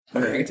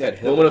Moment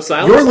of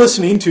silence. You're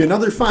listening to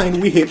another fine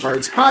We Hate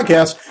Bards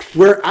podcast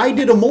where I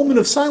did a moment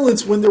of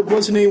silence when there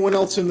wasn't anyone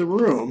else in the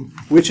room,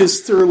 which has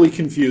thoroughly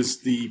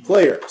confused the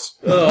players.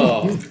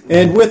 Oh.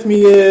 And with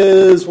me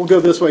is, we'll go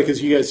this way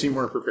because you guys seem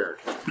more prepared.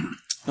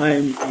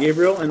 I'm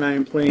Gabriel, and I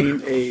am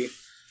playing a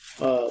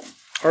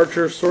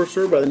archer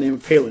sorcerer by the name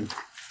of Palin.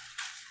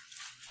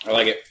 I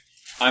like it.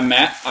 I'm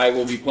Matt. I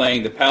will be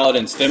playing the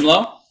Paladin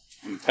Stimlo.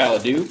 I'm a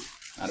Paladu,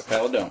 not a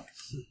Paladon.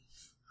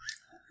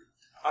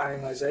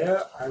 I'm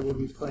Isaiah. I will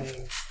be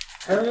playing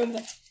Heron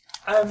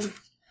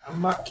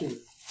Amaki,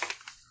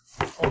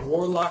 a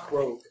warlock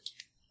rogue.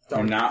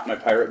 You're not my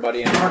pirate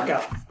buddy anymore. Dark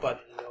elf,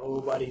 but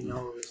nobody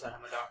knows I'm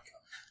a dark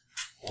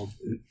elf.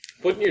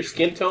 Wouldn't your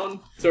skin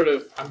tone sort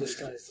of... I'm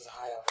disguised as a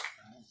high elf.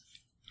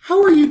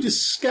 How are you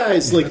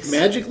disguised? Like,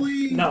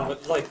 magically? No,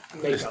 like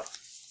makeup.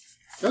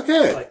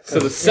 Okay. Like, So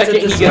the it's second a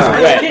he gets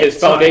disguise wet, kit, his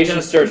so I foundation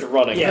just- starts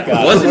running. Yeah.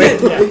 Got it.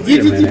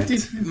 Wasn't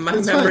it? My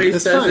memory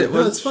says it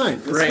was That's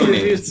fine.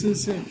 raining.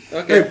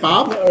 Okay,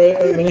 Bob? All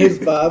right, my name is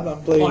Bob.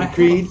 I'm playing Well, I have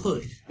Creed, a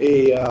hood.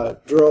 a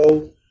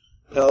Drow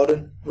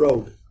Paladin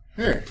Rogue.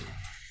 Here.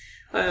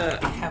 I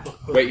have a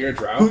hood. Wait, you're a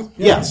drow?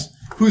 Yes.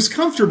 Who's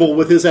comfortable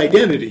with his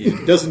identity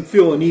and doesn't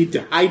feel a need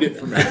to hide it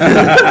from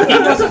everyone. He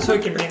does it so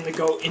he can mainly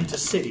go into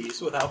cities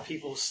without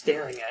people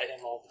staring at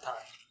him all the time.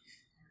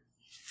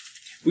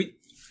 We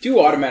do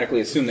automatically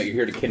assume that you're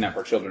here to kidnap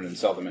our children and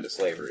sell them into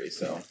slavery,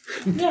 so...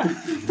 Yeah.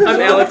 I'm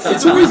Alex.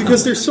 It's always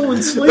because they're so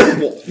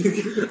enslavable.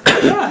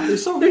 Yeah, they're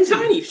so They're easy.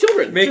 tiny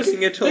children.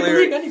 Making it They believe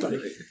hilarious.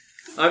 anybody.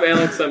 I'm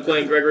Alex. I'm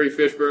playing Gregory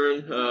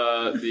Fishburne,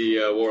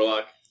 the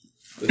warlock,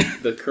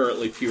 the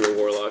currently pure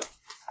warlock.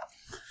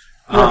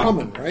 You're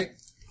humming, right?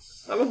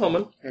 I'm a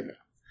Humman. Okay.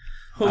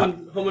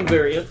 Humman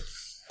variant.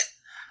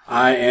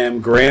 I am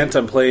Grant.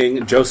 I'm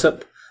playing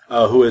Joseph,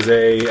 who is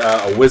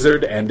a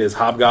wizard and is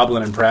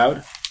hobgoblin and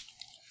proud.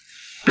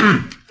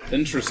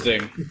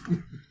 Interesting.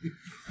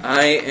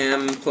 I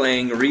am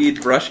playing Reed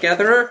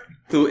Brushgatherer,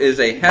 who is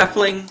a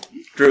halfling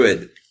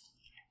druid.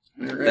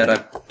 That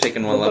I've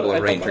taken one level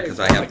of ranger because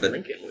I have the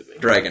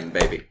dragon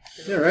baby.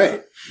 All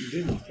right.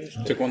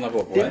 Took one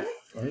level of what?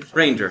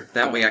 Ranger.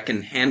 That way I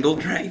can handle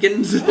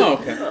dragons. Oh,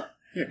 okay.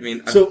 I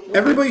mean, So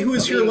everybody who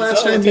was here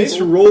last time needs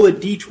to roll a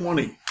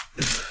d20.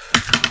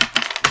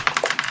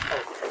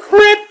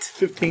 Crit!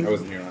 15. I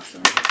wasn't here last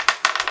time.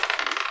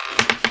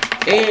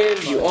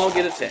 And you all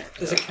get attacked.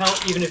 Does it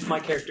count even if my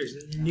character's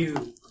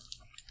new?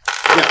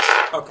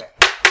 Yes. Okay.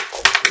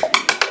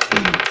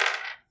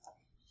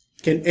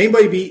 Can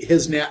anybody beat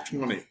his nat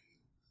 20?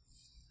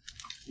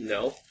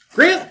 No.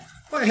 Grant,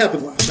 what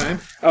happened last time?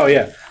 Oh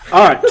yeah.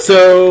 All right.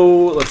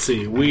 So let's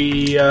see.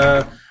 We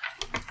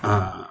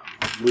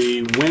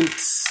went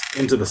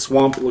into the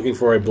swamp looking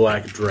for a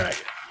black dragon.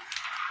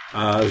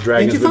 The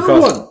dragon And you has been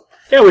found caused- one.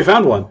 Yeah, we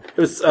found one.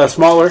 It was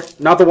smaller,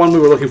 not the one we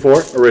were looking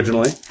for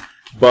originally,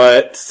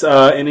 but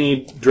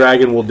any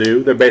dragon will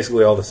do. They're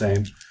basically all the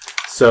same.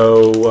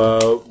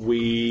 So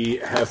we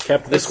have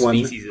kept this one.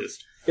 Speciesist.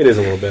 It is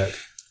a little bit.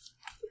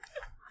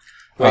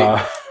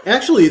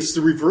 Actually, it's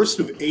the reverse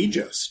of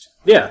ageist.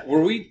 Yeah.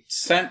 Were we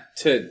sent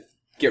to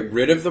get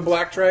rid of the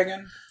black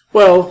dragon?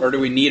 Well, Or do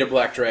we need a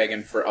black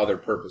dragon for other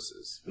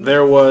purposes?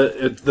 there was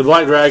the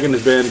black dragon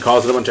has been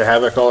causing a bunch of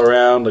havoc all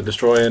around, like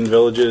destroying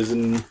villages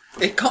and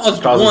it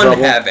caused Causing one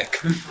trouble.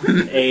 havoc.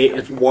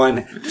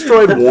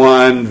 destroyed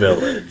one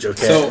village.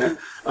 Okay, So-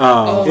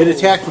 It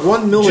attacked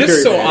one military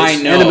Just so base.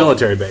 I know, and a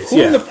military base. who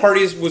in Yeah, the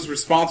parties was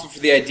responsible for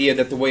the idea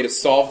that the way to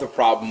solve the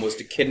problem was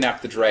to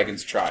kidnap the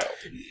dragon's child?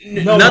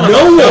 No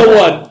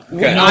one.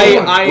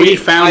 Okay. We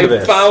found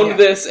this. found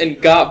this and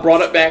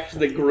brought it back to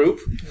the group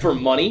for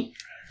money.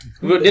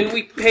 But didn't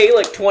we pay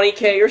like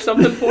 $20,000 or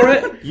something for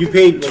it? You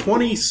paid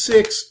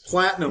 26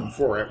 platinum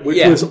for it, which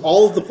Yeah. was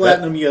all of the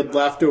platinum you had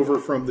left over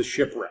from the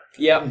shipwreck.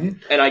 Yep.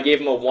 And I gave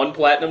him a 1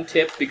 platinum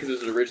tip because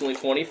it was originally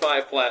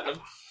 25 platinum.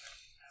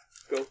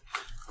 Go.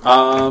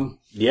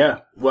 yeah.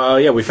 Well,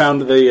 yeah. We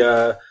found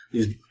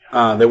these.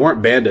 They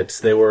weren't bandits.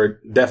 They were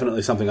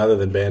definitely something other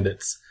than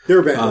bandits. They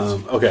were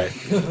bandits. Okay,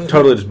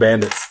 totally just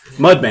bandits,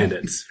 mud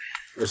bandits,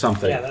 or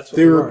something. Yeah, that's what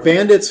They we were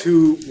bandits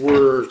who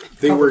were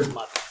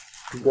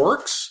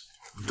dwarks.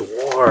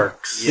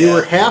 Dwarks. They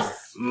were half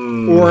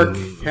orc,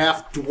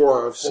 half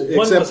dwarves,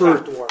 One except was for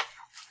half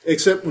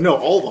dwarf.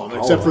 all of them,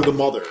 except for the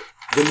mother.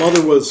 The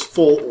mother was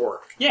full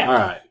orc, Yeah. All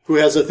right. who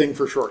has a thing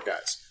for short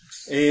guys,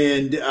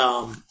 and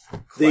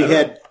they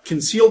had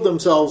concealed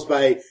themselves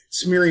by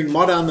smearing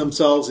mud on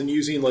themselves and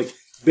using like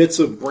bits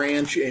of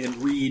branch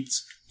and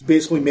reeds to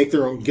basically make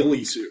their own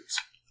ghillie suits.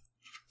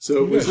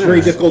 So it was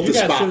very difficult to You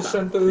guys spot should them. have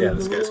sent the, Yeah,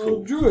 this the guy's little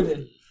cool. druid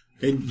in.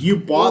 And you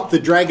bought the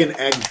dragon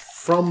egg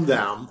from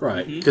them.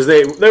 Right, because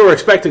they were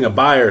expecting a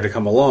buyer to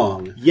come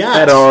along. Yes.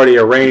 Had already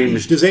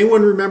arranged. Does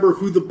anyone remember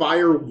who the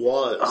buyer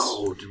was?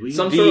 Oh, did we?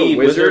 Some The sort of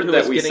wizard who that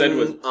was we said getting,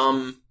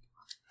 was...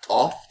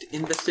 offed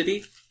in the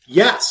city.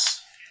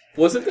 Yes.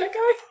 Was it that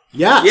guy?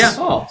 Yes. Yeah.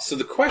 Oh. So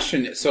the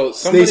question,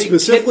 somebody They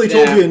specifically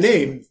told you a kidnapped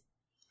name.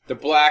 the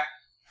black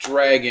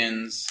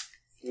dragon's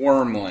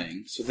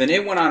wormling. So then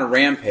it went on a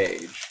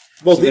rampage.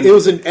 Well, So then- it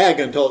was an egg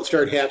until it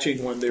started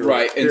hatching when they were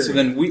Right, and so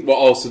then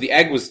so the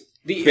egg was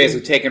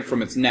basically taken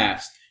from its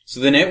nest. So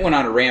then it went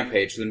on a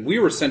rampage. So then we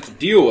were sent to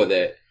deal with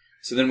it.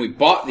 So then we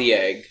bought the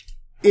egg.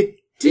 It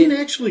didn't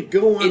actually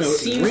go on It a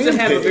seems rampage.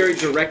 to have a very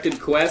directed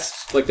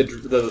quest, like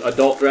the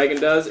adult dragon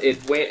does.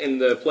 It went in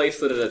the place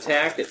that it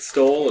attacked. It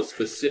stole a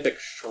specific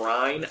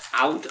shrine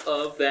out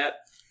of that.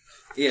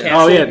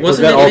 Yeah. Oh yeah, was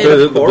Wasn't that it made altar of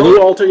the coral?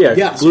 blue altar? Yeah,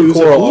 Yes, blue it was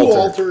coral a blue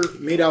altar. altar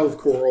made out of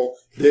coral.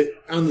 That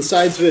on the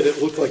sides of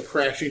it looked like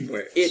crashing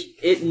waves.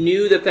 It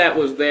knew that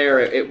was there.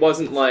 It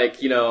wasn't like,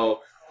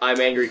 I'm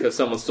angry because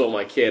someone stole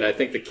my kid. I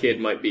think the kid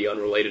might be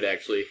unrelated,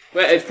 actually.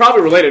 Well, it's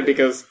probably related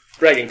because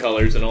dragon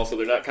colors, and also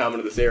they're not common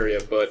to this area,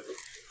 but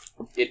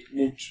it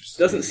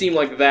doesn't seem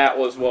like that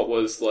was what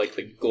was, like,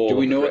 the goal. Do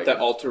we of the know what that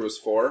dragon. altar was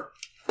for?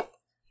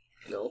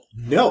 No.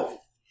 No.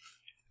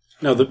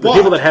 No, the What?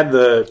 people that had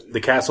the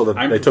castle that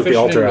I'm they took the proficient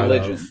altar in out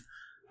religion.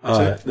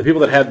 of. The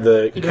people that had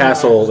the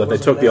castle that they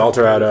took the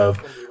altar out of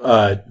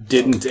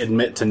didn't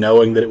admit to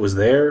knowing that it was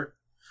there,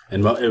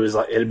 and it was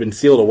like it had been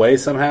sealed away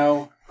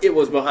somehow. It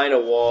was behind a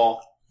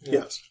wall.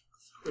 Yes.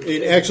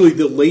 And actually,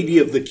 the lady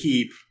of the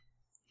keep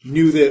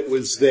knew that it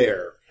was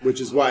there,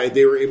 which is why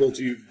they were able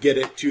to get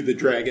it to the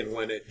dragon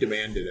when it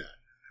demanded it.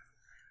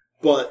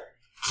 But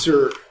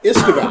Sir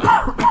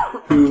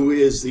Iskaban, who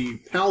is the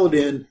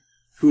paladin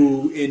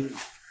who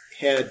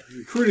had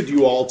recruited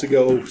you all to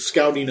go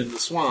scouting in the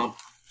swamp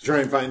to try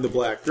and find the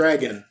black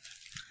dragon,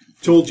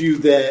 told you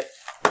that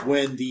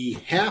when the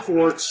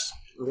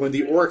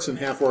orcs and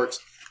half-orcs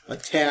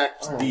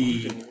attacked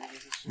the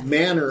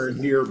manor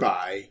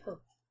nearby,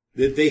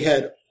 that they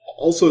had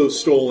also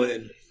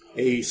stolen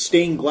a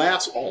stained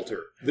glass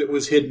altar that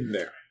was hidden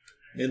there.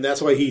 And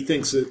that's why he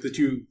thinks that the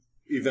two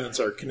events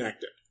are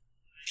connected.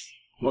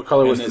 What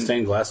color was And the then-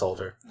 stained glass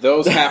altar?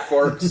 Those half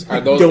orcs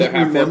are those Don't the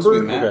half orcs we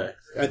remember? met? Okay,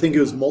 I think it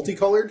was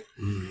multicolored.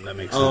 that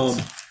makes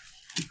sense.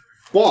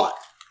 But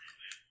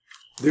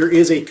there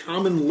is a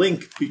common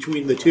link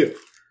between the two.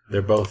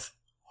 They're both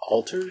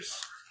altars.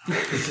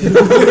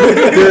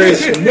 There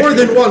is more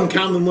than one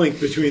common link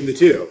between the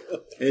two.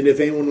 And if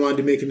anyone wanted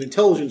to make an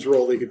intelligence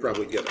roll, they could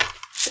probably get it.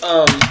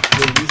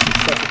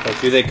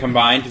 Do they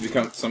combine to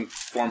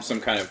form some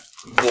kind of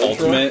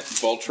ultimate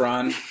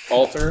Voltron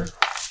altar?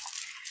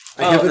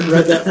 I haven't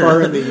read that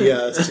far in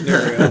the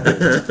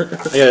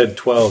scenario. I had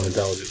 12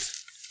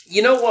 intelligence.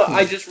 You know what?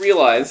 I just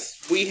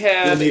realized we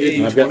had You'll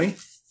need a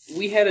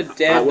we had a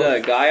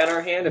dead guy on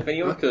our hand. If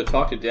anyone could have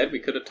talked to dead, we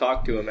could have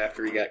talked to him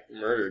after he got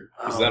murdered.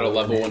 Is that a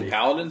level 1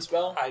 paladin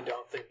spell? I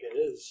don't think it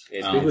is.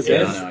 It's Oh, was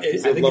okay, that? I don't know. It-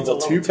 Is I it think it's a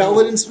level 2 level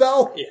paladin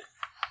spell? Yeah.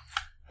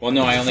 Well,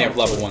 no, I only have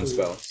level 1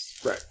 spells.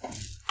 Right.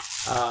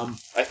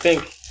 I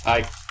think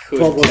I could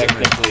 12 wasn't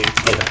technically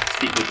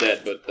speak the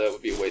dead, but that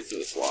would be a waste of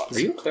the slots. Are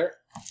you a cleric?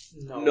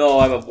 No,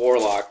 I'm a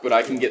warlock, but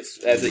I can get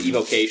as an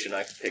evocation.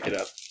 I can pick it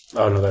up.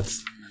 Oh no,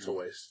 that's a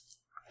waste.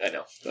 I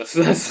know. That's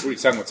What are you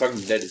talking about? Talking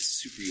to the dead is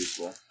super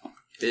useful.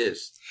 It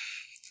is.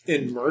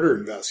 In murder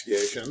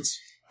investigations.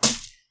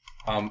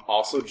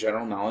 Also,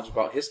 general knowledge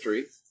about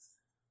history.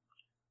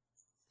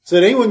 So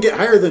did anyone get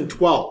higher than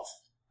 12?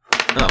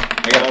 Oh,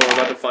 Oh, we're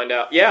about to find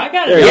out. Yeah, I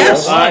got There it. you go.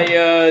 Yes.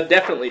 I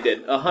definitely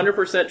did.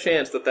 100%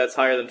 chance that's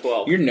higher than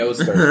 12. Your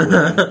nose starts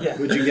bleeding. Yeah.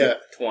 What'd you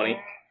get? 20.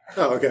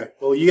 Oh, okay.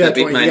 Well, you got That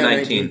beat 20. my You got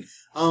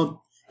 19.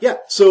 Yeah,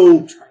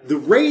 so the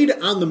raid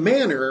on the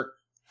manor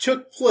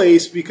took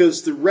place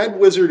because the Red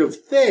Wizard of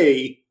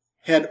Thay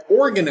had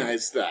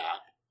organized that,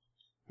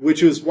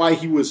 which was why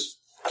he was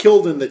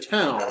killed in the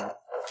town.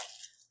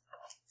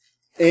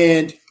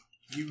 And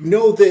you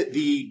know that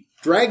the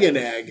dragon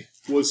egg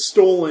was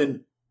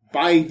stolen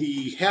by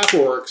the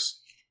half-orcs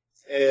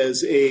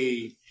as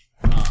a...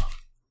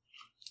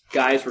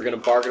 Guys, we're going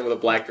to bargain with a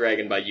black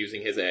dragon by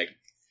using his egg.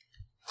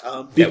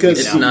 because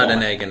it's not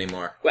an egg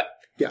anymore. Well,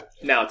 Yeah.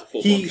 now it's a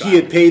full he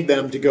had paid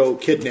them to go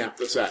kidnap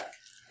this egg.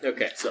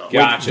 Okay, so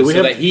Gotcha. do we So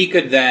have- that he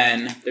could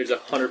then. there's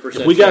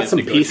 100%. If we got chance some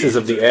to go pieces to-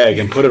 of the egg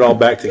and put it all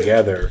back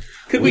together,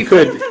 Could we we-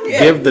 could yeah.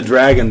 give the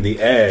dragon the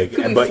egg,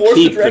 Could we but force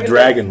keep the the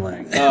dragon dragon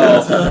leg.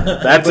 Oh,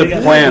 That's a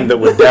plan that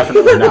would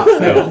definitely not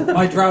fail.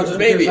 My drow just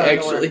maybe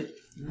appears out of nowhere. actually.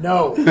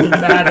 No,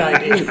 bad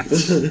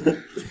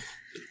idea.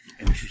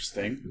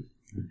 Interesting.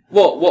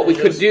 Well, what we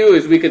could do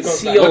is we could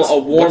seal What's- a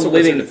what's warm a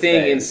living Wizard of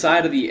thing Thay?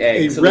 inside of the A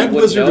egg, so Red we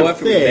wouldn't Wizard know of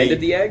after we Thay mended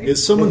the egg.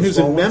 is someone who's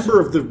a member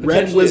of the Red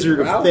Potentially Wizard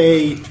a of drow.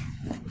 Thay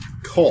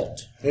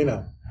cult. Hey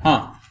now.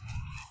 Huh.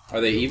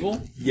 Are they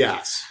evil?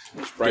 Yes.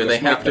 Do they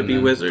have to be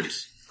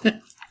wizards?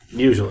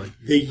 Usually.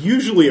 They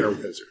usually are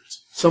wizards.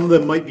 Some of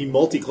them might be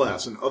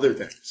multi-class and other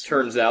things.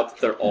 Turns out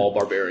that they're all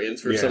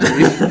barbarians for some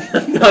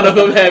reason. None of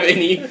them have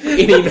any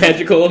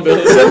magical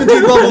ability.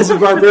 17 levels of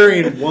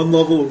barbarian, 1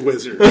 level of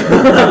wizard.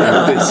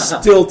 They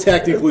still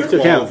technically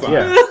Still counts,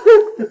 qualify.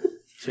 yeah.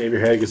 Shave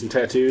your head, get some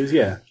tattoos,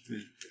 yeah.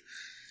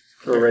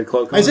 Throw a red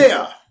cloak on.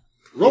 Isaiah,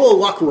 roll a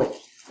luck roll.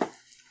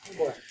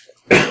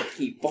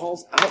 He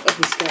falls out of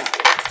the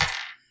sky.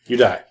 You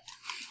die.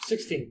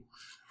 16.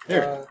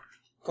 There.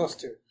 Plus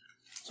 2.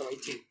 So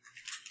 18.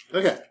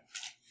 Okay.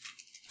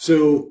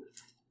 So,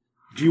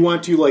 do you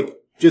want to,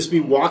 just be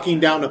walking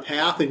down a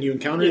path and you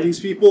encounter these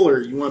people,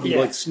 or you want to be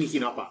like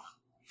sneaking up on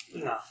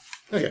them? No.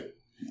 Okay.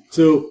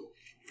 So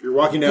you're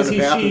walking down the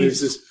path and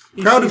there's this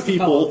crowd of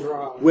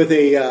people with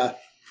a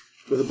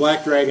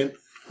black dragon.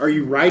 Are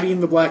you riding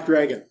the black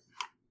dragon?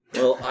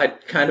 Well,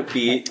 I'd kind of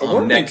be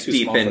wouldn't neck be too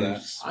deep small for in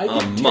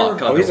that.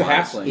 muck. Oh, he's a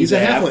otherwise. halfling. He's a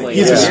halfling.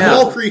 He's yeah. a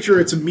small creature.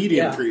 It's a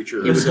medium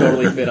creature. He would so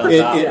totally fit on it,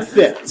 top. it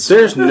fits.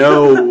 There's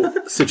no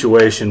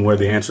situation where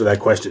the answer to that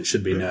question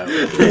should be no.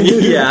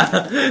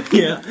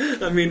 yeah.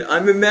 I mean, I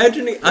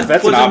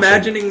That's was an option.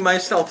 imagining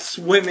myself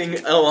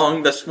swimming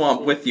along the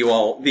swamp with you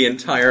all the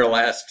entire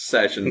last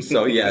session.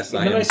 So yes,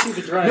 I And then I am. see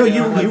the dragon. No,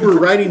 and I'm you like, were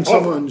riding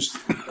someone's.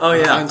 Oh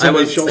yeah, on I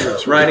somebody's was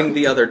shoulders. riding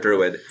the other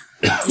druid.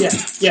 Yeah.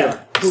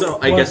 So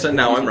I guess that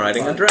now I'm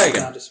riding a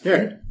dragon.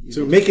 Yeah.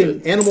 So make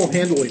an animal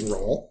handling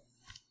roll.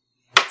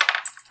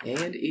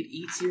 And it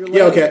eats your leg.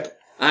 Yeah. Okay.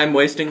 I'm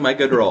wasting my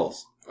good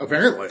rolls.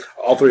 Apparently,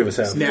 All three of us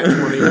have. nat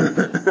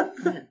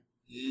 20.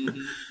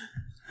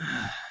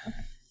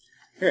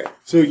 Okay.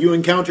 So you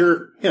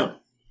encounter him.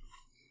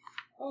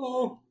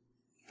 Hello.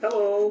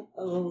 Hello.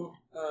 Hello.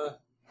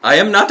 I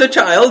am not a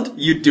child.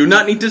 You do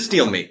not need to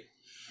steal me.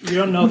 You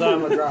don't know that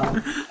I'm a drow.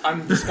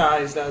 I'm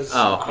disguised as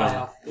Oh, a high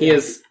elf. He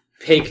is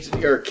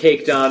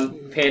caked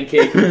on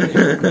pancake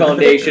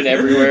foundation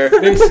everywhere.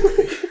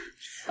 Basically.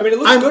 I mean, it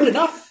looks good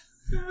enough.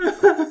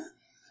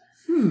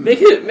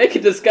 Make a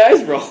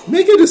disguise roll.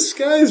 Make a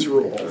disguise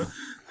roll.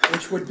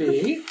 Which would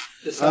be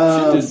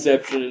deception.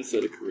 Deception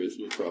instead of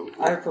charisma, probably.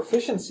 I have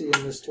proficiency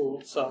in this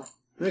tool, so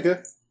Okay.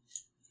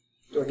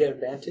 do I get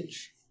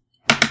advantage?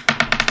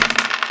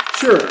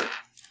 Sure.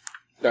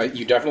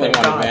 You definitely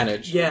want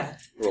advantage. Yeah.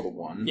 Roll the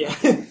 1. Yeah.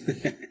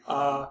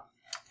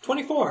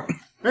 24.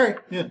 All right.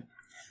 Yeah.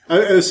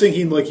 I was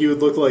thinking like you would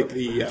look like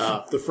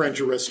the French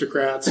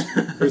aristocrats.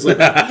 There's like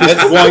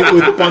just white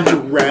with a bunch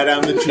of red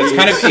on the cheeks. It's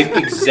kind of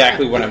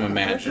exactly what I'm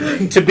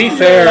imagining. To be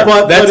fair,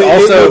 but that's it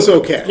also looks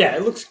okay. Yeah,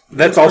 it looks.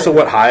 that's also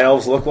what high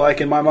elves look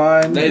like in my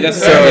mind. That's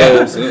so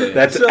yeah, absolutely.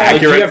 that's Like,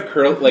 accurate. you have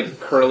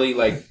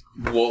curly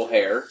wool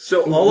hair.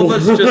 So all of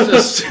us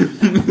just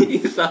assume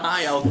he's a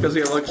high elf because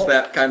he looks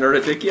that kind of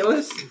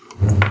ridiculous.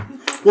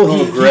 Well,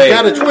 he great.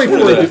 got a 24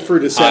 The for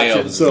high deception,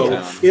 elves so in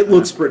town. it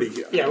looks pretty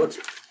good. Yeah, it looks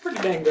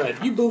pretty dang good.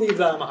 You believe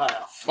that I'm a high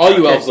elf. All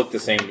you elves look the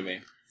same to me.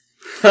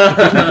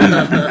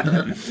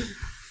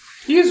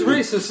 He is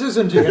racist,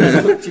 isn't he? And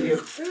I look to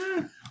you.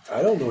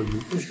 I don't know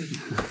you.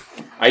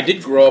 I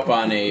did grow up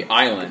on a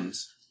island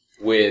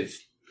with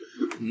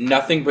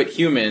nothing but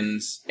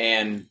humans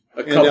and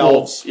A couple.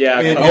 elves. Yeah.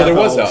 And a oh, there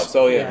was elves. elves.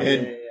 Oh yeah,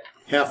 And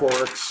half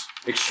orcs.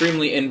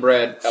 extremely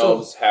inbred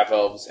elves, half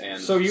elves, and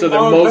So you So they're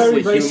are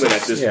mostly very human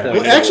racist. at this Yeah. point.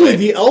 Well, actually,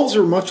 the elves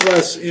are much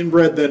less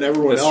inbred than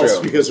everyone That's else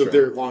true. because That's of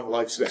true. their long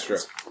lifespans. true.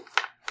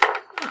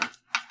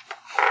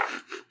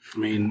 I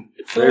mean,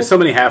 there's so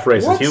many half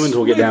races. What's Humans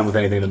will get with down with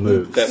anything that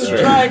moves. That's The true.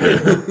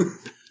 dragon.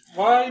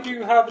 Why do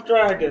you have a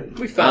dragon?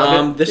 We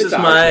found it. This It's is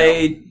ours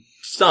my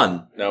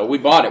son. No, we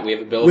bought it. We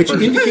have a bill of Which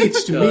purchase.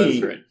 indicates to No, me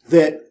that's right.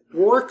 that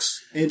orcs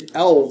and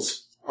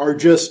elves are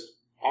just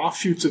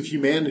offshoots of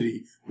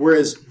humanity,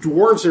 whereas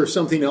dwarves are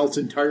something else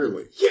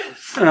entirely.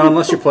 I don't know,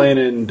 unless you're playing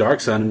in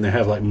Dark Sun and they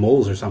have like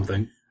moles or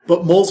something.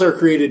 But moles are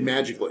created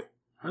magically.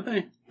 Are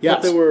they? Yes. I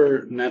thought they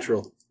were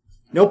natural.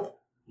 Nope.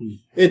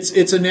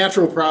 It's a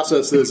natural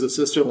process that is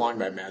assisted along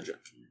by magic.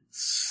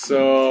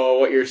 So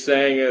what you're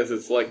saying is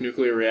it's like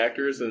nuclear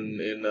reactors in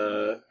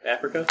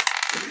Africa?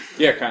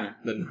 Yeah, kind of.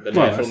 The Well,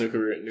 natural that's-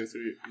 nuclear reactors.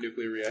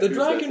 The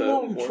dragon that's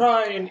won't form?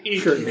 try and eat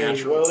Sure, me,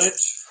 natural. will it?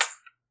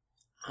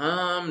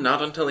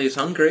 Not until he's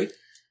hungry.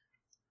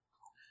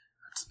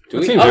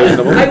 That seems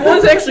reasonable. I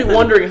was actually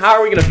wondering how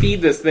are we going to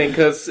feed this thing?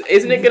 Because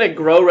isn't it going to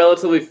grow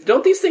relatively?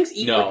 Don't these things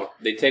eat? No,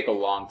 they take a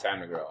long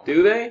time to grow.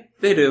 Do they?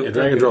 They do. Yeah,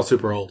 dragons are all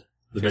super old.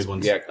 The big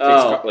ones. Yeah, it takes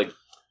Oh. like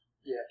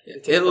Yeah.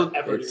 It It'll-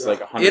 forever to it's grow.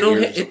 like 100 It'll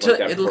years. hit, something like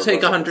that it'll before it take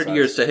grows 100 full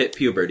years size. to hit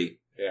puberty.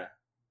 Yeah.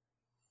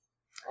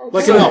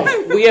 Like an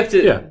elf. We have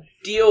to Yeah.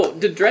 deal.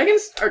 Did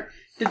dragons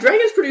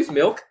produce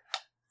milk?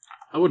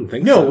 I wouldn't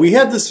think No, so. we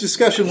had this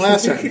discussion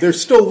last time. They're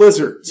still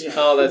lizards. Yeah,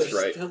 Oh, that's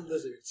they're right. Still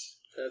lizards.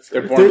 That's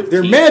They're right. born with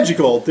They're teeth.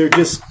 magical. They're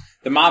just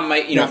The mom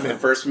might, Not for the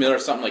milk. first meal or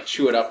something, like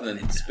chew it up and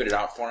then spit it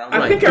out for him. I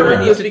Right. think I Do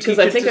read it this to because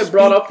teach I it think to I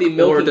brought speak, up the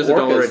milk or and does it orcas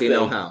already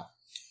know thing. how?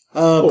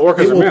 orcas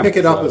it are will mammals, pick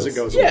it up so as it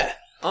goes. Yeah,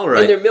 All and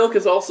right. their milk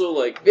is also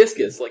like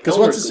viscous, like Because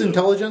Elmer's what's its glue.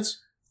 intelligence?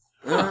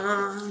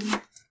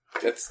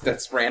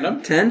 That's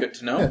random. 10? Good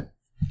to know. Yeah.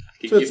 I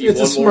can So give you it's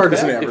one as more smart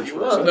as an fact if average you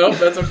person. want. No,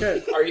 that's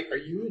okay. Are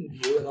you in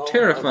view at all?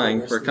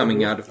 Terrifying Of for the coming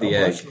rest out of of the room?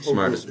 egg.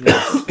 Smartest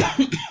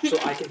person. So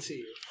I can see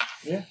you.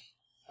 Yeah.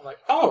 I'm like,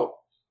 oh,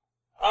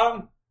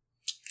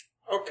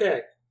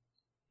 okay.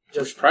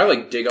 Just probably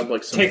like dig up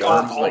like some Take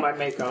worms, off all like my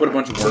makeup. put a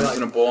bunch of worms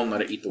in a bowl and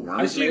let it eat the worms.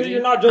 I see maybe? that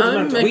you're not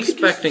I'm judgmental.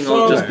 expecting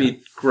I'll just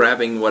be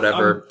grabbing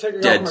whatever I'm taking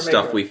off dead my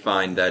stuff makeup. we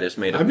find that is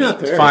made of I'm not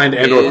meat. there. Find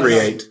and It or is-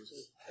 create.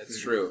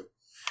 That's true.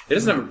 It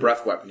doesn't have a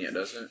breath weapon yet,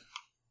 does it?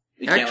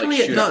 It can't, Actually, like,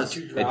 it shoot does.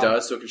 Out, it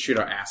does, so it can shoot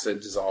out acid,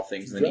 dissolve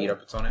things, and then eat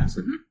up its own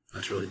acid.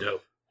 That's really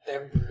dope. They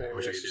haven't been very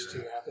Wish I could racist do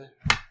to happen.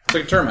 It's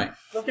like a termite.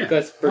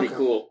 That's pretty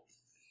cool.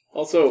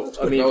 Also,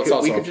 I mean, No, it's we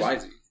also could a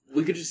just fliesy.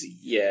 We could just,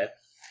 yeah.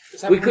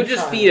 Is that We what could we're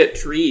just trying? feed it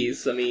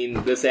trees. I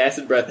mean, this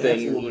acid breath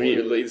thing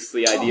leads to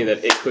the idea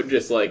that it could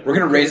just, like... We're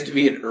going to raise it to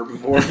be an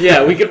herbivore.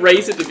 Yeah, we could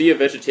raise it to be a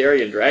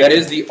vegetarian dragon. That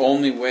is the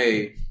only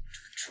way to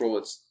control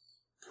its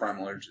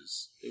primal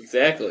urges.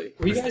 Exactly.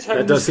 Were you guys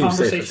having does this seem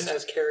conversation safest.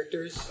 as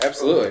characters?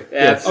 Absolutely.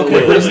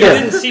 Absolutely. Okay. You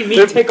didn't see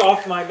me take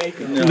off my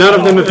makeup. None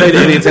of them have paid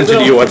any attention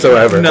to you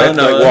whatsoever. No, Right?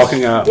 no, Like that's-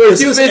 walking up. We're Is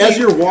too this busy. as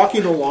you're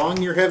walking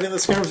along, you're having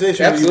this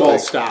conversation, or you Absolutely. all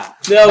stop?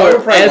 No, we're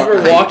probably as walking.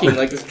 we're walking,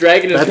 like this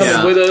dragon is That's-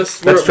 coming with us.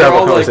 that's We're travel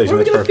all like, conversation,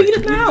 what are we that's going to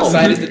feed perfect. it now?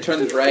 Decided to turn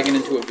the dragon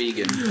into a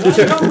vegan.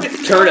 Come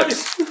with me,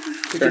 Turnips.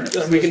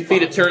 guys. We can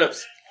feed it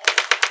turnips.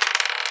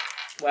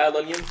 Wild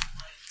onions.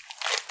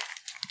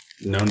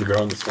 Known to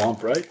grow in the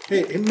swamp, right?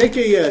 Hey, make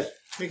a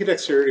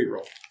dexterity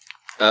roll.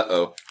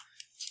 Uh-oh.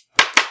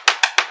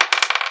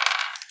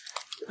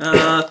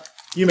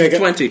 You make it.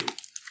 20.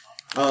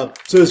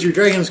 So as your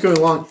dragon is going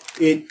along,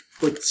 it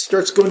like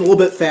starts going a little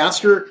bit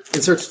faster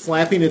and starts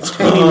flapping its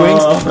tiny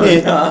wings. And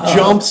it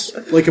jumps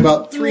like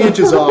about 3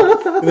 inches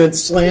off and then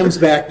slams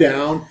back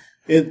down.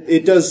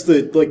 It does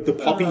the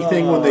puppy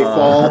thing when they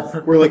fall,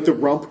 where like the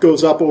rump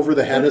goes up over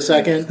the head a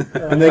second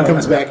and then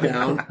comes back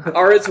down.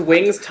 Are its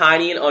wings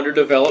tiny and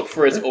underdeveloped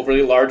for its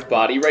overly large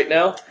body right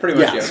now? Pretty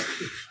much, Yes.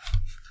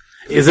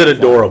 Is it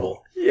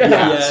adorable?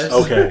 Yes.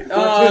 Okay.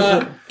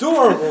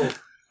 Adorable.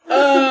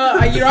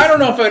 I don't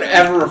know if I'd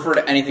ever refer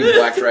to anything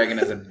Black Dragon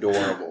as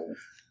adorable.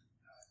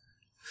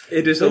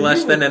 It is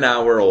less than an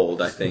hour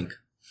old, I think.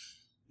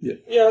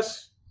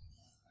 Yes.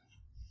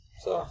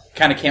 So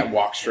Kind of can't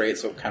walk straight,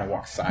 so it kind of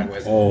walks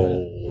sideways.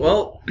 Oh.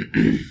 Well,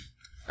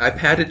 I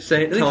patted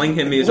telling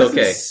him he's It wasn't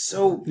okay.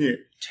 so Yeah.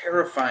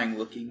 terrifying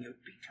looking. It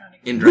would be kind of...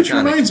 In Which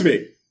Draconic. reminds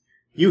me,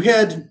 you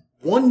had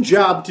one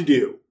job to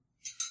do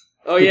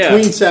Oh, yeah.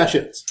 between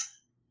sessions.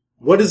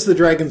 What is the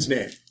dragon's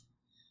name?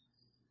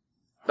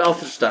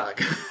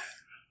 Balthastag.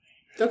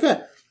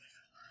 Okay.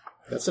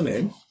 That's a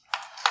name.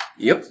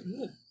 Yep.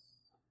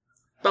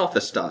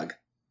 Balthastag.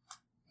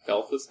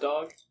 Belfast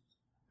dog?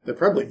 That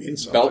probably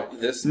means something.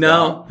 Belt this...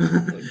 No.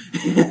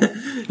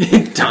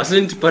 It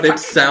doesn't, but it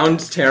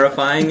sounds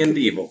terrifying and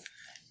evil.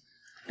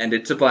 And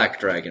it's a black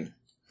dragon.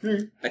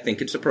 I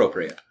think it's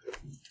appropriate.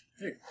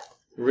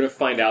 We're going to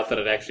find out that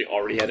it actually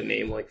already had a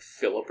name like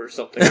Philip or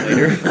something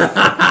later.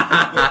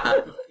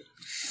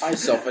 I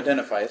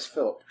self-identify as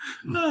Philip.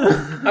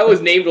 I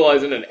was named while I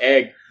was in an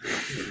egg.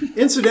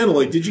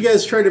 Incidentally, did you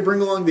guys try to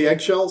bring along the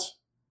eggshells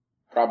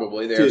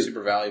Probably. They are Dude.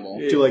 super valuable.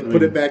 to like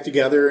put it back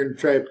together and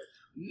try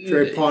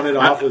pawn it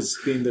off as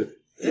being the?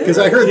 Because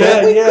I heard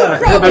that. Yeah.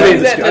 Probably I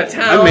was at the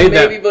town, I made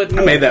maybe, that. but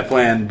I made that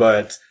plan,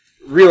 but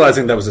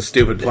realizing that was a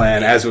stupid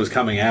plan as it was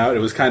coming out, it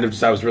was kind of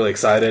just I was really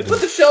excited.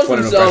 But the shells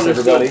wanted to themselves are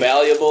impress still everybody.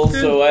 valuable,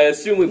 so I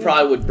assume we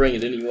probably would bring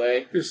it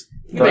anyway. Just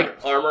You can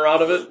make armor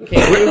out of it,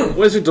 can't we?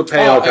 Wizards will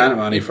pay all kind of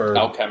money for.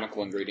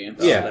 alchemical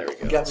ingredients. Yeah. There we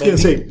go. Got I was going to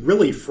say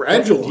really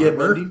fragile Yeah,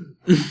 armor.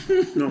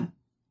 Mindy.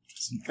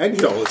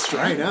 Eggshell is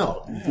drying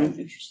out.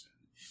 Interesting.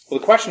 Well,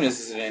 the question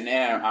is it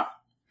an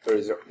or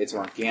is it's an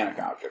organic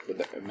object? Would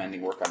the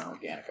mending work on an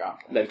organic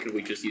object? Then could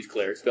we just use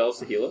cleric spells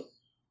to heal it?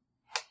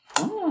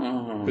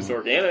 Oh. If it's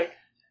organic.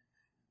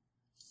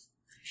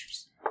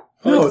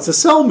 No, it's a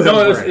cell membrane.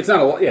 No, it's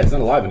not. It's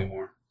not alive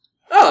anymore.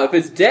 Oh, if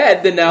it's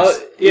dead, then now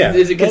Yeah.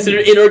 is it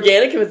considered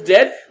inorganic if it's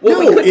dead? What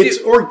we No, could it's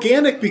do,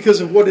 organic because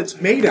of what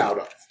it's made out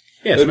of.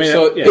 Yeah, it's But made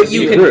so- up- yeah, but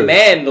you it's can improved.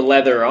 mend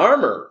leather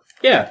armor.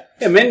 Yeah,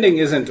 mending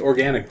isn't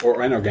organic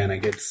or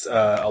inorganic. It's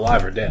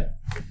alive or dead.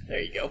 There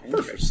you go. Perfect.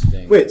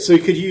 Interesting. Wait, so you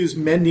could use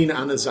mending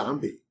on a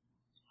zombie.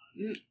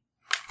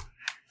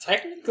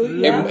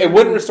 technically, yeah. It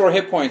wouldn't restore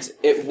hit points.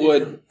 It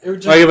would. It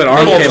would just Like if an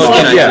arm Hold came on, off.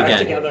 again. Yeah,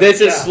 together.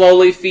 This is Yeah.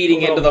 slowly feeding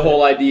A little into the bit.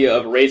 whole idea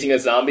of raising a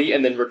zombie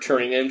and then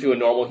returning him to a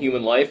normal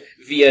human life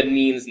via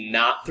means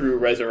not through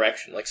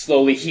resurrection. Like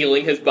slowly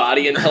healing his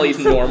body until he's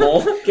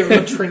normal. Give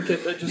him a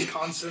trinket that just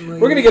constantly.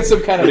 We're gonna get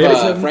some kind of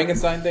Yeah.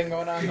 Frankenstein thing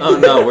going on. Oh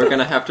no, we're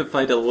gonna have to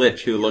fight a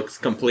lich who looks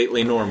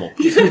completely normal.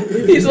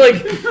 He's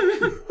like,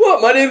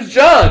 what? My name's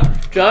John.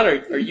 John,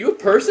 are you a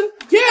person?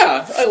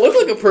 Yeah, I look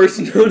like a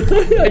person.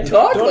 I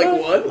talk Don't like I?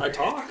 one. I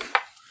talk.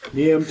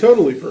 Yeah, I'm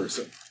totally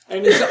person.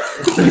 And he's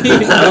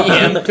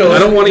I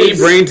don't want to eat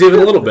brains even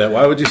a little bit.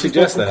 Why would you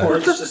suggest vocal that?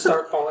 cords just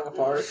start falling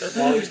apart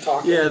while he's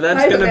talking. Yeah, I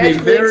that's have gonna a be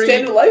magically very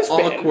extended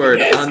lifespan. awkward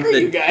Yeah, on screw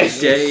the you guys.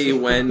 day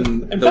when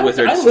In the fact,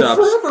 wizard I live stops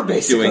forever,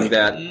 basically. doing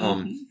that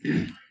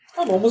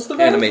I'm almost the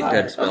animate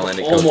vampire. dead spell and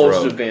it goes Almost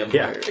a rogue.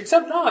 vampire.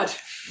 Except not.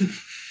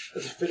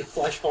 As a bit of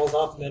flesh falls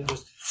off and then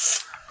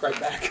just right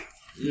back.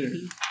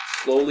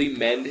 Slowly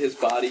mend his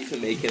body to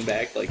make him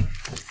back like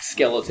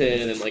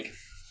skeleton and then like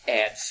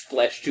add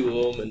flesh to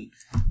him and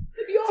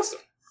it'd be awesome.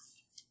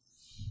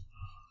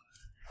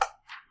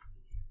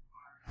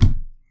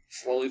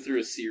 Slowly through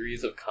a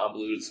series of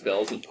convoluted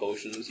spells and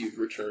potions, you've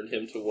returned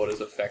him to what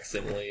is a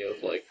facsimile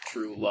of like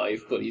true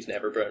life, but he's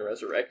never been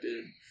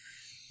resurrected.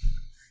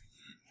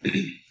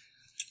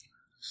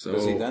 So,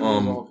 Does he then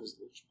resolve his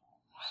lich?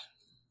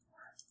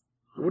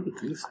 I wouldn't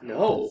think so.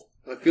 No.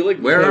 Like, feel like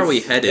Where are we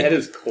headed? At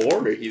his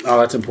core, he's... Oh,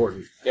 that's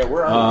important. Yeah,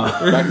 we're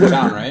back to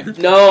town, right?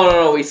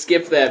 No, we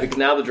skipped that because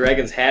now the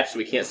dragon's hatched, so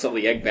we can't sell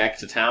the egg back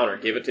to town or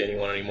give it to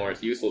anyone anymore.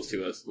 It's useless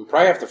to us. We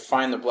probably have to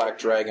find the black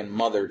dragon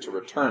mother to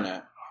return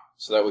it,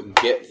 so that we can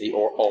get the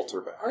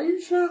altar back. Are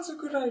you sure that's a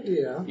good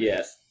idea?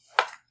 Yes.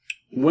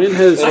 When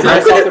has How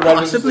track, could it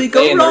possibly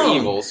go They and they're wrong?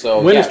 evil,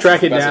 so when yes, has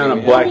tracking that's the best down a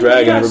thing we black have.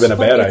 dragon ever been a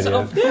but bad it's idea?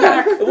 a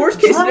black The worst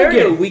case dragon.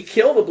 scenario, we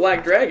kill the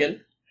black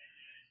dragon.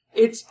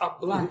 It's a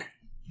black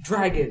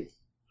dragon.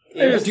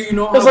 There's- Do you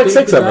know there's how like big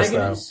 6 the of us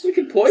dragon now. is? We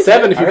can poison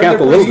 7 it. if you I heard count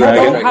the they're little pretty Do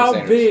you know dragon. how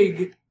Dragon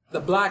big the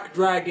black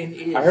dragon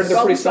is? I heard they're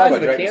About pretty the size solid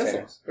of a dragon castle.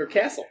 sanders. Or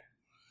castle.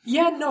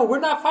 Yeah, no, we're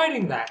not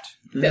fighting that.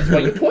 That's why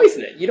you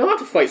poison it. You don't have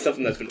to fight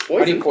something that's been How do you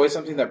poisoned. poison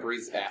something that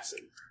breathes acid?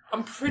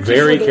 I'm pretty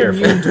Very sure they're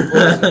careful. immune to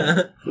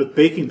poison. With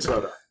baking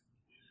soda.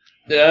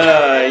 He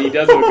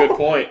does have a good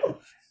point.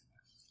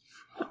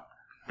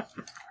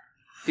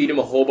 Feed him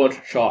a whole bunch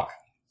of chalk.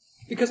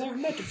 Because I've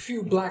met a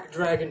few black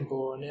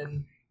dragonborn,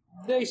 and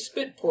they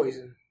spit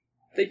poison.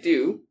 They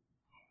do.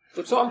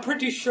 So I'm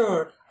pretty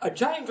sure a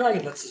giant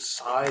dragon that's the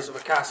size of a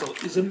castle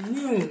is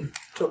immune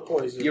to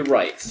poison. You're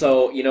right.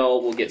 So,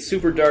 we'll get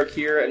super dark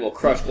here, and we'll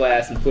crush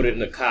glass and put it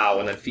in a cow,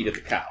 and then feed it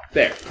the cow.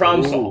 There.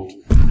 Problem solved.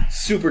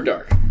 Super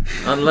dark.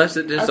 Unless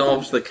it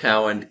dissolves the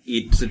cow and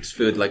eats its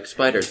food like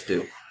spiders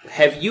do.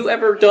 Have you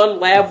ever done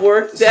lab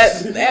work?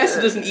 That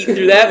acid doesn't eat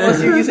through that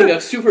unless you're using a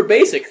super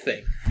basic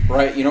thing.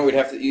 Right, we'd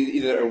have to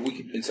either, or we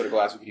could, instead of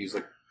glass, we could use,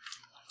 like,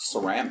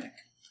 ceramic.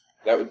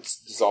 That would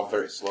dissolve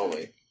very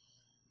slowly.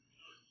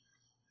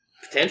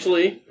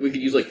 Potentially, we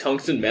could use like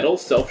tungsten metal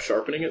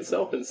self-sharpening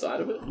itself inside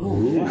of it.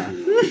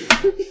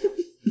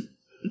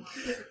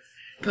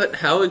 But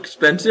how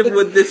expensive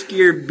would this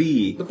gear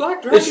be? The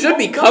black dragon It should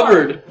be won't die.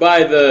 covered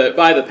by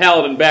the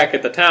paladin back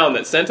at the town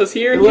that sent us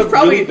here. It'll He's have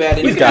probably really bad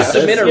we can interest. just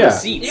submit our Yeah.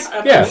 receipts.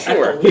 Yeah, Yeah,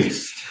 sure. At the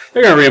least.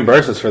 They're going to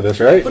reimburse us for this,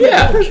 right?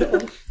 Yeah.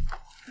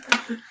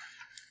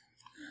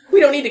 We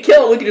don't need to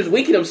kill him. We can just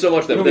weaken him so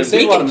much that We then save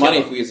we a lot can of kill money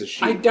him. if we use a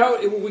I sheep.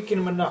 doubt it will weaken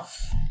him enough.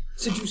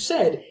 Since you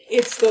said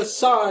it's the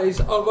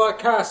size of a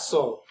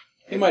castle.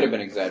 He might have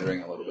been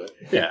exaggerating a little bit.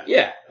 Yeah.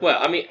 Yeah. Well,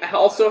 I mean,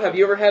 also, have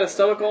you ever had a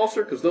stomach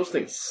ulcer? Because those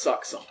things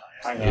suck sometimes.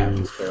 I know.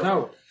 It's terrible.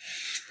 No.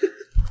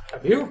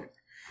 Have you?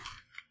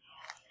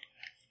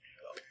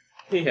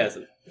 He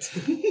hasn't.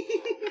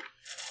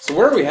 So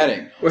where are we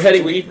heading? We're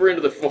heading deeper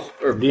into the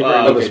Deeper into the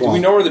Okay, do we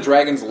know where the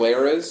dragon's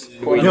lair is?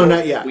 No,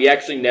 not yet. We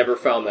actually never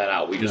found that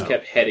out. We just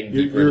kept heading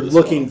You're, deeper. you're into the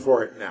looking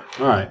for it now.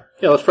 All right.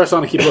 Yeah, let's press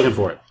on and keep looking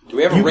for it. Do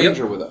we have a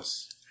ranger with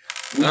us?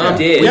 did. We Yeah,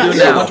 do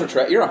You're a now.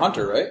 hunter. You're a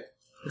hunter, right?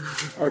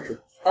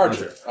 Archer.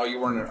 Archer. Oh, you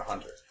weren't a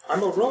hunter.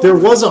 I'm a rogue. There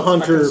was a I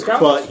hunter, can scout.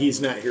 but he's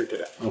not here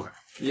today.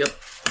 Yep.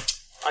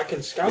 I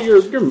can scout.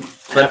 You're But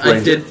half I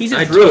ranger. did. He's a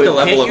I druid. took a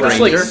level Can't of you just,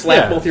 like, ranger.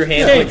 slap Yeah. both your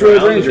hands Yeah, on the druid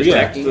ground and ranger,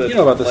 yeah. protect the You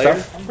know about this player?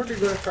 stuff. I'm pretty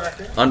good at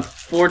tracking.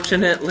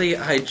 Unfortunately,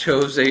 I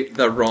chose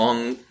the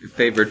wrong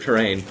favored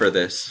terrain for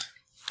this.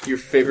 Your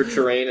favorite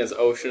terrain is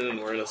ocean, and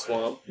we're in a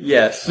swamp.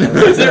 Yes.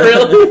 Is it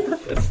really?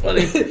 That's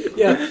funny.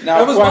 Yeah, Now,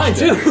 that was mine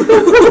question.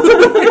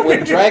 too.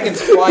 When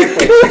dragons fly places,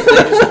 they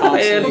just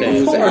constantly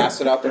And- ooze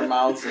acid out their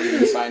mouths,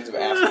 leaving signs of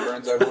acid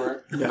burns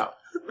everywhere. No.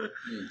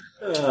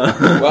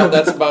 Well,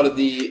 that's about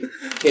the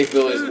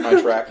capabilities of my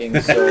tracking,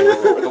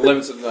 so or the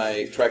limits of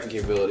my tracking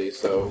capabilities.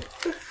 So,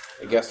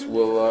 I guess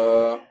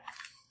we'll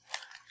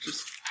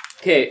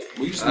Okay,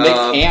 we just make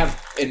camp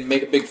and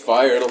make a big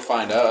fire. It'll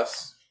find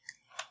us.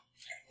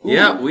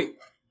 Yeah,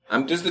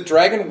 Does the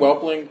dragon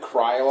whelpling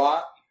cry a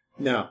lot?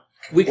 No.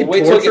 we can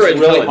We'll wait till it torture it gets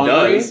until really it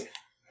hungry, does.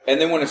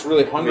 and then when it's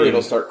really hungry,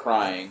 it'll start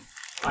crying.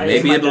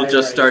 maybe it'll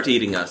just start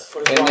eating us.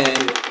 What is And wrong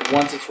then with you?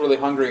 once it's really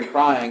hungry and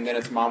crying, then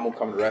its mom will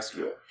come to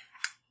rescue it.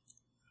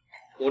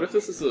 What if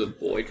this is a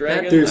boy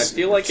dragon? There's I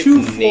feel like two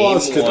its name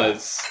flaws to that.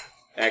 was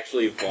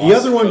actually The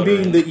other one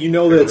being that you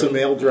know that it's a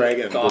male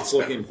dragon Goth that's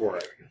looking for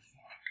it.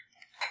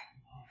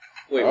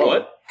 Wait, Oh.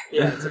 what?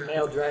 Yeah, it's a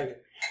male dragon.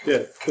 Yeah,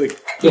 like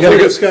We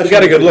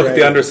got a good look at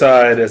the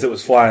underside as it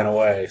was flying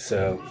away.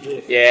 So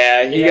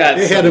Yeah, he got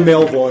It had a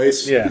male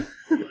voice. yeah,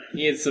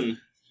 he had some,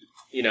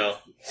 Had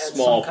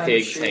small some kind of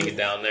pigs shoe. hanging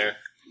down there.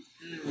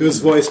 It was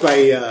voiced by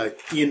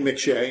Ian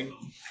McShane.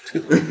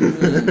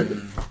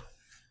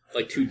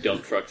 Like 2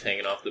 dump trucks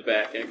hanging off the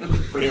back. Actually.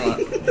 Pretty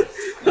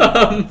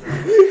much.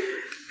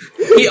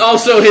 He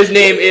also, his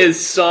name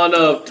is Son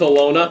of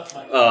Tolona,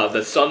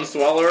 the Sun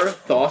Swallower,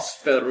 Thos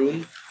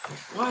Ferun.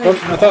 Why? I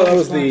thought that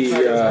was Black the,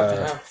 dragons have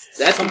to have That's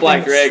the something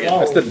black to dragon. swallow.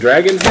 that's the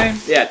dragon's name.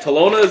 Yeah,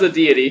 Tolona is a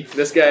deity.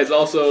 This guy is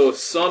also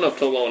Son of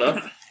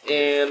Tolona.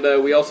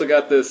 And we also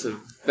got this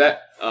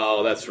vet.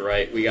 Oh, that's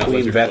right. We got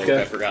Queen lizard folk.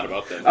 Vetka? I forgot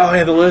about them. Oh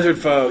yeah, the lizard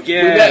folk.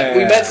 Yeah,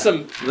 We met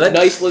some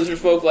nice lizard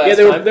folk last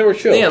Yeah, time. they were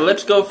chill. Yeah,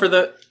 let's go for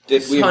the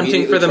Did we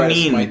hunting for immediately the try to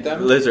mean smite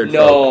them? lizard folk.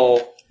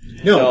 No,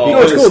 No, No.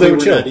 because It's cool, they they were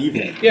were chill. not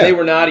evil. Yeah. they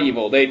were not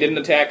evil. They didn't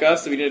attack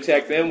us, so we didn't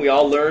attack them. We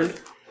all learned.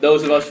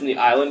 Those of us from the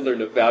island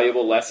learned a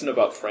valuable lesson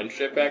about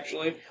friendship,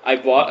 actually. I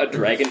bought a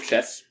dragon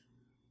chess.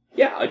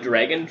 Yeah, a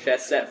dragon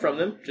chess set from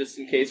them, just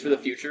in case for the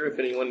future, if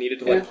anyone needed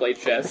to Yeah. play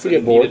chess If we get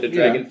and bored, needed a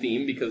dragon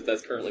theme, because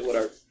that's currently what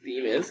our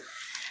theme is.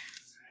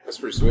 That's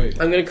pretty sweet.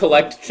 I'm going to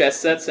collect chess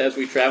sets as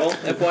we travel,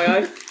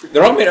 FYI.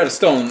 They're all made out of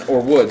stone or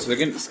wood, so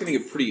it's going to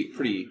get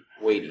pretty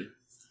weighty.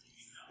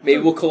 Maybe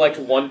we'll collect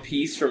one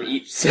piece from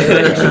each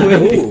set.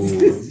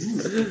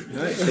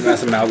 Nice. A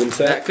mass amalgam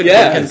set. That could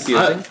Yeah, be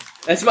confusing.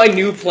 That's my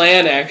new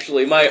plan,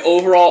 actually. My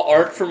overall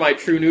arc for my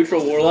true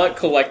neutral warlock: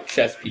 collect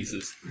chess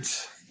pieces,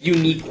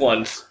 unique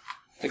ones.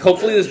 Like,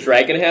 hopefully, this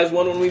dragon has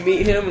one when we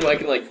meet him, and I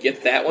can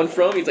get that one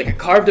from him. He's like, I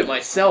carved it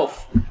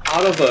myself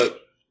out of a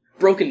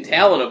broken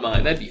talon of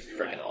mine. That'd be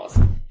freaking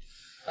awesome.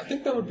 I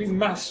think that would be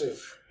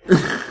massive. You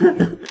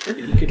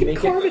could make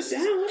carve it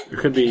down. There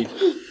could be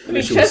an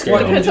issue with chess scale.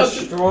 one And Depends how-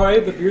 destroy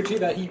the beauty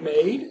that he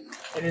made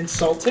and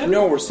insult him?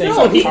 No, we're saying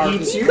No, he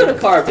carved it. could have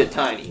carved it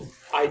tiny.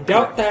 I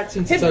doubt that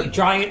since it's a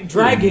giant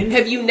dragon.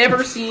 Have you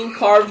never seen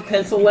carved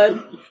pencil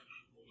lead?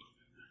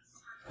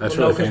 That's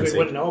Well, no, really because we fancy.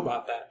 wouldn't know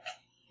about that.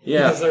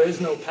 Yeah. Because there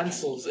is no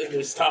pencils in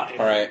this time.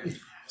 All right.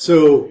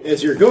 So,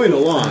 as you're going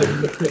along,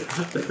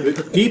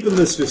 deep in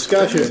this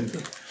discussion,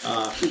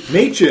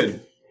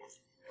 Machen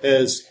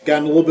has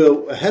gotten a little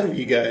bit ahead of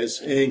you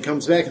guys and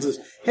comes back and says,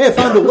 "Hey, I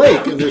found a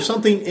lake, and there's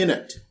something in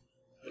it."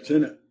 What's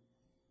in it?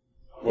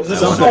 Is there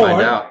I a want to find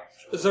sword? out.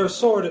 Is there a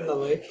sword in the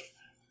lake?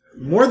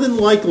 More than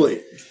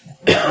likely.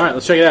 All right,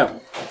 let's check it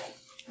out.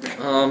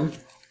 Um,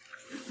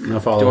 I'm gonna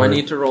follow do I her.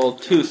 need to roll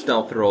 2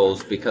 stealth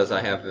rolls because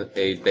I have a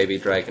baby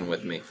dragon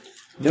with me?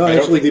 No,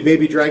 actually, the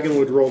baby dragon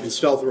would roll the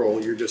stealth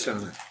roll. You're just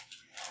on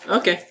it.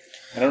 Okay.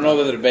 I don't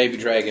know that a baby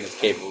dragon is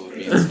capable of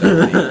being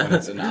stealthy when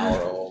it's an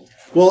hour old.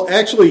 Well,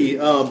 actually,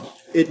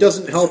 it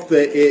doesn't help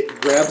that it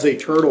grabs a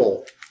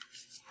turtle.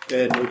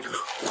 And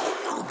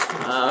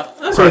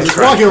so as it's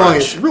walking along,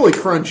 it's really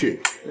crunchy.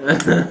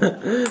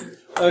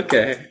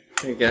 Okay.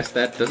 I guess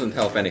that doesn't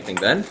help anything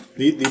then.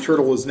 The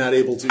turtle was not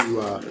able to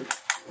run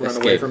away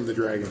Escape. from the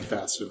dragon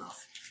fast enough.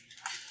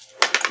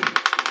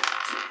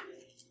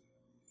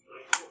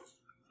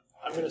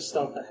 I'm going to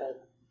stealth ahead.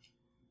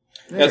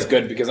 That's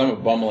good because I'm a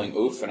bumbling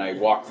oof and I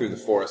walk through the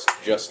forest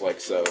just like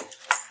so.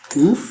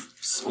 Oof?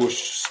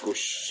 Squish,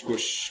 squish,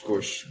 squish,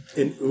 squish.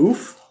 An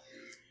oof?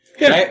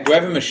 Do I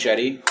have a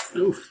machete?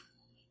 Oof.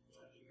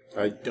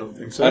 I don't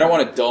think so. I don't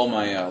want to dull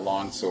my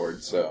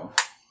longsword, so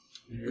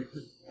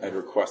I'd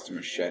request a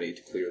machete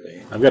to clear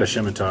the... I've got a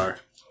scimitar.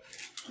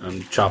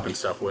 I'm chopping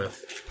stuff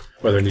with,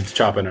 whether it needs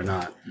chopping or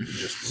not.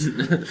 Just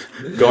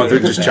going through,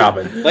 just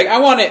chopping. Like, I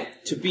want it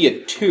to be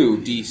a 2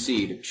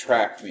 DC to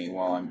track me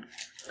while I'm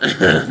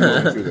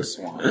going through the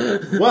swamp.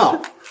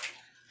 Well,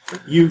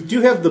 you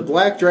do have the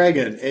black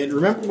dragon, and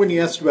remember when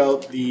you asked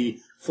about the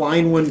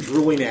flying one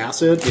drooling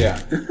acid?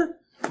 Yeah.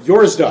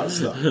 Yours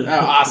does, though. Oh,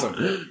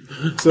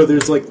 awesome. So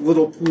there's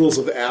little pools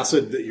of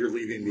acid that you're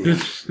leaving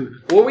behind.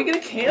 Well, are we going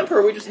to camp, or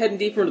are we just heading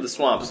deeper into the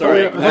swamp?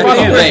 Sorry. How about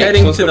we're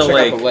heading Let's to go the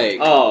check out lake? the lake.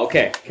 Oh,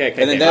 okay.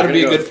 And then that'd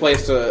be a good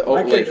place to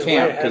My like kids are way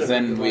camp, ahead because of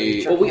then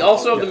me. we... Well, we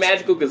also have the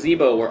magical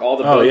gazebo where all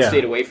the Oh, boats yeah.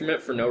 stayed away from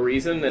it for no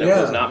reason, and it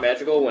Yeah. was not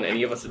magical when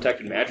any of us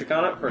detected magic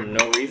on it for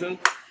no reason.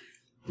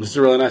 This is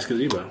a really nice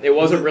gazebo. It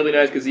was a really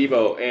nice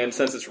gazebo, and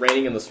since it's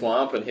raining in the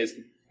swamp and his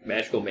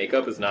magical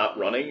makeup is not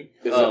running,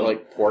 Is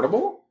it,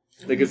 portable?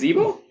 the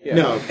gazebo? Yeah.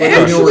 No, but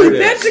you know where Actually, it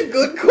that's is. a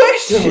good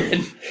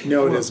question.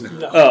 No, it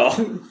isn't.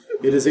 Oh,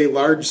 It is a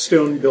large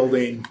stone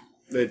building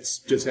that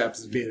just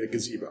happens to be in a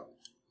gazebo.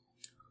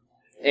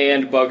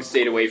 and bugs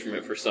stayed away from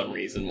it for some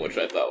reason, which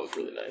I thought was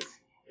really nice.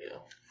 Yeah,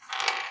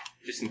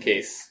 just in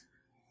case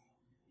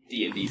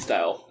D&D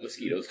style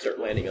mosquitoes start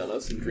landing on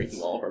us and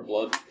drinking all of our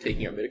blood,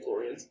 taking our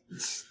midichlorians.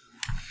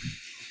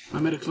 My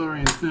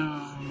midichlorians,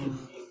 no.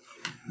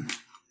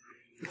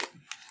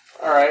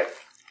 All right.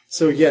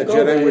 So yeah, Go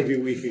Jedi away. would be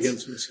weak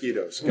against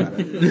mosquitoes. Got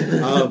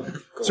it.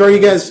 So are you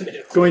guys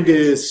going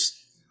to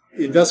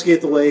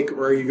investigate the lake,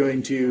 or are you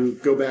going to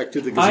go back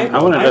to the gazebo?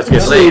 I wanna I'm investigate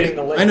the investigating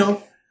the lake. I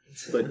know,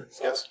 but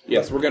yes.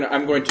 Yes,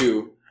 I'm going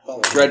to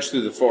dredge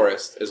through the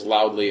forest as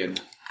loudly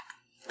and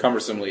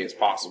cumbersomely as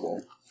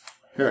possible.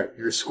 All right,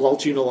 you're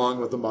squelching along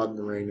with the mud and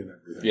the rain and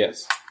everything.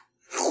 Yes.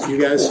 You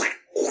guys,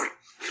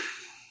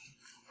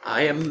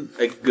 I am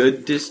a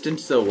good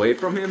distance away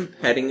from him,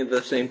 heading in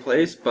the same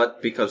place,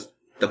 but because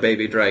the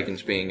baby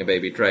dragon's being a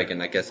baby dragon,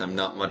 I guess I'm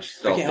not much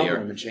I can't help it,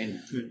 stealthier. I'm a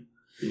chain.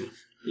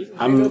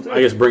 I'm,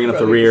 I guess, bringing up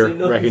the rear,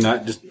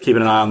 recognize, just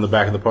keeping an eye on the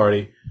back of the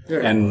party,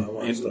 and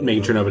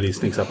making sure nobody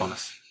sneaks up on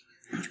us.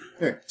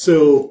 all right,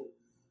 so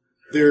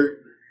there,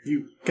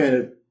 you kind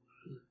of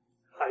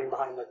Hiding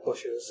behind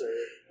bushes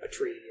or a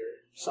tree or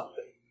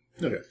something.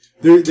 okay.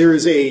 There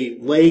is a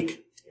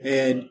lake,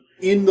 and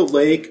in the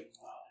lake,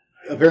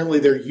 apparently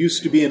there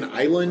used to be an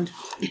island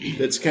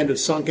that's kind of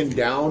sunken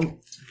down,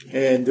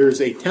 and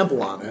there's a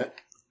temple on it.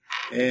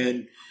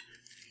 And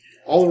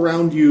all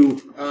around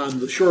you on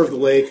the shore of the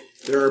lake,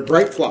 there are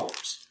bright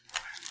flowers.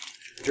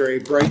 They're a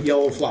bright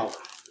yellow flower.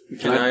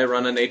 Can I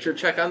run a nature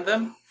check on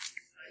them?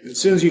 As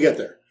soon as you get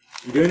there.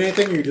 You doing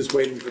anything, or you're just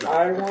waiting for them?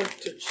 I want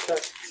to check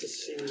to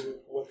see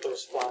what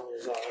those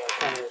flowers are. I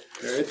kind of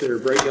All right, they're a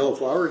bright yellow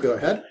flower. Go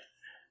ahead.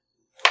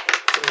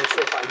 to make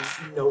sure if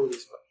I know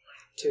these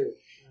too.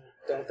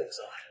 Don't think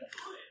so.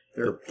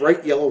 They're a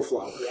bright yellow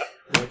flower. Yeah,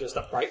 they're just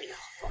a bright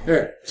yellow.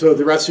 All right, so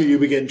the rest of you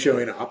begin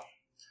showing up.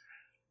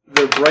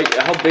 They're bright.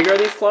 How big are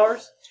these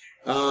flowers?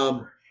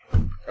 Are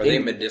they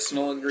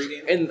medicinal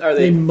ingredients? And are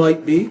They they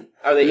might be.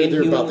 are they They're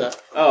inhuman? about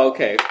that. Oh,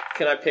 okay.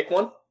 Can I pick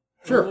one?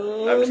 Sure.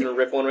 I'm just gonna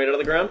rip one right out of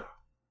the ground.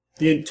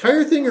 The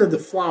entire thing or the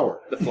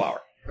flower? The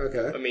flower.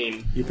 Okay. I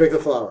mean, You pick the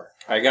flower.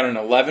 I got an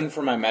 11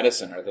 for my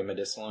medicine. Are they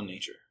medicinal in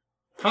nature?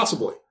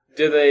 Possibly.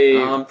 do they?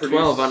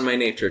 12 on my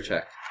nature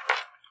check.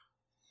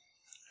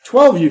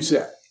 12, you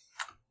said.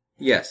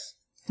 Yes.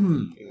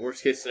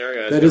 Worst case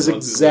scenario. I That just is gotta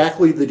run through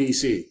exactly the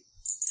DC.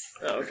 this.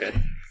 Oh, okay.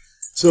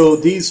 So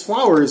these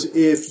flowers,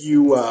 if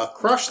you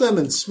crush them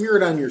and smear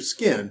it on your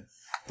skin,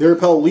 they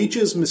repel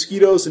leeches,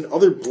 mosquitoes, and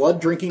other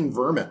blood-drinking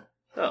vermin.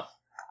 Oh,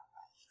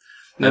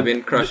 I've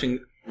been crushing.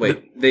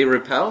 Wait, they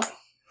repel?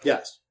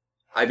 Yes.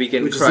 I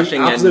begin Which is the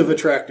crushing opposite of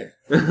attracting.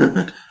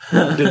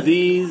 Do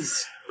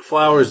these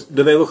flowers,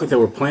 do they look like they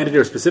were planted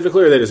here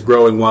specifically, or are they just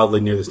growing wildly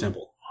near this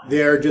temple?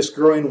 They are just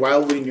growing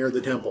wildly near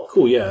the temple.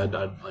 Cool, yeah. I'd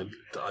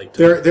like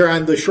to. They're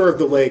on the shore of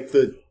the lake.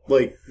 The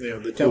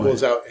temple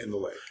is out in the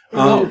lake.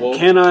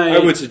 Can I? I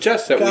would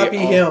suggest that Copy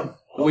we all, him.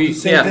 we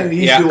Same thing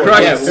he's yeah, doing.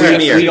 crush yeah, Same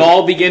here. we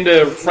all begin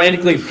to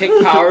frantically pick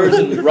powers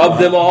and rub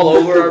them all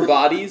over our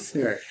bodies.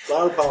 All right.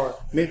 Flower power.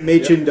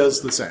 Machin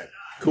does the same.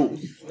 Cool.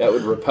 That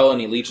would repel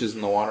any leeches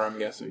in the water, I'm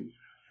guessing.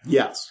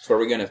 Yes. So are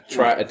we going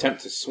to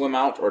attempt to swim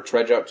out or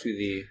trudge up to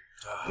the...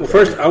 Well,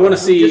 first, I want to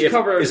see Just if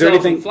cover is there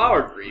ourselves in anything.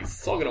 flower grease.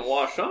 It's all gonna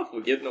wash off.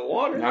 We get in the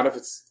water. Not if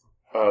it's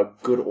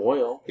good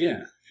oil.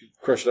 Yeah,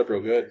 crush it up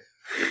real good.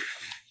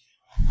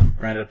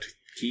 Grind it up to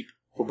keep.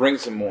 We'll bring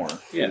some more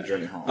for Yeah. the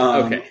journey home.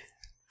 Okay.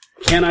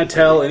 Can I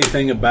tell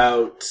anything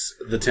about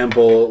the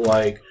temple,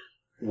 like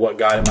what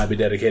god it might be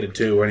dedicated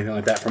to, or anything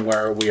like that, from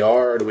where we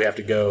are, or do we have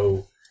to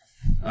go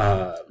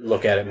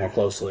look at it more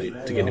closely to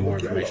get any more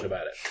information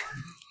about it?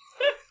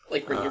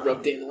 Like when you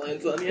rub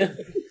dandelions on you.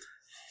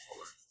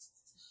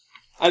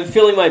 I'm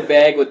filling my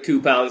bag with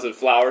 2 pounds of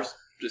flowers,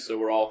 just so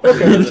we're all. All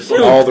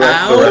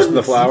the rest of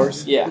the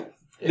flowers. Yeah.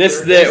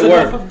 There's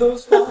enough of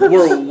those flowers?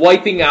 We're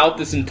wiping out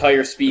this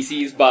entire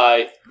species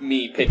by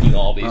me picking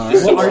all these.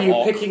 Just so Well, are we're you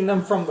all, picking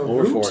them from the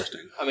Or root?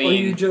 foresting. I Or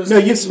you mean, just No,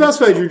 you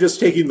specified you're just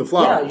taking the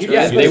flowers. Yeah, you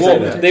yeah, just they say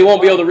won't. that. They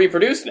won't be able to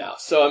reproduce now.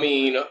 So I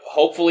mean,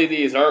 hopefully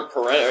these aren't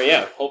perennial.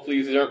 Yeah,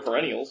 hopefully these aren't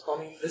perennials. I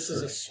mean, this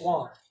is a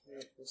swamp,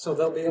 so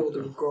they'll be able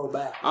to grow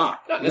back.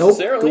 Ah, Not nope,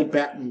 necessarily. Go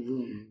back.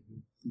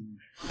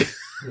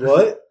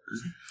 What?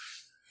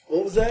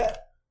 What was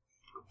that?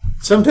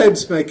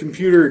 Sometimes my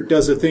computer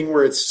does a thing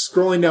where it's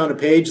scrolling down a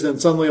page, then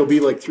suddenly it'll be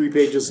like 3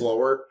 pages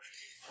lower.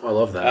 I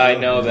love that. I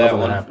know love that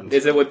when one. happens.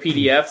 Is it with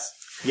PDFs?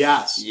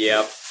 Yes.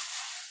 Yep.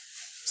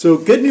 So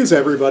good news,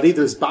 everybody.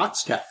 There's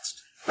box text.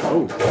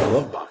 Oh, I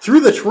love box.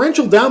 Through the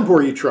torrential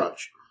downpour you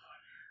trudge.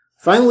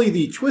 Finally,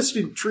 the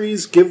twisted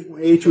trees give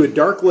way to a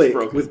dark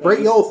lake with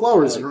bright yellow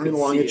flowers running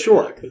along its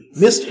shore.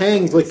 Mist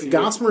hangs like a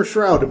gossamer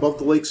shroud above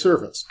the lake's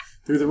surface.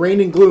 Through the rain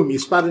and gloom, you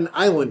spot an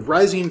island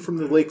rising from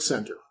the lake's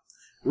center.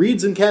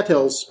 Reeds and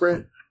cattails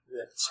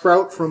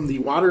sprout from the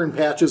water and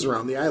patches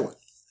around the island.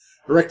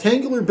 A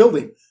rectangular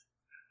building,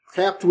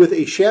 capped with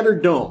a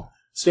shattered dome,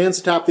 stands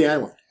atop the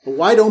island. A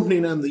wide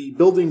opening on the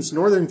building's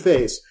northern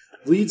face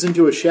leads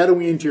into a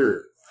shadowy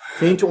interior.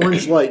 Faint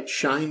orange light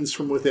shines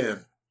from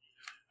within.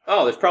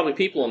 Oh, there's probably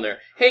people in there.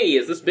 Hey,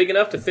 is this big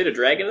enough to fit a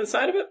dragon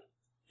inside of it?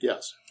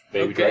 Yes.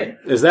 Baby Okay. dragon.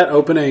 Is that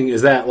opening?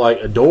 Is that like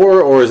a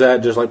door, or is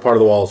that just like part of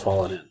the walls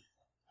falling in?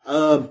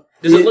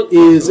 Does it look- It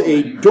is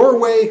a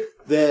doorway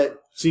that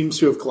seems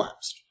to have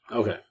collapsed.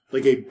 Okay.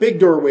 Like a big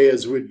doorway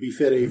as would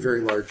befit a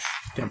very large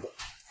temple.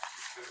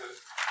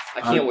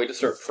 I can't wait to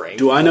start praying.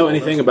 Do I know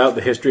anything about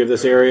the history of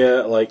this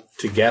area, like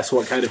to guess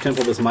what kind of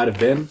temple this might have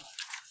been,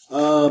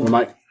 or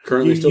might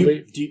currently still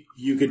be?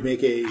 You could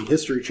make a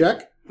history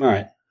check. All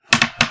right.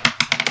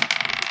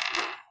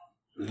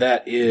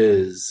 That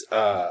is,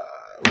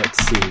 let's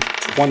see,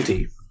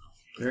 20.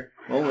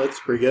 Well, that's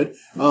pretty good.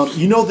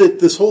 You know that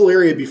this whole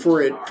area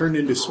before it turned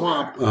into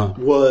swamp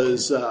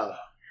was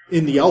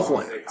in the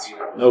Elflands,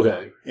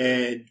 Okay.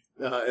 and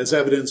as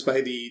evidenced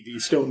by the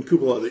stone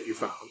cupola that you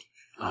found.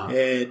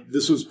 And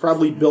this was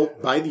probably built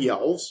by the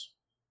elves.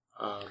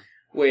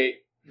 Wait,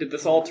 did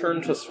this all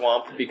turn to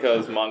swamp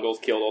because Mongols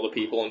killed all the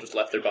people and just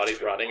left their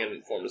bodies rotting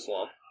and formed a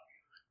swamp?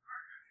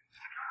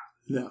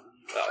 No,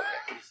 Oh,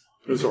 okay.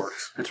 it was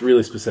orcs. That's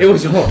really specific. It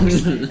was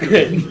orcs.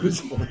 Good. It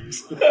was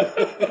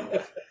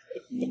orcs.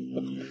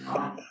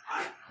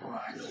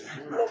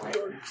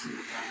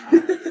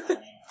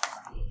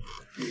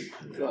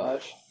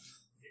 Gosh.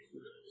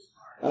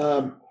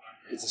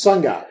 It's a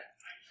sun god.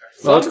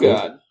 Oh, that's Sun cool.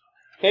 god.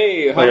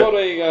 Hey, how Like about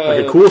a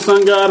Like a cool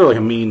sun god or like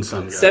a mean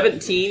sun god?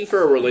 17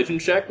 for a religion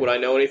check? Would I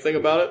know anything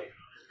about it?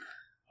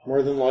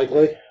 More than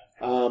likely.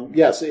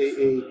 Yes,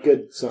 a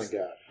good sun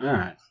god. All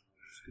right.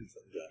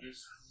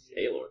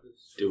 Hey, Lord.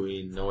 Do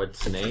we know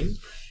its name?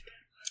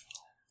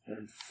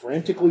 I'm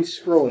frantically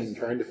scrolling,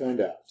 trying to find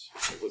out.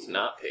 It was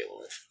not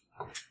Paylor.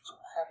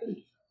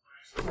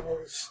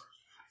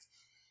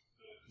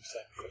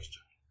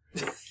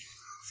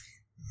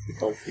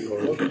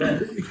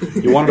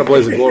 You wanted a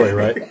blaze of glory,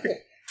 right?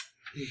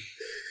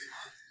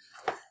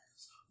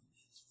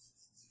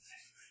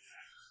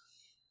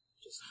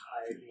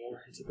 write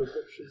more into the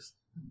bushes.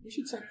 You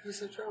should sacrifice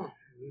that drone.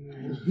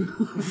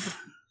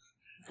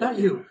 Not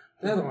you.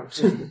 The other one.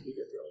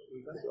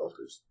 We got the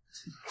altars.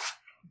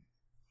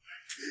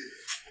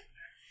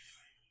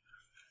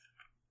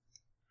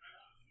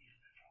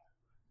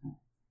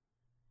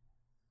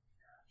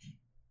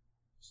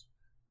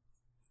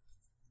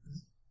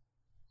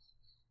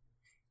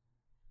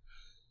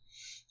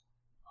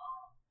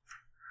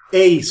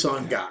 A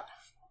sun god.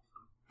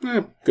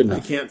 Good I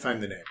enough. can't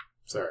find the name.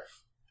 Sorry.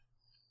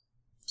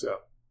 So,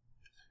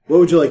 what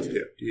would you like to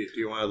do? Do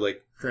you want to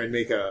like try and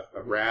make a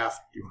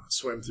raft? Do you want to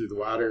swim through the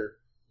water?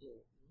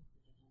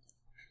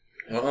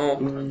 Well,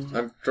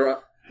 I'm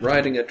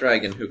riding a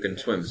dragon who can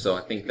swim, so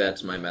I think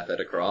that's my method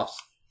across.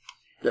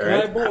 All I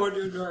right. board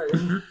your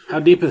dragon. How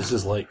deep is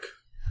this lake?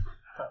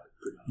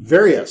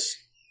 Various.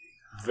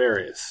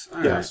 Various.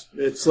 All Yes,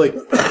 it's like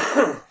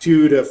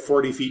 2 to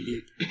 40 feet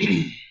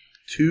deep.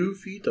 2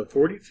 feet to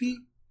 40 feet?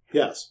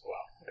 Yes. Wow.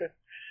 Okay.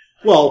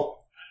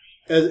 Well,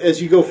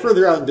 as you go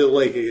further out into the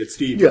lake, it gets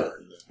deeper.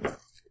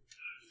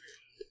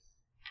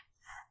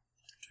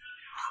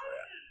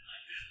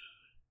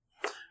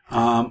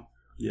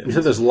 You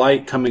said there's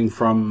light coming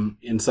from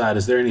inside.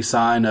 Is there any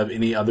sign of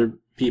any other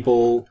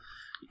people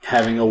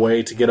having a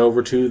way to get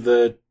over to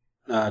the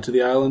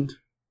island?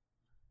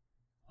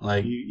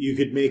 Like, You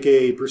could make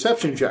a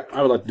perception check.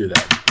 I would like to do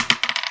that.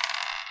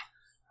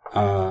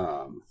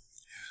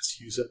 Let's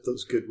use up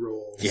those good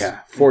rolls.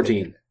 Yeah,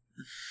 14.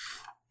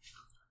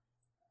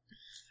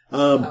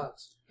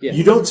 Alex. Yeah.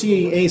 You don't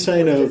see any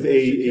sign of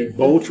a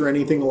boat or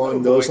anything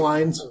along those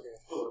lines,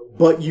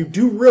 but you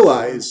do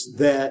realize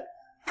that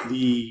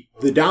the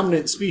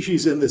dominant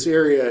species in this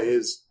area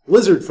is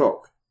lizard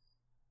folk,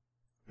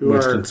 who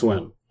Which are can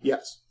swim.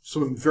 yes,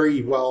 swim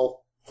very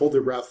well, hold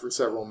their breath for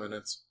several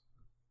minutes.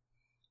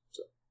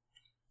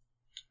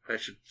 I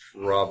should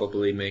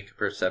probably make a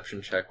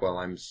perception check while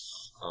I'm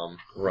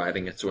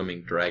riding a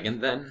swimming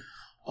dragon then.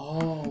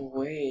 Oh,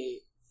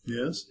 wait.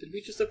 Yes, Did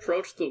we just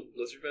approach the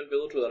Lizardman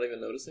village without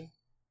even noticing?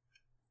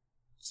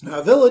 it's not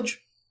a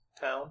village,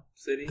 Town?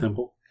 City?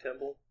 Temple.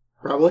 Temple?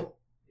 probably.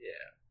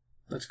 Yeah.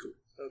 That's cool.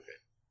 Okay.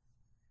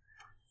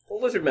 Well,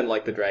 Lizardmen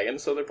like the dragon,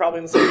 so they're probably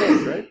in the same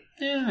place, right?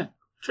 Yeah,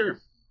 sure.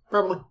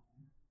 Probably.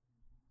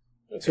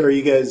 So are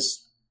you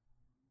guys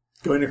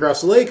going across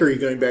the lake, or are you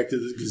going back to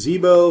the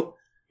gazebo?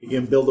 You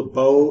can build a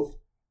boat,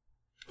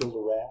 Build a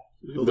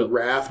raft. build a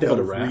raft build out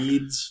a of raft.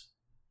 reeds.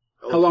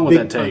 How long would Big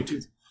that take?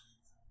 pontoons.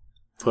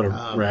 Put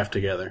a raft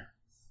together.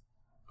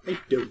 I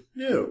don't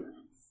know.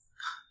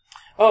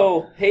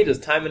 Oh, hey, does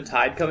time and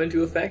tide come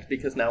into effect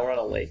because now we're on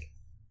a lake?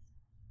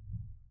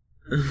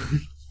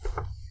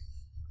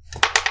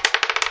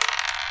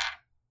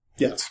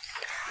 Yes.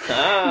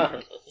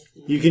 Ah!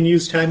 You can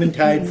use time and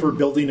tide for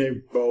building a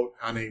boat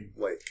on a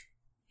lake.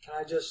 Can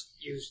I just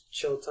use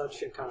chill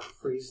touch and kind of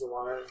freeze the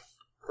water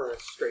for a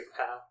straight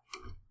path?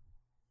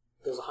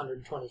 It goes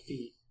 120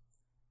 feet.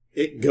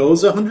 It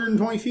goes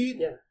 120 feet?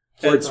 Yeah.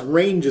 Or its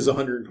range is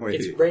 120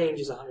 Its feet? range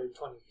is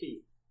 120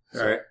 feet.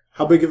 All right.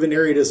 How big of an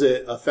area does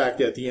it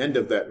affect at the end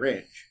of that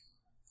range?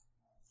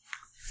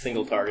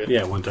 Single target.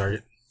 Yeah, one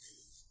target.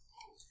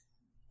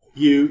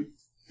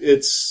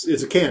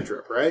 It's a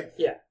cantrip, right?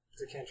 Yeah,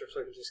 it's a cantrip,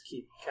 so I can just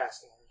keep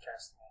casting and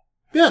casting.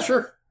 Yeah,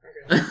 sure.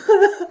 Okay.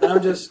 And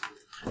I'm just...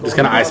 Just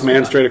kind of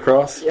Iceman straight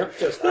across? Yep,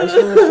 just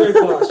Iceman straight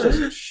across.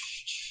 Just...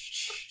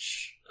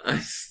 I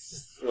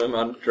swim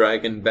on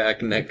dragon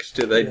back next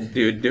to the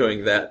dude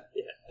doing that.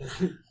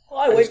 Well,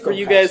 I wait for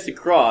you guys to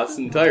cross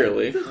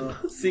entirely.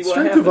 See what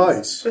Strength happens. of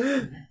ice.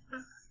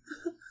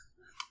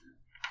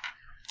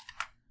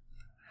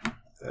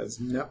 That's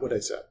not what I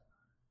said.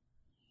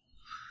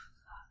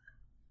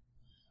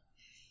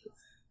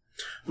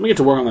 I'm going to get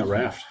to work on that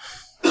raft.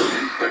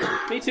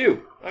 Me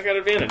too. I got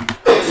advantage.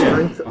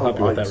 Strength I'll help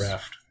you of with that ice.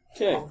 raft.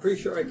 Okay. I'm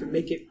pretty sure I can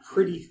make it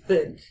pretty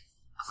thick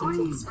since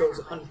it goes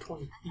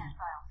 120 feet.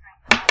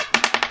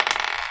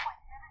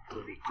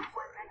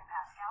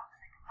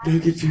 Don't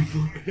get too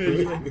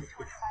far.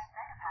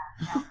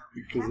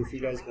 Because if you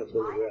guys have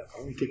built a raft,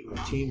 I'm taking my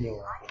chainmail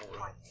off. And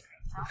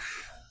all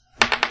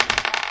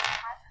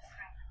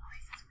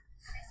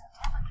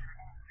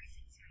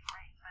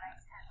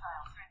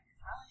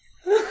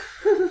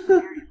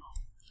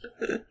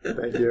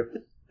Thank you.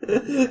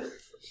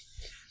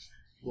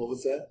 What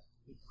was that?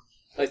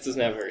 Ice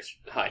doesn't have very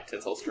high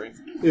tensile strength.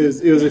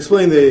 It was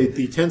explaining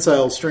the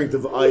tensile strength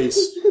of ice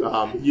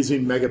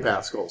using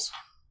megapascals.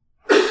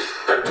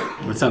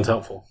 That sounds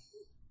helpful.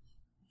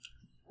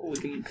 Well, we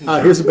can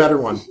Here's a better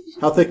one.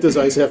 How thick does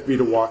ice have to be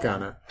to walk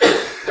on it? 2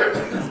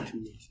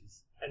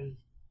 inches. And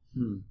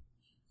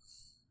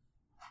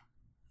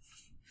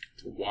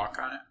To walk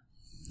on it?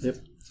 Yep.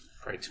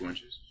 Probably 2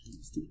 inches.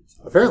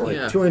 Apparently,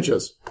 Yeah. 2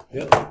 inches.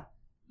 Yeah.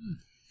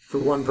 For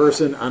one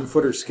person on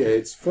footer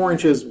skates. 4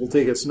 inches will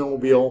take a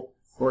snowmobile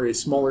or a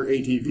smaller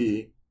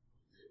ATV.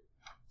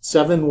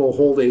 7 will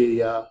hold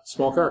a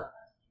small car.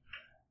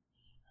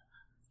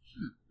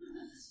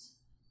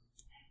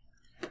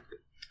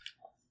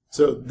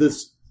 So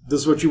this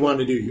is what you want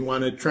to do. You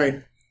want to try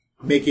and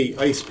make a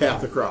ice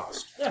path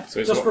across. Yeah, So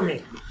he's just what- for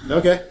me.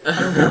 Okay. I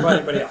don't care about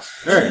anybody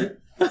else. All right.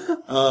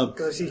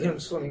 Because I see him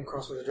swimming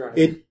across with a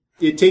dragon.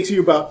 It takes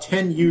you about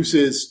 10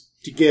 uses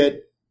to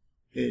get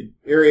an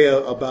area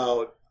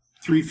about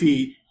 3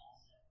 feet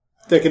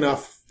thick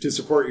enough to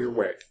support your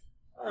wig.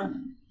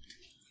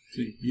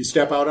 So you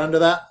step out onto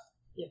that?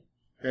 Yeah.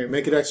 All right,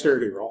 make a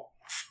dexterity roll.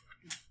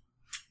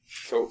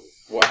 So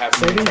what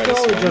happens when Saving you try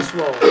throw to or swim? just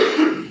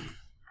roll?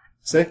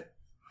 Say?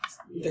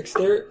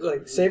 Dexterity,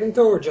 like saving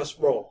throw or just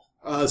roll?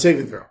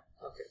 Saving throw.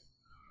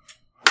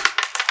 Okay.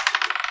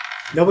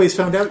 Nobody's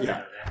found out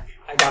yet.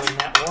 I got him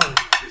that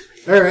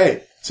one. All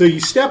right. So you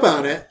step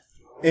on it,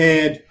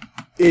 and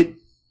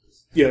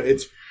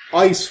it's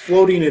ice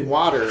floating in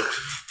water.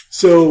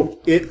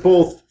 So it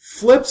both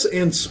flips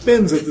and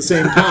spins at the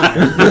same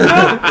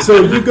time.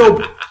 So you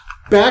go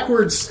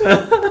backwards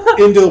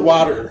into the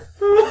water.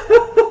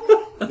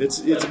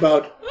 It's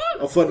about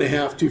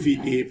 1.5 feet, 2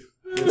 feet deep.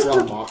 It's a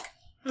long walk.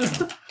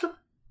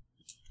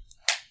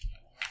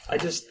 I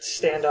just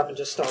stand up and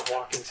just start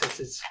walking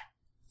since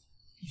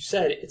you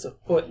said it's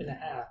 1.5 feet.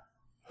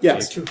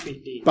 Yes, 2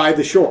 feet deep. by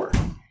the shore.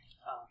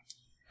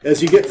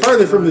 As you get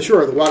farther from the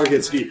shore, the water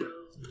gets deeper.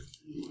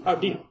 How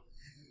deep?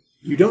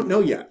 You don't know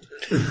yet.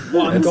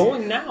 Well, I'm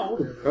going now.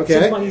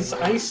 Okay. Since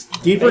my ice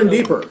Deeper and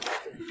deeper.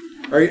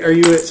 Are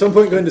you at some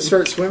point going to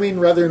start swimming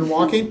rather than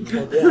walking?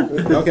 Yeah.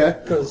 Okay.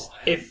 Because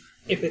if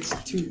it's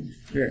too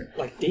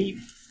deep,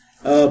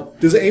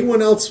 Does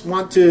anyone else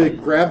want to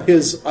grab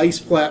his ice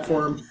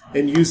platform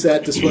and use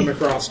that to swim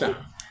across now?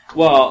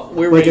 Well,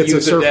 we're Like going to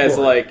it's a use it as,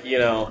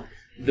 surfboard.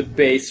 the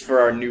base for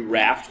our new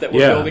raft that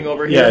we're Yeah. building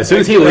over here. Yeah, as soon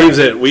as he leaves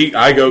it,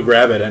 I go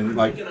grab it and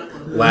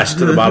lash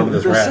to the bottom of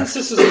this well, raft.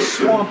 since this is a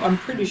swamp, I'm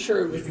pretty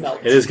sure it would melt.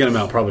 It is going to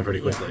melt probably pretty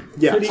quickly.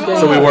 Yeah. Pretty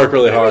So we work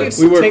really hard.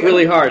 We work Take-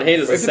 really hard. Hey,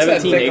 does a if it's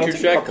that 17 thick, it'll nature take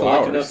a check couple collect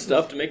hours. enough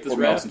stuff to make this Or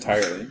melts raft?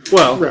 entirely.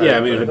 Well, Right. yeah,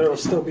 I mean, But if it'll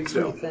still be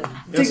pretty thin.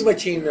 Take my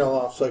chainmail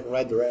off so I can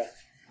ride the raft.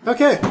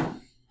 Okay.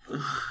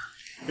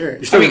 Here.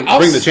 you still I mean, I'll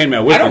bring the s-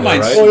 chainmail with I don't you, though,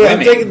 mind right? Oh yeah,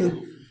 I'm Swimming. taking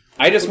the.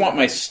 I just want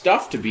my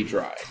stuff to be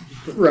dry.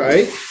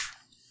 Right.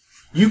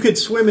 You could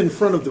swim in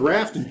front of the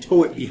raft and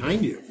tow it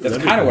behind you. That's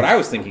kind of what I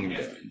was thinking of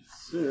doing.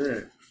 All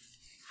right.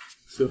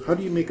 So how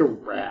do you make a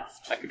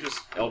raft? I could just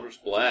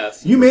Eldritch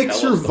Blast. You make Tell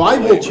us the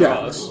survival way checks.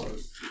 across.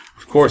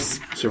 Of course,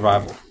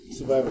 survival.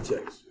 Survival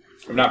checks.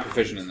 I'm not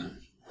proficient in that.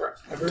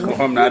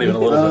 Well, I'm not even a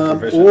little bit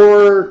proficient.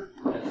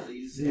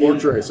 Or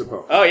try, I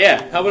suppose. Oh,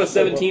 yeah. How about a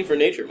 17 for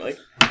nature, Mike?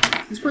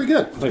 He's pretty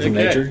good. Play for Okay.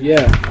 nature?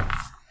 Yeah.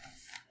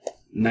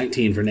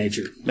 19 for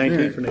nature.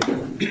 19 for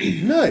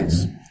nature.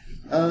 Nice.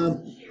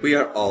 We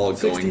are all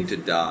going to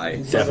die.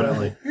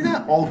 Definitely. You're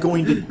not all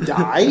going to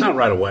die. Not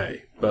right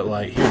away, but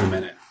here in a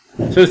minute.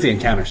 As soon as the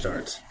encounter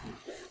starts.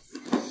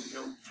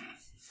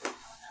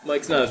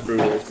 Mike's not as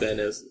brutal as Ben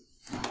is.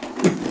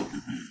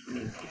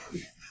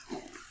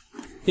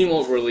 He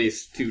won't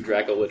release 2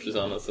 Draco Liches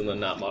on us and then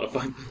not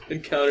modify the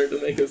encounter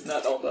to make us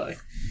not all die.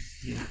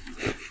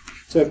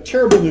 So I have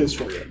terrible news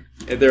for you.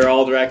 And they're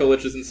all Draco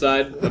Liches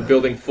inside, a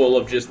building full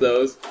of just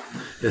those.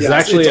 This is Yes,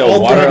 actually it's a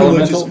all water Draco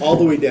elemental. Liches all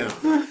the way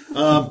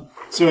down.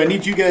 So I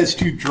need you guys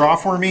to draw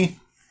for me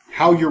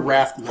how your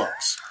raft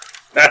looks.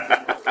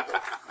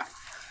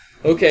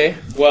 Okay,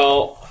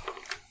 well,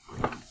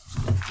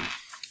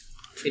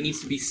 it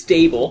needs to be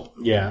stable.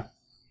 Yeah.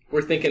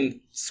 We're thinking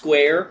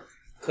square,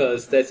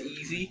 because that's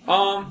easy.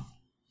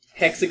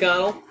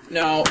 Hexagonal.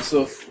 No,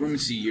 so let me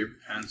see your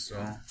pencil.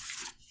 Let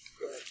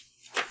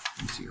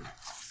me see your...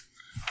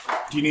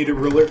 Do you need a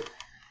ruler?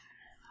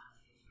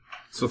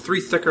 So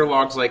 3 thicker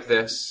logs like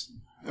this.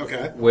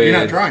 Okay. With- You're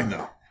not drawing,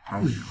 though.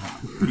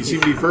 You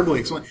seem to be verbally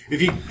explaining.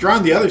 If you draw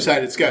on the other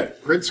side, it's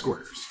got grid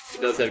squares.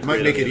 It does have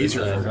Might grid make on it the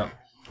easier other for side. him.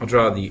 I'll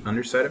draw the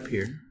underside up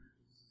here.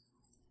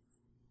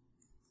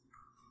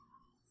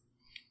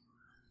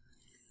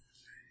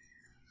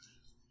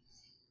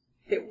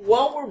 Hey,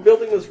 while we're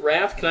building this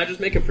raft, can I just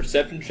make a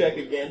perception check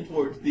again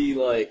towards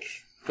the,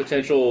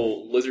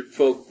 potential lizard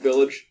folk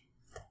village?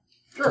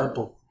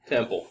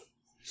 Temple.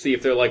 See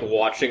if they're,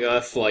 watching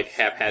us,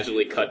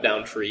 haphazardly cut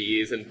down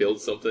trees and build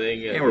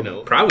something. Yeah, And,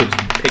 we're probably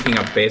just picking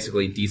up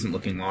basically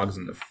decent-looking logs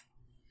in the...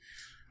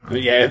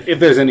 Yeah, if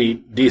there's any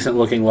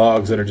decent-looking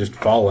logs that are just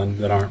fallen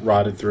that aren't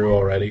rotted through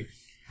already.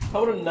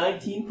 How about a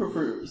 19 for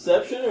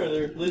perception? Are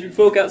there lizard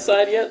folk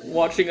outside yet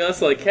watching us?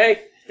 Hey,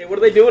 what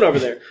are they doing over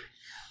there?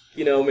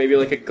 Maybe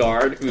a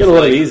guard. Who's Get a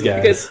load of these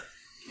guys. Because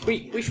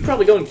we should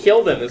probably go and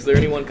kill them. Is there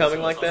anyone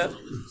coming like that?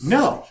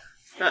 No.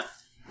 Huh.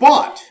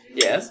 But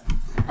Yes.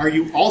 are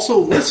you also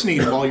listening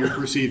while you're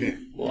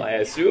perceiving? Well, I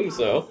assume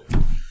so.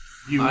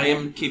 I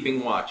am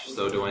keeping watch,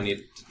 so do I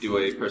need to do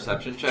a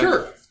perception check?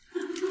 Sure.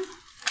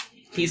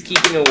 He's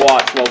keeping a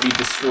watch while we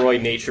destroy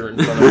nature in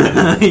front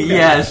of him.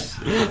 Yes,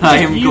 I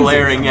am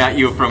glaring at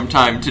you from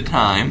time to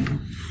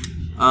time.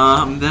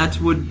 That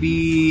would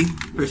be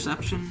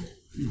perception.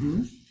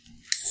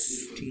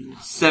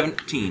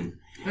 17.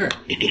 All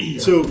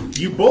right. So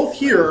you both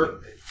hear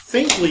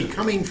faintly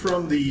coming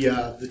from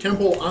the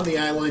temple on the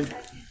island.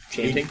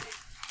 Chanting.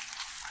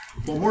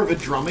 Well, more of a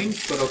drumming,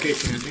 but okay,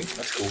 chanting.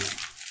 That's cool.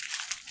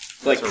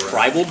 Like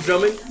tribal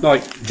drumming? No,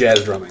 like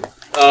jazz drumming.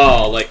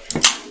 Oh, like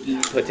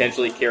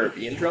potentially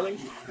Caribbean drumming?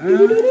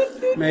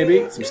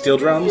 Maybe some steel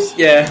drums.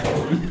 Yeah.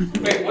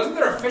 Wait, wasn't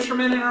there a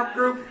fisherman in our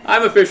group?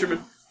 I'm a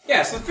fisherman.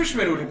 Yeah, so the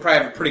fisherman would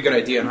probably have a pretty good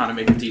idea on how to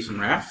make a decent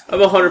raft. I'm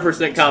 100%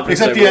 confident.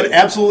 Except you had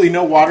absolutely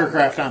no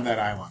watercraft on that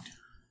island.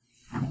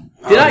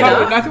 Did I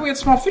not? I think we had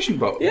small fishing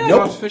boat. Yeah.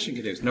 Nope. Small fishing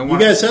canoes. No You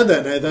water. guys said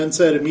that, and I then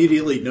said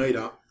immediately, no, you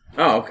don't.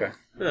 Oh, okay.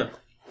 Huh.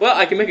 Well,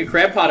 I can make a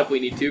crab pot if we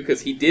need to,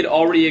 because he did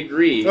already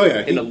agree Oh, yeah,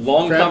 in a he-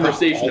 long crab pot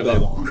conversation all day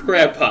about long.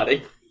 crab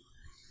potting.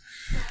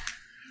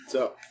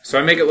 So, So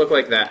I make it look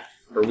like that,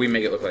 or we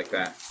make it look like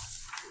that.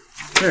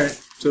 all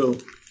right. So,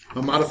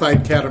 a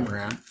modified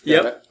catamaran.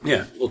 Yep.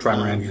 Yeah, we'll try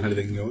and get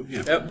anything going.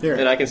 Yeah. Yep. Here.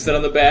 And I can sit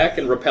on the back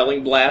and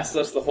repelling blast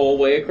us the whole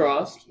way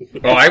across.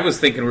 Oh, I was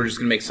thinking we were just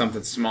going to make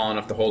something small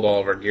enough to hold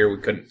all of our gear we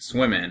couldn't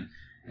swim in,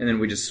 and then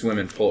we just swim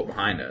and pull it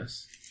behind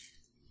us.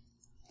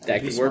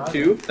 That could work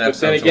too. But then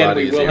sounds a again, lot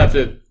we will easier. have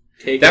to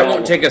take That it all-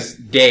 won't take us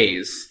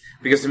days,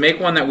 because to make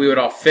one that we would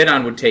all fit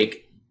on would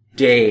take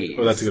days.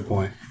 Oh, that's a good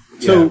point.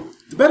 So,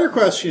 the better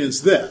question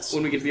is this.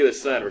 When we get to the other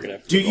side, we're going to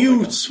have to... Do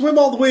you swim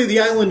all the way to the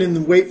island and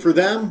then wait for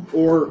them,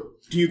 or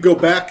do you go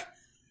back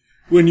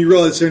when you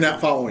realize they're not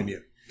following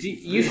you?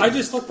 I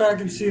just look back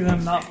and see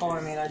them not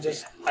following me, and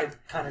I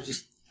kind of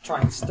just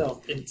try and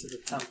stealth into the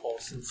temple,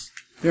 since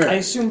Here, I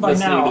assume by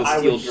Listening now to the I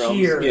steel would drums.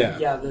 hear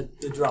Yeah. the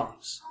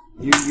drums.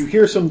 you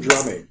hear some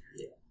drumming.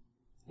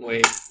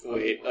 Wait.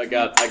 I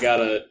got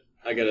a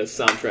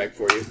soundtrack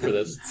for you for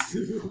this.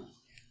 Is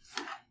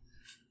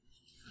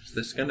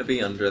this going to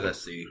be Under the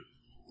Sea?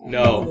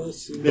 No.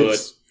 But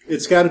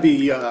It's got to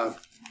be a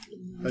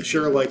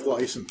share-alike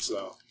license,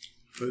 though,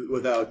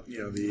 without the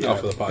for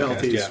the podcast,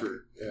 penalties yeah.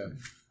 for. Yeah.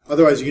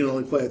 Otherwise, you can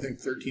only play, I think,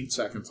 13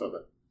 seconds of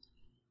it.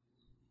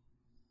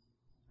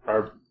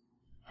 Our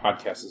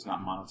podcast is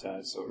not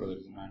monetized, so it really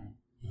doesn't matter.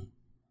 It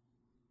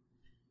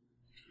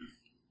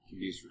can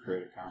be used for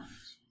Creative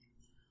Commons.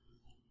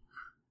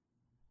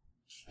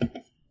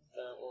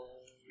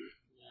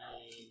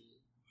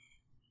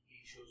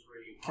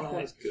 Can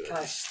I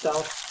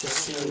stealth to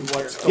see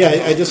what's going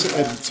Yeah,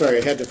 on? I'm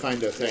sorry, I had to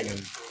find a thing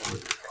and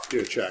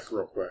do a check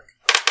real quick.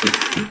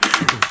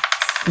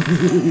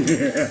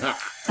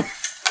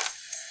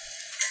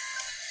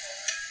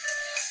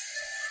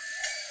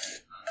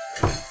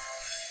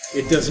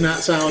 It does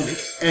not sound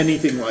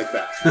anything like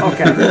that.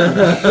 Okay.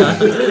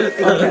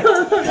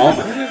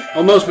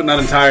 Almost, but not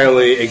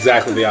entirely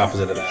exactly the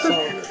opposite of that.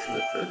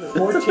 So,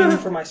 14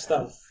 for my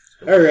stealth.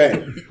 All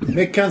right,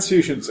 make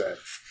Constitution save.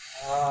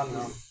 Oh,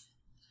 no.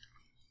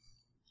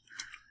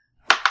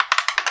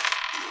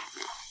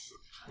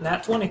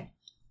 Nat 20.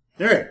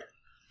 All right.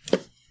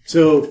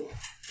 So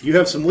you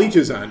have some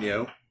leeches on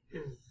you,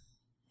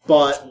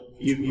 but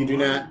you do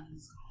not.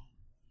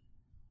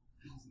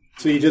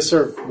 So you just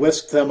sort of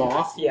whisk them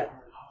off. Yeah.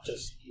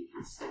 Just.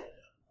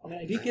 I mean,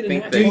 I did get a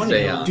think nat they 20.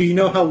 say, Do you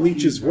know how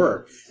leeches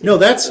work? No,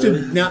 that's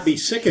to not be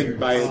sickened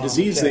by a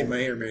disease okay. they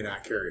may or may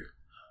not carry.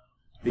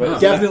 They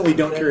definitely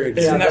don't carry a Yeah,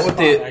 disease. Isn't that that's what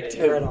fine. I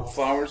tear it the off.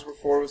 flowers were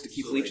for, was to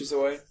keep leeches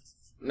away?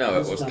 No,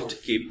 it was to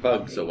keep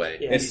bugs away.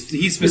 Yeah.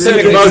 He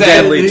specifically bugs said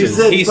and leeches.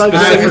 He I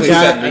specifically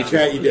said forgot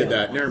leeches. you did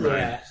that. Never mind.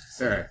 Yeah.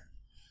 All right.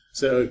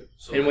 So,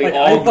 and we Like,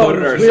 all I thought it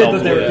coated was weird that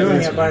ourselves they were with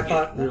doing it. it, but I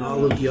thought, They all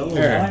look yellow. all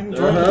right. I'm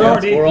joining the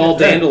party. We're all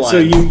dandelions. So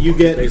you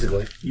get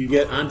Basically. you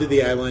get onto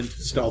the island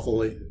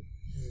stealthily.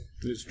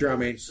 There's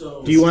drumming.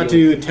 Do you want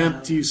to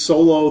attempt to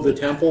solo the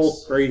temple,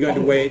 or are you going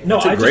to wait? No, I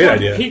a just great want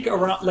idea. to peek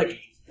around, like,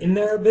 in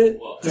there a bit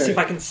to see if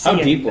I can see How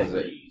deep anything.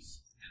 was it?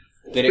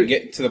 Did it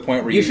get to the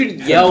point where You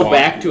should yell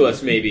back to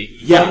us, maybe,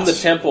 Yes. from the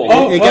temple.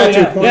 It got to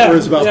a yeah, point yeah, where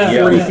it's about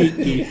yeah, 40 yeah. feet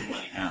deep,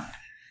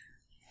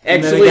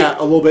 and then it Actually, got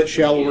a little bit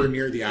shallower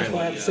near the That's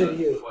what I have island. to say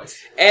to you.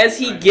 as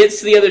he gets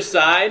to the other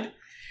side,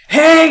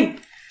 hey!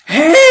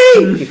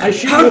 I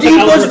shoot you How with deep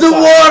an was Eldritch the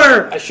Blast.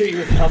 water? I shoot you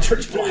with an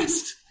Eldritch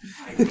Blast.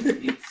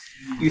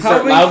 You How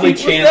start many loudly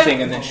feet was chanting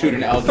that? and then shoot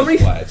an many- Eldritch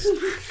Blast.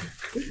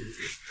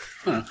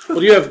 Well,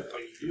 do you have?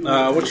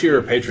 What's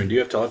your patron? Do you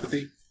have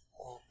telepathy?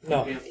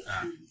 No.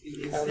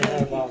 I only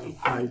have,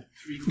 I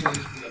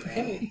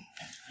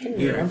can't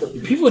remember.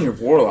 People in your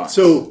warlock.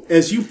 So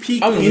as you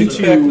peek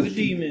into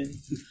demon.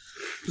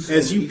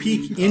 as you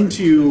peek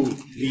into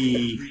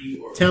the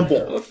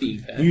temple,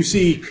 Feedback. you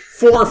see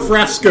 4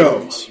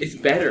 frescoes. It's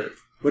better.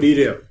 What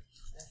do?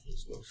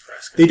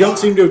 They don't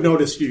seem to have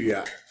noticed you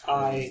yet.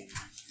 I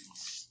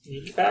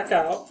sneak back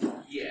out.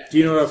 Do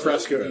you know what a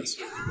fresco is?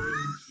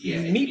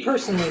 Me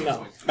personally,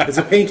 no. It's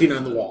a painting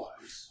on the wall.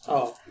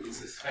 Oh.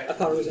 I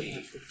thought it was an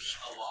actual.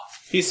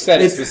 He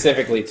said it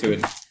specifically to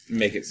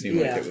make it seem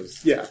Yeah. like it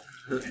was. Yeah,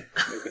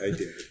 I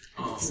did.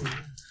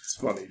 It's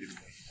funny to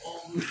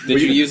me.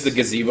 Did you use the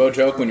gazebo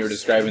joke when you were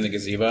describing the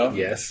gazebo?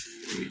 Yes.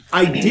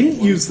 I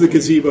didn't use the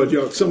gazebo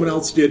joke. Someone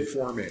else did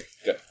for me.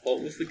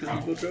 What was the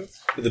gazebo joke?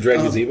 The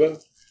Dread Gazebo?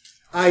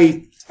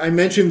 I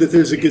mentioned that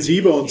there's a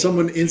gazebo, and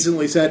someone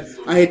instantly said,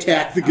 I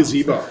attacked the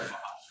gazebo.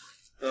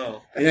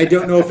 Oh. And I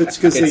don't know if it's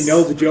because they It's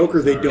know the joke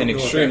or they don't An know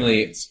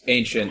extremely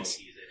ancient,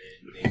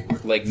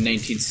 like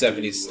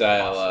 1970s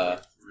style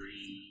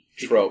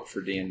trope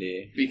for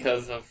D&D.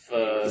 Because of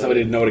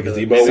Somebody didn't know what a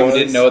gazebo was. Someone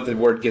didn't know what the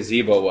word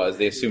gazebo was.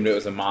 They assumed it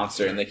was a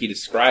monster, and he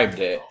described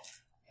it,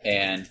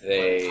 and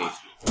they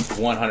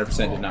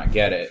 100% did not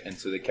get it, and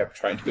so they kept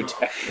trying to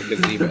attack the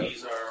gazebo.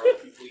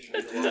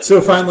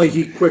 So finally,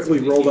 he quickly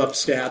rolled up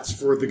stats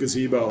for the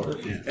gazebo,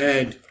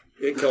 and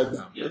it killed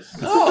them.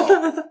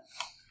 Oh.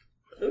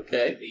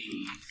 Okay.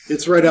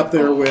 It's right up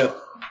there with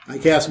I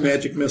cast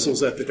magic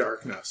missiles at the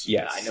darkness.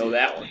 Yes. I know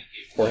that one.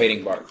 For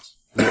hating bards.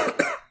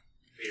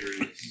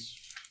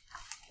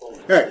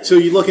 Alright, so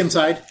you look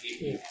inside.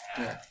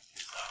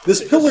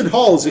 This pillared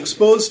hall is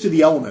exposed to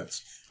the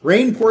elements.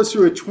 Rain pours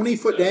through a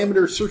 20-foot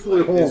diameter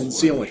circular hole in the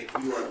ceiling,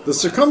 the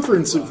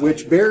circumference of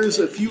which bears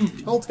a few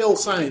telltale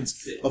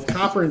signs of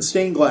copper and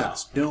stained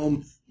glass,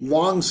 dome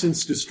long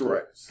since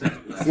destroyed. The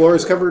floor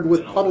is covered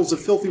with puddles of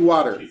filthy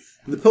water,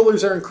 and the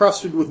pillars are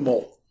encrusted with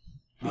mold.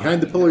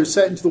 Behind the pillars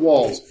set into the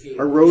walls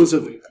are rows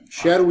of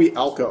shadowy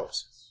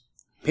alcoves.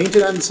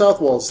 Painted on the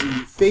south wall is the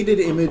faded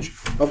image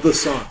of the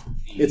sun,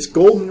 its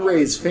golden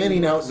rays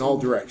fanning out in all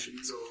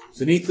directions.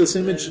 Beneath this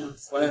image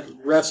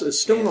rests a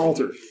stone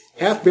altar,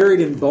 half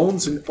buried in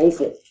bones and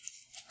offal.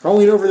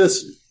 Crawling over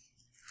this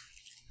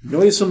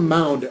noisome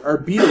mound are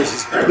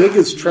beetles as big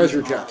as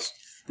treasure chests,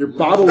 their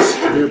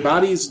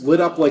bodies lit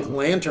up like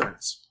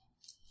lanterns.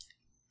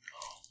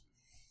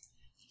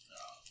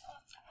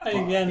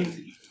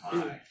 Again,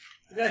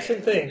 that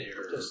same thing.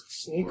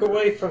 Just sneak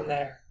away from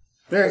there.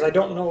 Because I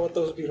don't know what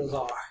those beetles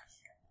are.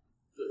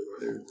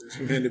 They're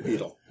some kind of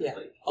beetle. Yeah,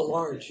 a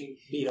large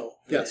beetle.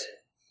 Yes.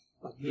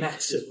 Like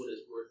massive.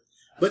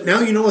 But now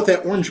you know what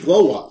that orange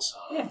glow was.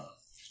 Yeah.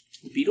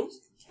 Beetles?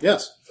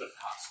 Yes.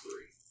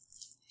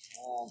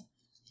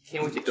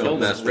 Can't wait to Don't kill them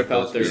mess and rip with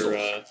out those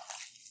their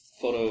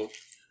photo...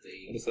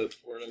 What is that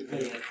word I'm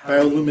thinking of?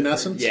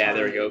 Bioluminescence? Yeah,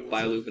 there we go.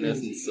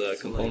 Bioluminescence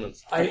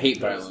components. I hate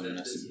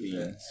bioluminescent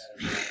beings.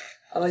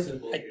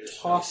 I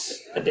toss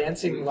a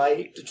dancing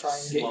light to try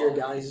and get your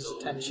guys'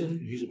 attention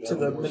to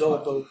the middle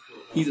of the...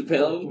 He's a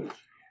paladin?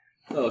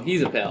 Oh,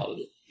 he's a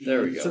paladin.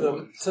 There we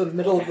go. To the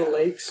middle of the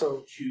lake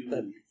so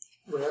that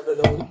wherever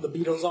the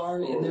beetles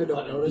are in there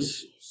don't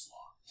notice.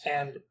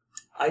 And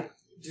I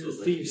do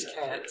thieves'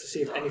 cant to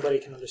see if anybody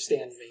can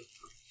understand me.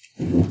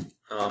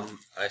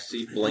 I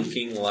see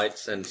blinking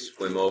lights and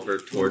swim over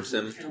towards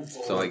him,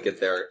 so I get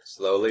there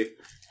slowly,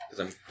 because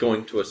I'm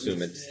going to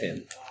assume it's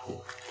him.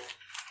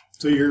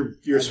 So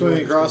you're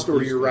swimming across,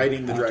 or you're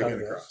riding the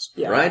dragon across?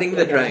 Yeah, Riding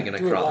the dragon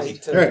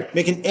across. All right,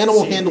 make an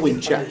animal handling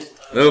check.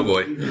 Oh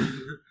boy.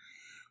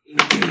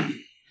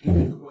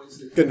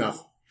 Good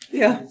enough.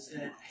 Yeah.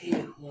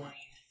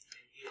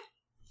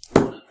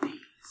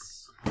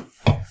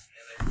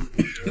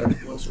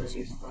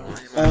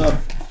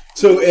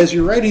 So as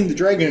you're riding the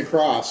dragon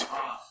across,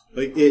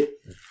 like it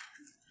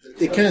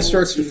kind of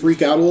starts to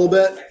freak out a little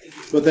bit,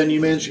 but then you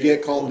manage to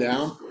get calmed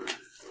down,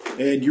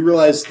 and you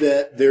realize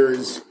that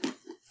there's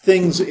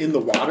things in the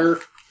water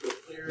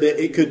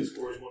that it could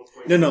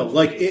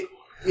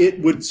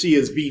it would see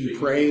as being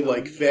prey,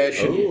 like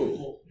fish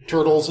and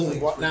turtles and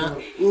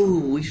whatnot.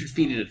 Ooh, we should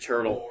feed it a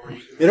turtle.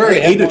 It already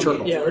ate a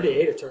turtle. Yeah, I already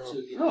ate a turtle.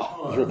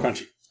 It's real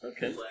crunchy.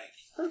 Okay.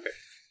 Perfect.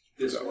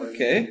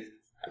 Okay.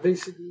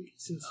 Basically,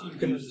 since you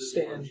can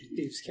understand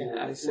thieves' cant,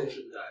 I say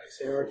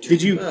there are two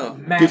Did you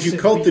massive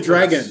coat the beetles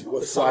dragon the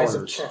with size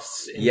of flowers?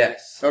 chests.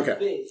 Yes.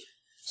 Okay.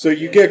 So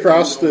you get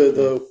across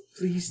the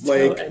Please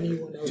lake tell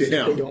anyone else to if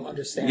him. they don't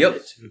understand Yep.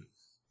 it.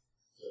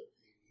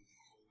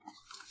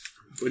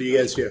 What do you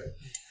guys do?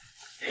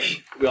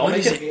 We all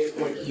make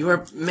it? You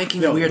are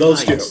making No, weird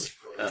those two. lights.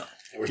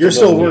 You're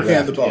still working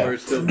on the boat. We're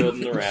still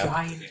building the raft.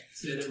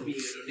 Giant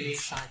beetles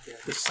inside there,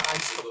 the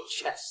size of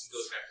chests.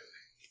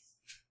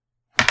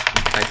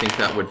 I think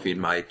that would feed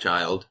my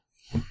child.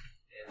 You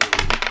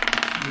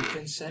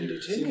can send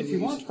it in if you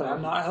want, but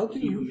I'm not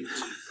helping you.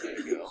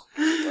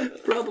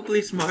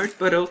 Probably smart,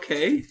 but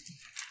okay.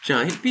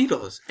 Giant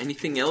beetles.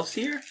 Anything else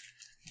here?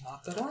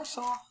 Not that I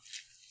saw.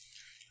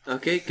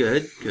 Okay,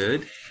 good.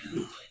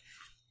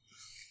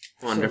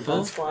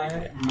 Wonderful. So that's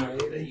why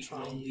I'm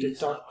trying to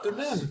talk to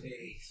them.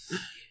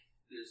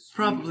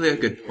 Probably a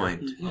good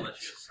point.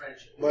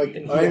 Like,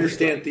 I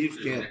understand thieves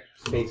can't.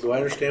 So do I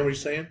understand what you're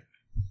saying?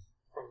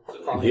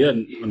 He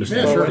doesn't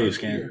understand Yeah, sure. what thieves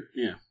can.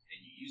 Yeah.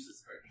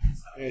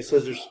 Yeah, it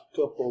says there's a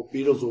couple of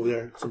beetles over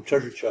there, some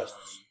treasure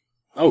chests.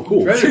 Oh,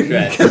 cool. Treasure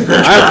chest. I-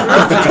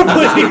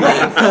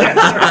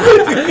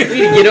 We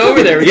need to get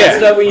over there. We got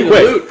stuff we need to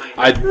loot.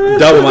 I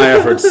double my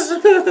efforts.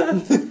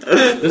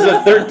 Does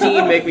a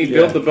 13 make me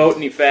build the boat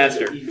any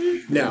faster?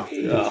 No.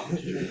 Oh.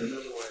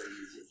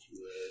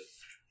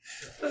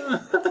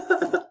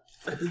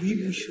 I believe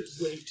we should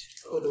wait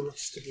for the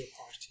rest of your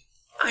party.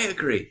 I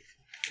agree.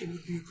 It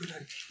would be a good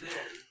idea.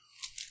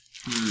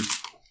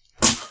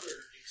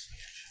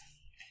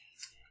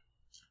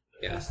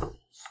 Yeah.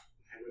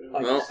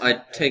 Well,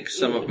 I take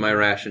some of my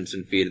rations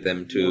and feed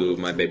them to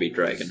my baby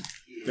dragon.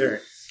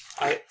 There.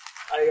 I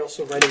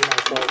also ready my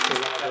bow for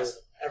whenever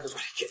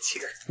everybody gets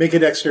here. Make a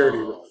dexterity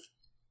roll.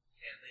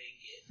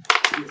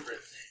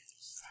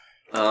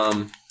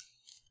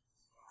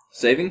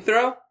 Saving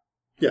throw?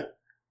 Yeah.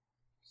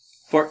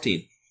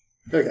 14.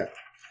 Okay.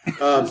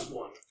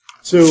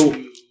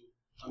 So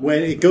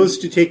when it goes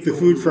to take the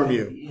food from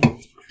you,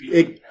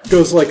 it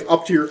goes like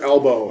up to your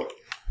elbow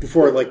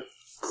before it like.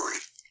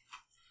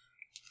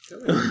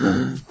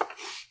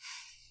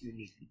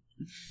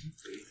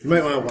 You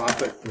might want to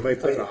lop it. You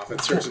might put it off. It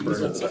starts to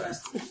burn inside.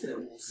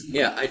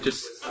 Yeah, I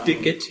just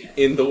stick it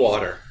in the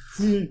water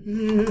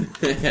and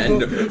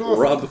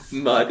rub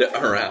mud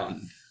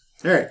around.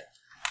 All right.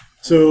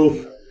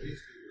 So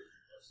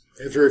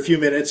after a few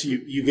minutes,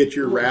 you get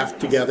your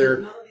raft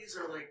together.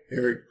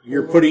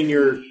 You're putting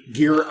your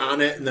gear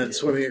on it and then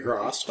swimming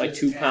across. Like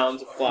 2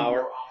 pounds of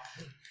flour.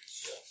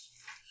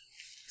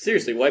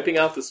 Seriously, wiping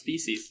out the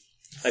species.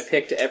 I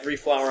picked every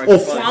flower I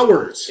could find.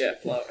 Flowers. Yeah,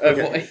 flower.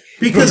 Okay.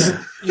 Because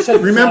You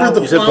said remember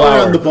the flower. flower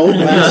on the boat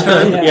last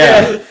time?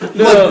 Yeah.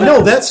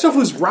 No, that stuff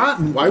was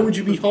rotten. Why would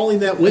you be hauling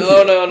that with you?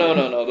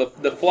 No.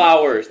 The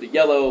flowers, the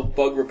yellow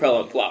bug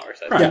repellent flowers.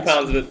 I had 2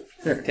 pounds of it,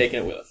 Here.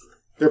 taking it with us.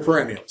 They're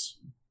perennials.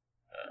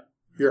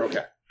 You're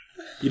okay.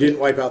 You didn't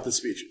wipe out the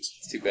species.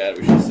 It's too bad.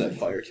 We should have set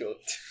fire to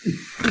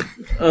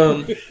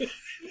it.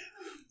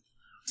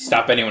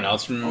 Stop anyone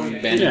else from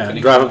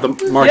abandoning. drive up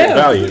the market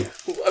value.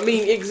 I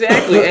mean,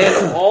 exactly.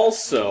 And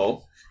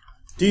also...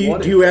 Do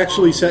you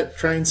actually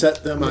try and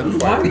set them on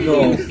fire?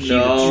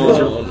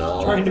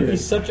 No. Trying to be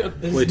such a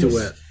business, Way too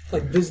wet.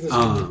 like business.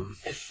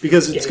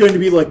 Because it's going to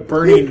be like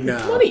burning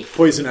Money.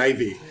 poison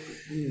ivy.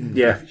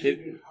 Yeah.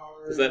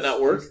 Does that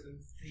not work?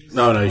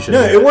 No, you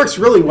shouldn't. No, it works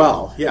really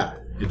well. Yeah.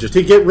 It just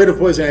To get rid of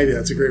poison ivy,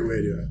 that's a great way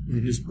to do it.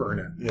 You just burn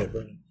it. Yeah,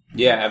 burn it.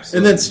 Yeah, And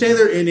absolutely. then stay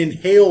there and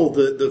inhale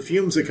the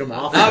fumes that come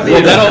off. Well,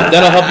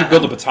 that'll help you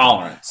build up a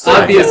tolerance.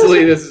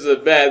 Obviously, this is a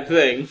bad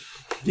thing.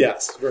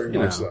 Yes, very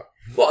much so.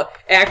 Well,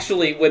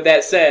 actually, with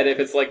that said, if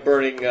it's like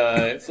burning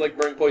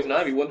poison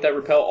ivy, wouldn't that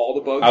repel all the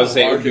bugs? I was in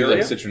saying a it would large be like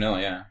area?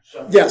 citronella, yeah.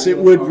 Yes, it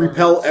would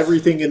repel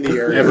everything in the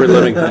area. every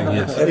living thing.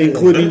 Yes.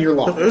 including your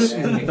lungs.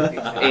 And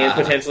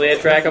potentially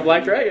attract a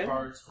black dragon.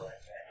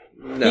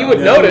 No. He would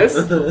notice.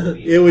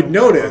 It would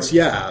notice,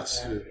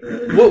 yes.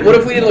 What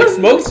if we did like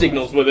smoke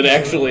signals with it?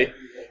 Actually,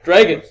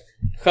 dragon,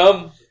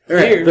 come All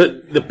right. here.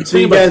 The So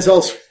you thing about guys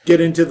all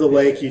get into the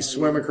lake. You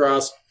swim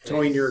across,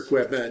 towing your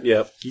equipment.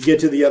 Yep. You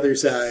get to the other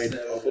side.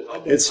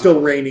 It's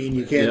still raining.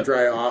 You can't Yep.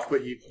 dry off,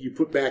 but you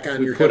put back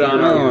on your Put on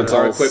heavier our, gear.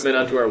 our equipment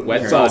onto our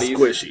wet it's all bodies,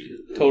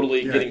 squishy.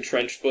 totally getting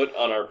trench foot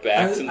on our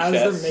backs and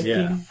chests.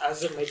 As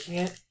they're making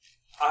it,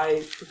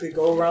 I quickly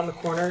go around the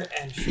corner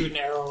and shoot an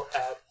arrow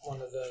at one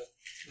of the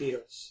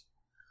beetles.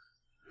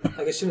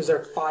 Like as soon as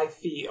they're 5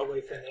 feet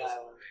away from the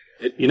island.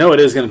 It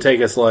is going to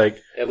take us like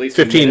At least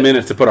 15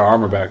 minutes to put our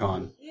armor back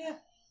on. Yeah.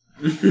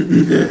 It's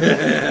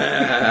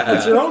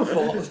your own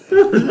fault.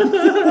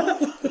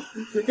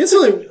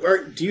 Instantly,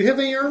 do you have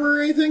any armor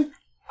or anything?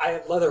 I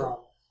have leather armor.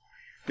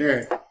 All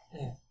right.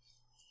 Yeah.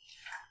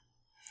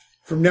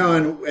 From now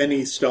on,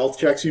 any stealth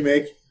checks you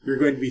make, you're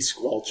going to be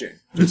squelching.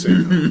 Just so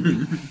you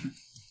know.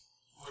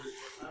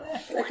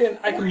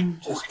 I can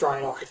just dry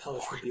it off with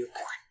Hellish Rebuke.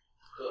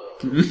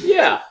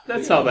 Yeah,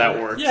 that's how that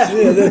works. Yeah.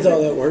 Yeah, that's how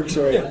that works,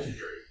 right? Yeah.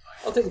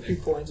 I'll take a few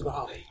points about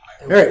how.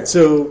 All right.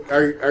 So,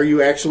 are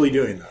you actually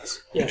doing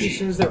this? Yeah, as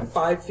soon as they're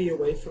 5 feet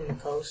away from the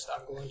coast,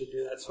 I'm going to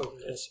do that so I can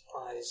get a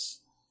surprise.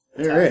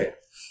 All right.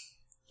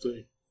 So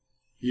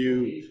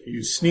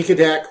you sneak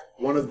attack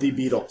one of the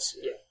beetles.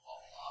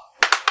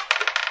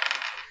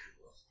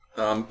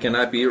 Can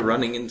I be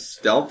running in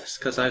stealth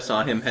because I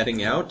saw him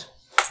heading out?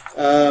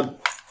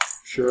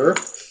 Sure.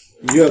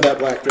 You have that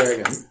black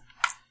dragon.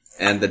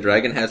 And the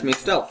dragon has me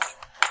stealth.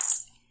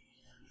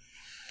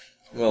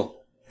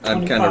 Well, I'm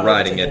kind 25 of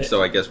riding to it, hit.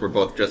 so I guess we're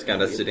both just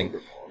kind of sitting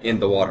in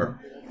the water,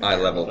 eye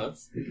level.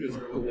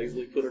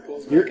 Lazily put our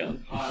clothes You're, back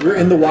on. you're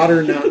in the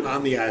water, not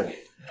on the island.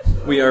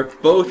 We are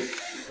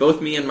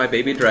both me and my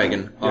baby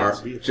dragon are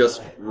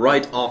just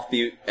right off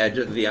the edge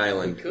of the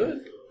island.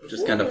 Good.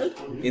 Just kind of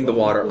in the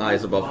water,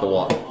 eyes above the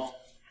water.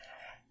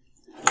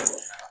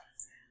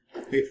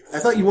 I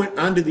thought you went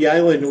onto the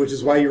island, which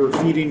is why you were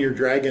feeding your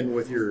dragon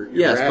with your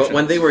Yes, rations. but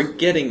when they were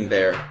getting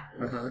there,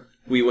 Uh-huh.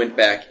 we went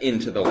back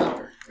into the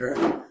water. All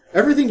right.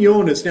 Everything you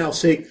own is now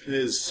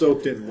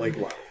soaked in lake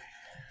water.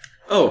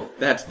 Oh,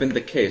 that's been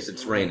the case.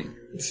 It's raining.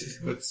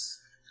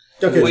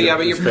 Okay, Well, yeah,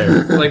 but you're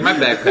like my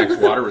backpack's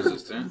water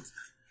resistant.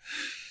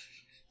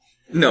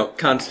 No,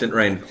 constant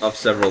rain of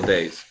several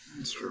days.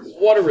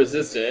 Water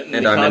resistant,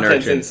 And the I'm an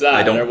contents urchin. inside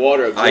I don't- are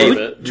water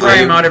absorbent. Dry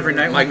him out every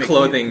night. My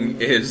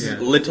clothing is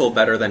little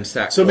better than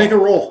sackcloth. So make a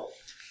roll.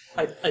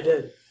 I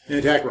did. An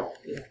attack roll.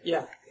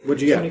 Yeah.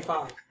 What'd you get?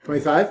 25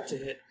 25? to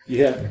hit. You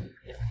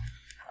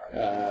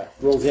hit.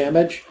 Roll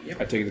damage.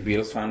 I take the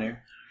Beatles found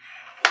here.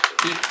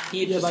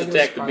 He Yeah, just like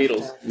attacked the a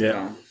beetles. surprise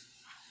Yeah.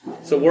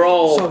 So we're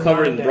all So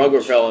covered nine in bug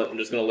damage. repellent and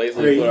just going to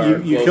lazily Okay, put our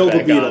you clothes killed the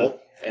back beetle. on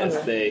as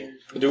Okay. they...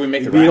 Do we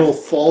make The the beetle raft?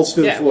 falls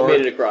to the Yeah, we floor.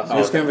 made it across.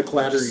 There's kind of a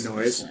clattering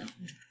noise.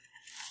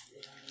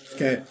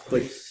 Okay,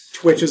 like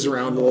twitches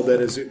around a little bit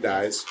as it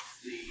dies.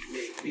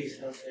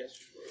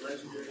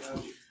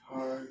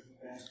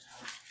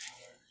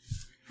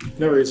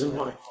 No reason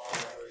why.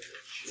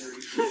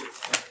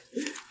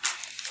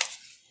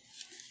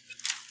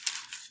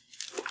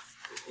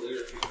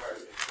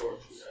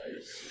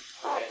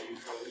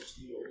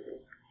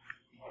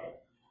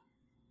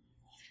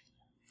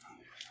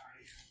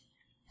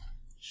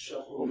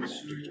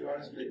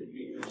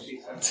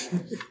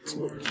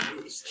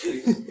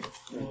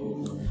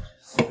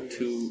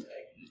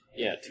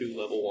 Two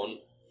level 1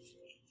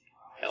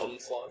 Paladin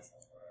slots.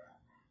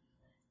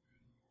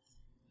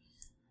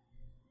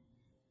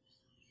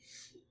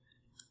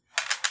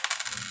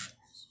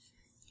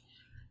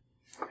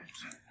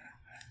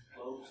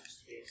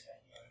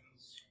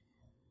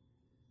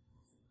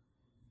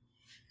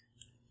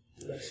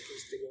 Best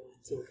is to go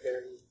to the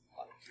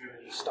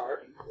very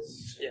start.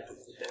 Yeah.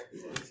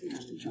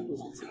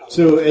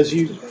 So as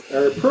you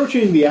are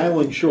approaching the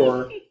island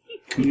shore,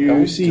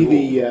 you see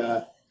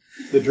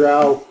the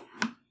drow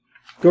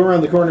go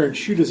around the corner and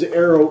shoot his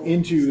arrow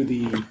into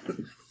the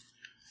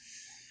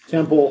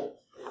temple.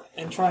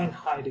 And try and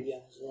hide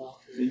again as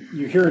well.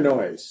 You hear a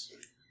noise.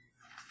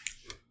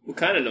 What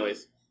kind of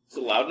noise? Is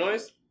it loud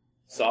noise?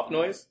 Soft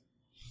noise?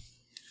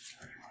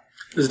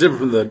 It's different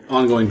from the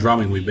ongoing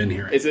drumming we've been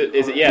hearing. Is it?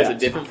 Is it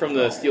different from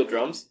the steel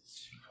drums?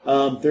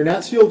 They're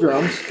not steel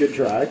drums. Good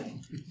try.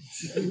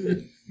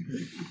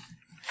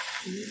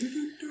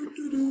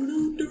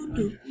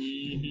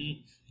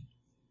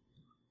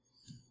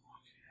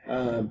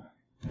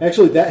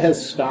 Actually, that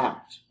has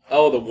stopped.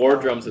 Oh, the war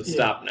drums have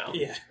stopped now.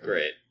 Yeah.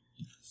 Great.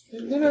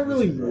 They're not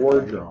really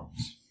war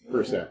drums,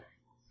 per se.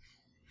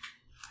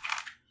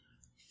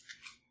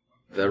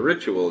 The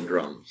ritual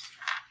drums.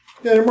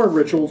 Yeah, they're more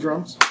ritual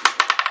drums.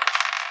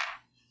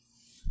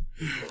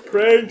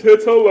 Praying to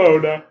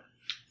Tolona.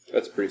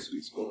 That's a pretty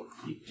sweet spell.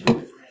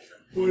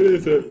 What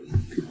is it?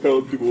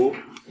 Compelled duel.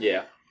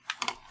 Yeah.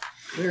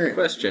 There.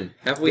 Question: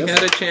 have we Yes.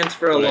 had a chance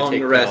for a When I long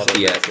take rest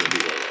Paladin, yet? it's gonna be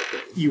like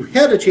it. You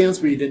had a chance,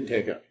 but you didn't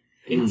take it.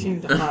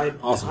 18 to hide,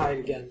 Awesome. hide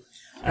again.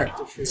 Alright,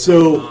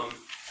 so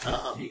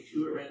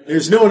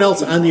there's no one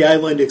else on the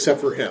island except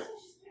for him.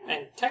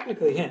 And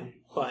technically him,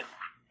 but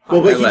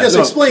Well, but he left. just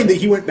explained that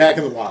he went back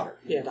in the water.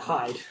 yeah, to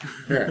hide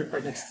Right.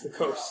 right next to the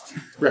coast.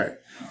 Right.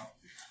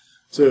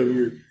 So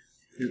you're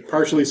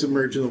partially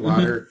submerged in the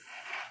water.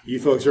 You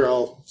folks are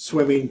all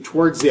swimming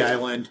towards the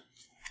island.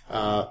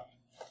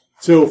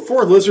 So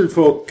 4 lizard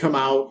folk come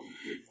out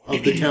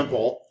of the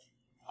temple.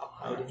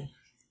 Hiding.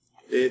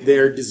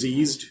 They're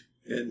diseased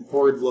and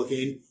horrid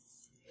looking.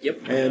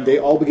 Yep. And they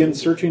all begin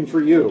searching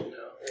for you.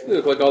 They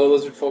look like all the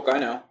lizard folk I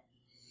know.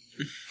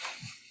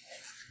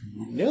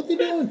 No, they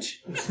don't.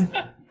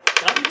 Not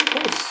even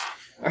close.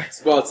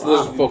 Well, it's the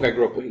lizard folk I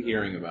grew up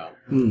hearing about.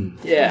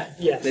 Yeah.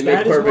 Yes, They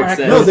that make is more perfect accurate.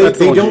 sense. No, That's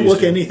the they one you don't used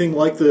look to. anything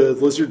like the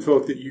lizard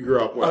folk that you grew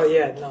up with. Oh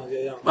yeah, no,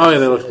 they don't. Oh yeah,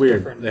 they look They're weird.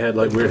 different. They had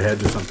like weird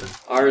heads or something.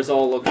 Ours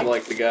all look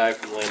like the guy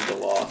from Land of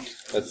the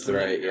Lost. That's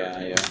right,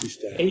 yeah.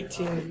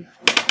 18,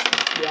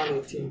 beyond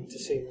 18 to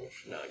see me.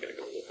 No, I gotta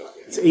go look up.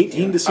 It's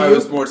 18 to see I you?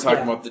 was more talking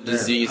Yeah. about the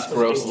diseased, Yeah.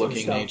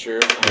 gross-looking nature.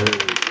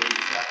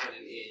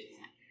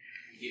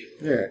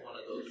 Yeah.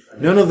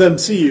 None of them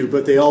see you,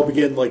 but they all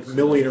begin like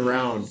milling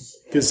around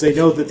because they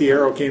know that the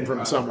arrow came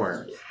from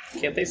somewhere.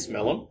 Can't they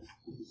smell him?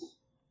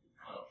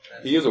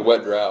 He is a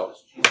wet drow.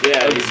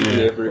 Yeah. Well,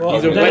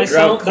 He's a then wet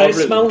drought they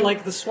covered. smell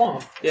like the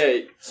swamp. Yeah.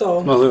 So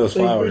Well, those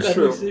they- flowers. that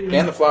True. means they- And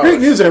the Great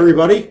flowers. news,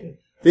 everybody!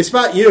 They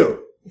spot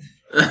you.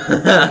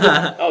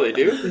 Oh, they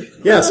do?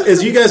 Yes,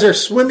 as you guys are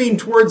swimming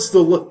towards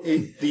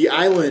the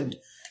island,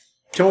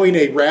 towing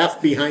a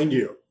raft behind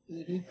you.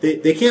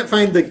 They can't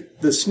find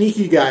the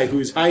sneaky guy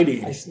who's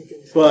hiding, I sneak in.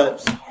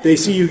 but they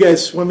see you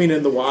guys swimming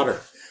in the water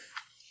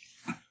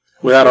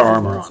Without our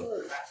armor on.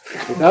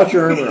 without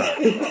your armor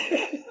on.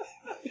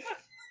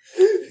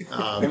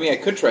 I mean, I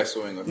could try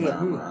swimming with my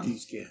armor on.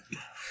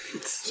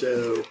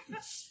 So,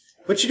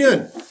 what you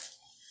doing?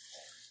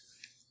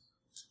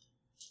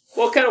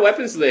 What kind of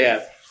weapons do they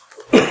have?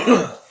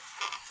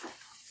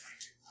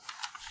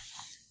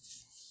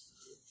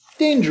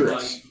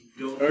 Dangerous.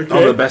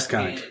 Oh, the best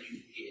kind.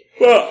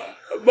 Well,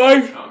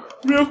 my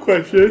real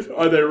question is,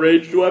 are they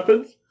ranged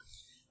weapons?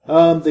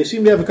 They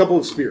seem to have a couple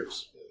of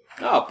spears.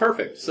 Oh,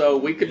 perfect. So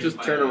we could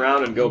just turn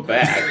around and go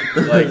back.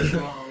 Like,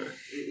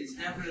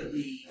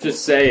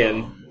 just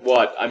saying.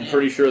 What? I'm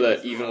pretty sure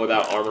that even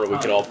without armor, we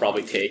could all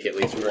probably take at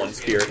least one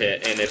spear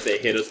hit, and if they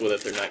hit us with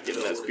it, they're not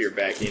getting that spear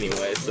back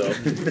anyway, so...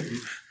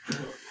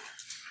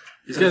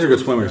 These guys are good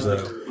swimmers,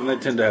 though, and they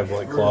tend to have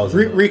like claws. in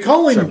them.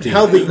 Recalling 17.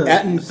 how the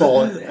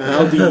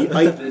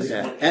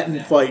Atten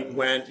fight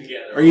went,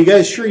 are you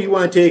guys sure you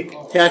want to take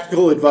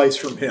tactical advice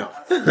from him?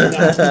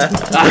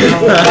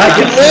 I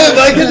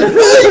can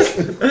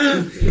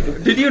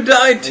live! Did you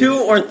die 2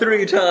 or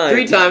 3 times?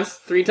 3 times.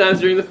 3 times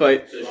during the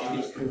fight.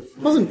 It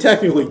wasn't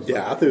technically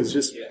death, it was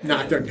just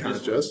knocked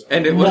unconscious.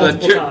 And it was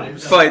Multiple a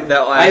times. fight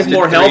that I have lasted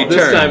more 3 health this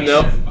turns. time,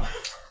 though.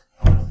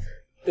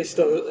 They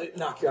still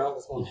knock you out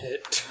with one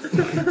hit.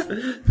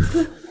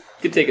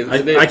 Could take it.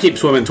 I keep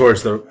swimming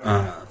towards the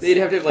They'd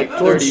have to have like 30...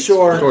 Towards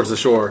shore. towards the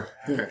shore.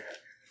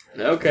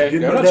 Okay.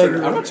 Yeah, I'm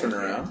not turning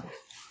around.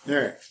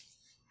 Alright.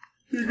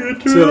 You're gonna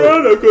turn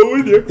around, I'll go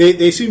with you.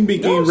 They seem to be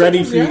getting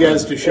ready for you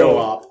guys to show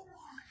up.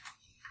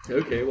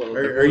 Okay, well...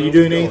 Are you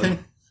doing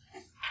anything?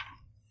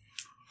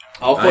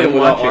 I'll I fight am them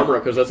without watching. armor,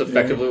 because that's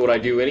effectively what I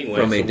do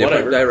anyway, From a so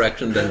different whatever.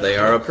 direction than they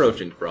are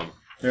approaching from.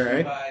 All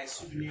right.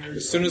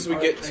 As soon as we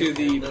get to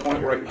the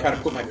point where I can kind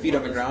of put my feet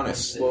on the ground, I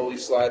slowly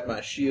slide my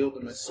shield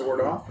and my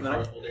sword off, and then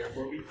I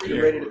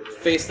get ready to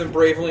face them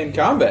bravely in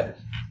combat.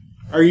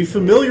 Are you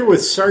familiar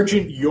with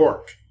Sergeant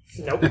York?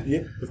 Nope.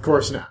 Of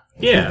course not.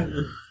 Yeah.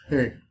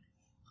 All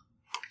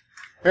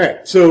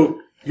right. So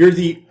you're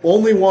the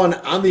only one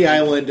on the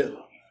island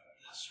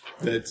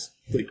that's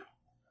like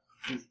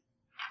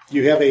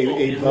you have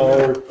a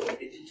bow.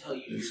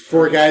 There's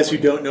 4 guys who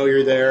don't know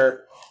you're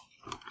there.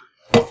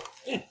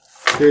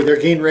 They're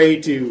getting ready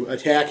to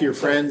attack your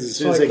friends as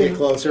soon as they get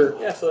closer.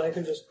 Yeah, so I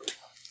can just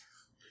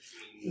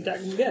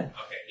attack them again.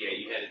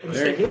 And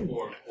There. stay hidden.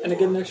 And I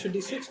get an extra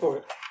d6 for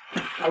it.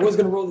 I was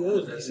going to roll the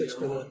other d6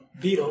 for the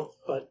beetle,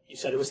 but you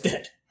said it was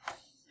dead.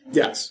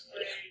 Yes.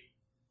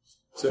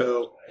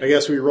 So I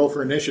guess we roll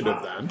for initiative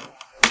then.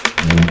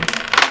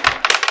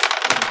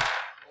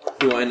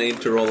 Do I need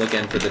to roll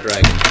again for the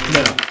dragon?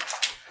 No.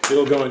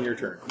 It'll go on your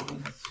turn.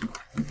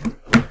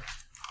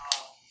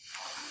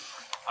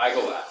 I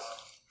go last.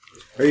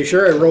 Are you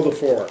sure? I rolled a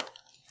 4.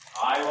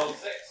 I rolled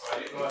 6, so I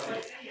didn't go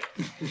ahead.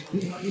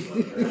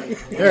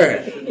 All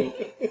right.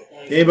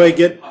 Anybody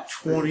get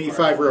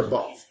 25 or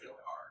above?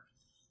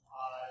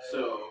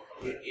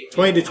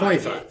 20 to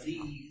 25.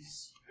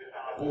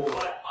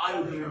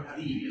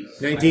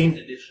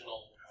 19,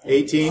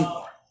 18,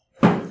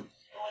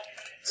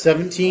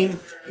 17,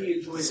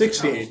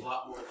 16,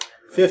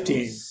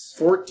 15,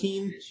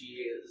 14,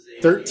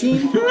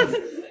 13,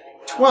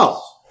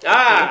 12.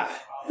 Ah!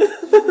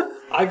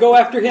 I go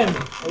after him.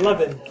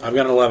 11. I've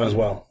got an 11 as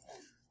well.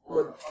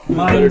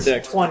 Mine's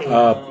dex. 20.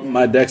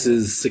 My dex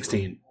is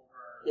 16.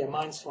 Yeah,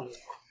 mine's 20.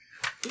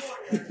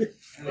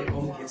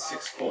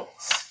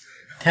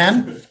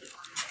 10,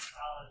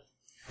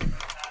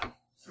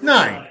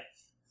 9,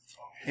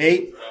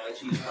 8,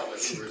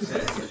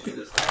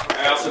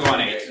 I also go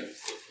on 8.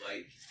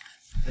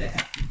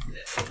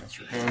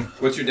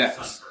 What's your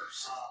dex?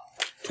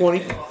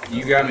 20.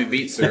 You got me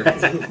beat, sir.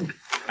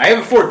 I have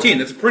a 14.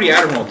 That's a pretty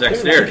admirable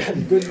dexterity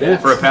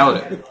for a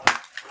paladin.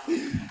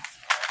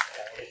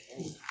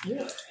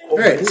 All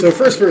right, so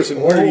first person,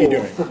 what are you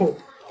doing?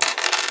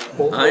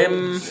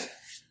 I'm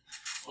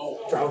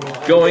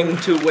going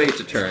to wait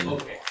a turn.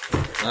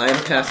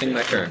 I'm passing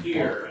my turn.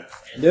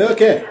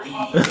 Okay.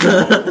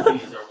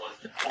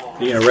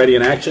 You gonna ready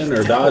an action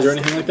or dodge or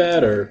anything like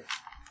that, or?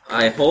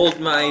 I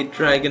hold my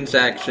dragon's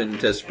action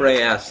to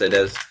spray acid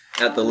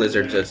at the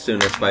lizards as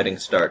soon as fighting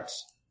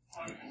starts.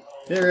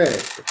 All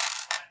right.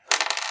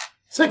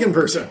 Second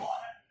person.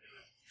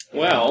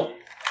 Well,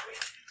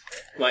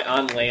 am I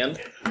on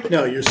land?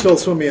 No, you're still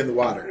swimming in the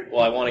water.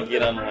 Well, I want to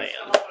get on land.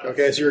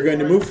 Okay, so you're going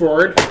to move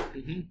forward.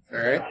 All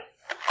right.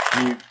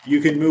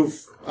 You can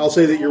move. I'll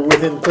say that you're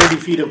within 30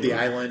 feet of the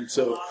island,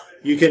 so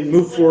you can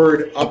move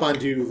forward up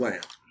onto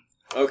land.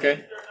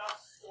 Okay.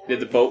 Did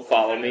the boat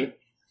follow me?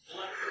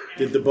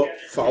 Did the boat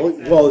follow?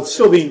 Well, it's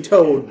still being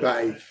towed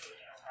by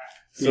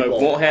So I people.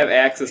 won't have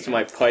access to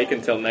my pike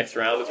until next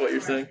round, is what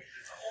you're saying?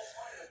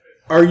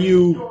 Are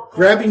you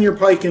grabbing your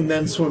pike and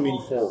then swimming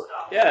forward?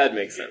 Yeah, that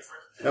makes sense.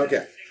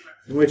 Okay.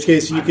 In which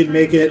case, you can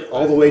make it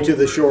all the way to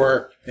the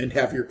shore and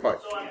have your pike.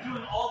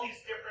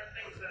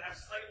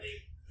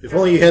 If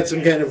only you had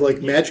some kind of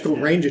like magical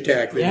range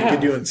attack that you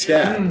could do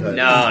instead. But,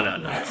 No.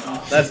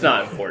 That's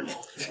not important.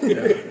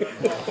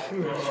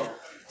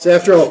 So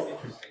after all,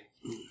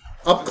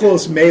 up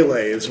close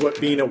melee is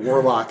what being a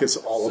warlock is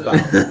all about.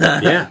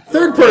 Yeah.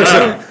 Third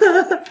person.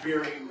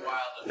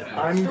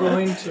 I'm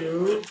going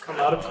to come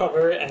out of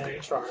cover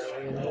and try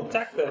and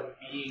attack them.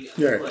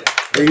 Right.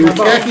 Are you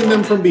attacking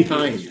them from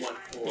behind?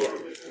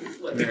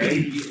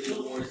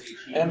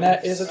 And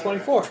that is a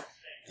 24.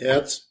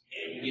 Yes.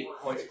 And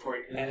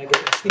I get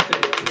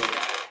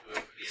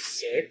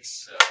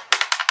 6.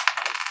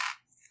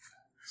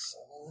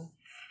 7.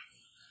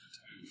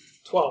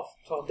 12.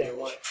 12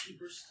 damage.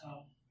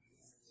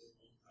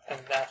 And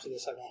after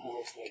this, I won't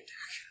have a sneak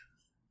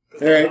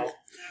attack. All right.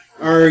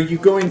 Are you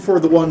going for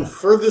the one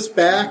furthest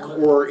back,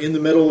 or in the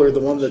middle, or the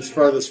one that's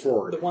farthest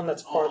forward? The one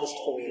that's farthest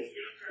forward.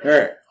 All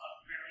right.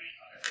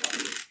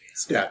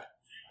 It's dead.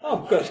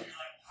 Oh, good.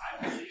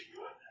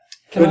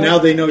 But now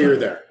they know you're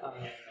there.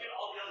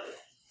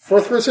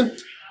 Fourth person?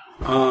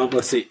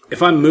 Let's see.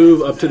 If I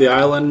move up to the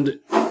island,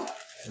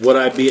 would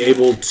I be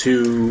able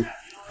to?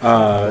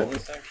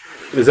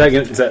 Is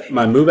that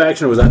my move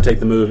action, or was that take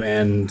the move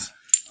and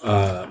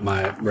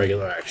my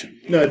regular action?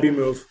 No, it'd be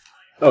move.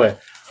 Okay.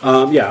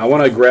 Yeah, I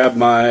want to grab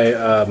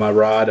my my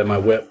rod and my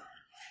whip,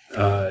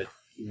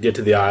 get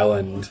to the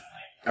island,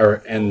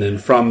 and then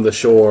from the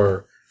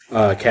shore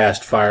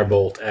cast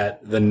firebolt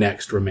at the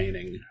next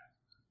remaining,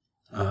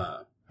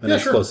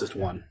 next closest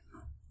one.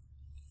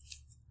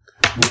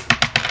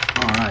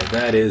 All right,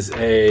 that is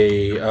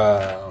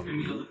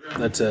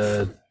that's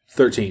a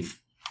 13.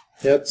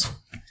 Hits.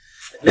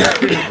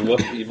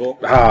 Look evil.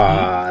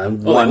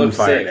 One looks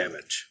fire safe.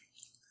 damage.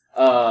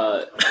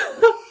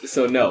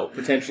 So no,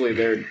 potentially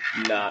they're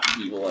not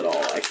evil at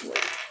all, actually.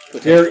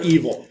 They're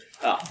evil.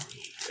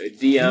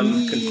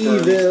 DM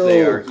confirms Evil.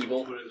 they are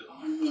evil.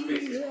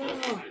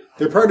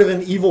 They're part of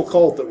an evil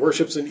cult that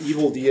worships an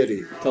evil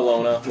deity.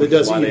 Kelowna, That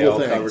does why they evil all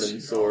things. covered in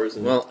sores.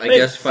 And Well, I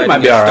guess might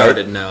fighting be has all right.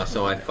 started now,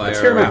 so I hear 'em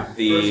fire out.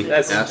 the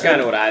that's acid. kind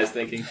of what I was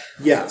thinking.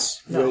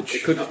 Yes, It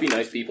which could just be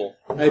nice people.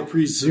 I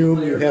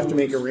presume you have to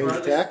make a ranged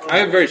attack. I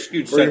have very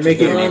skewed Or you're sense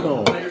making of it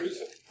humor. no.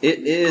 It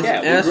is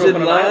Yeah, we grew up acid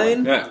on an line,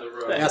 island.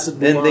 Yeah. Acid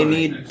and they line.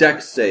 need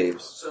dex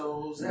saves.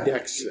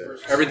 Dex save.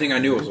 Everything I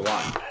knew was a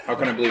lie. How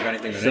can I believe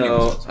anything that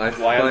anyone So says? I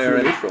Why I'm fire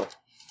an neutral?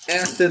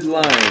 acid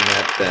line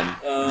at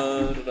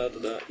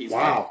them. He's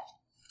Wow.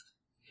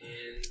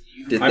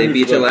 Did I'm they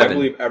beat neutral. I 11?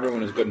 believe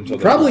everyone is good until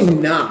they're Probably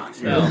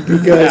not. not. No.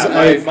 Because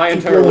Yeah, my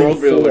entire rolling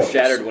worldview was fours.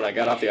 shattered when I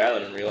got off the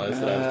island and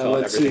realized that I was taught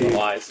let's everything see. a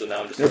lie. So now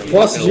I'm just They're throwing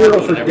plus middle 0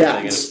 road for and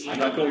everything, dex. and I'm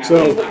not going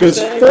So, to because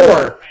say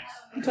 4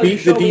 until you beat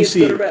the show me it's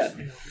good or DC.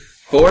 bad.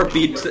 4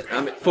 beats.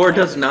 4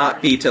 does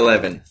not beat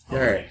 11.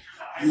 Alright.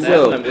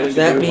 So I'm willing to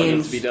that do what needs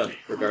means to be done,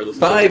 regardless.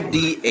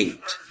 5d8.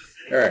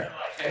 Alright.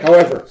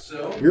 However,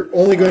 you're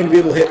only going to be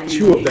able to hit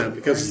 2 of them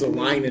because it's a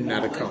line and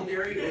not a cone.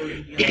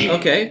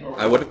 Okay,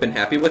 I would have been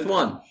happy with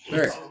 1.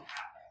 Alright.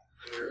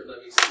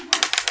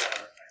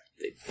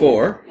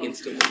 4,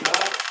 Instantly.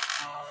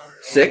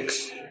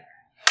 6,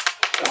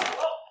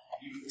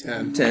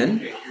 10.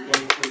 10,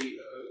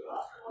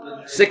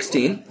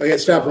 16. Okay,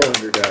 stop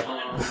rolling your die.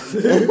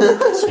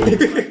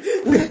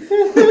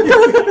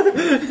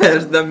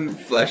 As the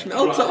flesh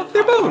melts off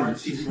their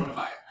bones.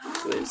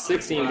 So they have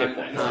 16 hit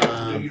points.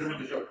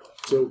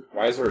 So,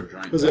 Why is there a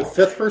giant? was it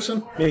 5th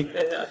person? Hey,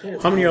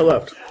 how many are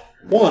left?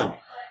 1.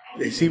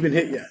 Has he been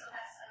hit yet?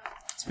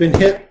 It's been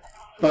hit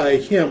by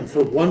him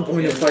for 1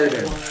 point of fire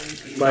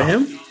damage. By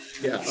him?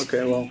 Yes.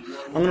 Okay, well,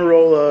 I'm going to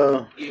roll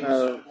a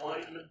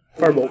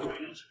firebolt.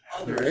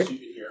 Alright.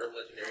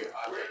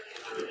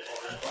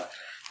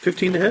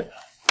 15 to hit.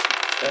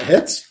 That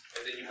hits.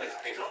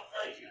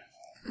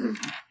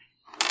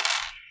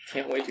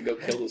 Can't wait to go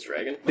kill this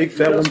dragon. Big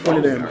fat 1 point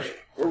of damage.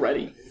 We're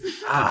ready.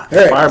 Alright,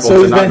 Firebolts so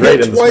are he's not been great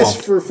hit in the twice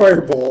swamp. for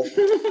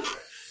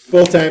Firebolt.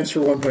 Both times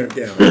for 1 point of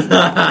damage.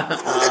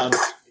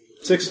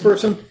 6th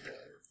person?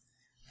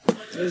 I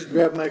just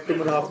grab my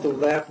equipment off the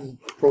raft and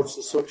approach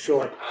the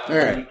shore.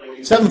 Alright.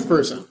 7th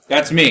person.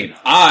 That's me.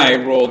 I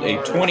rolled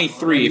a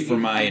 23 for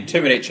my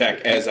intimidate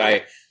check as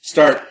I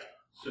start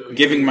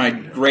giving my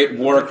great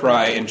war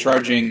cry and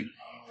charging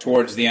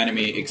towards the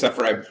enemy, except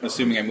for I'm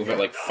assuming I move at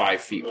like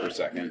 5 feet per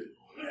second.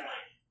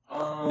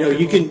 No,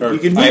 you can Or you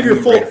can I move have your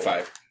move full. rate of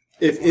 5.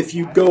 If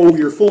you go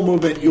your full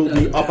movement, you'll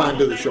be up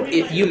onto the shore.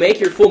 If you make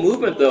your full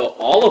movement, though,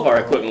 all of our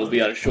equipment will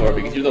be on shore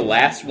because you're the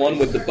last one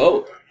with the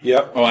boat.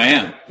 Yep. Oh, I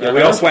am. Yeah,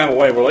 we all swam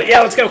away. We're like,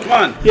 yeah, let's go. Come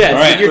on. Yeah, All so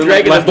right. you're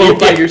dragging the Left boat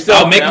by you.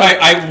 yourself. I'll make now.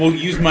 I will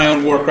use my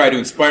own war cry to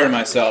inspire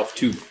myself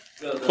to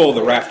pull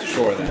the raft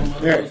ashore. Then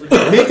Alright.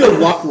 Make a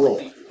luck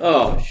roll.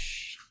 Oh,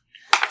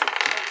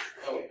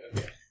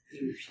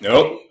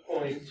 nope.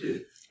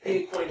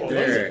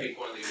 Alright.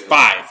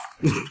 5.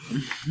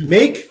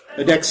 Make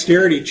a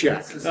dexterity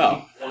check.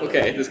 oh,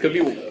 okay. This could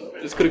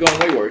have gone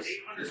way worse.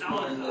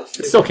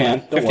 It still can.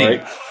 Don't 15.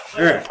 worry.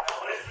 Alright.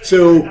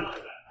 So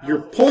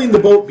you're pulling the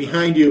boat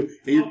behind you,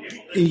 and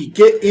you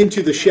get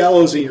into the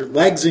shallows and your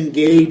legs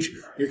engage,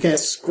 you're kind of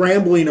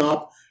scrambling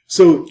up,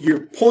 so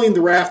you're pulling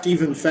the raft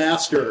even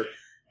faster,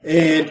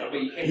 and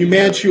you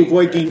manage to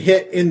avoid getting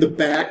hit in the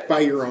back by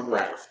your own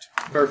raft.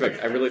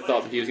 Perfect. I really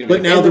thought that he was going to.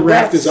 But now the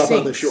raft is up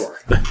on the shore.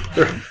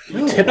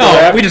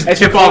 No, we just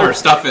tip all our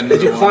stuff in.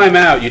 As you climb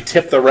out, you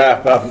tip the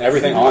raft up, and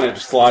everything on it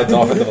slides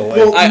off into the lake.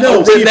 Well,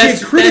 no, see, if that's-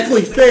 he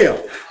critically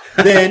failed,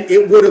 then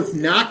it would have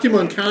knocked him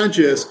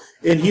unconscious,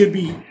 and he would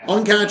be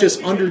unconscious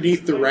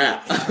underneath the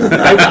raft.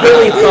 I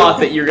really thought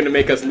that you were going to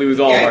make us lose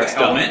all of our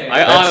stuff. helmet.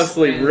 I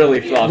honestly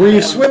really thought. Were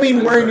you that.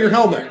 swimming wearing your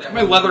helmet?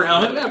 My leather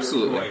helmet,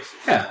 absolutely.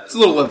 Yeah. It's a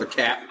little leather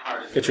cap.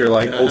 Get your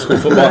like old school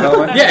football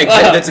helmet. Yeah,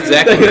 exactly. That's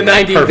exactly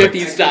Like the what it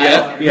is. 1950s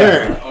style.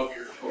 Yeah.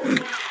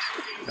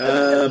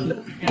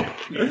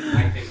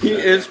 Alright. He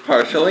is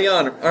partially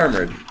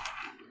armored.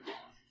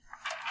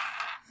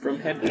 From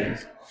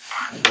headwinds.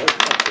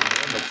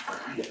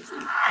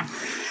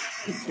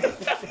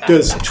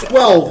 Does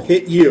 12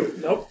 hit you?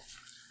 Nope.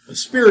 A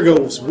spear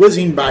goes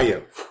whizzing by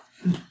you.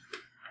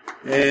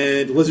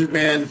 And Lizard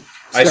Man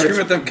I starts, scream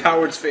at them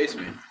cowards face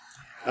me.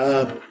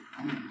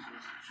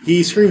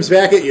 he screams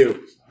back at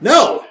you.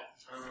 No!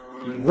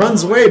 He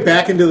runs away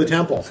back into the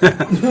temple.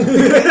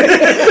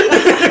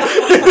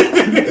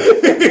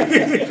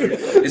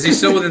 Is he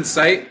still within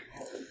sight?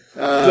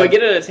 Do I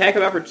get an attack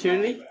of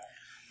opportunity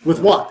With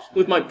what?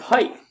 with my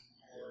pipe?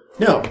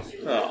 No.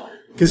 Oh,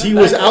 Because he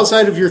was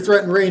outside of your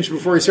threatened range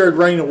before he started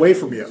running away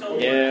from you.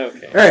 yeah,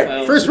 okay. Alright,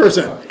 Well, first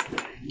person.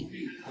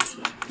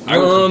 I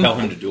would compel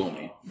him to duel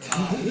me.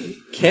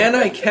 Can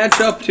I catch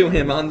up to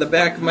him on the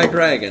back of my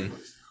dragon?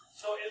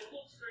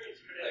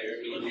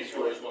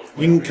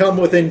 You can come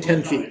within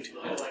 10 feet.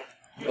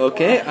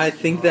 Okay, I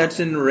think that's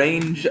in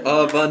range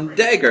of a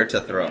dagger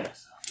to throw.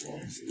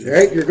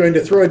 Alright, you're going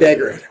to throw a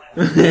dagger at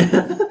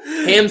him.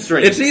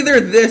 hamstring. It's either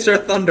this or I'll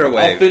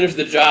Thunderwave. finish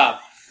the job.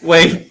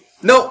 Wait,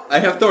 no, I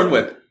have Thorn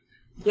Whip.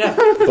 Yeah.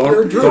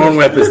 Thorn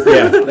Whip is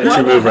that's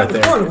your move right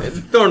there.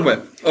 Thorn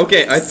Whip.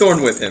 Okay, I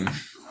Thorn Whip him.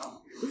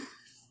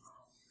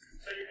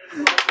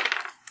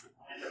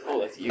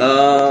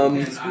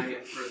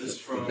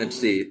 Let's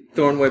see.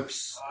 Thorn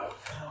Whips.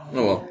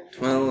 Oh, well.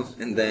 12,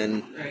 and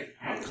then...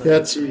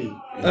 That's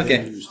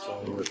Okay.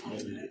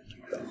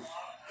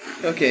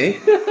 Okay.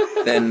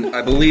 Then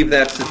I believe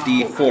that's a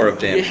D4 of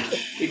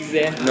damage.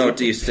 Exactly. No,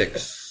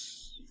 D6.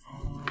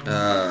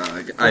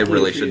 I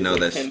really should know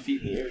this. 10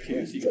 feet in the air,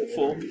 too, so you got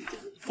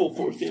full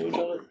force damage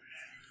on it.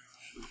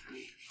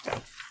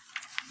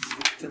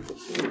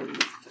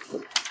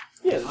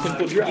 Yeah, the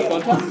 10-foot drop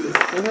on top of this.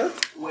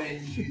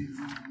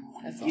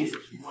 That's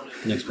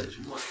awesome. Next page.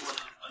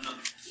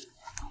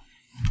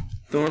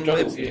 Thorn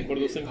Jungle Whip. Snake, what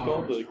are those things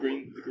called? The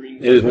green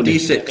It is one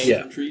D6.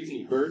 Yeah. trees and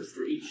eat birds?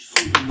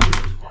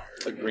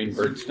 A green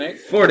bird snake.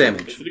 4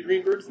 damage. Is it a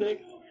green bird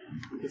snake?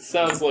 It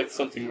sounds like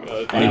something.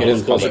 I think it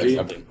is closer to you.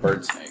 Something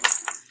bird snake.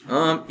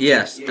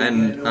 Yes,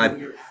 and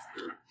I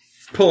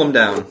pull him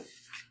down.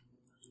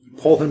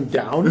 pull him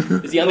down.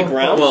 Is he on the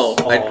ground? Well,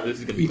 this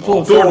is gonna be pull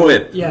awesome. Thorn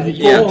Whip. Yeah,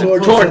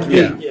 Torch me.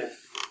 Yeah.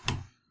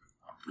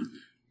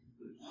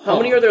 How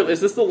many are there?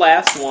 Is this the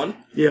last one?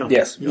 Yeah.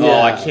 Yes.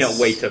 Oh, I can't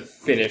wait to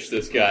finish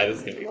this guy. This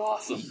is gonna be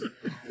awesome.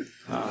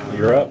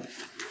 You're up.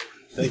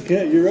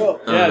 Okay, you're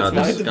up. Oh Yeah, no, it's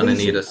this my is gonna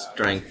need a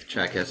strength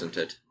check, isn't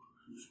it?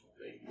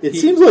 It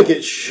seems like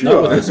it should.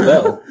 Not with the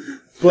spell.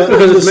 But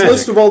Because on it's this magic.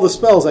 list of all the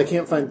spells, I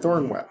can't find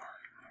Thorn Whip.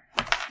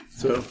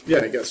 So, yeah,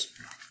 I guess.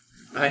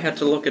 I had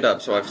to look it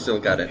up, so I've still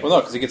got it. Well, no,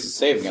 because he gets a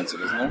save against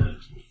it, isn't there?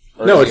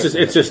 Or No, does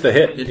it's he just the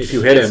hit. If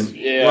you hit him,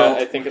 Yeah, Well,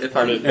 I think it's if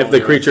part I'm- of. if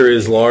the creature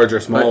is large or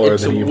But smaller,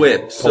 it's then a you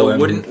whip, pull so him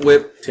wouldn't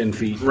whip 10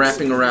 feet.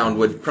 wrapping around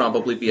would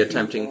probably be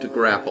attempting to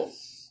grapple.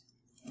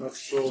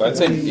 So I'd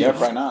say, yeah,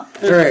 probably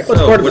not. All right. So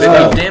part of would the it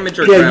spell. be damage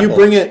or Yeah, grapple? you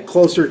bring it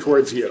closer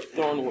towards you.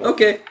 Thorn Whip.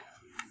 Okay.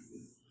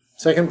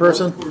 Second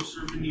person?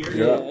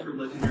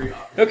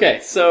 Okay,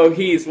 so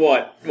he's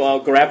what? Well,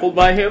 grappled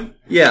by him?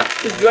 Yeah.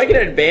 Do I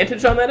get an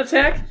advantage on that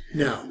attack?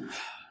 No.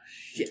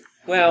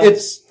 Well,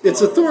 It's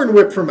a Thorn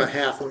Whip from a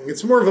halfling.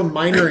 It's more of a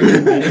minor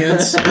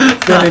inconvenience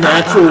than an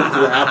actual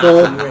grapple.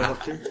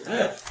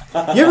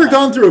 You ever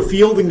gone through a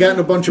field and gotten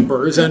a bunch of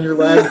burrs on your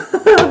leg?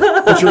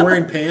 But you're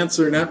wearing pants,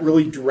 they're not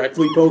really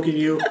directly poking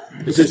you.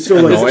 It's just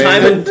still like Annoying.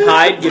 time and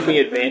tide give me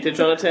advantage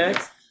on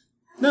attacks?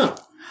 No.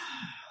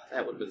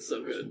 That would have been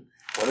so good.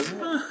 What is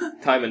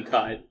it? Time and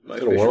tide, my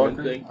Is it a warlock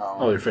fisherman thing? thing.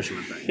 Oh, your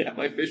fisherman thing. Yeah,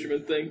 my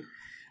fisherman thing.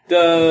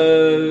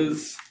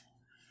 Does...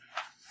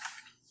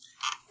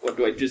 What,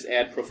 do I just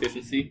add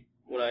proficiency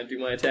when I do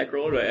my attack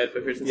roll, or do I add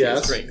proficiency and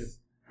Yes. strength?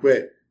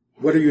 Wait,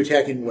 what are you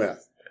attacking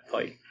with?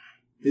 Pike.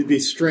 It'd be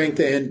strength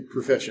and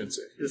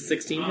proficiency. Does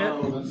 16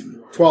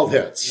 hit? 12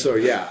 hits, so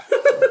yeah.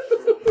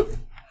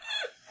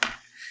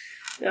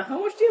 Now, how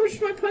much damage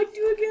does my pike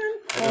do again?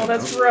 Oh,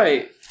 that's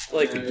right.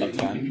 Like, a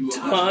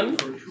ton?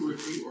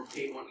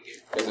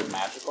 Is it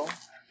magical?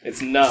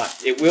 It's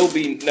not. It will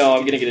be... No,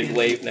 I'm gonna get a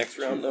glaive next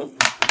round, though.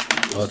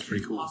 Oh, that's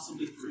pretty cool.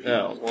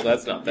 Oh, well,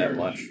 that's not that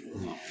much.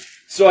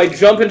 So I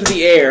jump into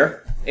the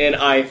air, and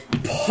I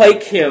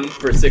pike him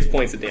for 6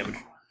 points of damage.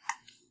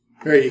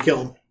 All right, you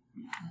kill him.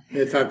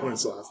 You had 5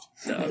 points left.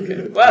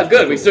 Okay. Well,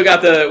 good. We still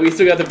got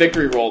the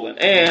victory roll then,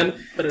 and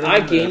I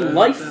gain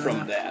life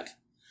from that.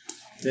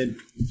 And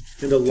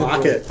the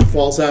locket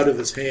falls out of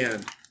his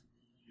hand.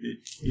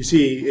 You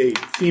see a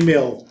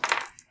female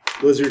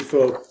lizard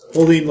folk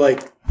holding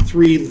like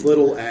 3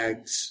 little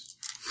eggs.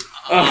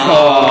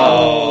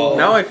 Oh!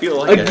 Now I feel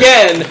like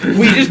Again,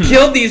 we just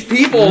killed these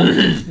people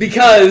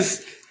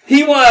because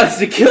he wanted us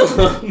to kill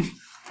them.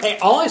 Hey,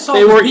 all I saw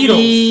They was were beetles.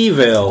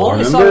 evil. All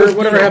I saw Remember? was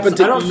Whatever beetles. happened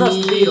to I don't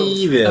trust beetles. That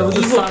evil? was a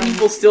Evil sign.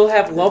 people still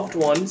have loved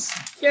ones.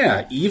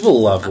 Yeah, evil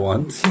loved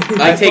ones.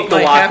 I take the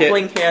my locket.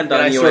 halfling hand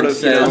and I on you sort and of,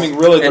 you says, know, I mean,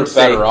 really, they're and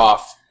say, better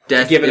off.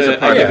 death give it is a I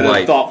part give of it a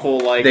life. thoughtful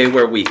like. They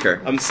were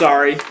weaker. I'm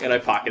sorry, and I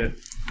pocket it.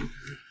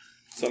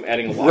 So I'm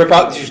adding a locket. Rip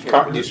out, do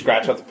you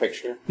scratch out the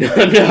picture? No.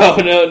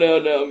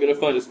 I'm gonna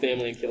find his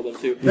family and kill them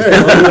too.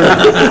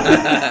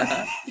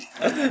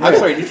 I'm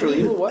sorry, neutral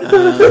evil? What?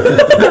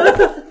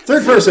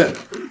 Third person.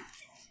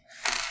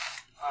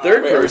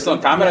 Third Wait, are we person. still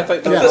in combat? I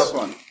thought that was Yes. the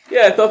last one.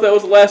 Yeah, I thought that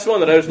was the last one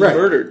that I was Right.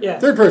 murdered. Yeah,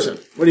 Third person.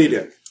 What do you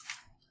do?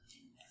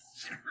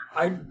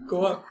 I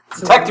go up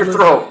to Protect the your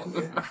lizard-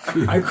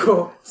 throat! I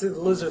go up to the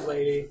lizard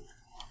lady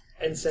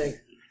and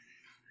say,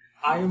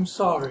 "I am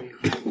sorry,"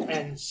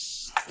 and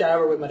stab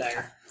her with my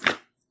dagger.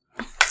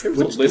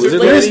 Lizard lizard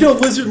lady? There is no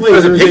lizard lady.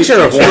 There's a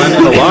picture of one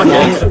in the There's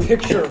locket. a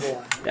picture of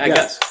one. I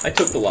Yes. guess I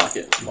took the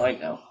locket. It's mine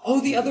now.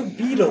 Oh, the other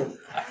beetle.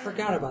 I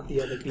forgot about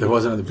the other beetle. There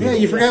was another Yeah, beetle.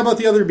 you forgot about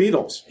the other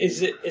beetles.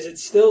 Is it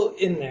still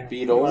in there?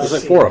 Beetles. What I There's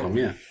like see? 4 of them,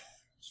 yeah.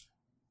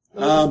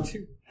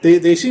 Two.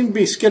 They seem to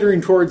be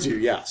skittering towards you,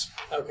 yes.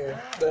 Okay,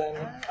 then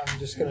I'm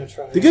just gonna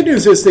try. The good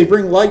news is they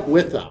bring light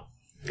with them.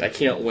 I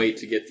can't wait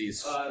to get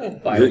these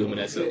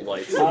bioluminescent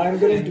lights. I'm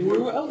gonna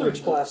do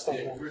Eldritch Blast on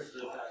them.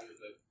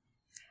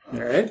 All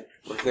right?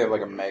 What if they have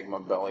like a magma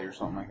belly or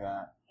something like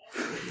that?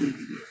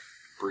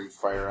 Breathe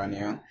fire on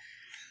you.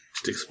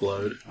 Just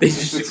explode. They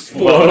just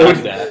explode.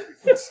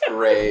 That's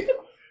great.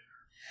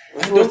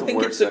 I don't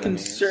think it's a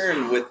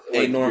concern with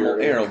a normal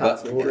arrow,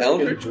 but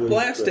Eldritch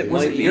Blast, it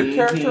Was might it be. your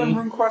character in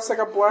RuneQuest that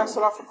got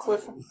blasted off a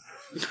cliff?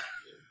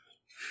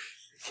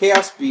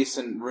 Chaos Beasts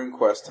and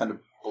RuneQuest tend to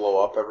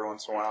blow up every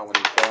once in a while when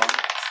you kill them.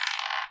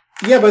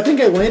 Yeah, but I think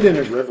I landed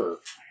in a river.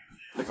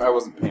 If I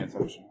wasn't paying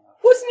attention.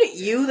 Wasn't it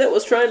you that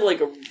was trying to like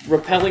a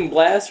repelling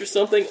blast or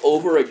something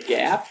over a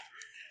gap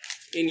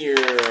in your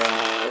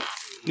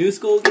New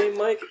School game,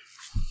 Mike?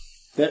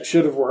 That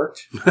should have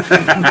worked.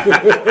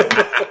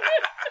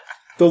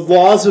 The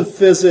laws of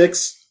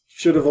physics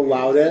should have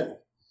allowed it.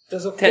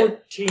 Does a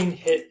 14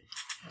 hit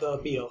the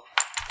beetle?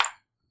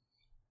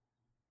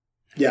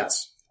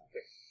 Yes.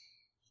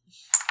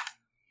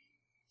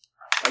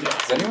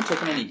 Has anyone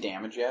taken any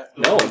damage yet?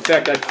 No, in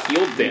fact, I've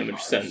healed damage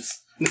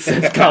since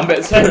combat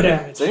 10 started.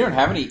 damage. Does anyone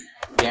have any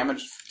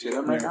damage to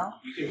them right now?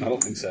 I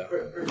don't think so.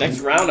 Next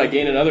round, I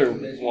gain another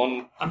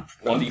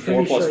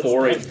 1d4 plus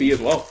 4 HP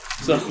as well.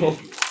 So,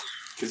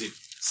 Because you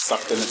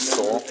sucked in its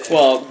soul.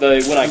 well,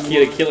 when I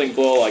get a killing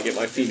blow, I get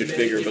my fiendish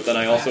vigor, but then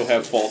I also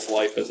have false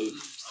life as a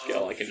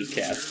skill I can just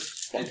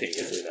cast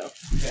spontaneously now.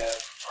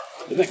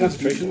 Isn't that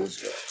concentration? Or is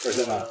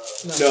that not?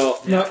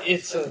 No,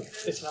 it's an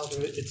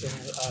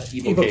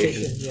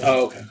evocation. Yeah,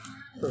 Oh, okay.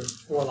 for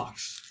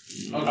warlocks.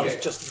 I was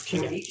just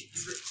thinking,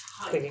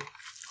 okay,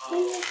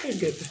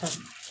 good.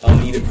 I'll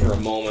need it for a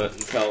moment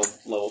until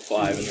level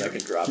 5, and then I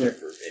can drop it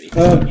for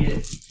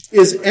any.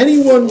 Is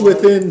anyone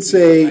within,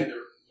 say,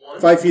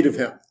 5 feet of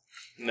him?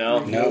 No,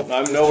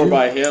 I'm nowhere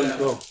by him.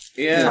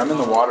 Yeah. I'm in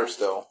the water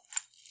still.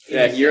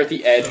 Yeah, you're at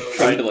the edge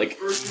trying to like.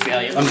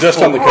 I'm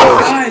just on the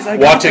coast,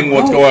 watching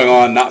what's going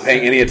on, not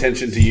paying any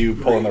attention to you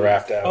pulling the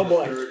raft out. Oh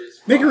boy.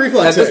 Make a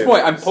reflex At this save.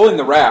 point, I'm pulling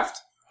the raft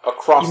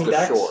across You mean the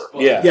Dax? shore.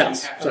 Yeah.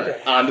 Yes. Sorry.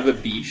 Onto the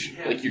beach,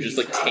 like you're just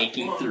like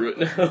tanking through it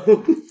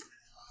now.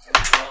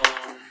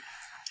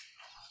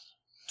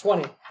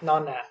 20,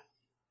 non-nat.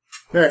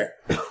 All right.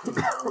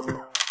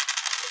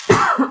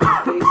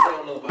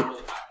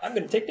 I'm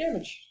going to take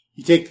damage.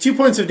 You take 2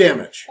 points of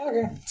damage.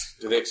 Okay.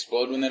 Do they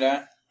explode when they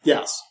die?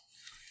 Yes.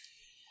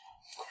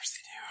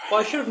 Well,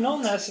 I should have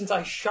known that since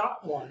I shot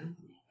one.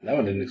 That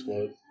one didn't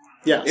explode.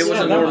 Yes. It was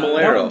a that normal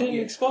one, arrow. That one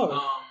didn't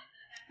explode.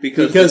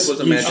 Because this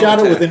was a you magic shot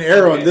it attack. with an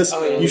arrow, and this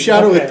you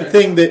shot it with the Okay.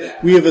 thing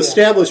that we have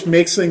established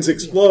makes things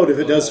explode if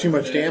it does too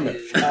much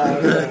damage.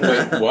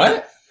 Wait,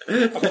 what?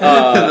 The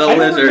don't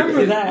lizard.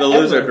 remember that The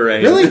lizard ever.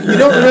 brain. Really? You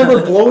don't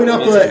remember blowing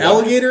up an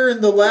alligator in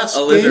the last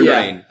A lizard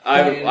game? brain.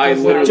 I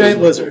literally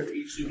Giant lizard.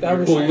 That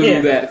was blew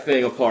hit. that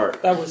thing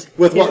apart. That was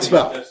With what hit.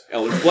 spell?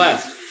 Eldritch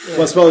Blast.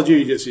 What spell did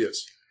you just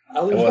use?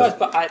 I was blessed,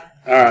 but I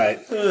All right.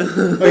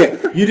 Okay,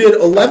 you did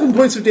 11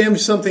 points of damage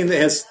to something that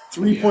has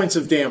 3 points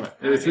of damage,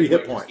 or 3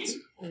 hit points.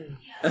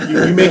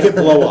 You make it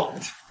blow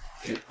up.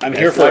 I'm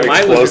here for why my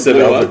explosive lizard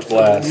blew up. Eldritch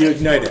Blast. You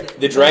ignite it.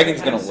 The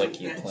dragon's gonna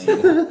lick you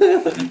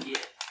clean.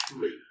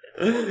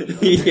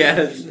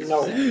 Yes.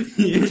 no.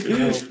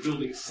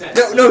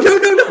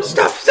 No.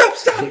 Stop.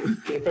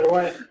 Keep it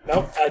away.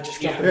 Nope. I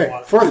just jumped in the Okay,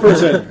 water. fourth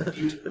person.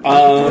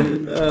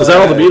 Was that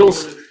all the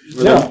beetles?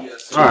 No.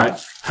 All right.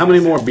 How many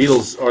more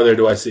beetles are there?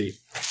 Do I see?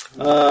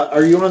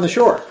 Are you on the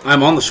shore?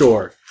 I'm on the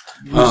shore.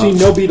 You see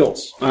no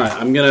beetles. All right.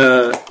 I'm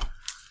gonna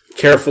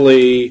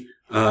carefully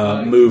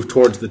move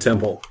towards the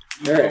temple.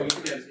 All right.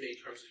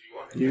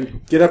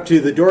 You get up to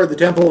the door of the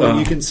temple, and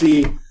you can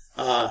see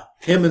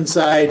him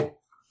inside,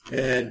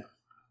 and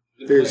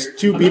there's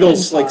 2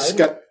 beetles like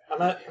inside.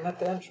 I'm at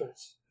the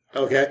entrance.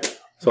 Okay.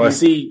 So I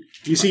see.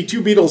 You see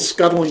 2 beetles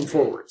scuttling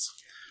forwards.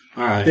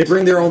 All right. They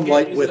bring their own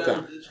light with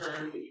them.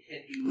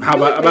 How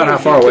about how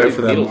far away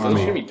for them Beetles, are those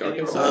should me? be dark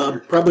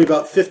inside. Probably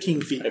about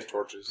 15 feet. I have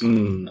torches.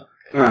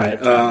 All right.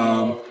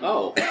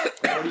 Oh,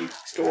 how do you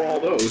store all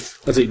those?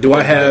 Let's see. Do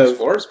I have?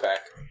 Explorer's pack.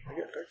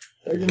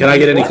 Can I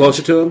get any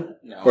closer to him,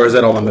 or is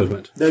that all my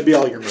movement? That'd be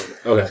all your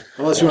movement. Okay.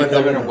 Unless you want to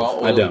Live in a double.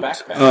 well-oiled I don't.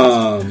 backpack.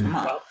 Well,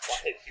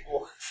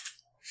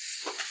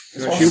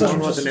 You wanna shoot one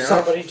with an arrow?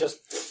 Somebody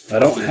just I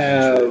don't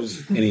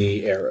have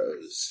any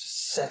arrows.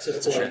 sets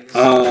it away.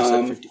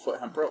 50-foot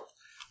hemp rope.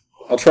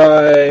 I'll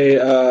try.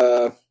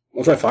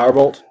 I'll try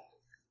Firebolt.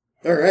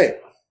 All right.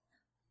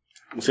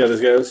 We'll see how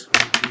this goes.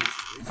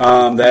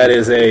 That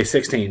is a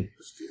 16.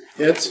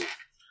 Hits.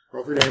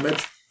 Roll for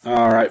damage.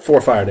 All right,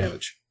 4 fire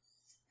damage.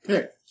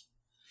 Okay.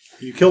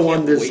 You kill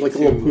one, there's like a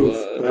little poof,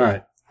 All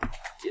right.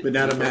 but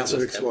not a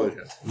massive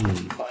explosion. Find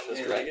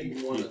this dragon.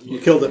 You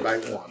killed it by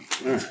 1. All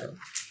right.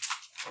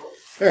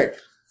 All right.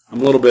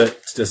 I'm a little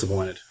bit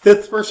disappointed.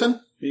 Fifth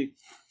person.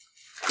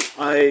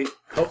 I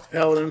helped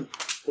Paladin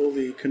pull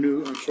the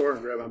canoe on shore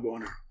and grab my bow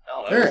and arrow.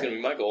 Oh, that was going to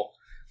be my goal.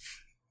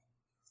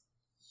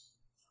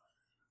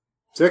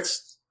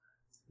 Sixth.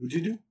 What'd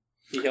you do?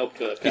 He helped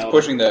He's Paladin.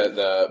 pushing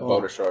the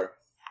boat ashore.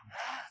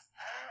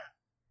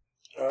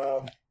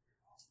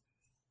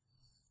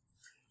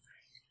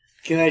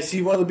 Can I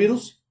see one of the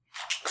beetles?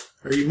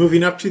 Are you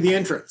moving up to the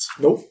entrance?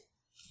 Nope.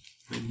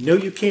 No,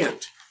 you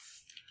can't.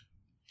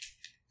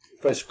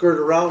 If I skirt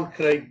around,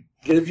 can I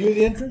get a view of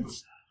the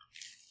entrance?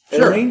 At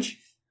Sure. range?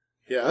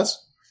 Yes.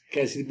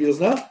 Can I see the beetles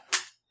now?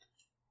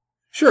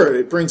 Sure,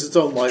 it brings its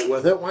own light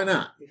with it. Why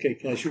not? Okay,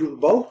 can I shoot with a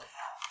bow?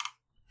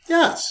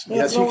 Yes.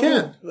 Yes, you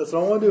can. That's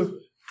all I want to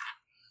do.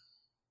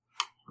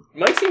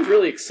 Mike seems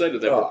really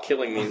excited that Oh. we're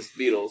killing these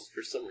beetles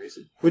for some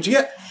reason. What'd you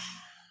get?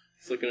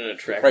 It's looking to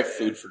attract. Probably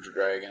food for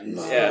dragons.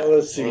 Yeah,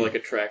 let's see. or like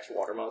attracts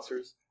water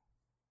monsters.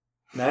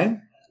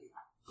 9?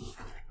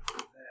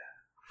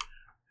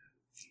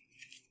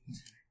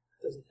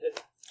 Doesn't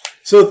hit.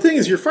 So the thing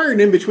is, you're firing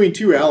in between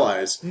two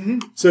allies.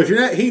 So if you're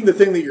not hitting the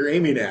thing that you're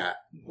aiming at,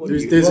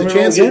 there's a want me to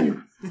chance roll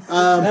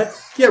that again?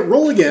 yeah,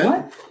 roll again.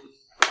 What?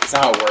 That's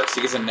not how it works.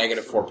 He gets a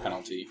 -4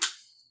 penalty.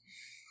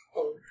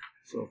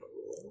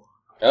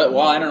 Oh, Well,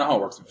 I don't know how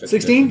it works in 5th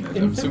 16? edition.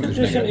 in I'm 5th assuming there's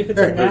edition, negative. if it's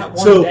a Alright, nat 1,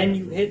 so- then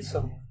you hit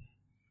someone.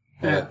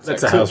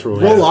 That's a house rule.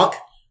 Roll yeah. luck.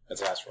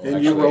 That's a house rule. And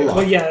Actually, you roll Well,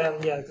 luck. yeah,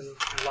 because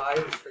it's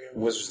live for you.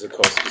 Wizards of the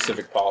Coast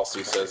specific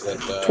policy says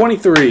that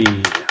 23.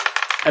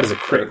 That is a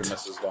critical crit.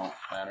 misses don't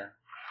matter.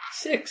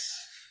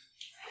 6.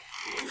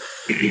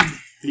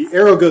 The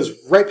arrow goes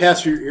right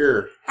past your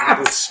ear.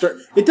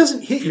 It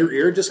doesn't hit your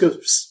ear; it just goes.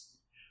 Psst.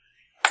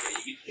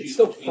 It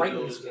still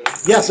frightens me.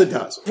 Yes, it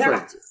does. It Yeah.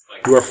 frightens you.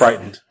 You are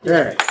frightened. All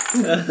right.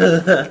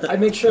 I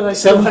make sure that I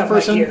still Seventh have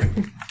person? my ear.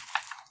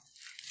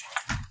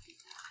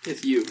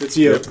 It's you. It's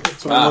you.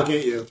 So I'm Ah. looking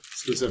at you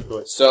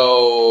specifically.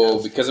 So,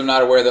 because I'm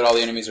not aware that all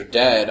the enemies are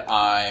dead,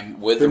 I'm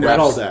with They're the not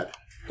refs. all dead.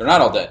 They're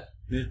not all dead.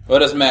 Yeah. Well, it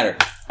doesn't matter.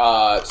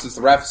 Since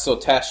the raft is still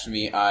attached to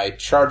me, I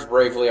charge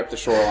bravely up the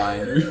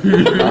shoreline.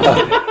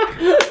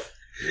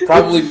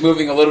 Probably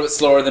moving a little bit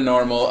slower than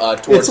normal.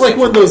 Towards It's like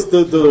the when those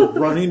the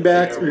running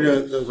backs or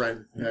the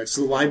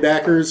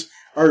linebackers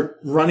are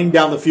running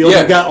down the field.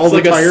 Yeah, They've got all it's the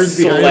like a tires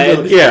behind sled.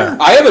 them. Yeah.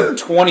 I have a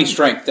 20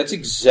 strength. That's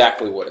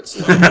exactly what it's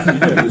like.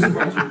 As a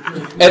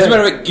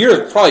matter of fact, gear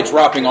is probably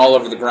dropping all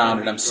over the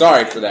ground, and I'm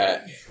sorry for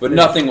that, but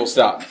nothing will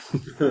stop.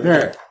 All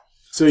right.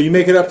 So you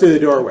make it up to the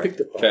doorway.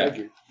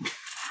 Okay.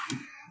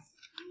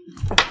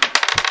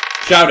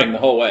 Shouting the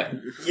whole way.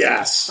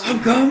 Yes.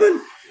 I'm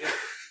coming.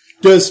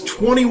 Does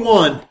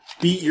 21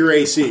 beat your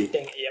AC?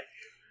 Dang it, yep.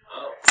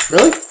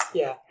 Really?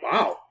 Yeah.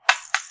 Wow.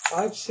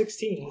 I have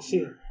 16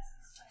 AC.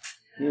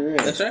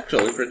 That's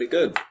actually pretty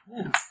good.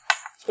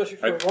 Especially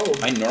for a rogue.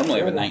 I normally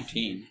have a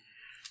 19.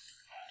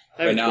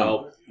 I have Right now.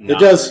 12. It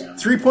does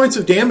 3 points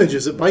of damage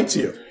as it bites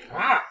you.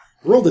 Ah!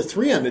 Rolled a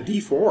 3 on the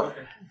D4.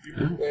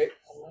 Wait,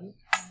 hold on.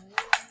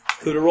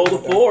 Could have rolled a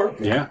 4.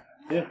 Yeah.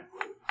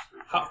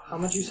 How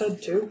much you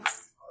said? 2?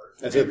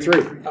 I said 3.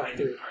 Oh,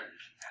 3.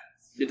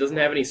 It doesn't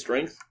have any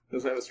strength.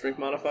 Does it have a strength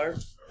modifier?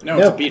 No, No.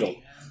 it's a beetle.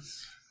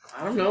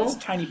 I don't know. It's a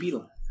tiny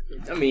beetle.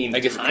 I mean, I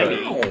guess it tiny.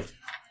 could.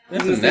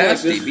 That's a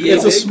nasty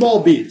It's a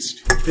small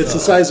beast. It's the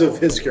size of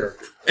his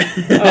character.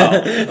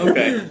 Oh,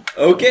 okay.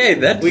 Okay,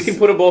 that's... We can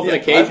put them both in a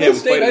cage and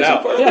fight it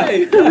out.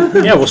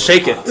 Yeah, we'll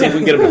shake it. See if we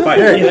can get him to fight.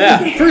 All right.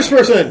 Yeah. First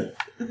person.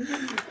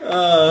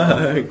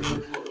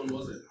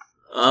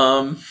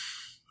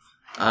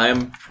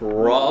 I'm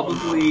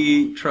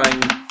probably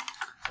trying...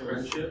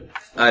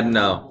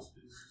 no.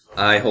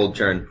 I hold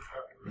turn.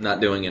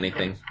 Not doing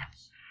anything.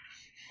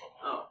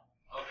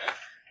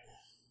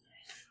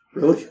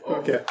 Really?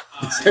 Okay.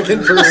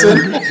 Second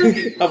person.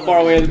 How far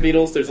away are the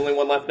beetles? There's only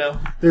one left now.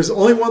 There's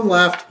only one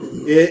left.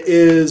 It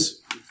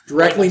is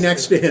directly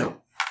next to him.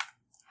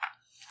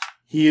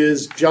 He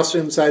is just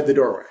inside the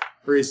doorway.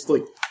 Or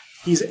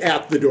he's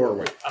at the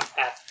doorway. I'm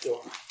at the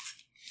door.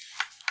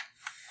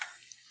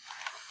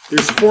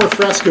 There's 4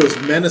 frescoes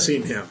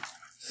menacing him.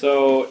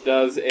 So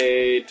does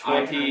a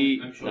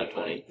 19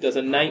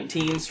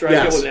 strike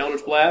Yes. it with an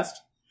Eldritch Blast?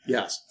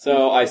 Yes.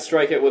 So I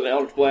strike it with an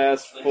Eldritch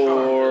Blast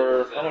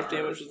for... How much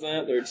damage is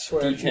that? There's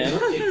Swear, if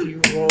D10?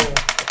 you roll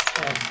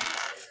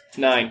a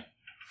 9.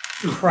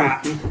 10.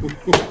 Crap.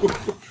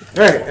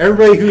 Alright,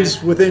 everybody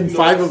who's within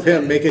 5 of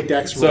him, make a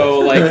dex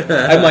roll. So, like,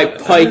 I have my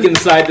pike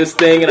inside this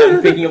thing, and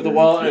I'm picking up the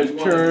wallet, and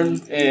I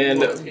turn and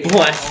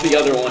blast the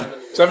other one.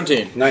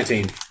 17.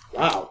 19.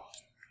 Wow.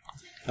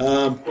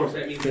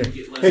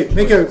 Hey,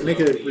 make a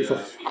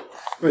reflex.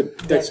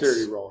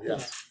 Dexterity roll, yeah.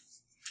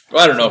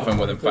 Well, I don't know if I'm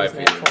within 5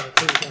 feet. 20,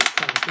 please, not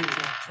 20, please,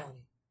 not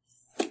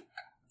 20.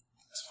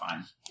 It's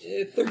fine.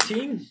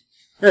 13?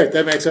 Alright,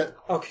 that makes it.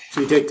 Okay.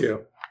 So you take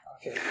 2.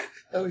 Okay.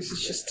 At least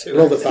it's just 2.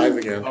 Roll the 5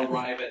 again.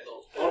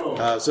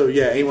 So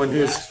yeah, anyone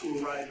who's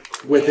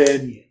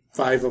within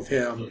 5 of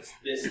him.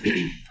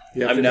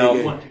 You have I'm to now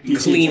make a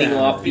DC cleaning 10.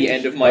 off the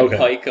end of my Okay.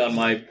 pike on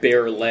my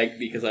bare leg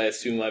because I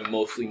assume I'm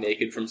mostly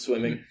naked from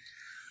swimming.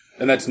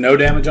 And that's no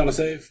damage on a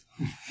save?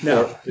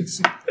 No, it's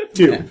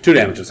 2. 2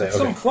 damage on a save.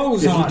 Some Okay.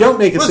 clothes If on. you don't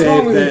make a What's wrong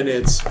save, with then you?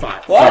 it's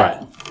 5. What?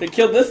 Alright. They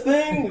killed this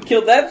thing? We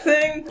killed that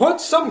thing? Put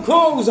some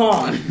clothes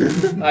on.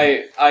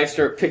 I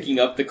start picking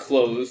up the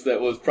clothes that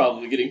was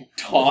probably getting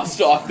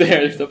tossed off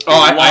there. There's a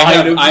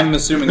I'm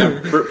assuming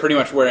I'm pretty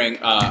much wearing,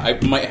 I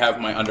might have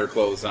my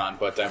underclothes on,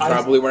 but I'm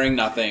probably wearing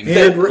nothing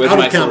And we're with out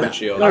my of sword combat.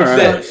 shield.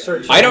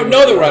 Alright. I don't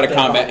know that we're out of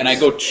combat, and I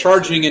go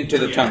charging into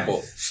the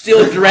temple.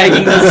 still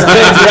dragging this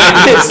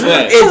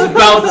thing. It's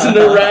bouncing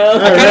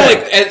around. I kind of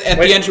like, at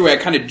the entryway, I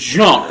kind of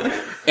jump,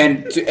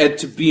 and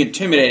to be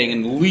intimidating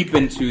and leap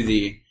into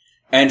the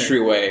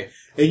entryway.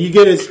 And you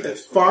get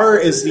as far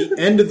as the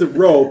end of the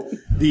rope,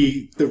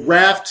 the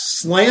raft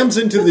slams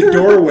into the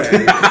doorway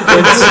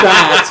and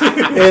stops,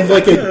 and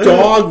like a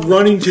dog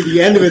running to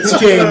the end of its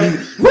chain,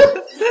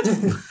 whoop,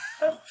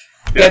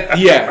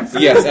 Yes,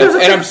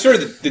 and I'm sure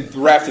that the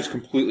raft has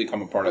completely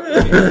come apart.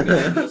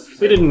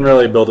 We didn't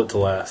really build it to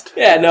last.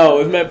 Yeah, no,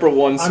 it was meant for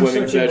one I'm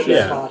swimming searching the session.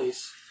 dead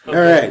bodies. All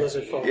right.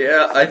 Lizard folk.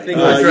 Yeah, I think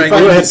you we're trying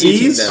find to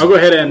disease? eat I'll them. go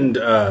ahead and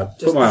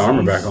put my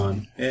armor back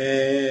on.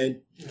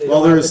 And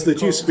well, there's the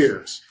two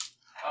spears.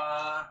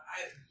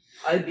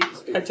 I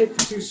take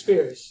the 2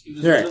 spears.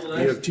 All right,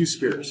 you have 2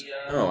 spears.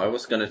 Oh, I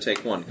was going to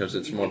take one because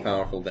it's more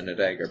powerful than a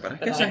dagger, but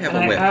I guess I have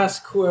and a whip. I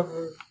ask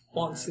whoever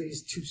wants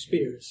these 2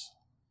 spears.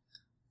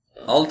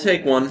 I'll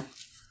take one.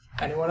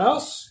 Anyone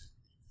else?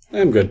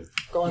 I'm good.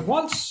 Going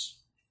once?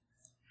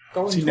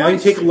 Going See, twice? now you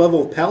take a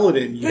level of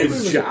paladin, you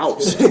can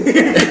joust.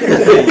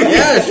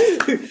 Yes!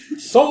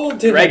 Sold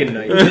to Dragon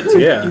them. Knight.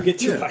 Yeah. You get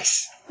 2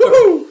 dice.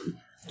 Woohoo!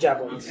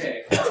 Javelins.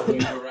 Okay, so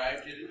we've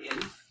arrived at an inn.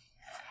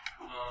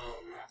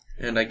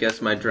 And I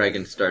guess my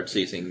dragon starts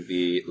eating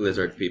the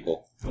lizard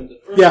people. When the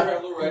first Yeah.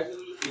 traveler arrives at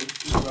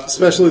the inn,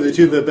 Especially the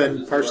 2 that have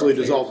been partially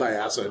dissolved by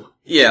acid.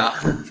 Yeah.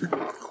 he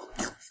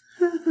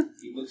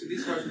looks at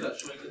these cards without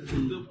showing them to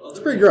the other. It's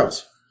pretty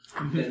gross.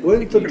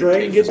 Wouldn't the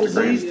dragon get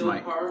diseased?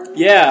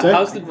 Yeah, Is that-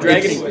 how's the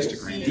dragon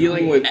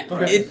dealing with...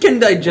 It can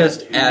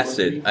digest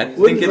acid. I think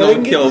Wouldn't it'll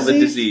dragon get kill the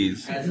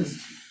diseased?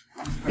 disease.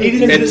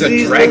 Eating It's a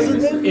disease dragon.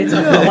 doesn't it? It's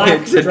a black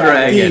It's a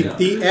dragon. dragon.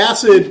 The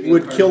acid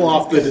would kill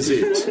off the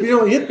disease. You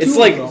don't hit 2 It's of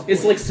like them.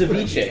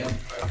 ceviche.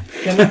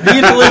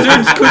 These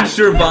lizards could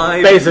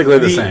survive Basically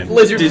the same.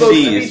 Lizard folk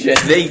disease.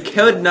 ceviche. They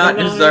could not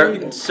Can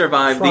I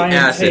survive the try and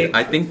acid. take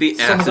I think the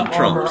some of the acid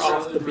armor trumps.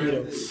 off the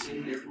beetles.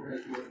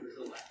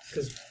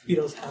 Because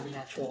beetles have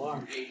natural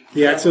armor.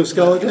 The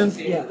exoskeleton?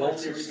 Yeah,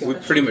 that's We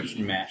pretty much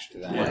mashed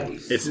that.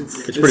 It's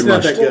It's pretty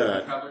not much. that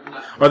good.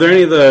 Are there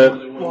any of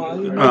the Well,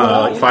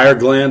 like fire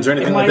glands or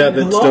anything It like that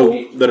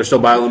might that are still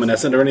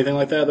bioluminescent or anything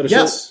like that? That are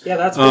Yes. Still, yeah,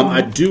 that's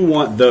I do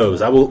want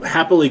those. I will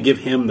happily give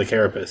him the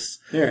carapace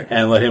Yeah.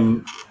 and let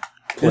him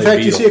play In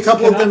fact, you see a beetles.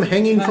 couple of them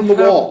hanging from the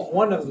wall.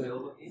 One of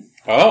them.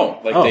 Oh,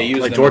 like Oh, they use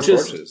like them as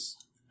torches? torches.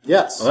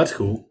 Yes. Oh, that's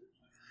cool.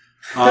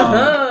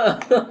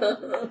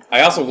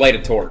 I also light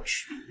a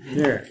torch.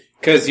 Here.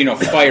 Because,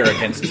 fire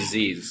against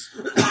disease.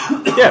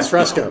 Yes,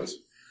 frescoes.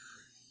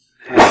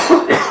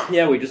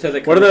 Yeah, we just had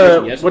that What are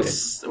conversation the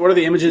yesterday. what are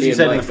the images Me you and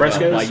said in the Mike about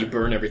frescoes? Why you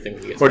burn everything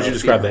when you get Or did you smoke.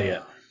 describe that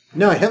yet?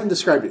 No, I haven't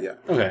described it yet.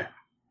 Okay.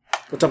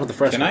 What's up with the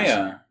frescoes? Can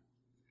I,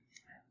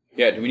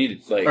 yeah, do we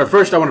need to, Or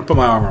first, I want to put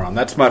my armor on.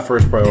 That's my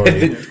first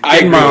priority. I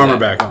Getting my agree with armor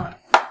that. back on.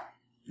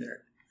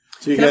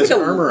 So you Can I guys make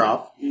a- armor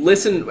up.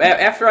 Listen,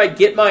 after I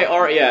get my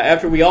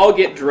after we all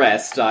get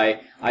dressed, I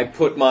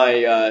put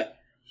my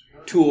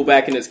tool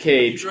back in its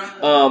cage.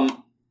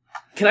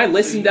 Can I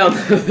listen down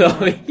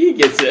the he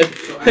gets it.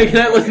 Can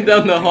I listen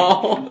down the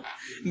hall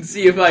and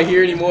see if I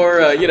hear any more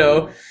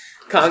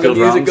conga Steel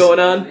music drums? going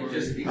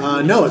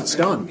on? No, it's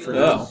done for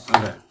now.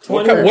 Oh.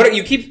 Okay. What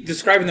you keep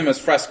describing them as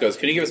frescoes?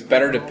 Can you give us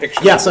better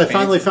depictions? Yes, of I the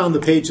finally paintings? found the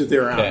page that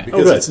they're on Okay.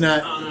 because good.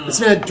 it's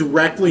not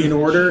directly in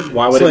order.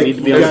 Why would It's it like need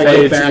to be you on the gotta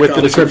go page back with the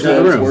on description of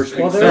the sometimes room?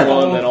 Worshipping While they're someone,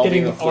 all then all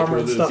getting being a flipper armor of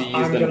and the stuff, disease,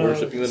 I'm then gonna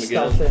worshipping them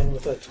stealth again. in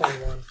with a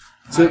 21.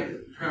 So,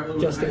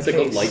 Just in It's like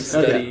a case. light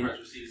study.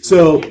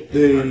 so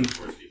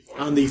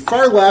on the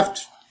far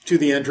left to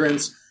the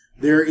entrance,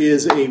 there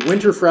is a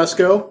winter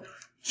fresco.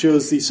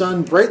 Shows the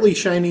sun brightly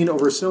shining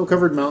over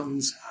snow-covered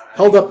mountains,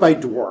 held up by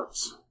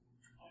dwarves.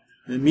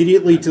 And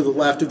immediately to the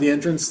left of the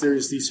entrance,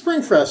 there's the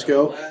spring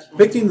fresco,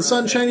 depicting the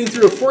sun shining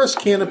through a forest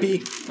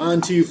canopy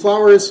onto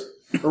flowers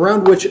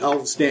around which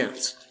elves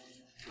dance.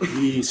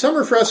 The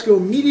summer fresco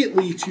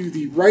immediately to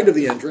the right of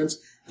the entrance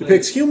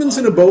depicts humans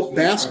in a boat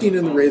basking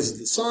in the rays of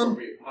the sun.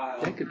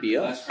 That could be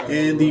us.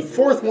 And the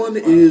fourth one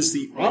is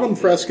the autumn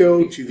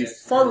fresco to the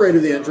far right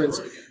of the entrance,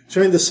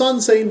 showing the sun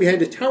setting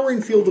behind a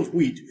towering field of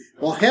wheat,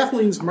 while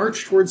halflings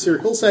march towards their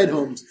hillside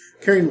homes,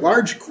 carrying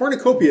large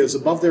cornucopias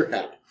above their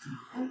head.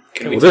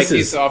 Can we Well, take this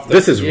these is off the...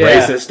 this is Yeah.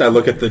 racist. I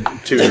look at the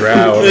two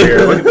drow over here.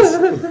 Look at this.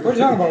 What are you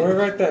talking about? We're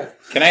right there.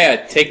 Can I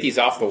take these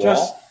off the Just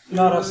wall?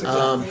 not us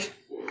again.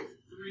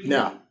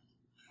 No.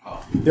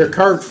 They're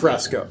carved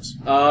frescoes.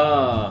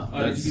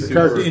 That's They're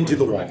carved into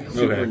the wall.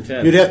 super Okay.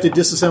 intense. You'd have to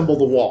disassemble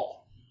the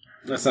wall.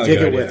 That's not a Take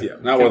good it idea. with you.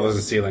 Not while there's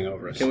a ceiling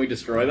over us. Can we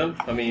destroy them?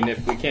 I mean,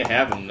 if we can't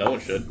have them, no one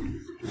should.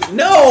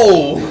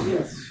 No!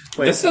 This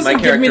my doesn't give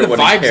me character the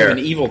wouldn't vibes care. of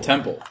an evil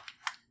temple.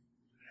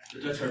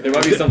 There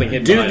might be something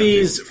hidden Do behind them,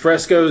 these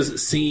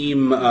frescoes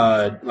seem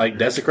like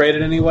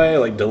desecrated anyway?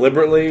 Like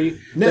deliberately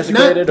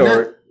desecrated,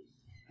 or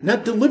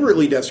Not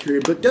deliberately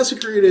desecrated, but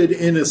desecrated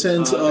in a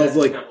sense of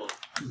like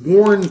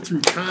worn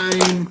through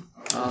time,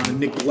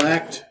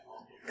 neglect.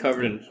 too.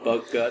 Covered in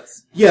bug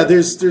guts. Yeah,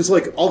 there's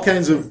like all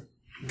kinds of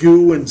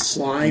goo and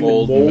slime and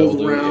mold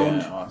mildew, around.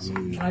 yeah,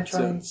 awesome. Can I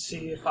try and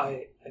see if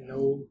I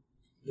know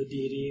the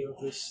deity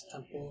of this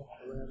temple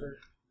or whatever?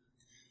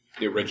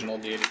 The original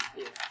deity.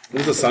 it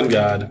was a sun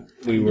god?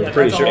 We were Yeah,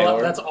 pretty that's sure. all,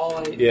 that's all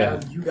I Yeah.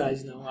 you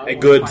guys know. I A wanna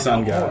good find sun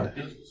out god.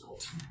 more.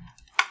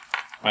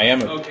 I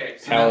am a Okay,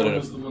 so paladin that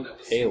of was the one that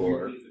was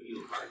Palor.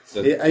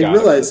 I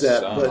realize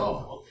that,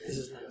 but This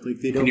is not like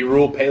they Can don't. you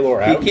rule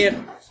Palor He out?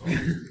 can't.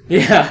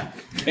 Yeah.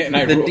 And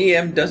I The ru-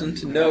 DM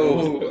doesn't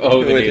know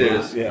Oh, who the it DM.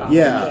 is. Yeah.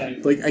 Yeah,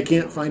 like I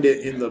can't find it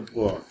in the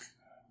book.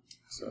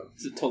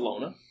 Is it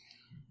Tolona?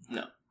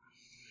 No.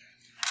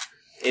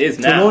 It is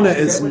now. Tolona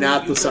is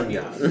not the sun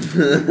god.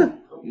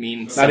 I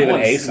mean, Not even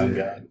a someone's- sun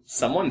god.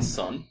 Someone's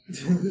son.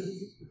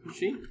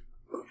 She?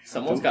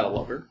 Someone's got a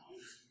lover.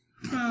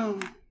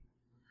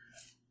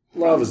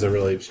 Love is a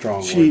really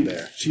strong She word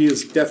there. she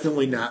is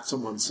definitely not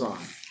someone's son.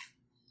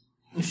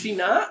 Is she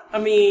not? I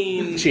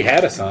mean... She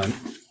had a son.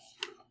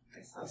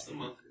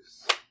 Well,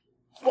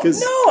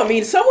 'Cause- no, I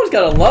mean, someone's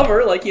got a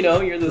lover. Like, you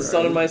know, you're the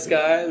sun in my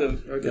sky,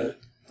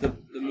 the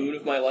moon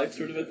of my life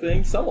sort of a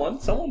thing. Someone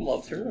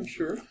loves her, I'm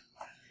sure.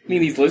 I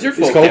mean, these lizard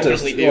These folk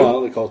definitely cultists. do.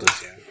 Well, the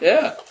cultists, yeah.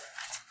 Yeah.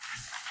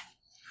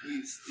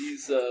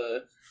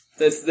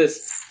 This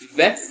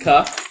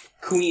Vetka,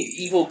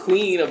 evil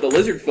queen of the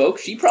lizard folk,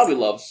 she probably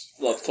loves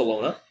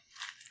Tolona.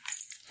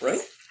 Right?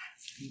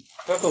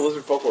 I thought the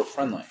lizard folk were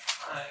friendly.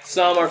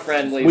 Some are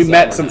friendly. We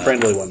met are some not.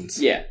 friendly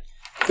ones. Yeah.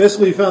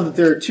 Basically, we found that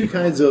there are two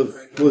kinds of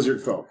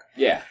lizard folk: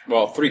 Yeah.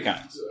 Well, 3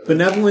 kinds.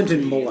 benevolent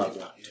and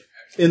malevolent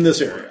in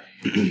this area.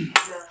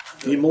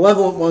 The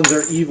malevolent ones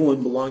are evil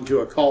and belong to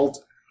a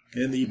cult,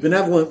 and the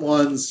benevolent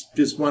ones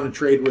just want to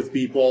trade with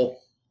people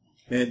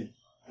and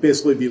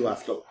basically be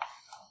left alone.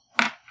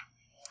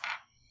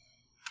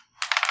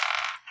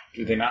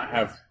 Do they not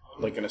have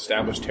like an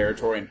established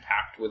territory and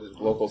pact with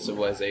local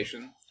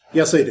civilization?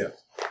 Yes, they do.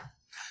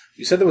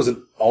 You said there was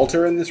an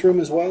altar in this room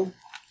as well?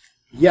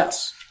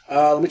 Yes.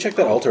 Let me check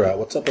that altar out.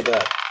 What's up with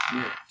that?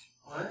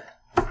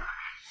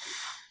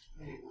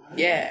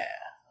 Yeah.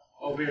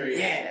 Oh, very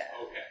Yeah.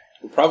 Okay.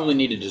 We probably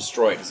need to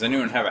destroy it. Does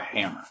anyone have a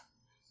hammer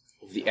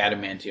of the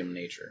adamantium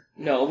nature?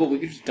 No, but we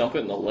could just dump it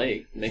in the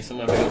lake. Make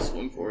someone have to go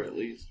swim for it at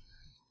least.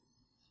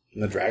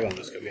 And the dragon will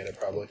just go get it,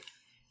 probably.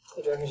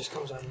 The dragon just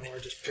comes on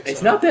and just picks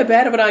It's it not up. that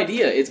bad of an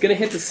idea. It's going to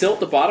hit the silt at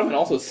the bottom and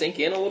also sink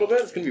in a little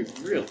bit. It's going to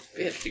be a real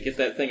bitch to get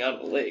that thing out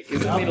of the lake.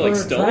 It's made of like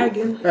stone.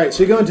 Dragon. All right,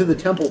 so you go into the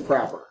temple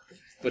proper.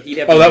 But he'd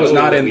have Oh, to that was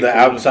know not that in we the threw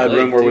it into outside the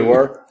room lake, where we too.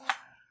 were?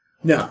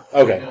 No.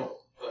 Okay.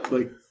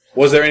 Like,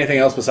 Was there anything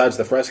else besides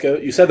the fresco?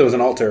 You said there was an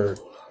altar.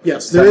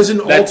 yes, there is an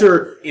That's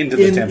altar into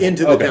the temple.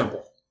 into the Okay.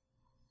 temple.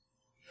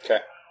 Okay.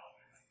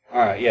 All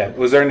right, yeah.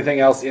 Was there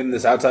anything else in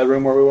this outside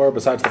room where we were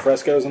besides the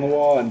frescoes on the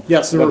wall? And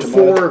Yes, there a were bunch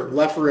of mud? 4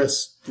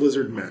 leprous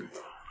lizard men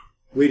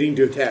waiting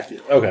to attack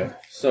you. Okay.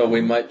 So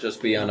we might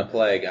just be on a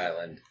plague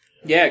island.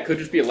 Yeah, it could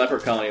just be a leper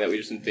colony that we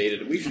just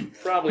invaded. We should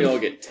probably all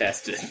get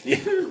tested.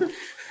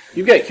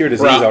 You've got cure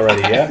disease Bro.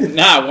 already, yeah?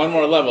 Nah, one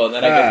more level, and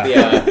then I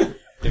get the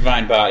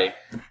divine body.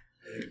 You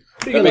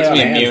That can makes lay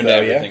me on hands, immune to though,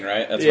 everything,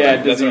 right? That's Yeah, what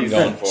I'm disease.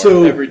 going for.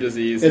 So- Every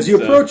disease. As you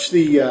so- approach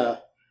the...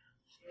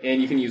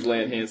 and you can use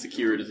lay on hands to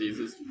cure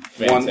diseases.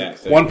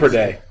 Fantastic. One per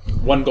day.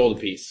 1 gold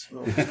apiece.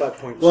 5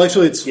 points. well,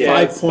 actually, it's Yeah,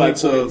 5 it's 5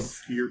 points of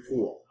points. your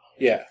pool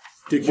Yeah.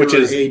 to cure Which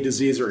is- a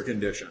disease or a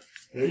condition.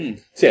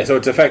 So, yeah, so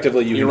it's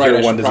effectively you You're can right, I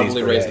cure one should disease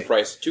probably per raise day. the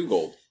price to 2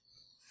 gold.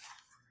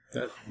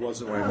 That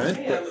wasn't what I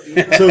meant.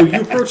 But, so you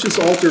approach this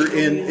altar,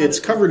 and it's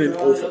covered in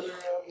offal.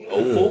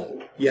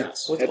 Offal?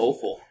 Yes. What's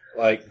offal?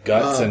 Like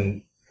guts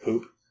and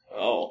poop.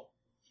 Oh.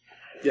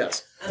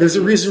 Yes. There's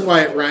a reason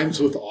why it rhymes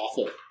with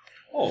awful.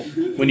 Oh.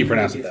 When you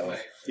pronounce it that way.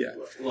 Yeah.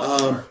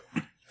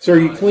 So are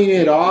you cleaning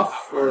it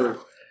off, or...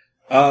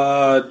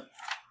 I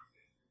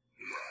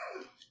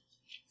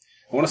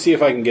want to see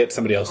if I can get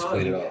somebody else to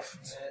clean it off.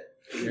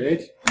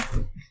 Right?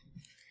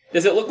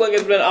 Does it look like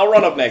it's been... I'll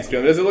run up next to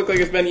him. Does it look like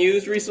it's been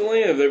used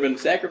recently? Have there been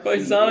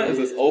sacrifices on it? Is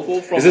this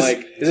offal from, Is this like...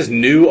 is this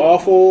new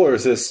awful or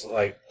is this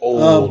like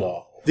old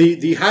awful?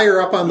 The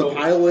higher up on the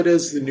pile it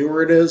is, the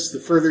newer it is. The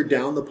further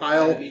down the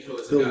pile,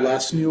 the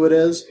less new it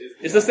is.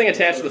 Is this thing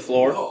attached to the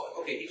floor? Oh,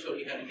 okay. He showed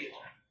you how to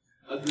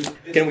get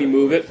one. Can we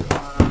move it?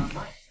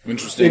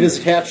 Interesting. It is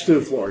attached to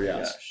the floor,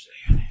 yes.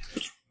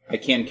 I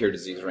can cure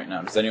disease right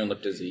now. Does anyone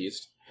look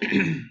diseased?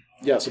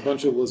 Yes, a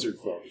bunch of lizard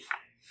folk.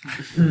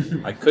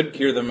 I could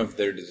cure them of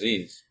their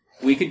disease.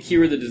 We could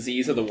cure the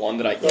disease of the one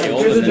that I killed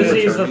cure the and then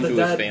disease return of him the to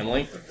his dead.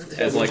 family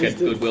as like a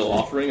goodwill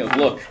offering of,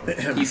 look,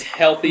 he's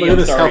healthy. Look at I'm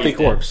this sorry healthy he's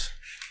dead. corpse.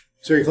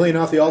 So you're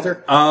cleaning off the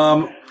altar?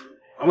 I'm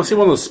gonna see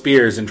one of those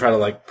spears and try to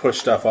like push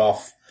stuff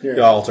off Here.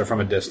 the altar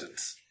from a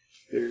distance.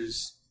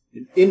 There's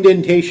an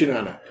indentation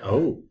on it.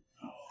 Oh.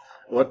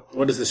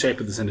 What is the shape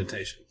of this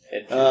indentation?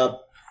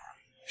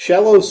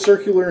 Shallow,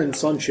 circular, and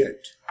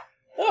sun-shaped.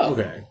 Oh.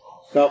 Okay.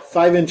 About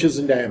 5 inches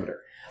in diameter.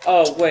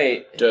 Oh,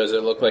 wait. Does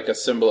it look like a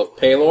symbol of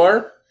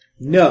Palor?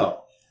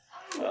 No.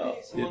 Oh.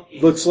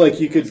 It looks like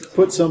you could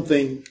put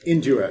something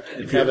into it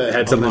and have it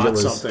had something that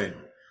unlock was something.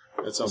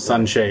 At some point,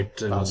 Sun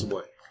shaped and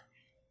possibly.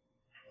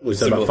 we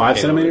said Symbol about of 5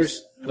 Palor centimeters?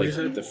 is What did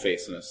you Like say? the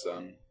face in the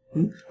sun.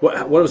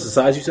 What was the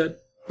size you said?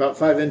 About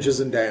 5 inches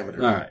in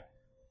diameter. Alright.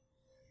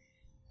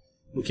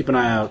 We'll keep an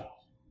eye out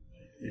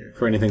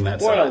for anything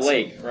that We're size. on a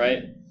lake,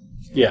 right?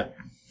 Yeah.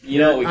 You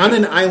know what we On could,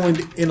 an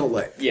island in a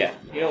lake. yeah.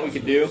 You know what we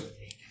could do?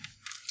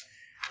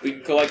 We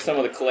could collect some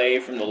of the clay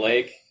from the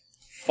lake,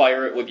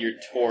 fire it with your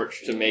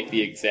torch to make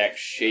the exact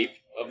shape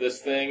of this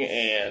thing,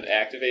 and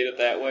activate it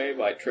that way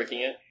by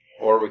tricking it.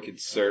 Or we could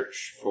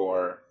search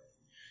for...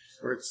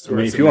 Or it's- I or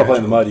mean, it's if you want to play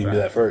in a the mud, you magical can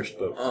do that first.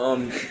 But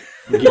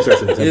We keep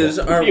searching the temple. Is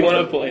our You want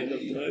to play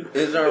them?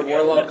 is our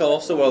warlock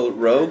also a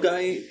rogue?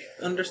 I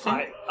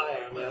understand. I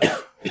am. Yeah.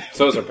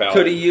 So is our pal.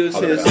 Could he use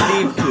his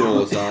thief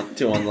tools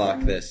to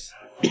unlock this?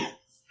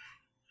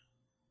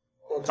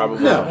 Well, do Probably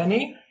you have not.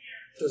 any?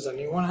 Does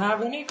anyone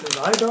have any? Because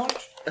I don't.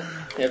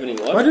 Have any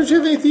Why luck? don't you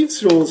have any thieves'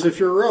 tools if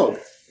you're a rogue?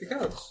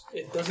 Because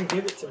it doesn't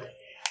give it to me.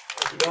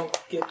 Like, you don't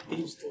get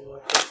thieves to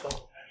like this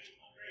stuff.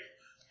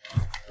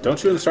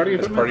 Don't you in the starting As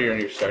equipment? part of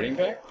your starting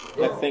pack?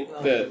 I think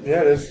that.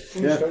 Yeah, it is.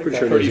 Yeah, pretty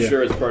sure. Pretty Yeah.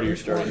 sure it's part of your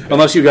starting.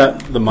 Unless you got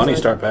the money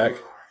start pack.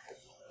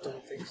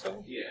 Don't think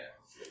so. Yeah.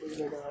 What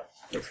do I got?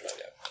 Let's find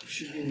out.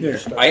 Should be Here.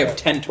 I have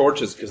 10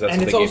 torches because that's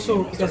and what it's they gave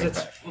also me. because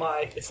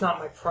it's not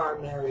my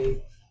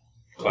primary.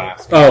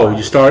 class. Oh,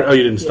 you start. Oh,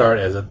 you didn't start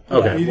as a.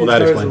 Okay, You well that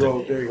didn't start explains as a it.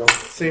 rogue. There you go.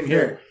 Same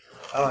here.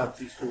 I don't have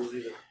these tools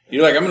either.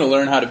 You're like, I'm going to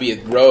learn how to be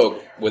a rogue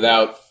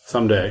without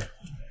Someday.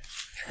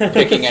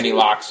 picking any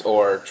locks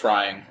or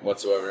trying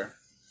whatsoever.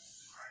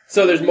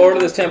 So there's more to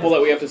this temple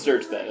that we have to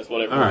search. Then is what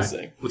All everyone's right,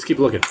 saying. let's keep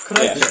looking. Could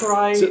I Yeah.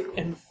 try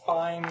and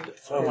find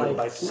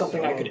like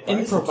something I could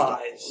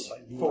improvise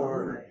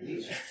for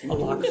a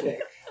lockpick?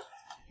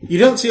 You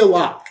don't see a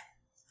lock.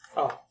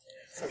 Oh,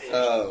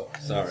 Oh,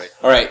 sorry.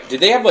 All right, did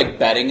they have like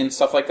bedding and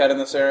stuff like that in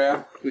this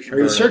area? We should Are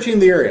you burn it. searching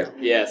the area?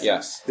 Yes.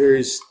 Yes.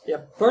 There's yeah.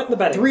 Burn the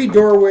bedding. 3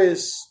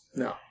 doorways.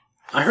 No.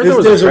 I heard there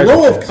was There's a treasure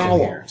row of chest in here.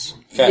 columns.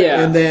 Okay.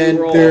 Yeah. And then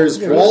We're all- there's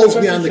Yeah, walls there's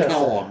a beyond the chest there.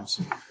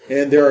 columns.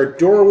 And there are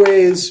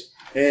doorways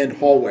and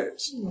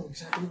hallways. I know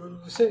exactly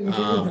what I was saying.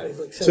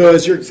 Like, So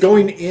as you're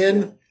going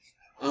in,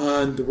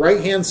 on the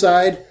right-hand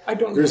side, I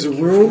don't. there's a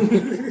room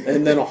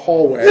and then a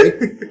hallway.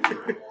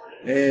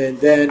 And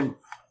then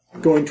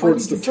going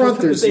towards the front,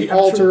 there's the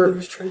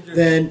altar.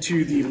 Then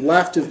to the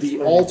left of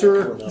the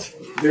altar,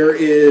 there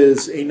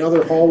is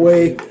another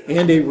hallway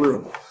and a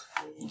room.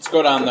 Let's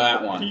go down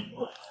that one.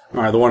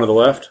 All right, the one to the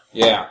left.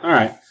 Yeah, All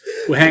right,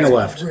 we hang a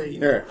left.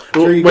 There.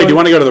 Well, wait, do you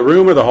want to go to the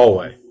room or the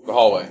hallway? the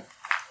hallway.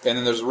 And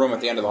then there's a room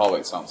at the end of the hallway,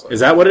 it sounds like. Is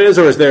that what it is,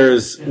 or is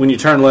there's when you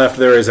turn left,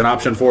 there is an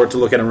option for it to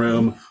look at a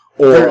room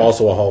or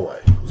also a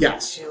hallway?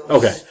 Yes.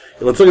 Okay,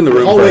 let's look in the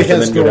room hallway first, and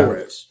has then go down.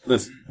 doorways.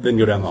 Then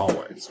go down the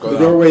hallway. Let's go The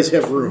down. doorways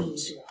have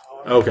rooms.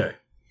 Okay.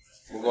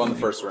 We'll go in the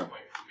first room.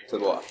 To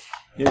the left.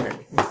 Yeah.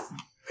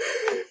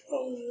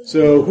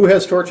 So who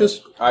has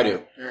torches? I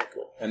do.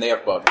 And they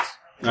have bugs.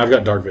 I've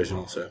got dark vision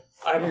also.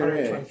 I have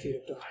 120 feet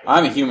of dark.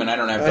 I'm a human, I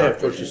don't have I dark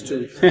have torches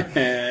vision. too.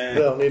 I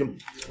don't need them.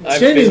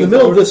 Standing in the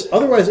middle of this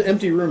otherwise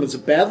empty room is a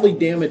badly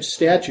damaged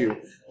statue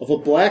of a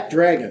black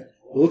dragon.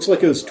 It looks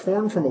like it was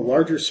torn from a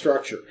larger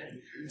structure.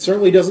 It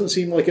certainly doesn't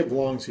seem like it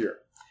belongs here.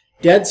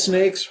 Dead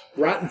snakes,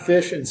 rotten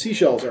fish, and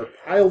seashells are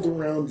piled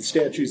around the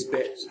statue's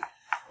base.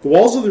 The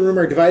walls of the room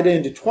are divided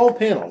into 12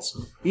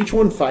 panels, each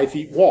one 5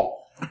 feet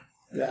wall.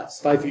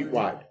 Yes, 5 feet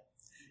wide.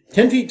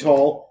 10 feet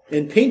tall,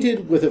 and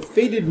painted with a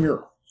faded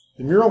mural.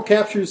 The mural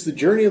captures the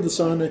journey of the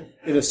sun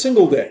in a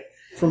single day,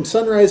 from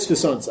sunrise to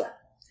sunset.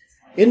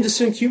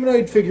 Indistinct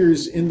humanoid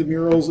figures in the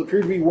murals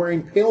appear to be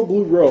wearing pale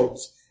blue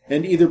robes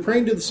and either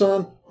praying to the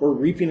sun or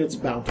reaping its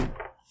bounty.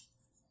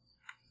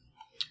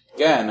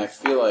 Again, I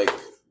feel like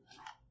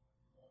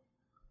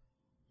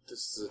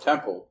this is a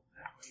temple.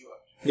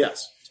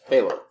 Yes. It's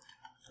Palor.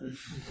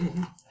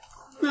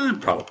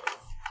 Probably.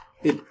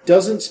 It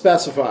doesn't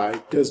specify,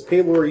 does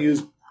Palor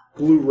use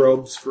blue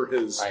robes for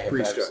his I have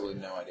priesthood?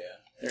 absolutely no idea.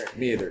 There,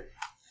 me either.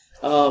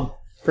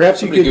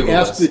 Perhaps you Somebody could Google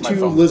ask this. the My 2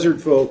 phone.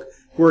 lizard folk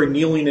who are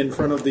kneeling in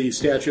front of the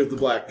statue of the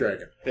black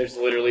dragon. There's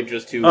literally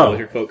just 2 Oh.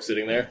 lizard folks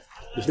sitting there.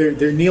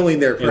 They're kneeling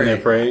there And they're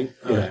praying.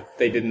 praying. Okay.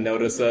 They didn't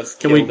notice us.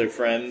 Can Killed we- their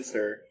friends,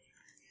 or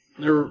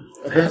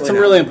They had some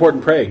really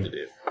important praying to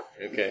do.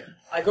 okay.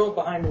 I go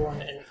behind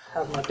one and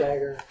have my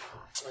dagger.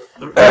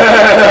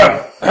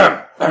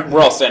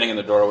 We're all standing in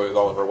the doorway with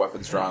all of our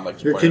weapons drawn. Like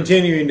They're pointers.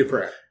 continuing to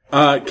pray.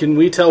 Can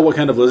we tell what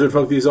kind of lizard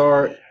folk these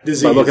are by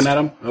Diseased. looking at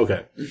them?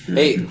 Okay.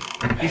 Hey,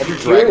 I had a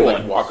dragon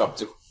like walk up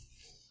to.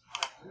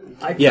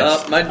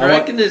 Yes. My I want-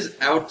 dragon is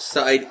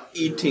outside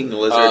eating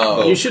lizard Oh.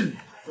 folk. You should.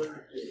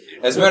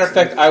 As a matter of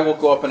fact, I will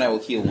go up and I will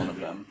heal one of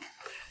them.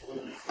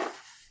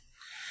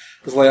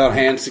 Just lay out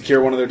hands to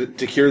cure one of their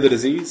to cure the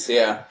disease.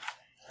 Yeah.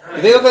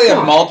 Do they look like they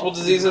have multiple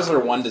diseases or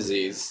one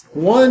disease?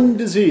 One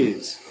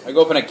disease. I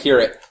go up and I cure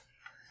it.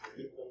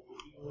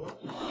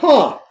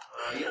 Huh.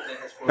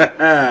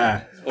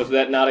 Was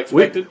that not we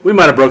expected? we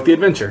might have broke the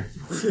adventure.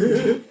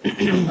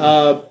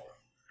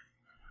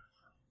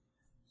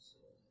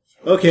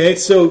 Okay,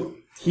 so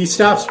he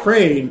stops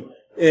praying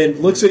and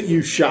looks at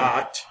you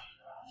shocked.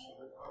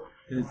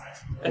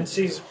 And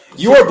sees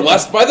You are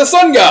blessed by the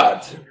sun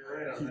god.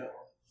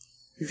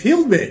 You've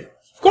healed me.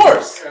 Of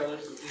course.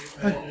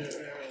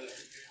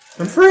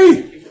 I'm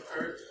free.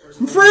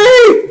 I'm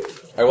free.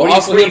 I will What are you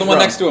also free heal the one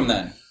from? next to him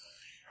then.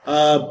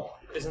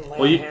 isn't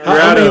Well, you- hand. How,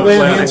 You're how out many of land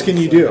land. hands can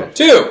you do?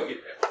 2.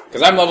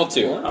 Because I'm level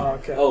 2. Oh,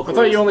 okay. Oh, I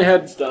thought you only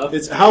had. stuff.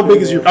 It's how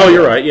big is your? Oh,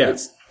 you're right. Yeah.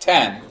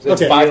 10. It's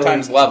Okay. 5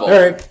 times level. All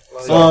right.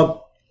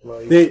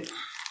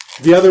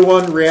 The other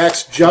one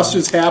reacts just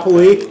as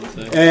happily,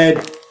 and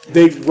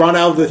they run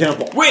out of the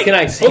temple. Wait, Can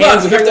I hold on,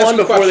 hands we have to ask one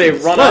you before they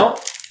questions. run What?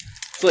 out?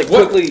 It's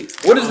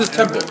like What is this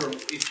temple?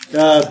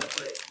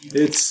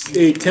 It's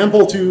a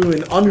temple to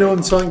an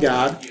unknown sun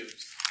god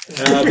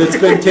that's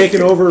been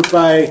taken over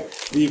by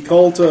the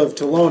cult of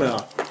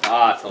Talona,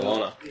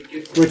 Talona.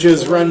 which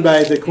is run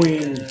by the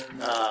queen,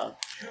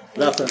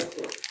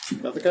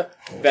 Vethika?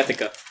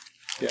 Vethika.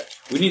 Yeah.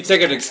 We need to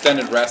take an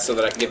extended rest so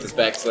that I can get this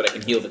back so that I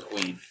can heal the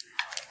queen.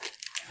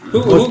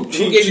 Who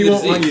gave you the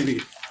won't want you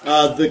disease?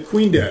 to be. The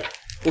queen did.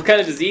 What kind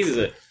of disease is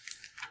it?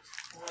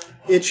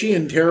 Itchy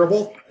and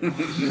terrible.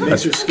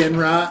 Makes your skin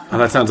rot. Oh,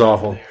 that sounds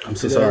awful. I'm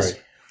so It sorry. is.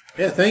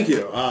 Yeah, thank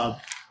you.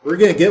 We're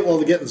going to get while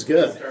the getting's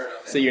good.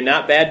 So you're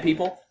not bad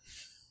people?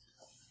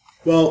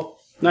 Well,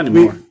 Not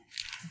anymore.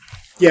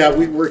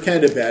 we're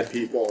kind of bad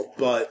people,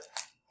 but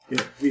you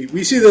know,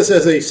 we see this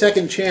as a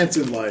second chance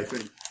in life,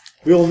 and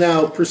we will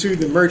now pursue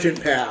the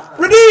merchant path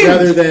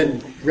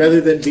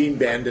rather than being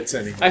bandits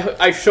anymore.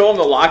 I show him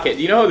the locket.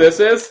 Do you know who this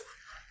is?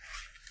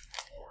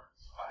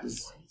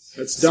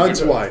 That's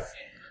Doug's wife.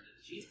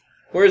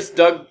 Where's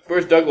Doug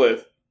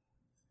live?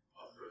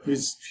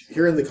 He's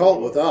here in the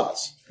cult with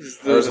us.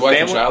 There's the wife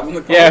and family? child in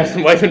the cult? Yeah,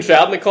 his wife and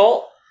child in the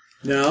cult?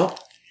 No,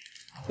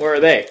 Where are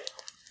they?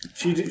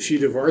 she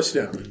divorced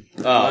him and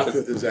Oh, left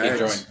with his He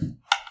ex. joined.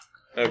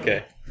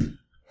 okay.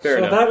 Fair So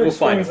enough. that We'll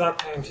find explains him. that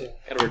painting.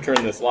 Gotta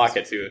return this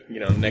locket to,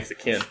 next of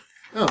kin.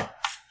 Oh,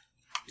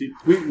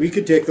 we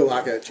could take the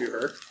locket to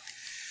her.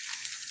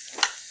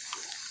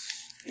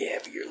 Yeah,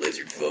 but you're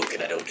lizard folk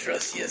and I don't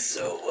trust you,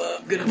 so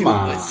I'm gonna Come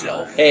on.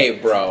 myself. Hey,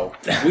 bro.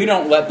 We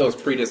don't let those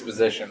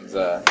predispositions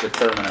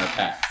determine our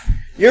path.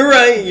 You're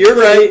right.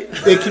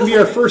 It can be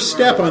our first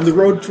step on the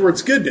road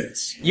towards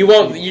goodness. You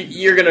won't.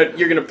 You're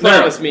gonna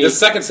promise me. The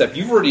second step.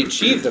 You've already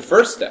achieved the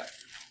first step.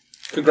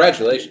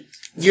 Congratulations.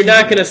 You're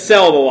not gonna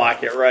sell the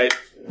locket, right?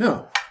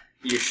 No,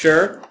 You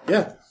sure?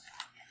 yeah.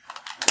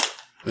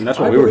 And that's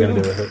what we were going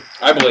to do with it.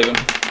 I believe him.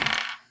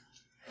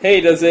 Hey,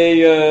 does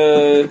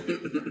a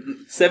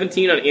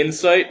 17 on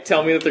insight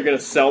tell me that they're gonna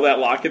sell that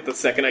locket the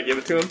second I give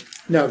it to him?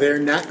 No, they're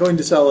not going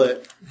to sell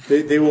it.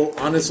 They will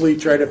honestly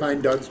try to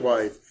find Doug's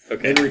wife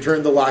Okay. and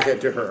return the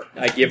locket to her.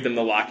 I give them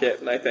the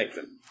locket and I thank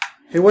them.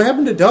 Hey, what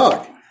happened to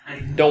Doug?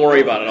 Don't worry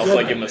about it. I'll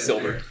probably give them a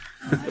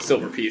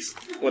silver piece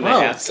when Wow.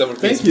 they ask. Silver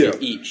Thank piece you.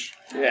 each.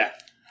 Yeah.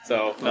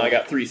 So now I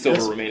got 3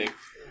 silver remaining.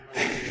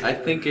 I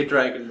think a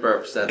dragon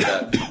burps at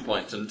that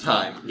point in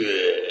time.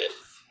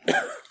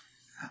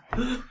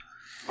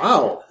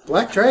 Wow,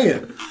 black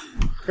dragon.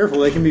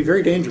 Careful, they can be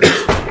very dangerous.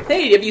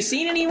 Hey, have you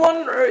seen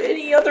anyone or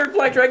any other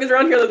black dragons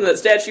around here other than that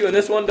statue and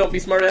this one? Don't be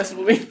smartasses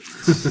with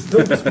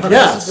me.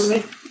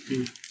 Yes.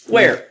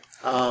 Where?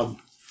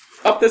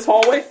 Up this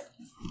hallway?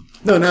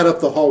 No, not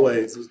up the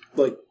hallway.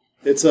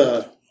 It's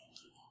a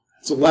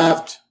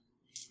left,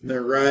 and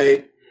then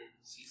right,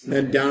 and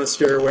then down a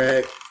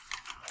stairway,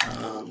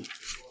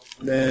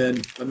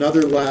 then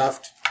another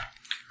left,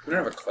 We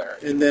don't have a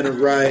cleric. and then a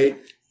right,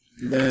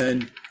 and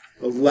then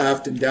a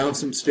left and down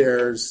some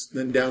stairs,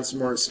 then down some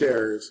more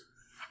stairs.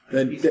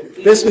 Then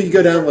basically you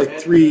go down like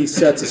 3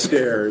 sets of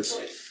stairs.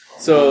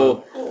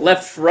 So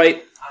left,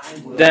 right,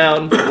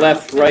 down,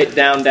 left, right,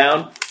 down,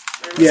 down.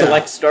 Yeah.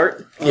 Select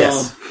start.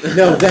 Yes.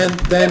 No,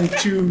 then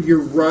to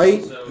your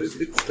right,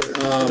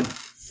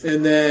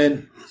 and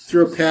then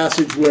through a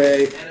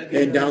passageway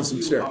and down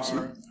some stairs.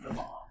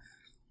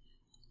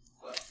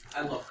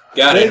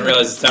 God, I didn't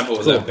realize the temple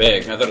was that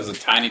big. I thought it was a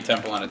tiny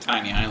temple on a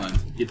tiny island.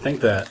 You'd think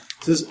that.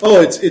 It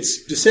says,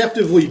 it's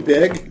deceptively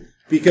big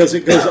because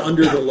it goes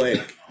under the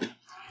lake.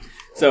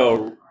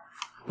 So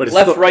But it's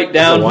left, still- right, it's a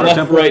down, water left,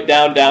 temple? right,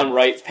 down,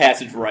 right,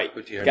 passage right.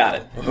 Got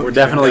it. We're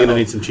definitely going to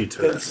need some cheats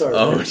for this.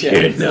 Oh,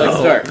 Yeah,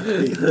 select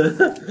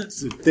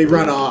start. They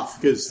run off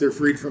because they're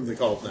freed from the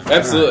cult now.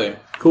 Absolutely.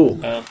 Cool.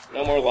 No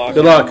more lock.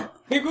 Good luck.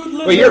 Wait,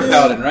 you're a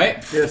paladin, right?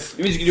 Yes.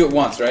 It means you can do it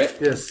once, right?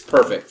 Yes.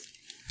 Perfect.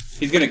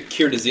 He's going to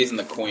cure disease in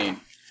the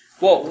queen.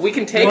 Well, we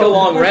can take a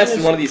long rest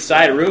in one of these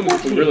side rooms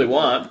if we really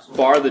want.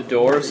 Bar the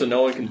door so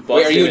no one can bust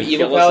Wait, are you in an and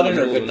evil kill us in paladin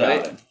the or a middle of good the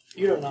night. paladin?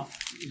 You don't know.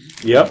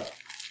 Yep.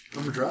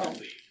 I'm a drow.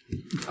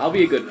 I'll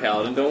be a good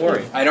paladin, don't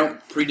worry. I don't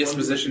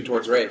predisposition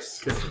towards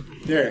race.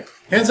 There.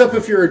 Hands up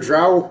if you're a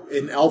drow,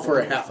 an elf, or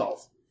a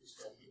half-elf.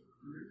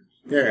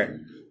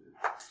 There.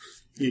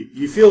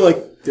 You feel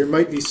like there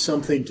might be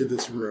something to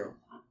this room.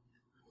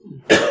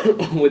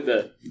 with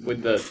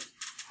the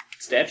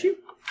statue?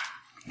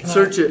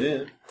 Search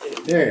it.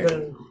 There.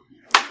 Then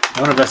I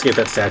want to investigate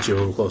that statue a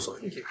little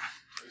closely.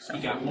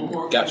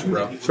 Gotcha,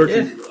 bro. Search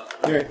it.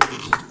 There.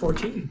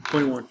 14.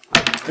 21.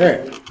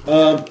 There.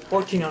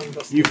 14 on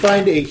investigation. You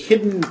find a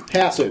hidden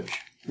passage.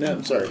 No,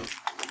 I'm sorry.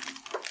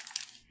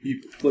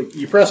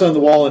 You press on the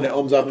wall and it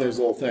opens up and there's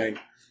a little thing.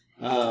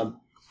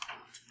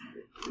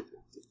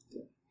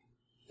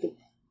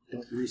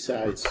 Don't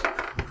resize.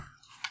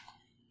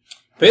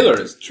 Baylor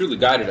has truly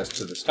guided us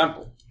to this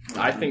temple.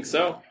 I think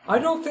so. I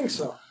don't think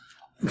so.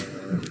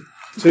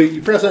 So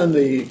you press on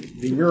the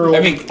mural. I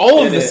mean, all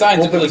of and the it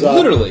signs, opens like, up,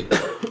 literally,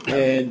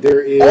 and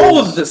there is all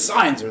of the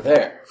signs are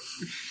there.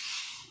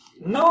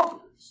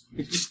 No.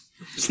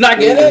 Just not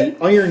get it?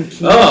 an iron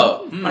key.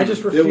 Oh. I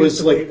just refuse was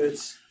to like- believe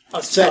it's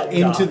set stun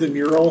into dot. the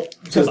mural, so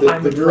Because the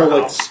I'm a mural drow.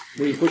 like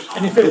when you push,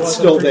 And if it it's was,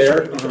 still I'm pretty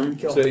there. sure it would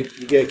kill So me.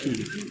 you get a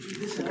key.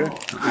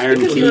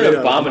 Iron If key. you're an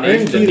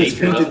abomination to Iron key is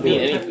nature, it doesn't mean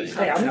painted anything.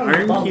 Hey, I'm not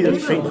Iron an key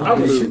is abomination. pink I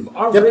was- blue.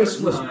 Our Yep. race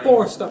was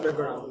forced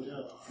underground.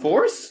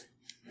 Force?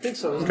 I think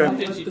so. Isn't that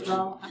the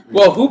drow?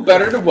 Well, who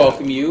better to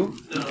welcome you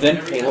than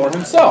Paylor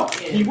himself?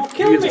 He will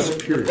kill me. I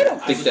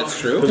don't think that's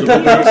true.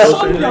 Sun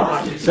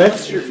god.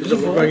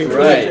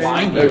 Right.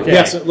 Okay.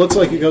 Yes, it looks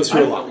like it goes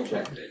through a lock.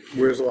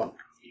 Where's the lock?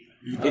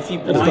 If he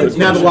blinds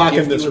Not a you, lock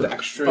he'll in give this you room.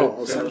 extra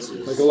Oh, okay.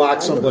 senses. Like a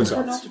lock someplace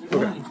else.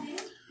 Okay.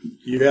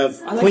 You have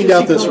I like cleaned to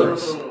out see this room.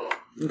 colors.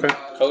 Okay.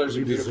 Colors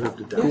are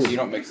beautiful. You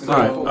don't mix them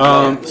All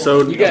up. right.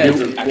 So You guys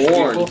do are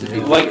born to be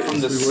Light from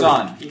the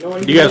sun.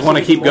 you guys want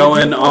to keep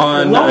going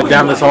on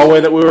down this hallway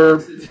that we were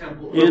in?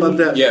 What about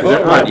that? Yeah. All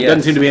right. Yes.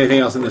 Doesn't seem to be anything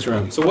else in this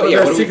room. So what? Yeah.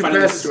 What do we Secret find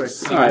in this passageway.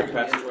 secret All right.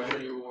 passageway?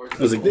 It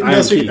was an No,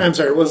 iron so- key. I'm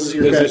sorry, it wasn't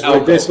your There's an passageway.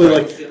 alcove, Basically,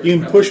 right? like you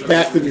can push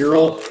back the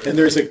mural, and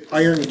there's an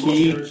iron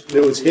key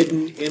that was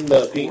hidden in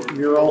the paint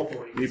mural.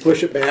 You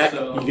push it back,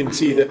 you can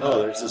see that.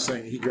 Oh, there's this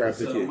thing. He grabbed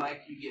the key.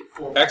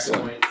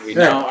 Excellent. We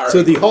All now right, are.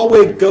 so the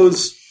hallway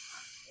goes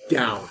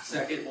down.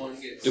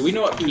 Do we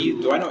know what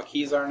keys? Do I know what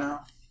keys are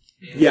now?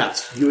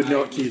 Yes, you would know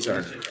what keys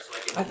are.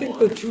 I think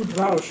the two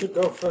drow should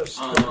go first.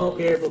 They won't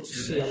be able to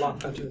see a lot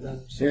better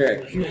than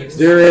Here. humans.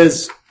 There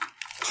is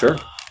Sure.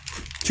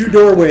 2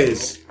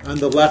 doorways on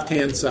the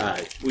left-hand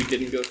side. We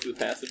didn't go through the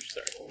passage,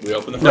 sorry. We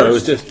open the first. No, it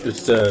was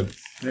just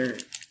There.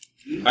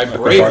 I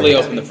bravely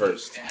opened the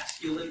first.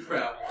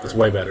 it's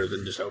way better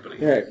than just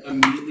opening. All right.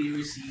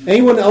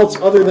 Anyone else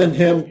other than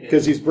him,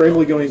 because he's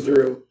bravely going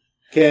through,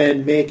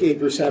 can make a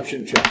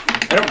perception check.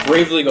 I don't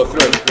bravely go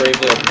through. I just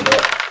bravely open the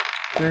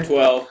door.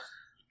 12.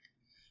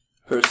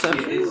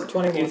 Perception.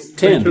 21.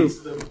 10.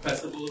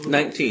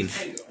 19.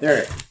 All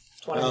right.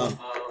 21.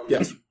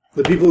 Yes.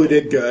 The people who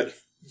did good.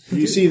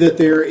 You see that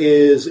there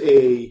is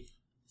a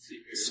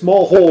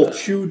small hole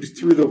chewed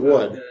through the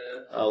wood,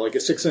 like a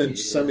 6-inch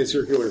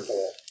semicircular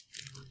hole,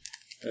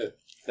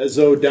 as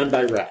though done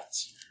by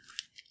rats.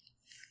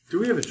 Do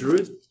we have a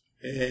druid?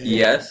 And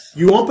Yes.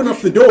 you open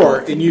up the door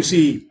and you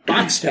see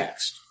box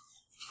text.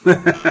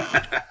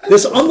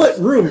 This unlit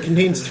room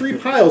contains 3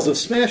 piles of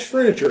smashed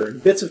furniture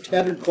and bits of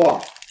tattered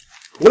cloth.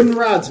 Wooden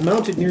rods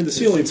mounted near the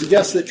ceiling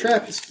suggest that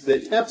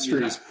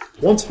tapestries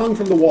once hung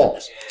from the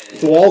walls.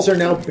 The walls are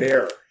now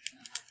bare.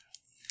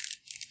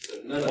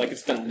 Like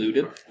it's been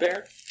looted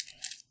there?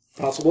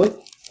 Possibly?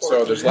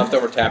 So there's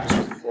leftover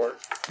tapestries before.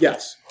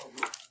 Yes.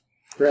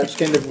 Perhaps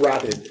kind of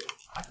rotted.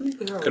 I believe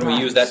there are Could we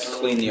rats. use that to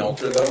clean the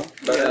altar, though?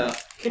 Yeah.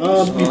 Can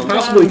You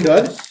possibly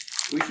could.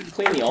 We should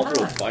clean the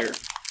altar with fire.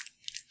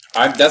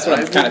 That's what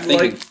I'm I kind of would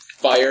thinking.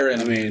 Fire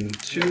and I mean,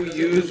 To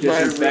use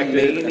my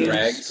remaining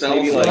rags, spell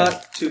maybe like-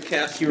 slot to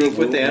cast Speak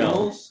with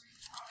Animals?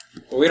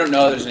 well, we don't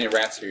know there's any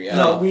rats here yet.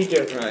 No, we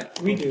do. Right.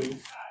 We do.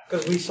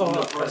 Because we saw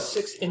a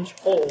 6-inch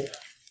hole.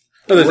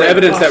 no, there's Right.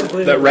 evidence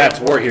Possibly that the rats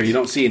rat were here. You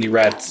don't see any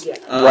rats Yeah.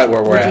 right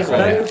where we're Which at is right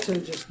better now. to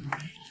just...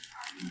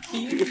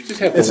 Just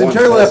have the It's one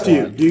entirely plus up to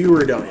you. one. Do you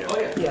or don't you?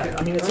 Yeah,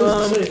 I mean, it's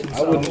his decision.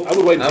 I would wait I until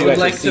you would actually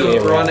like see to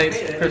a run rat.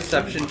 a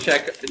perception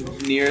check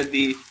near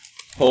the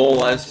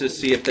hole as to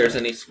see if there's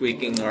any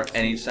squeaking or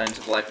any signs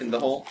of life in the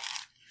hole.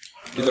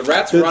 Do the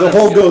rats The, run? the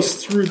hole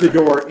goes through the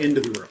door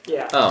into the room.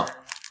 Yeah. Oh.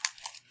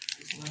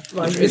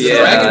 Like, Is the Yeah,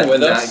 dragon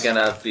with not us?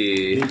 gonna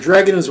be... The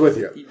dragon is with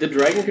you. The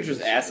dragon could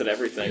just acid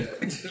everything. I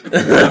mean,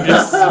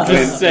 Just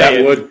that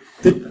saying. would.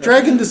 The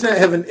dragon does not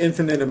have an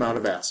infinite amount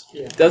of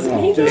acid. Doesn't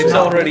he? It's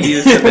already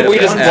used a bit we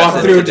of just acid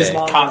walk through today.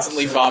 just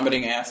constantly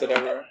vomiting acid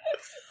everywhere.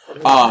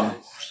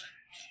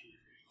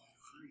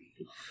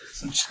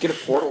 Just get a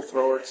portal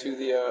thrower to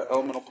the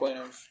elemental plane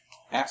of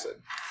acid.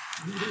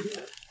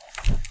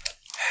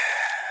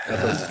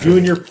 You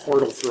and your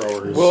portal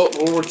throwers. We'll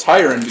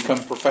retire and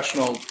become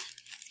professional.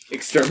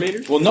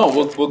 Exterminator? Well, no,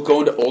 we'll go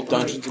into old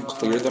dungeons and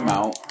clear them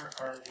out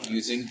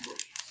using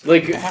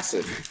Like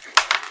acid.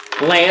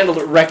 land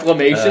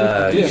reclamation?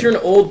 You yeah. turn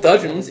old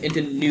dungeons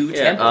into new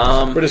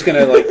temples. We're just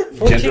gonna like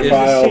 14 to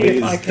gentrify all see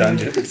if I these can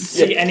dungeons.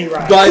 see any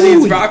rats. Buy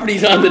these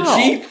properties on the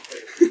cheap.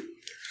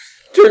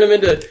 Turn them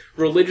into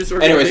religious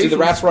Anyway, organizations. see the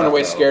rats run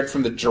away scared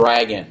from the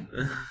dragon.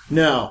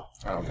 No,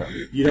 Okay.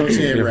 you don't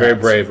see any They're rats. very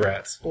brave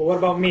rats. Well, what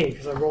about me?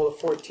 Because I rolled a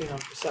 14 on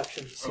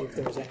perception to see if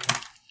there was any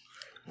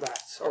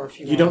rats. Or if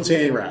you You don't see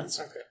any rats.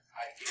 Okay.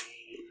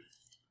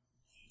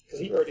 Because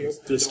he already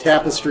opened There's the door.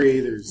 tapestry,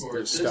 there's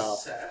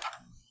stuff.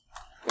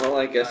 Well,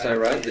 I guess I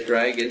ride the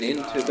dragon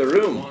into the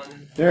room.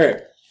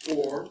 Alright.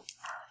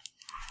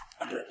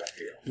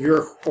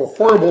 You're a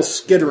horrible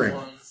skittering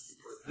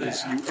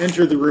as you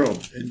enter the room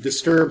and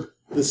disturb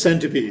the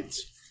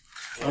centipedes.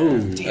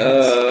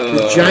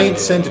 The giant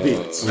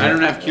centipedes. I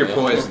don't have cure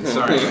poison.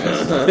 Sorry,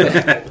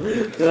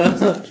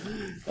 guys.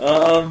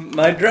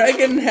 My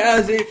dragon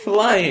has a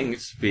flying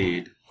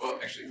speed.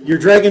 Your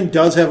dragon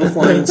does have a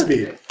flying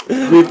speed.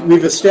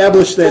 We've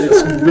established that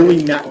it's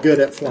really not good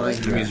at flying.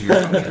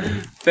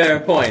 Fair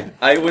point.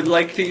 I would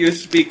like to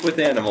use Speak with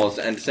Animals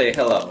and say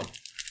hello.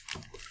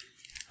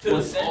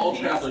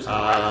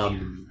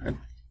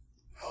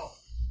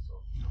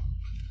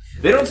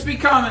 They don't speak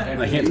common.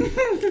 I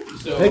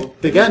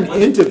can't. They got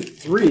an int of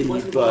 3,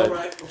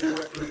 but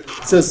it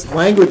says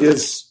language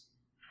is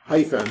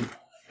hyphen.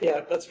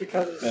 Yeah, that's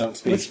because I don't when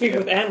speak. speaking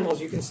with animals,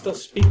 you can still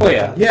speak. Oh with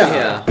yeah.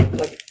 them. Yeah.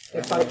 Like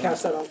if I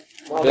cast that on.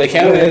 Do they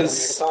count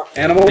as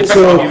animals? Depends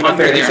on how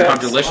hungry they are and how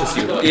delicious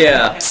you look.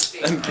 Yeah,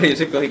 I'm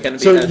basically going to be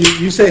So that.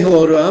 you say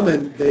hello to them,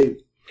 and they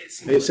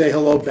say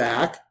hello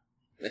back.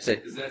 They say,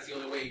 Because that's the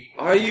only way you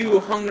 "Are you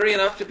hungry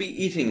enough to be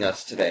eating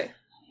us today?"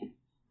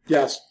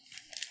 Yes.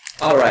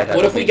 All right. I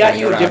What will if we be got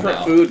turning you a around different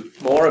now. food?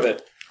 More of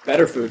it.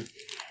 Better food.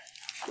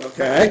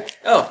 Okay.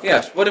 Oh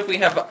yes. What if we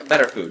have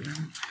better food?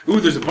 Ooh,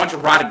 there's a bunch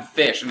of rotted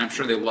fish, and I'm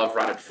sure they love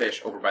rotted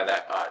fish over by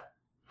that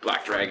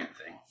black dragon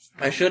thing.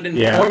 I should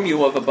inform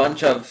you of a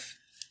bunch of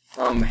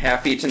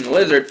half-eaten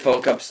lizard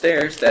folk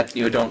upstairs that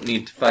you don't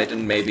need to fight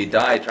and maybe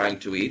die trying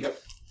to eat.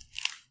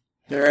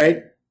 All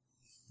right.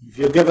 If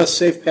you'll give us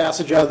safe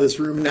passage out of this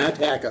room and not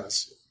attack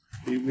us,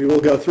 we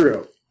will go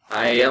through.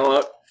 I yell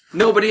out,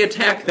 "Nobody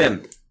attack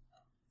them!"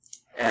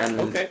 And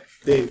Okay.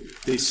 They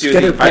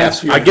skitter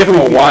past you. I give them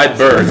a wide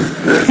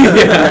berth.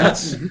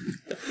 Yes.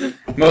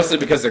 Mostly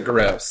because they're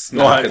gross,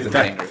 Well, not because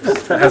they're that,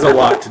 dangerous. that has a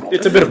lot.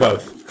 It's a bit of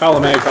both.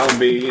 Column A, column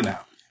B. You know.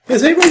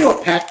 Does anybody know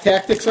what pack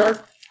tactics are?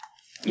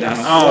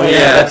 Oh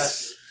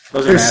yes.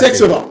 Those are There's nasty.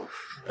 6 of them.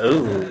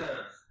 Ooh.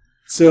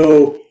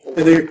 So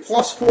they're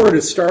 +4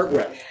 to start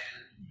with.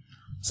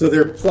 So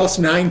they're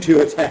 +9 to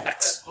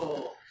attacks.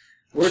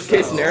 Worst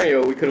case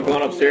scenario, we could have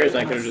gone upstairs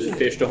and I could have just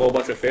fished a whole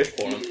bunch of fish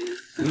for him.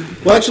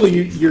 Well, actually,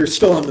 you're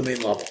still on the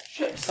main level.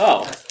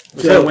 Oh.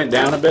 So it went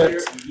down a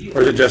bit,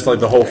 or is it just like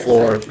the whole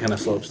floor kind of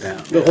slopes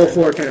down? The whole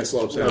floor kind of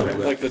slopes down a bit.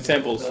 Like the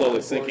temple is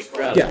slowly sinking.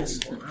 Yes.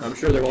 I'm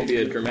sure there won't be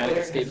a dramatic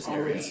escape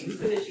scenario.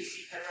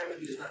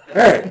 All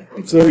right.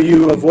 So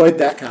you avoid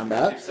that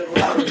combat. Does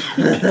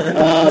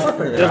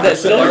that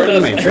still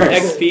does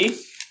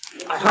XP?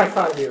 I high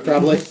five you.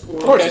 Probably. Of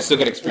course, you still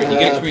get experience. You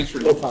get experience for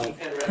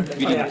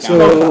beating Yeah. the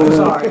So, count.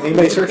 Sorry.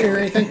 anybody searching or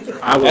anything?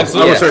 I will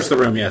Absolutely. search the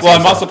room. Yes. Well,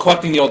 I'm also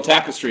collecting the old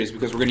tapestries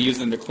because we're going to use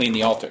them to clean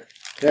the altar.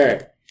 All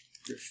right.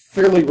 You're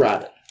fairly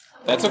rotted.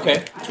 That's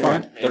okay. It's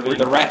fine.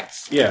 They're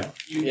rats. Yeah.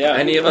 Yeah.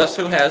 Any of us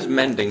who has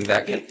mending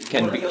that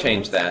can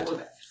change that.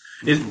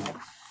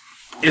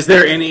 Is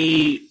there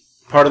any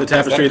part of the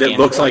tapestry that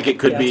looks like it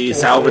could be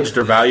salvaged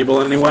or valuable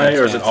in any way,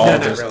 or is it all No,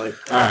 not just? really.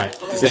 All right.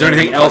 Is there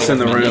anything else in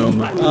the room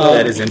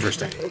that is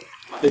interesting?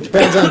 It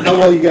depends on how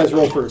well you guys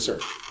roll for a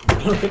search. I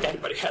don't think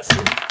anybody has to.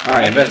 All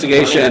right.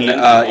 Investigation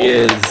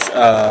is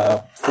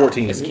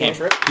 14.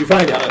 Cantrip. You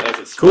find It out. has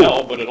a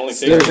spell, but it only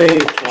takes There's a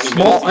 20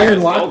 small minutes to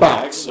iron cast spell lockbox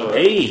back, so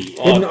Hey.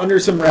 hidden under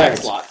some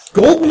rags. slots.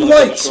 Golden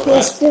light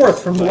spills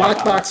forth from the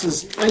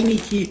lockbox's tiny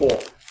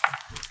keyhole.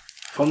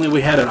 If only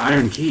we had an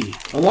iron key.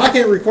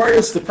 Unlocking it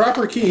requires the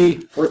proper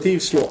key or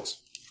thieves' tools.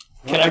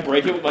 Can I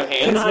break it with my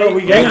hands? No,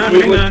 we got,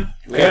 hang on.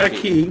 We got a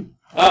key.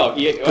 Oh,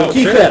 yeah. The Oh,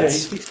 key sure.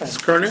 fits. It's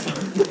Kerner.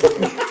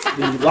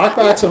 The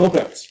lockbox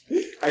opens.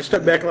 I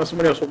step back and let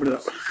somebody else open it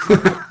up.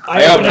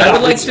 I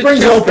would like to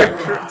Springs open.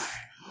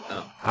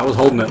 I was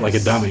holding it like a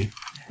dummy.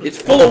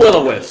 It's full of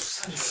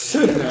will-o-wisps.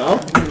 No.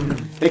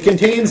 It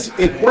contains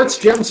a quartz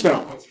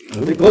gemstone.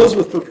 It glows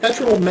with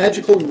perpetual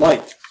magical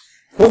light,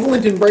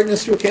 equivalent in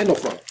brightness to a candle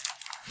flame.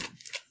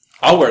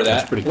 I'll wear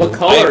that. Pretty What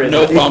cool. I color have is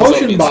no it? A thumbs potion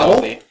opening bottle.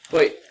 salty.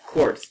 Wait,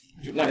 quartz.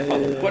 Not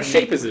color. What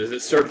shape is it? Is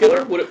it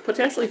circular? Would it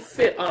potentially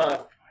fit on a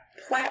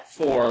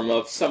platform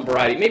of some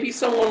variety? Maybe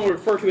someone would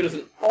refer to it as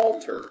an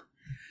altar.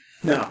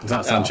 No. It's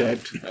not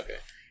sun-shaped.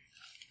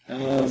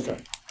 Okay.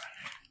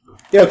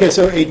 Yeah, okay,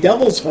 so a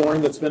devil's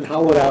horn that's been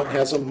hollowed out and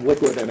has some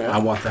liquid in I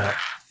it. want that.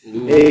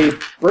 A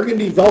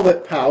burgundy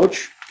velvet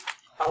pouch.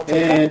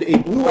 And a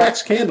blue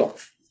wax candle.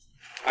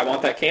 I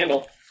want that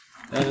candle.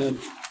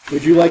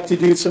 Would you like to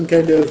do some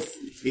kind of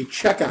a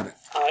check on it?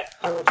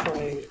 I would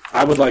try.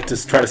 I would like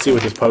to try to see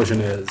what this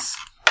potion is.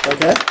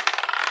 Okay.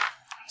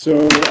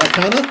 So,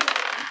 Arcana?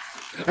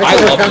 I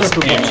Actually, love Arcana this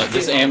for both. amulet.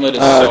 This amulet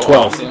is so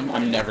 12. awesome.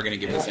 I'm never going to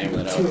give this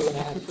amulet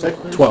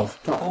out.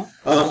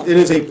 12. It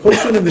is a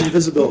potion of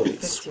invisibility.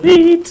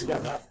 Sweet.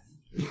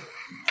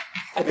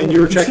 And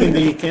you were checking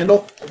the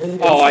candle?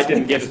 Oh, I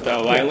didn't get it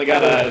though. I only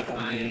got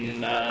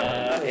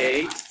a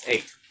 8.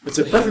 It's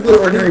a perfectly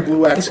ordinary blue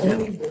wax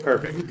candle.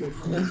 Perfect.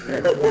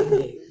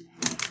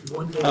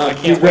 I I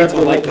can't wait to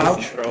light this and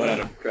pouch. throw it at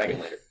a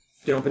dragon later.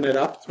 You open it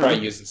up. Probably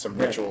using some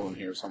ritual in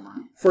here somewhere.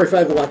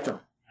 45 electrum.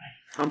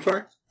 I'm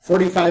sorry?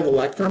 45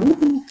 electrum.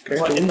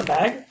 What, in the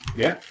bag?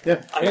 Yeah.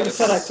 Yeah. I never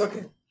said I took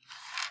it.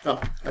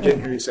 Oh, I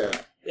didn't hear you say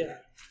that. Yeah.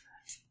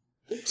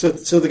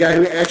 So the guy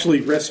who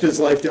actually risked his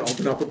life to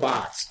open up a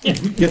box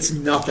gets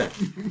nothing.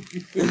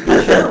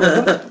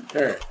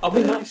 All right. I'll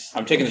be nice.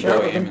 I'm taking the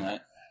glowy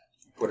amulet.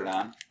 Put it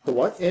on. The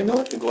what?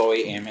 Amulet? The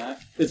glowy amulet.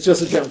 It's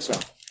just a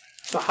gemstone.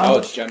 So how Oh,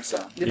 much? it's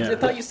gemstone. Yeah. I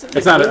thought you said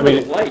It's not. I it mean,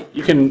 was light.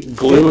 you can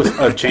glue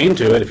a chain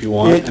to it if you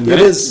want, and then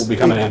it will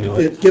become an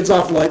amulet. It gives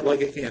off light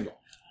like a candle.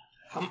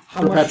 How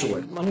much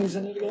Perpetually. money's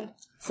in it again?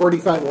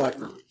 45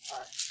 electrum.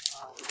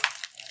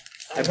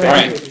 I All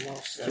right.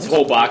 This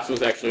whole box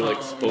was actually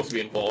like supposed to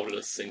be involved in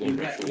a single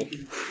ritual.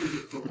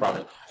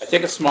 Probably. I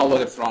take a small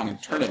look at Throng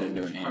and turn it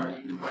into an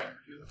amulet.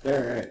 All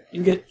right.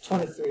 You get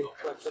 23.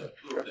 Weapon.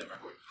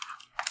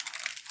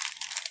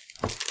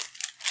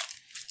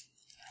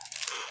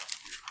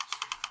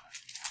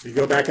 You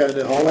go back out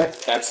into the hallway.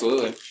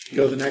 Absolutely. You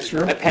go to the next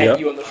room. I pat Yep.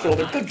 you on the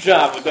shoulder. Good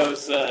job with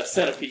those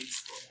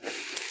centipedes.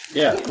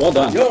 Yeah, well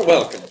done. You're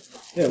welcome.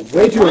 Yeah,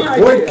 way to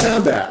avoid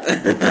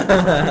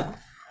combat.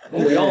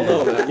 Well, we all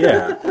know that.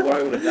 Yeah. Or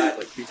I would have died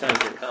like 3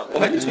 times in combat.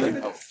 Why did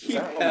you keep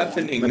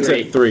happening? That's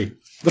it. 3.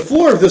 The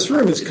floor of this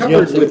room is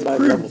covered Yeah, with by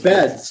crude level.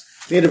 beds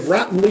made of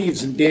rotten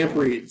leaves and damp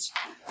reeds.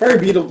 Fire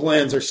beetle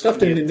glands are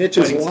stuffed into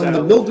niches Fighting along the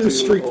style,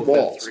 mildew-streaked 2,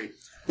 walls. 3.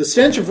 The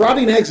stench of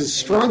rotting eggs is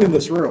strong in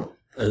this room.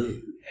 So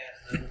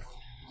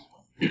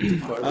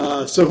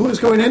who is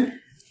going in?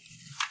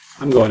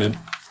 I'm going in.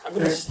 I'm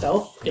going to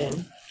stealth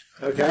in.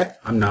 Okay.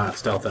 I'm not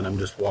stealthing. I'm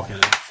just walking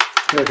in.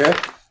 Okay.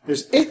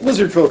 There's 8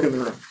 lizard folk in the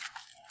room.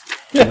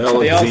 They all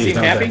look They all diseased, seem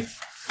don't happy?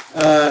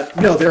 they?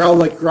 No, they're all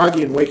like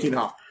groggy and waking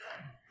up.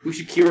 We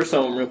should cure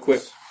some of them real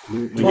quick.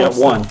 We got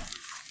 1.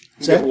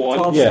 Get one.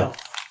 12 Yeah.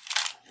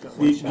 stealth.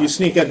 You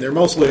sneak in. They're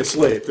mostly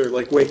asleep. They're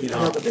like waking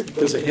up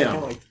because of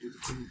him.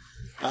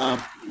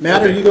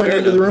 Matt, are you going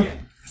into the room?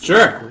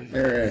 Sure.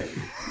 All right.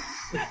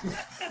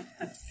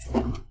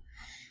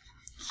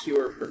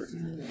 Cure her.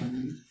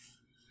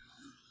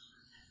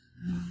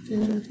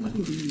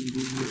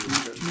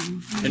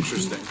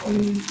 Interesting.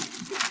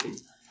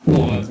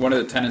 One of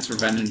the tenets for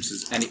vengeance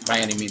is by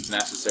any means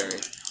necessary.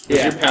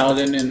 Yeah. If your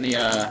paladin in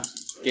the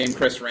game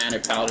Chris ran a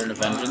paladin of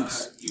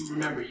vengeance,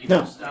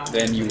 No.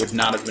 then you would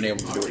not have been able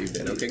to do what you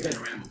did. Okay, good.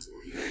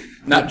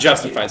 Not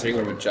justified, so you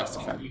would have been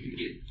justified.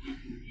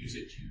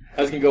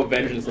 I was going to go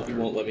vengeance if he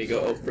won't let me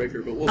go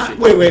Oathbreaker, but we'll see.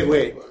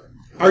 Wait.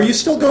 Are you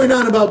still going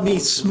on about me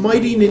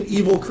smiting an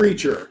evil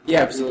creature?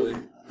 Yeah,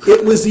 absolutely.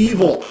 It was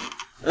evil.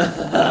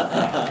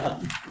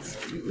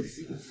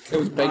 It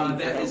was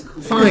begging.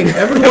 Fine,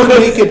 everyone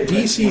make a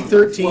DC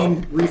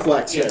 13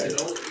 reflex save.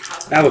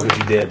 Now look what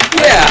you did.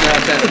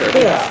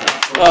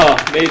 Oh,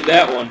 made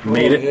that one.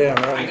 Made it. Yeah,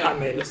 right. I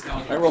made it.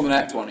 I rolled an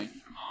at 20.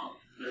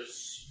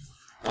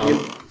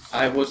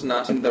 I was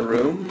not in the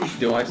room.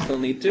 Do I still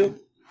need to?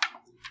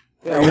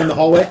 Are you in the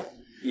hallway?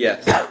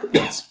 Yes.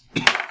 Yes.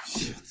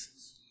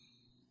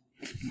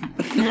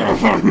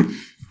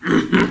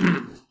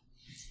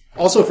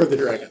 Also for the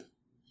dragon.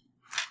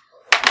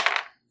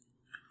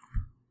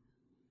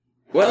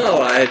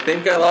 Well, I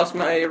think I lost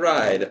my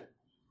ride.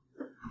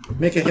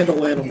 Make a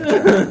handle animal.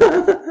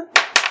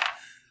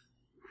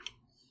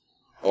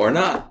 Or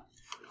not.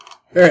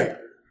 Alright.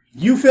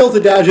 You fail to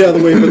dodge out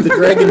of the way, but the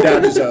dragon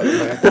dodges out of the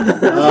way.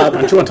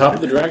 Aren't you on top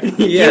of the dragon?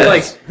 He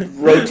like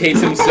rotates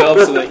himself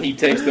so that he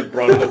takes the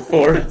brunt of the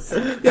force.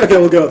 Yeah, okay,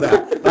 we'll go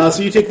with that.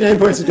 So you take 9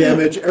 points of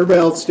damage. Everybody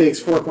else takes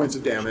 4 points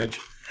of damage.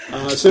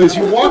 So as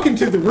you walk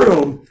into the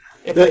room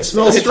that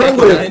smells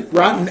strongly of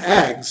rotten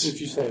eggs, If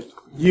you say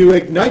you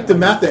ignite the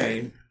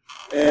methane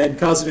and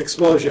cause an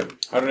explosion.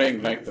 How did I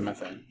ignite the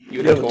methane?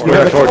 You have a You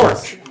have a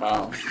torch.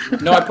 Wow.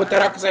 No, I put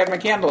that out because I have my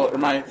candle or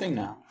my thing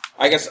now.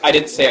 I guess I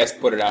didn't say I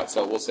put it out,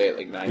 so we'll say it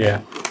like 9. Yeah.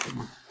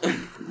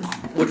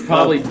 Which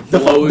probably The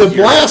blows the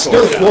your blast torch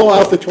does out. blow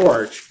out the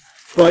torch,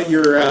 but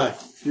your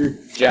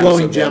Gem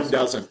glowing still gem goes.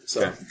 doesn't.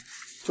 So.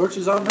 torch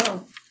is on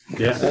now.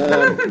 Yeah.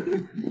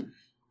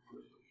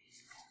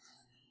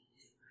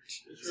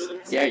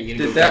 Yeah, you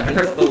Did that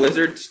hurt the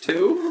lizards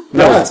too?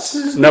 Yes.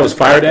 And that was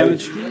fire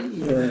damage?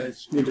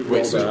 Need to roll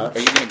Wait, so that. are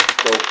you going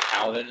to go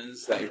paladin?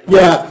 Is that your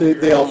Yeah,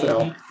 they all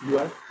fail.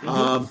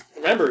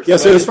 Remember, Yeah,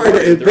 so as far as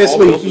they're it all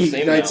basically built the he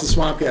same ignites now. the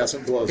swamp gas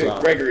and blows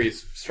up.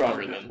 Gregory's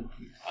stronger than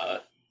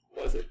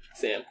what was it?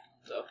 Sam.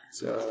 So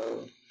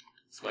So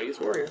Smightiest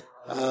warrior.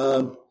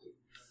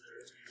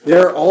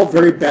 they're all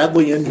very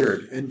badly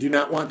injured and do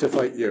not want to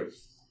fight you.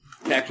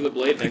 Capture the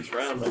blade next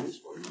round.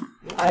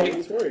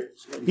 I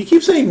He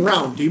keeps saying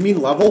round. Do you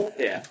mean level?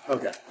 Yeah.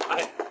 Okay.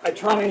 I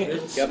try and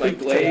Got my speak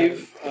to glaive.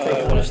 them if they can When I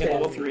hit understand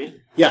level me.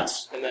 3.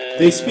 Yes. And then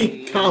They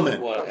speak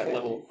common. What at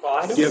level Well,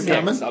 I don't Do you have 6,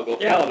 common? I'll go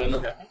Yeah.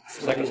 paladin.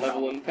 Second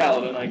level in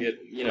paladin, I get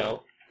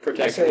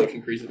protection, Okay. which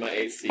increases my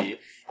AC,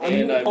 Are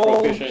and you I'm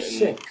all proficient in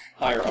sick?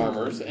 higher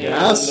armors, and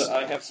Yes.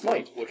 I have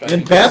smite, which I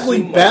And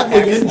badly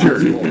assume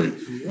injured.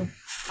 injured.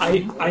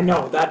 I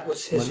know that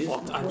was his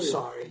fault. I'm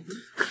sorry.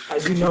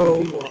 As you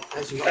know, or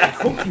as you I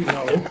hope you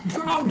know,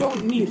 drow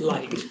don't need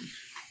light.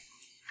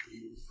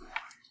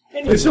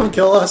 Anyway, Please don't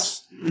kill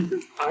us.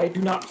 I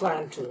do not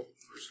plan to.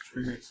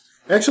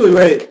 Actually,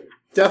 wait.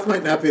 Death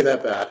might not be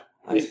that bad.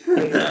 I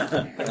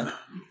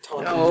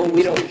taught No, him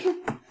we don't.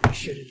 I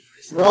shouldn't.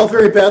 We're all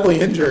very badly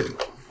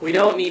injured. We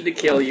don't need to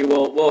kill you.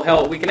 We'll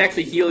help. We can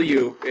actually heal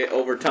you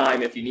over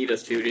time if you need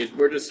us to.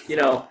 We're just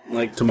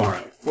Like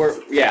tomorrow, we're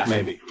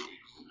maybe.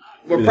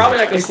 We're probably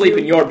not going to sleep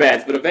in your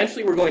beds, but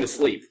eventually we're going to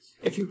sleep.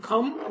 If you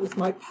come with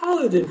my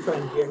paladin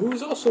friend here, who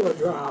is also a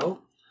drow,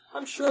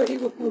 I'm sure he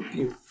will help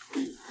you.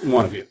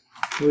 One of you.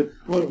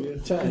 What are we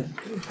in time?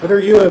 What are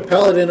you a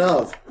paladin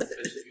of?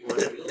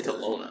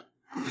 Kelowna.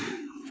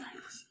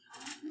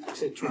 I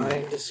said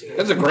trying to see.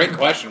 That's a great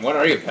question. What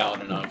are you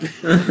paladin of?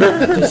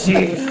 To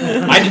see.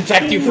 I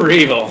detect you for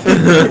evil.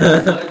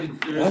 I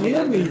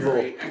am evil.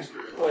 Wait,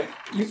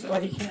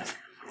 but he can't.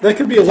 That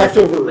could be a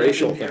leftover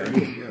racial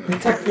thing.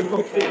 Detect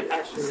people can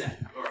actually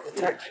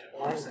detect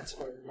alignments,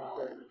 if I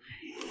remember.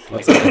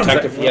 Let's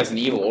detect if he has an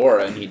evil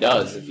aura, and he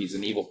does if he's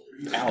an evil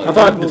paladin. I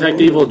thought Detect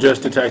Evil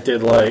just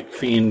detected like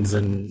fiends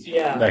and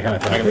Yeah. that kind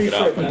of I thing. can look it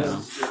up.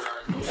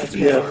 That's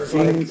Yeah, what I was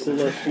like. Fiends,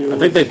 Celestial. I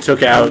think they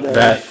took out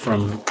that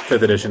from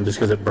 5th edition just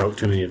because it broke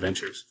too many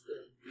adventures.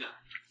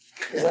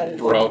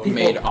 Broke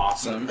made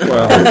awesome.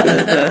 Well,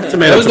 That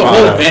tomato, was the whole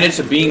tomato. advantage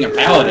of being a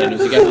paladin,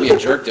 was you got to be a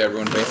jerk to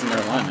everyone based on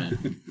their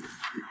alignment.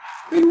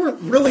 You weren't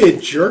really a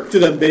jerk to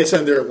them based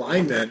on their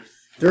alignment.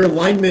 Their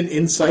alignment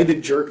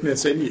incited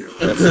jerkness in you.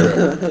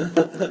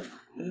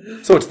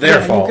 So it's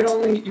their fault.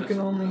 You can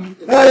only.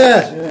 Oh,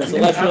 yeah.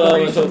 Celestial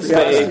elemental Yeah.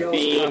 stay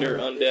fiend or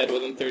undead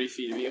within 30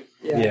 feet of you.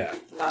 Yeah.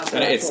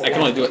 And I can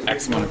only do it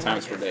X amount of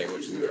times per day,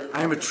 which is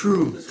I am a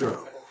true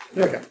Drow.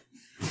 Okay.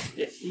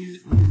 He's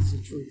a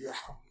true hero.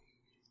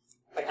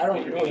 Like, I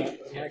don't know that,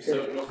 but my character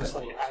is just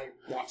like, I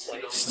want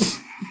slaves.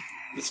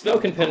 The spell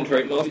can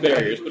penetrate most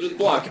barriers, but is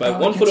blocked by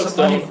 1 foot of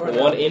stone,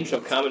 1 inch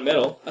of common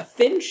metal, a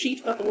thin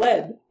sheet of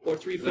lead, or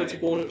 3 foot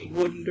of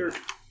wooden dirt.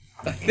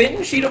 A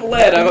thin sheet of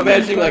lead. I'm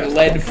imagining like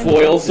lead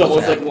foil.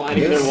 Someone's like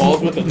lining their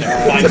walls with it.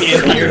 Find me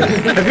in here.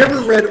 Have you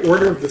ever read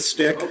Order of the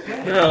Stick?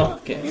 No.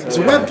 It's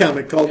a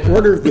webcomic called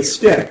Order of the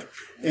Stick.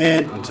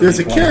 And there's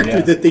a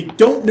character that they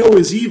don't know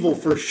is evil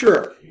for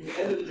sure.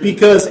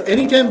 Because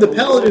anytime the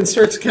paladin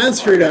starts to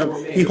concentrate on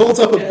him, he holds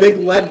up a big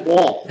lead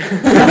wall.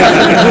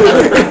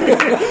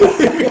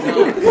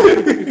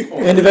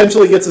 And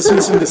eventually gets a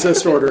cease and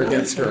desist order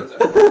against her.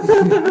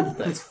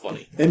 That's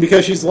funny. And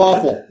because she's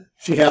lawful,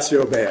 she has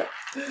to obey it.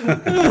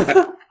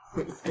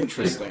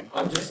 interesting.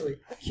 I'm just like,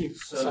 cute.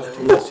 So,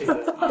 let's see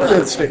that. Order of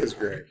the Stick is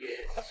great.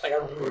 Like, I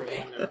don't remember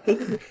being there.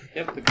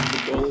 Yep, the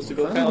goal is to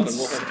go paladin.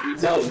 We'll have 3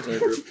 paladins in our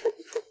group.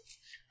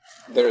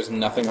 There is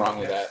nothing wrong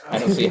with that. I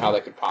don't see how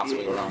that could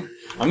possibly go wrong.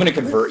 I'm going to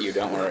convert you,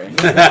 don't worry.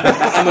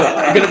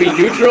 I'm going to be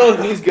neutral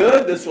and he's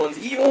good. This one's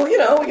evil. You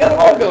know, we got it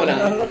all going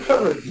on.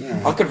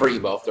 I'll convert you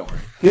both, don't worry.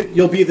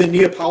 You'll be the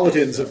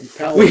Neapolitans of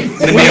paladins.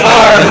 We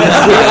are.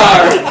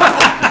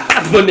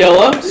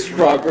 Vanilla,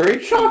 strawberry,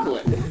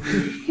 chocolate.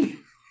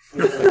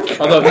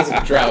 Although this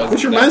is Drow.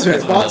 Which reminds me, I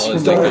bought some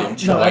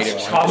Pepperoni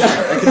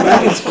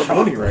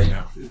right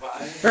now.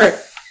 All right,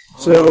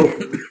 so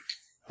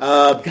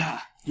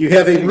you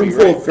have a room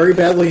full of very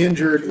badly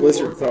injured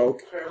lizard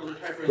folk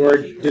who are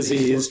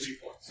diseased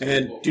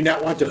and do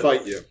not want to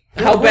fight you.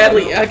 How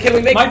badly can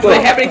we make? Do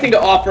they have anything to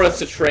offer us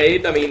to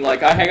trade? I mean,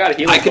 like I got a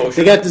healing They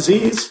potion. got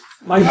disease.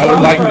 I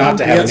would like not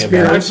to have any of My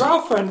that. My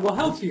girlfriend will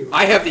help you.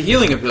 I have the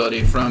healing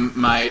ability from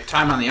my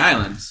time on the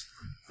islands.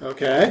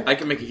 Okay. I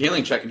can make a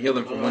healing check and heal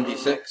them from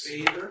 1d6.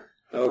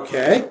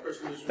 Okay.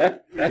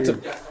 That's a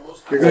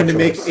You're going to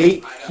make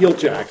 8 heal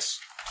checks.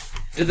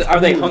 Are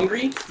they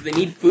hungry? Do they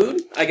need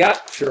food? I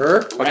got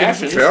Sure.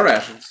 rations. Trail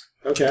rations.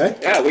 Okay.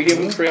 Yeah, we give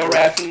them trail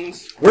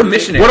rations. We're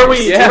missionaries. What are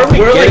we Yeah,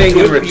 we're like getting in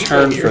good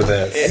return people for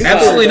here. this?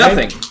 Absolutely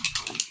nothing.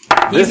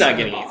 He's not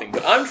getting anything,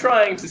 but I'm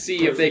trying to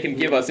see if they can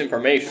give us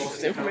information.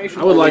 'Cause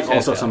information. I would like always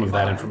has also some value. of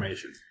that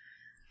information.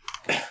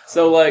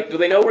 So, like, do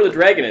they know where the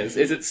dragon is?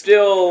 Is it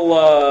still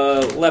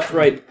left,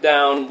 right,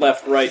 down,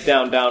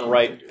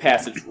 right,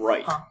 passage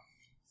right?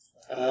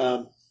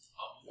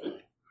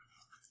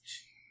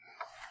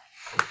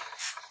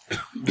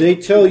 They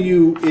tell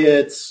you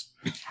it's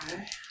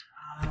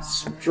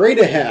straight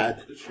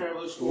ahead,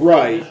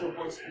 right,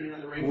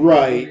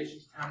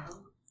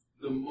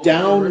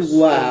 down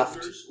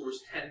left,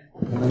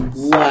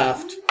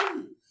 left,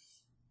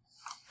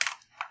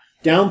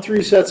 down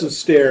 3 sets of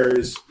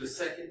stairs,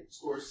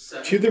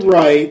 to the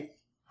right,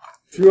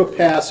 through a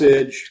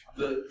passage,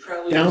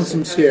 down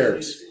some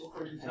stairs.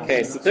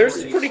 Okay, so they're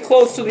pretty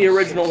close to the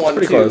original one,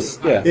 Pretty too. close.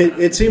 Yeah.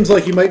 It seems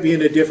like you might be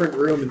in a different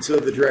room, and so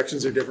the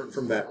directions are different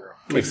from that room.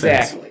 Makes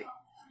sense. Exactly.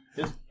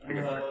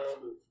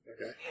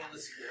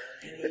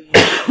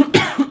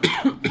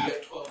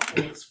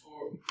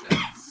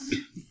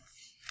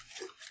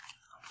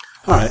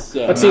 All right.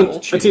 So- That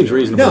seems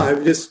reasonable. No,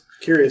 I'm just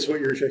curious what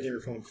you were checking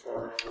your phone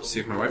for. See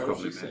if my wife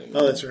calls me back.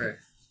 Oh, that's right.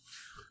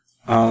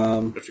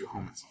 If you're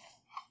home, it's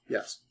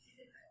Yes.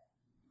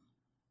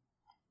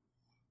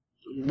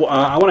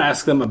 I want to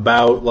ask them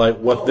about like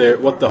what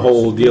the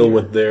whole deal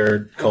with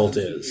their cult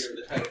is.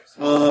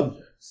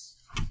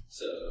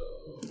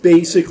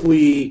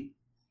 Basically,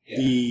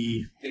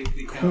 the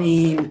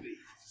queen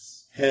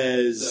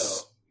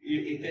has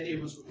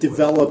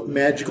developed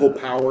magical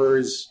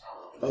powers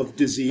of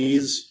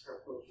disease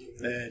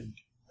and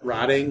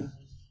rotting,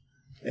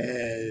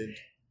 and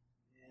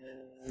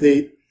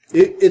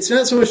it's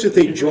not so much that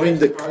they joined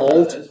the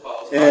cult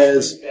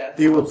as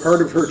they were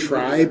part of her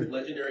tribe,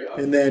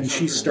 and then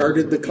she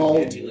started the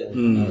cult,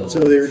 so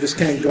they were just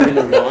kind of going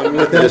along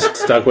with it. Just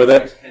stuck with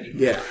it.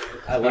 Yeah.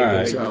 I like All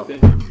right. So,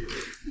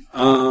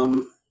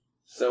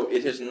 So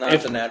it is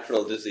not a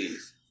natural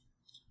disease.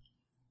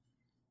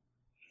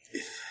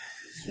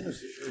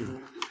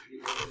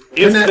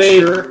 I'm not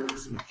sure.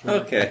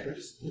 Okay.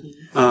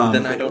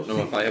 Then I don't know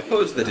if I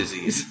oppose the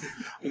disease.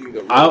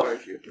 I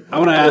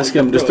want to ask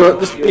him. Just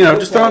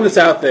throwing this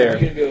out there.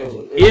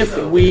 If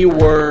we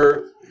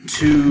were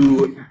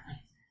to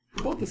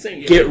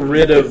get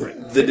rid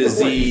of the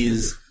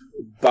disease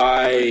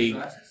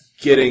by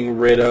getting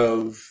rid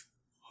of,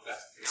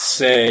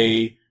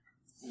 say,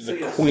 the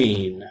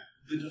queen,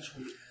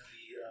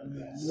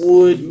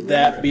 would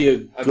that be a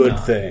good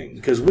thing?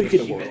 Because we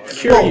could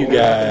cure you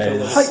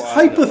guys.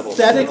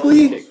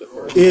 Hypothetically,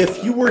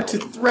 if you were to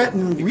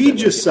threaten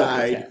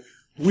regicide,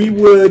 we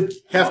would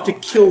have to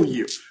kill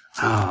you.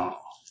 Oh.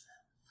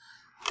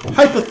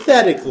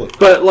 Hypothetically.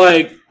 But,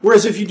 like...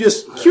 Whereas if you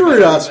just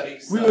cured us,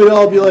 we would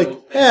all be like,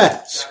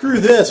 screw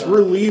this,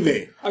 we're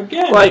leaving.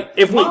 Again, Like,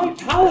 if we- my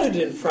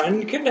paladin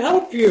friend can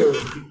help you.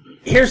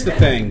 Here's the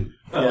thing.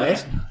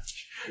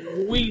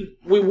 We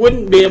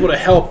wouldn't be able to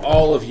help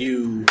all of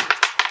you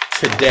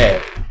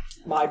today.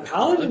 My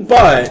paladin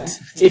But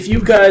if you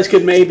guys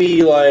could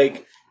maybe,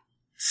 like,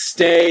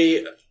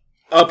 stay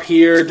up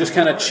here, just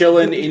kind of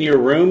chilling in your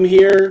room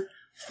here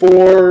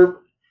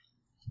for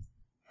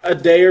a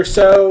day or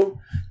so,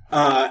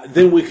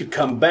 then we could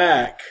come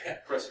back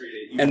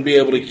and be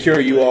able to cure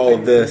you all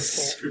of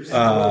this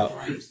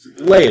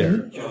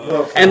later.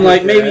 And,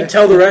 like, maybe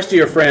tell the rest of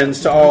your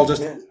friends to all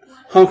just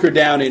hunker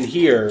down in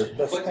here,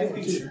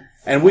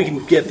 and we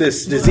can get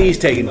this disease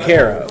taken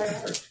care of.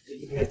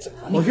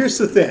 Well, here's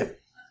the thing.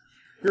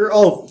 You're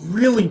all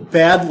really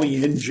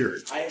badly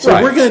injured. So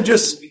Right. we're going to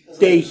just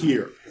stay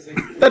here.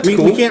 That's We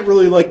cool. can't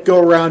really, like,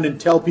 go around and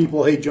tell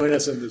people, hey, join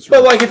us in this But,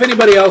 room. like, if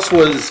anybody else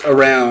was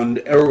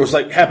around or was,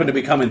 like, happened to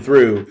be coming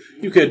through,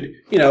 you could,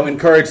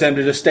 encourage them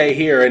to just stay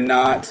here and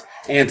not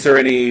answer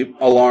any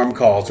alarm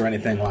calls or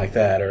anything like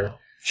that. Or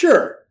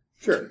Sure.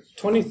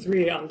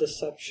 23 on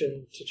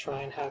deception to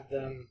try and have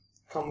them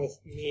come with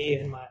me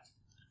and my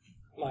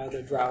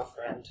other drow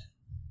friend.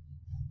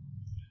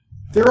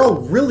 They're all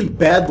really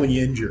badly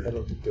injured.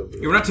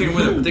 We're not taking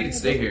with them. They can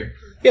stay here.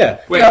 yeah,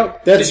 Wait,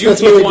 That's did you what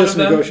heal they one just of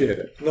them?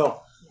 negotiated.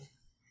 No.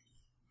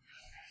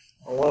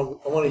 I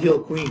want to heal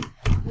Queen.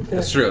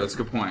 That's true. That's a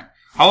good point.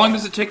 How long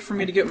does it take for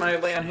me to get my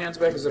lay on hands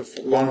back? Is it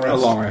a long a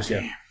rest? long rest.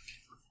 Yeah.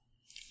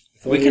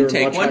 We You're can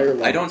take much higher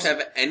one. I don't levels.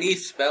 have any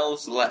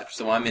spells left,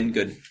 so I'm in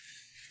good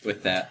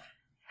with that.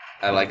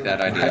 I like that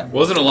idea.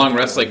 Wasn't a long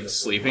rest like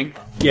sleeping?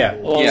 Yeah.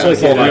 Yeah. So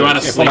Do we want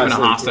to if sleep I'm in a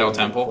not hostile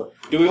temple?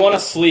 Do we want to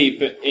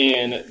sleep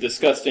in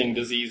disgusting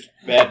diseased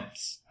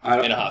beds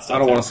in a hostile I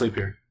don't want temple? to sleep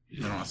here.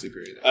 I don't want to sleep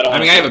here either. I don't I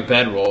mean, wanna I have a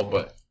bedroll,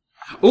 but...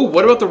 Ooh,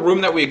 what about the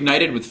room that we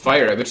ignited with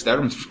fire? I bet that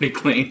room's pretty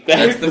clean.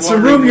 That's It's the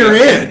room you're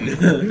in.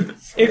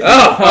 If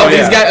Oh, these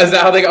yeah. guys, is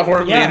that how they got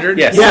horribly Yeah. injured?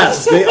 Yes.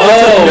 Yes, they all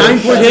took 9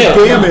 points of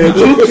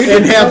damage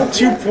and have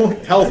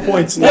 2 health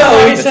points no, now.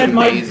 I said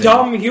my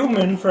dumb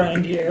human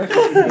friend here.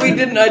 I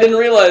didn't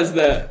realize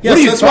that.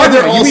 Yes, that's why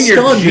they're all You mean you're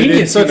stunned and in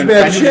genius such even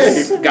bad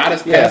finally shape. got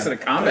us past in a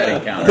combat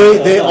encounter.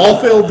 They all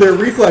failed their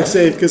reflex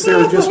save because they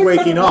were just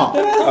waking up.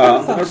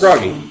 They're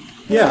groggy.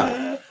 Yeah,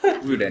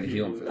 We would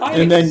heal him for that.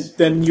 and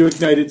then you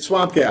ignited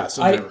swamp gas.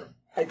 And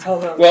I tell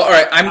them. Well,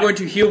 alright, I'm going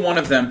to heal one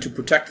of them to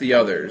protect the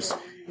others,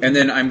 and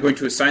then I'm going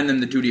to assign them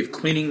the duty of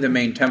cleaning the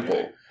main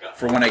temple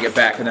for when I get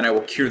back, and then I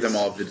will cure them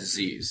all of the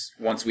disease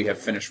once we have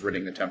finished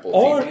ridding the temple of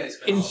or evil.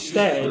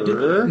 instead,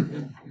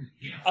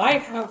 I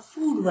have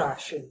food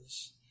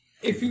rations.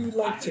 If you'd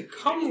like to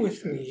come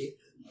with me,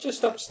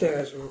 just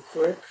upstairs real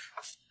quick.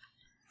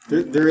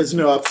 there is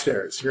no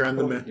upstairs. You're on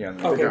the Yeah,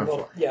 Okay, ground well,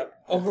 floor. yeah,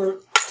 over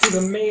to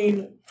the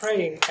main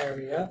praying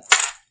area.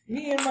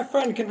 Me and my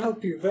friend can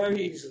help you very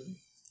easily.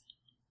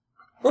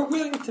 We're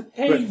willing to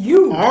pay But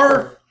you.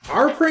 Our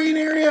praying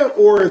area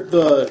or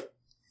the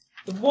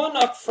The one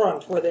up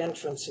front where the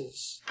entrance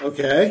is.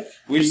 okay?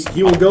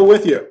 He will go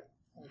with you.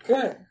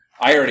 Okay.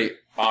 I already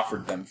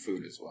offered them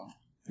food as well.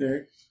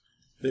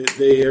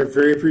 They are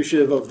very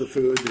appreciative of the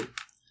food.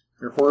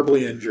 They're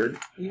horribly injured.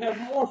 We have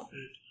more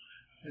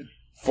food.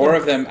 4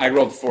 of them, I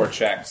rolled 4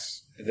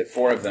 checks, that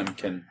 4 of them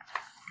can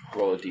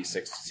roll a d6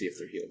 to see if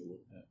they're healed a little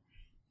bit.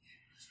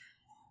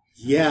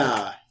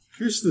 Yeah.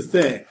 Here's the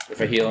thing.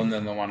 If I heal them,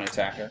 then they'll want to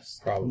attack us?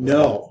 Probably.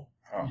 No.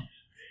 Oh.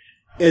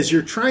 As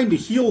you're trying to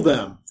heal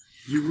them,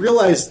 you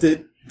realize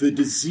that the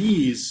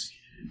disease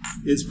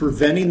is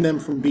preventing them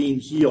from being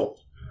healed.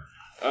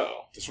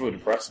 Oh, That's really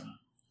depressing.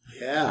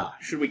 Yeah.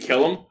 should we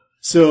kill him?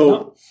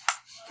 So,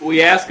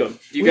 We ask him.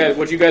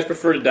 Would you guys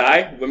prefer to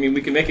die? I mean,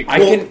 we can make it.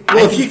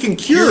 if he can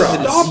cure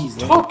us, Stop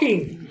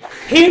talking!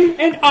 Him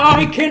and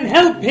I can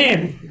help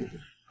him!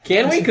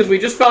 Can we? Because we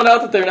just found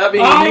out that they're not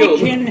being I healed.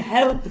 can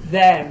help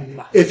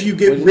them! if you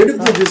get rid of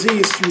the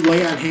disease through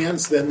lay on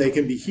hands, then they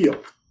can be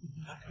healed.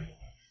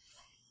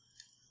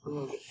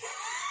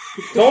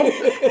 Don't.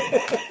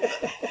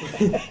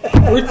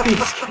 We're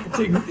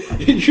discounting.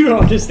 You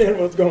don't understand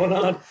what's going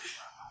on.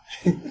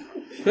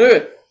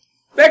 Okay.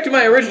 Back to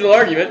my original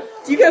argument.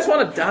 Do you guys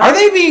want to die? Are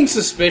they being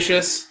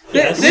suspicious?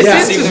 This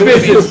Yes. is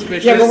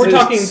suspicious. Yeah, but we're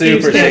talking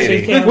super thieves' camp, so you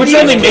shady. can't- Which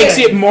only makes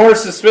it more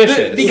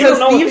suspicious. Because You don't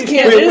know what thieves these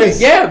can't. people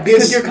is. Yeah,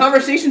 because Is- your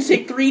conversations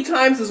take 3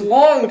 times as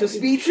long to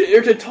speech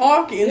or to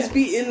talk in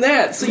in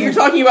that. So you're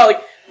talking about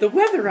like the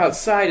weather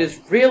outside is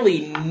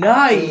really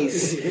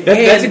nice.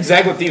 That's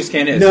exactly what Thieves'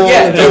 Can is. No,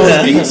 Yeah,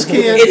 no, Thieves' Can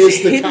it's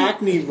is the hidden-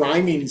 Cockney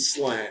rhyming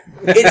slang.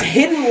 It's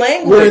hidden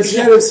language. Where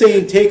instead of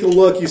saying take a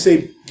look, you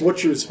say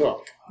butcher's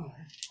hook.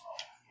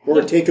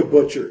 Or take a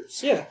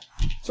butcher's. Yeah.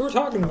 So we're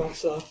talking about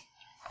stuff.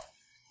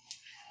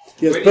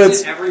 Yes, But but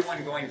isn't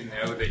everyone going to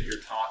know that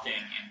you're talking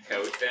in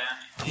code then?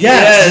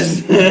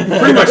 Yes.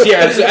 Pretty much,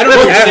 yeah. I don't know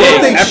what you're What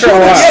saying. they After should a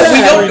while.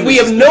 have Yeah, we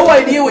have no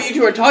idea what you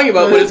two are talking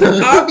about, but it's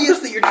obvious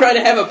that you're trying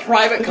to have a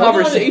private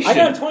conversation. I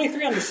got a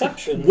 23 on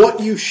deception. what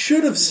you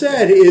should have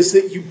said is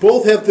that you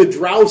both have the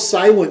drow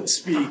silent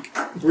speak,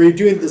 where you're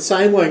doing the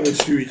sign language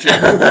to each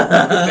other.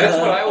 That's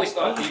what I always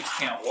thought Thieves'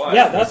 Can was.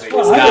 Yeah, that's They-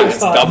 what not, I always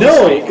it's thought. double.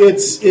 No,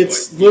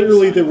 it's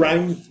literally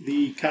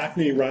the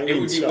Cockney rhyming It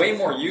would be stuff. way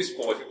more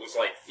useful if it was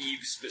like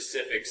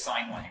Thieves-specific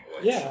sign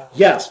language. Yeah.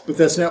 Yes, but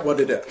that's not what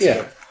it is.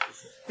 Yeah.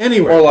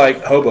 Anyway, Or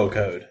like hobo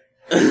code.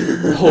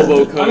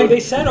 Hobo code. I mean, they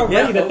said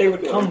already that they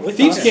would come with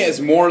Thieves' us. Can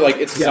is more like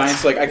it's designed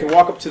so like I can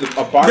walk up to a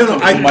No, bartender no,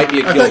 who might be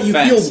a I guild thought you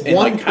fence healed and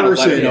one like kind of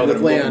let me person know that with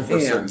I'm lay looking on for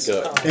a certain hands.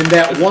 good. and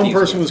that That's one Thieves'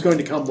 person Can. was going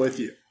to come with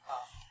you.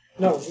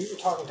 No, we were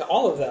talking to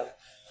all of them.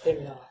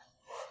 In,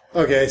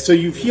 Okay, so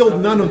you've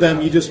healed none of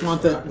them. You just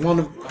want that one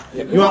of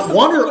you want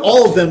one or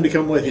all of them to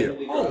come with you.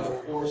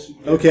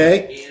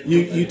 Okay,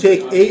 you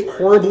take 8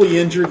 horribly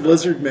injured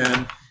lizard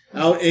men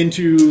out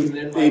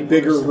into a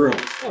bigger room.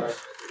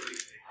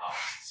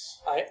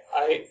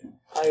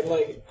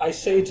 I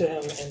say to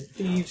him, and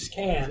thieves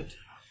can't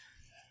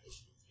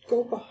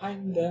go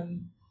behind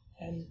them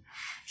and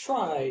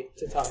try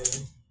to tie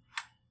them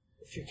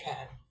if you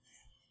can.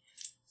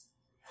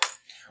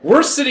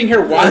 We're sitting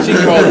here watching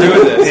you all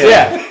doing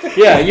this.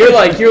 Yeah, you're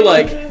like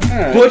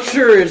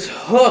butcher's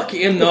hook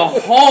in the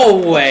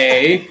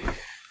hallway.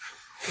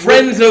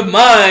 Friends of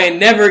mine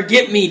never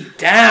get me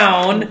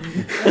down.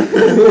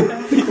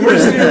 We're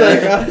sitting here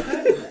like,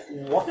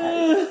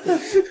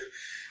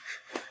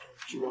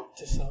 Do you want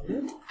to sell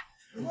it?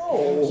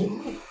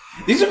 No.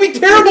 these would be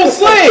terrible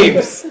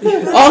slaves.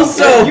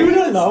 Also, You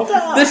don't know.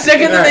 the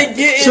second that they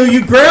get in, So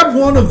you grab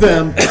one of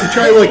them to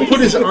try to like put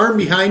his arm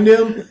behind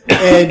him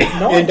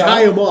and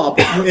tie him up,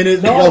 and I he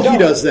don't.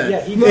 does that,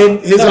 Yeah, he and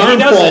his no, he arm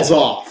doesn't. falls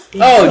off. He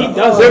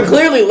does they're it.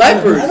 clearly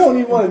lepers. I don't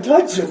even want to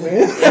touch him,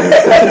 man.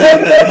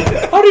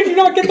 How did you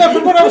not get that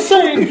from what I was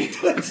saying?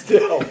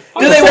 Still.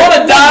 Do they want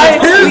to die? We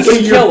Apparently,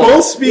 can you're kill them.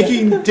 both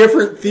speaking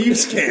different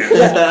thieves' cans.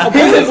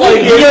 This is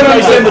like You don't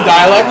understand the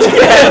dialect.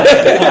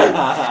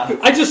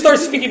 I just start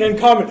speaking in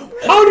common.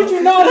 How did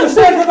you not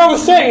understand what I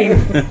was saying?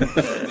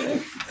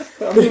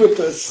 I'm with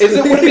this. Would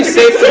it be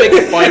safe to make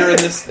a fire in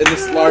this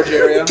large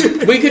area?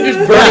 We could just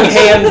burn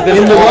hands them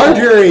In the all. large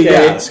area,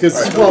 yes, because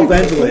it's well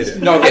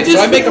ventilated. No, okay, so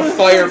I make a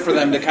fire for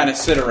them to kind of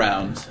sit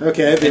around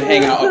Okay, and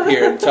hang out up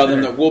here and tell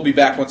them that we'll be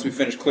back once we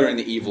finish clearing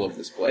the evil of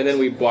this place. And then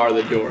we bar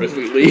the door as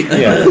we leave.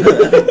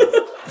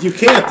 you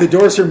can't. The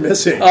doors are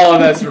missing. Oh,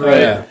 that's right.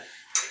 Yeah.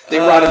 They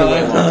rotted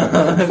away.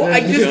 Well, I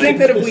just think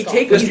that if we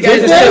take these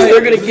guys,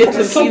 they're going to get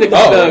to see the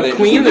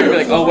queen. They're going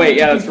to be like, oh wait,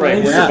 yeah, that's right,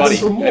 we're your buddy.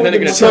 And then they're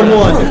going to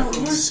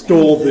Someone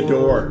stole the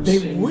doors.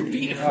 They would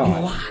be if we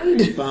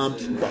lied. Bum,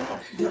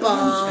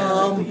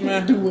 bum.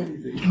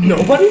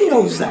 Nobody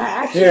knows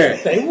that. Here.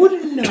 They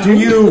wouldn't know. Do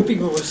you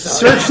People were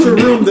sorry. search the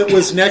room that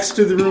was next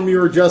to the room you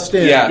were just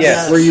in? Yes.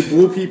 Yes. Where you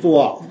blew people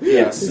up.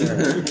 Yes.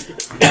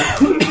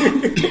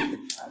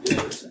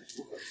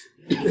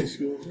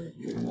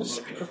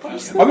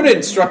 I'm going to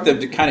instruct them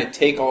to kind of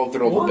take all of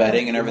their old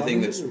bedding and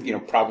everything that's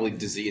probably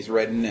disease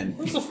ridden and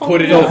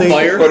put it in the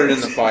fire. Put it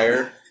in the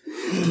fire.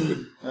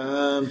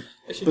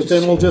 But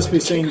then we'll just be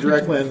sitting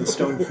directly on the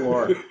stone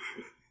floor.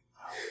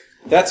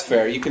 That's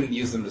fair. You can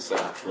use them to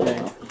sell.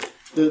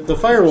 The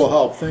fire will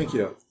help, thank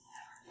you.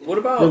 What We're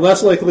about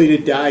less likely to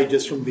die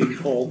just from being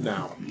cold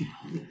now.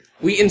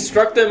 we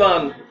instruct them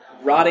on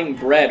rotting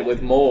bread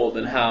with mold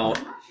and how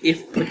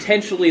if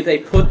potentially they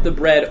put the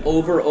bread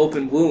over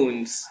open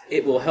wounds,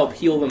 it will help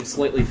heal them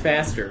slightly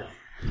faster.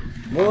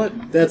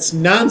 What? That's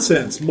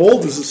nonsense.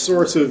 Mold is a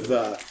source of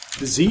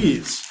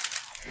disease.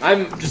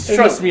 Just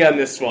trust me on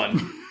this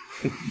one.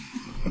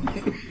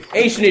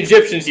 Ancient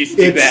Egyptians used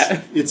to do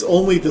that. It's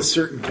only the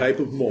certain type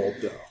of mold,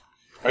 though.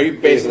 Are you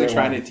basically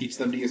trying to teach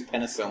them to use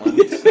penicillin?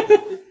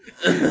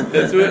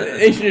 That's what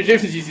ancient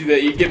Egyptians used to do.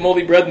 That you'd get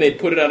moldy bread and they'd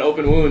put it on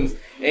open wounds,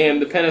 and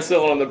the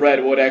penicillin on the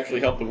bread would actually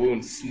help the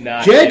wounds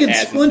not get Jagged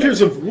as splinters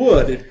of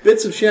wood and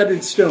bits of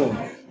shattered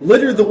stone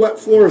litter the wet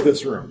floor of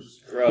this room,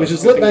 Gross. which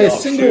is lit by a Off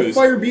single shoes.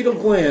 fire beetle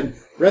gland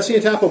resting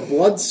atop a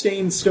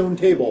blood-stained stone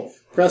table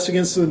pressed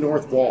against the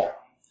north wall.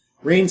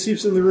 Rain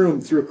seeps in the room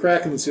through a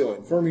crack in the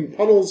ceiling, forming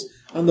puddles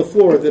on the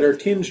floor that are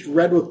tinged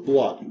red with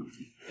blood.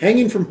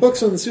 Hanging from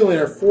hooks on the ceiling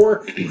are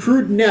 4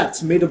 crude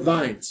nets made of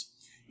vines,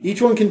 each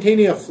one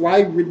containing a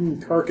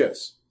fly-ridden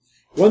carcass.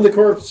 One of the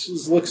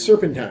corpses looks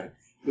serpentine,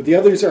 but the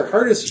others are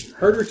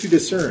harder to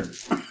discern,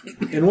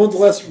 and one of the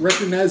less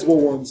recognizable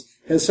ones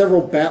has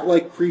several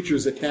bat-like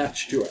creatures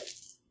attached to it.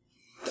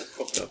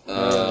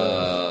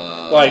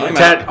 Like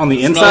attached on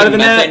the inside of the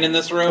net, in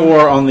this room?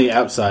 or on the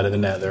outside of the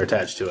net, they're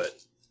attached to it.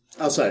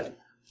 Outside.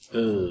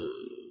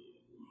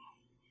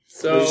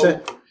 So What'd you say?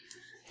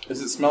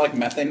 Does it smell like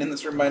methane in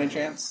this room by any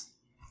chance?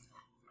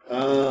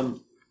 No,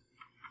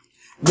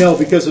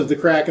 because of the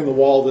crack in the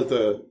wall that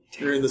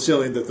or in the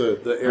ceiling that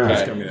the air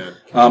is coming in.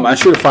 I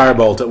shoot a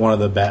firebolt at one of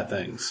the bat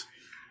things.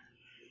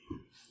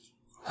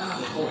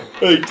 Are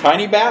they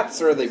tiny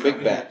bats or are they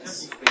big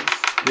bats?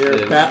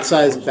 They're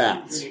bat-sized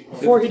bats.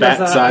 Before he does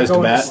that, I Bat-sized go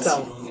into bats.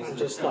 stealth and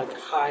just like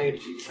hide.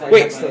 Right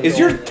Wait, next to the is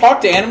door. your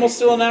talk to animal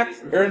still in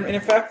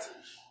effect?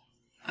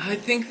 I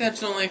think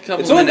that's only a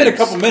couple It's only minutes. been a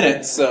couple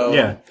minutes, so...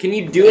 Yeah. Can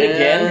you do it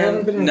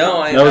again?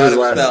 No, I'm That was out his of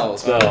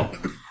last spells. Oh.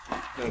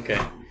 Okay.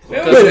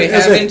 Because we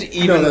As a- haven't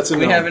no, even that's a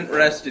we no. haven't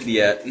rested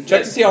yet.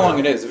 Check to see how long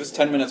it is. If it's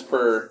 10 minutes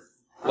per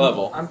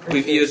level. I'm pretty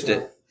We've sure used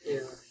it's it.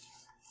 not.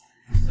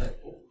 Yeah.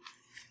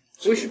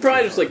 We should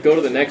probably just like go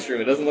to the next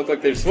room. It doesn't look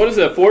like there's. What is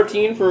it?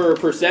 14 for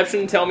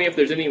perception. Tell me if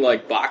there's any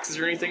like boxes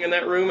or anything in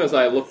that room as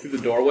I look through the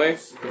doorway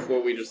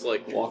before we just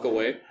like walk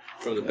away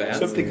from the bats.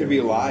 Something could be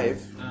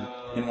alive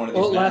in one of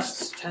these Well, it nets.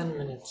 lasts 10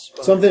 minutes.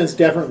 But Something is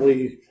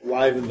definitely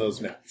live in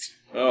those nets.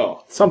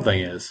 Oh. Something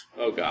is.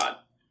 Oh God.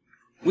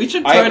 We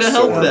should I try have to a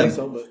help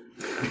sword.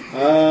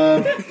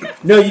 them.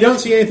 No, you don't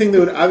see anything that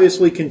would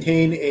obviously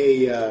contain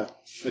a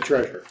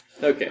treasure.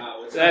 Okay.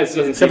 That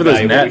doesn't Except seem for those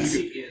valuable. nets.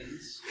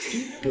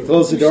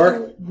 Close the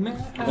door.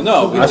 Well,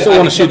 no. I still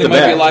wanna shoot they the might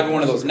be bat. alive in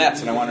one of those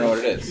nets, and I want to know what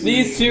it is.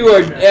 These two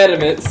are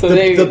adamant, so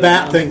The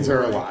bat things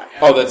are alive.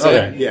 Oh, that's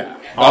Okay. it? Yeah.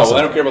 Oh, well,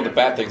 I don't care about the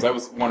bat things. I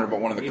was wondering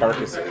about one of the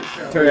carcasses.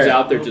 turns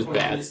out they're just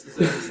bats.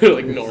 They're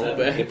like normal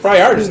They bats.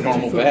 probably are just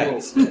normal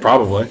bats.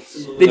 Probably.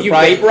 Did you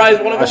Probably- vaporize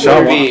one of I them?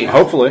 shot Or- one. be-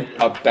 Hopefully.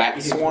 A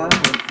bat swarm?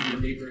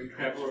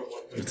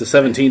 It's a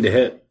 17 to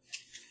hit.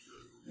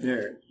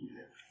 Yeah.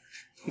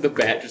 The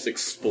bat just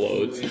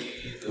explodes.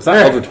 It's not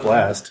Eldritch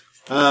Blast.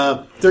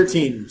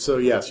 13. So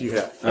yes, you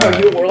have. Are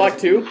you a warlock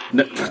too?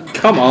 No,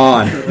 come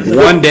on.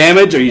 1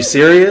 damage? Are you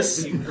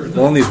serious?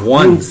 One of these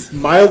ones.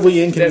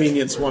 Mildly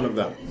inconvenienced one of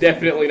them.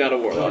 Definitely not a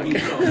warlock.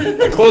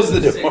 I closed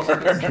the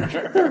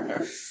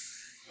door.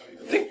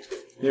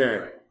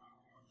 Yeah.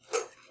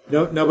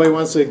 No, nobody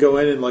wants to go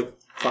in and like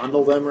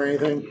fondle them or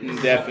anything.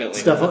 Definitely.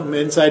 Stuff them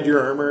inside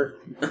your armor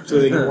so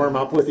they can warm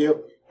up with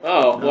you.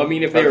 Oh, well, I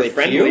mean, if they Are were they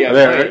friendly, cute? I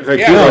They're might. cute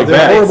Yeah, like They're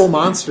bats. horrible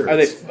monsters. Are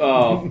they?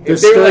 Oh, They're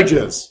if they were like,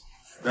 sturges.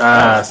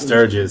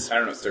 Sturges. I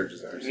don't know what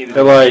Sturges are.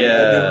 They're like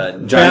Yeah.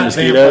 giant Bat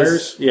mosquitoes.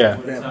 vampires. Yeah.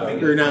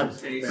 They're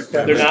not.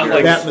 They're not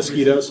like bat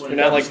mosquitoes. they're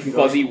not like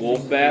fuzzy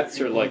wolf bats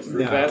or like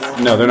fruit No. bats.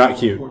 No, they're not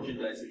cute.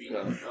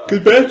 Because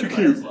bats are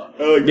cute.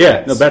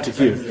 Yeah, no, bats are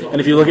cute.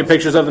 And if you look at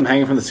pictures of them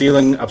hanging from the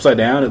ceiling upside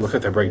down, it looks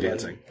like they're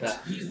breakdancing,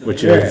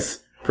 which is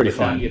pretty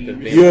fun.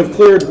 You have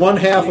cleared one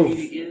half of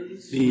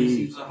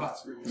the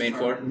Main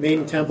floor?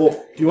 main temple.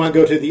 Do you want to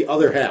go to the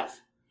other half?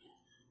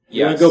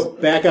 You want Yes. to go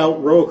back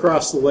out, row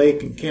across the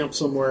lake, and camp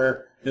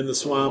somewhere in the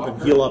swamp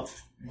and heal up.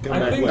 Come I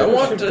back think I later.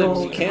 want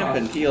to camp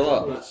and heal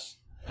up.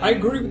 I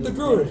agree with the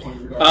druid.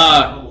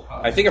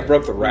 I think I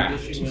broke the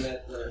raft.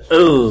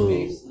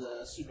 Ooh.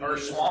 Are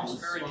swamps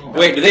very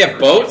Wait, do they have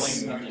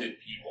boats? wounded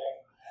people?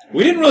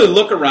 We didn't really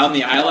look around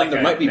the island.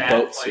 There might be Bad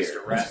boats place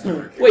here. to rest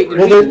for Wait, did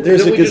Well, we,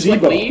 there's did a we just,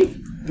 like, gazebo leave?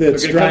 that's We're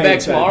gonna come dry back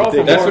inside, tomorrow but for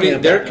they That's more what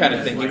can't they're camp kind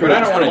of thinking, but I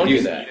don't want to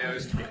do that.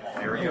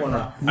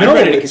 No, I'm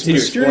ready to it's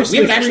continue exploring. mysteriously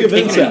We haven't free actually of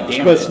taken any insects,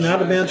 damage. but it's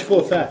not a magical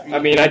effect. I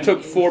mean, I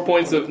took 4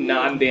 points of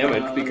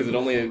non-damage because it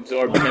only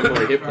absorbed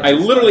temporary hit points. I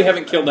literally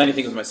haven't killed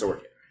anything with my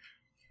sword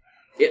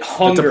yet. It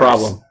hungers. That's a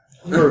problem.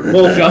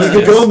 Well, you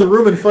could go in the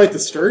room and fight the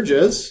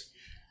Sturges.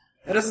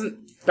 That doesn't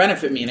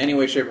benefit me in any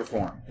way, shape, or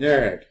form. All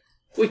right.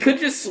 We could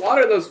just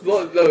slaughter those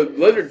the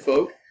lizard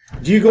folk.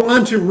 Do you go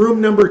on to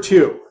room number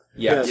 2?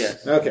 Yes.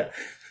 Yes. Okay.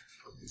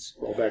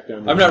 Scroll back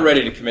down. I'm not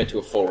ready to commit to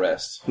a full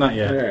rest. Not All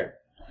yet. right.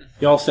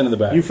 Y'all stand in the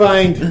back. You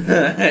find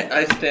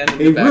I stand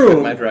in A the back room.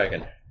 with my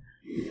dragon.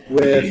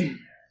 with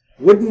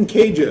wooden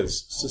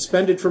cages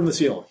suspended from the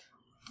ceiling.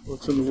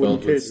 What's in the wooden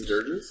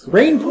cages?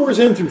 Rain pours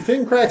in through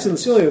thin cracks in the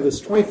ceiling of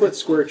this 20-foot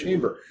square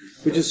chamber,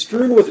 which is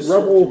strewn with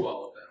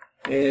rubble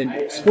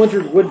and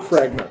splintered wood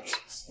fragments.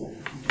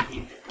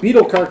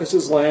 Beetle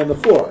carcasses lie on the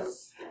floor.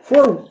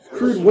 4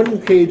 crude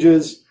wooden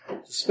cages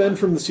suspend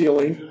from the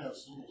ceiling.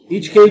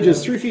 Each cage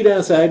is 3 feet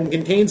outside and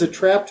contains a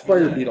trapped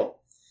fire beetle.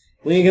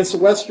 Leaning against the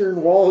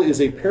western wall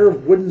is a pair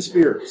of wooden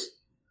spears.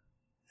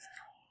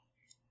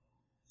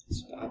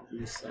 Stop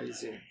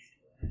resizing.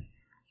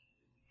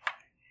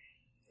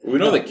 We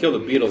know they kill the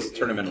beetles and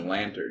turn them into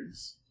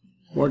lanterns.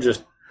 Or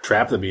just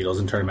trap the beetles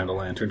and turn them into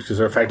lanterns, because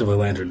they're effectively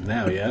lanterns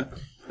now, yeah?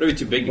 That'd be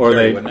too big to Or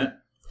carry, they- wouldn't it?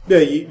 Yeah,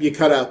 you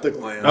cut out the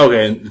gland.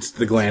 Okay, and it's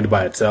the gland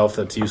by itself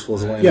that's useful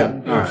as a lantern?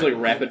 Yeah. All I'm just right.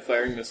 like rapid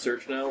firing the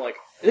search now. Like,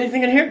 is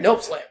anything in here?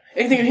 Nope, slam.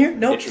 Anything in here?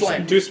 Nope, Interesting.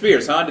 slam. 2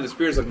 spears, huh? Do the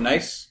spears look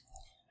nice?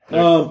 Made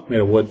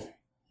of wood.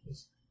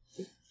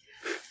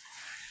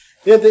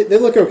 Yeah, they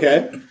look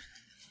okay.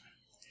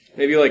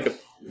 Maybe like a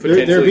They're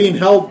potentially. being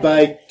held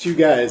by 2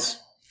 guys.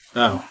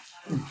 Oh.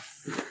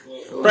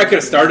 Probably could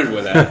have started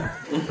with that.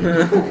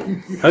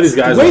 How these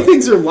guys The way look?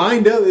 things are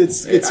lined up,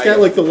 it's got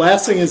like the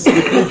last thing is the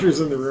creatures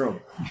in the room.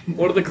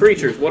 What are the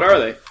creatures? What are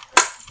they?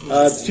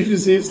 2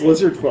 diseased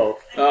lizard folk.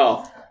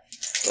 Oh,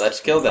 Let's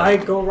kill them. I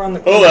go around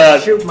the Hold corner on.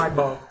 and shoot my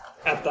bow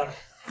at them.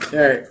 All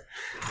right.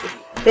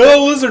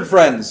 Hello, lizard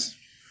friends.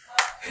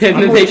 And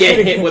then they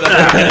get hit with a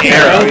fucking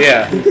Arrow, arrow.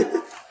 yeah.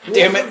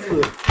 Damn it.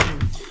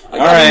 I All got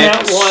right.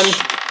 that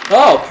one.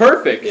 Oh,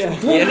 perfect. Yeah.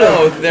 You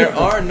know, there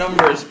are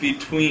numbers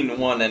between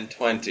 1 and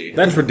 20.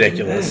 That's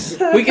ridiculous.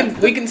 We can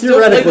still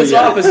play this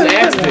off as an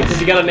accident because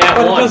you got a nat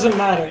But it 1. doesn't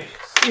matter.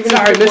 Even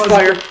Sorry, if it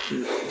misfire.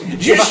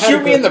 Did you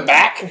shoot me in the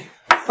back?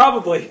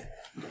 Probably.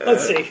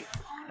 Let's see.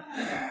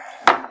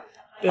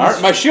 All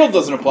right, my shield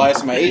doesn't apply,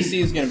 so my AC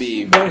is going to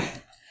be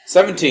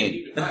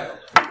 17.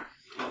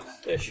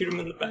 Yeah, shoot him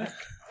in the back.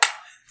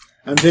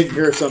 I'm taking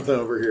care of something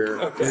over here.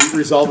 Okay.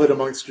 Resolve it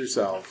amongst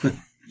yourself.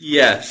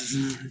 Yes.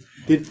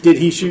 Did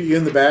he shoot you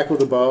in the back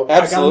with a bow?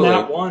 Absolutely. I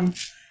got that one.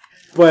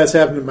 Boy, that's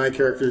happened to my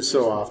characters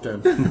so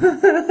often.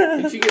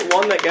 Did you get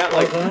one that got,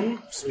 like,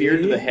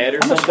 speared to the head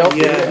or something?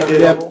 Yeah,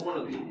 it happened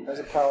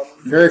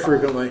very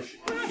frequently.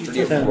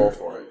 You have to roll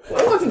for it.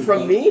 That wasn't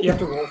from me. You have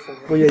to roll for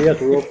it. Well, yeah, you have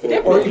to roll for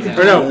it. Or you can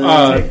Or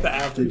no, take the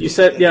average. you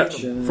said, yeah,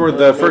 for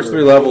the first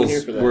 3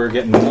 levels, we're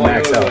getting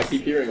max I health.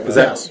 keep hearing about Is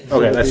that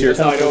okay? That's yours.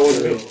 That's how I know it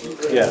was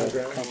me. Yeah.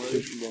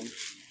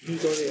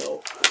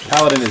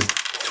 Paladin is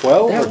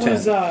 12 or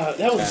 10?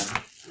 That was,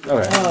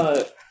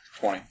 Okay.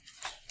 20.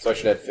 So I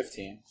should add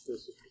 15.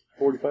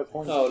 45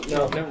 points. oh,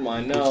 no, never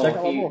mind. No,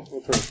 Second he, level?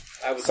 Or third?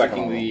 I was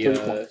Second thinking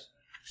level. the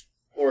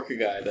Orca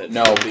guy that...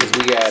 No, because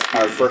we had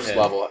our first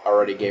level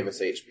already gave us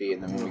HP,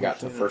 and then when we got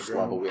to the first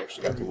level, we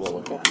actually got to roll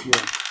again.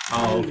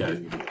 Oh,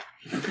 okay.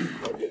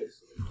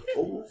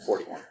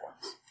 41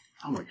 points.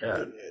 Oh my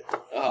god.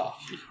 Oh.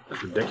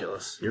 That's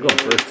ridiculous. You're going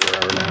first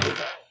forever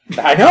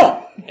now. I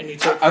know! And you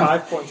take I'm-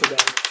 5 points of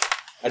damage.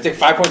 I take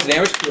 5 points of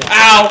damage. Yeah.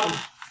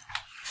 Ow!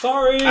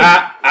 Sorry!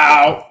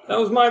 Ow! That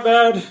was my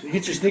bad. You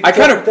get your sneak I attack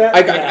kind of, with that? I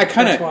Yeah,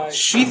 kind that's why of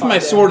sheath I my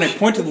find sword and I damage.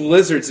 point to the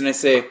lizards and I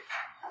say,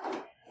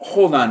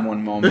 "Hold on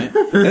one moment,"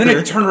 and then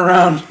I turn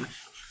around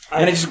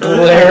and I just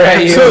glare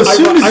at you. So as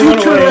soon as I you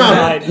run turn away and around,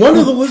 hide. one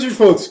of the lizard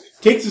folks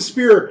takes a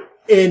spear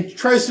and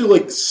tries to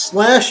like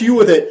slash you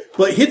with it,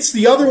 but hits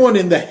the other one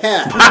in the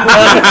head.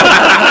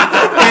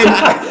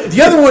 And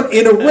the other one,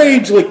 in a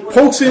rage, like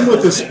pokes him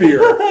with the spear.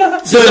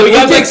 So he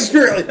got, takes like, the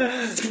spear.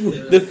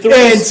 Like, The Three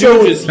And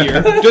so- Stooges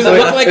here. Does it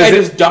look like I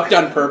just ducked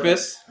on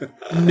purpose?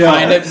 no,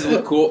 Kind of. Does it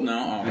look cool?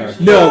 No. Oh.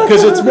 no,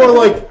 because it's more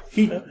like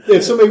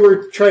if somebody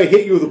were to try to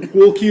hit you with a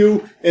pool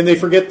cue and they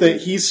forget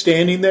that he's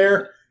standing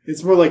there,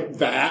 it's more like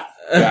that.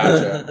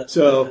 Gotcha.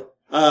 So.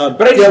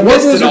 But I just yeah, one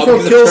missed it lizard all folk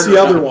because I kills turned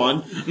the other around.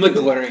 one. I'm like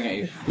glaring at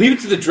you. Leave it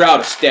to the drow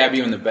to stab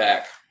you in the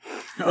back.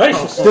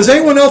 Does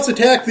anyone else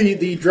attack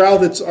the drow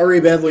that's already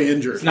badly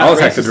injured? I'll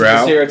attack the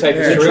drow. Stereotype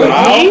is Yeah. true.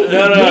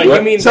 No, What?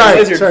 you mean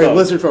Sorry, the lizard folk.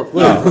 lizard folk.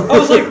 I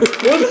was like,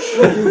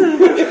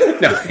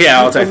 what? No, yeah,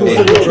 I'll attack the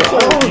lizard.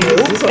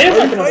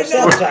 Damn, I can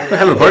understand We're that.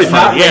 having a party It's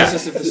not fight, yeah.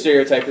 racist if the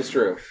stereotype is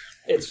true.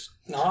 It's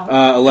not.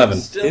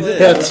 11.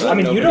 That's I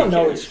mean, you don't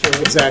know it's true.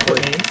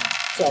 Exactly. For me,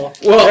 so,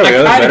 Well, There we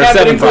go, I kind better. of have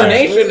an 7 fire.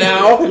 inclination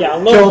now. yeah, a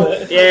little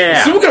bit.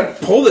 Yeah. Someone gonna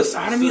pull this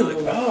out of me? Like,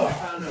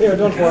 oh. Here,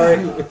 don't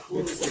worry.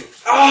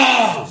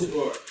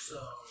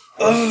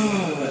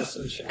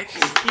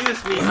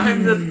 Excuse me,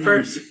 I'm the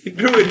first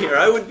druid here.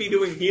 I would be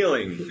doing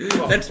healing.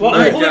 That's Well,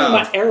 my I'm pulling job.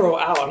 my arrow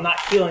out. I'm not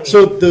healing.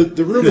 So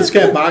the room is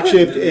kind of box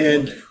shaped,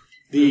 and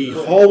the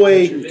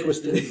hallway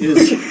is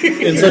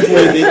in such a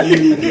way that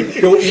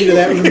you go into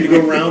that room to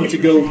go around to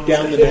go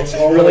down the next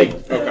hallway.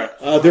 Okay.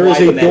 There is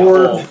a Widen that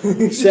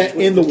door set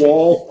in the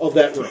wall of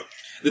that room.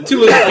 The two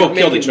lizard folk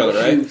killed each other,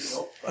 right?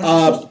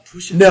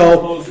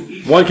 No,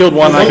 One killed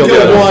one, I one killed the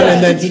killed other. one,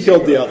 and then he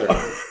killed the other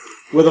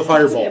with a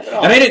fireball.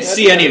 And I didn't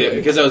see any of it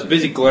because I was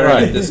busy glaring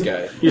Right. at this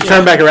guy. You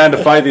turn back around to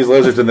fight these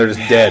lizards and they're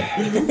just dead.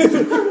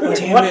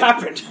 What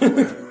happened?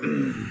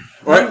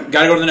 Alright,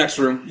 gotta go to the next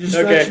room.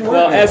 Okay,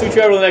 well, as we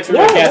travel to the next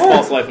room, I cast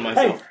False Life on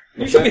myself.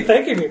 Hey, you should be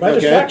thanking me. My Okay.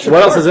 distraction.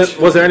 What else is worked. it?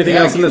 Was there anything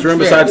else in this room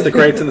besides the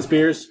crates and the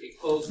spears?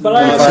 But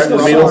I'm Fire-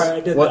 still beetles? sorry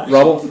I did What? that.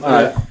 Rubble?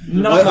 Alright.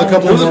 Not A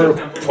couple more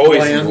Poison,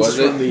 plans was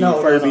it? from the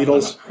No, fire no, no,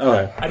 beetles.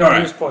 Okay. I don't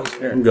Alright. use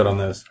poison. I'm good on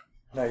this.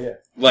 Not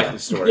yet. Like the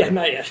story. Yeah,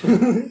 not yet.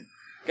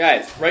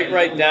 Guys,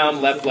 right,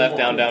 down, left,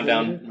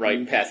 down,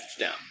 right, passage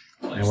down.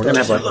 And we're gonna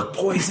have like Look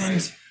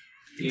poisoned.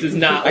 It does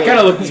not. I kind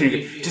of looked at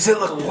you. Does it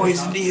look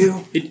poison to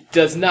you? It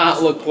does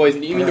not look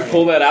poisoned. You mean to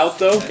pull that out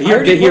though? He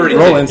already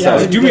roll did.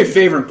 inside. Do me a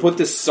favor and put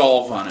this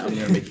solve on it. I'm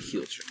gonna make a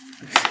heal check.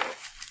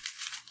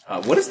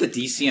 What is the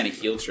DC on a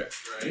heal check?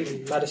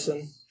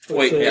 Medicine.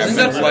 Wait, which isn't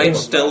that fight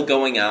still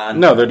going on?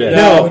 no, they're dead.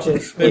 No. Which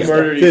is They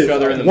murdered each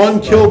other in the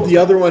One killed the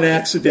other one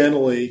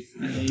accidentally,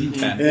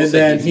 10. and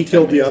then he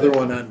killed the other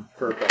one on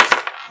purpose.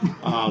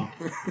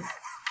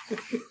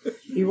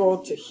 He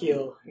rolled to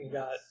heal and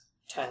got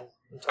 10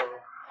 in total.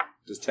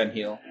 Does 10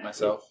 heal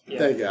myself?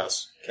 I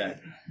guess. Okay.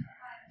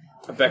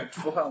 I'm back to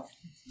full health.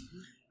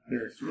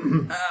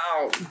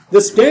 Ow.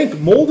 This dank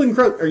mold and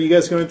crust. Are you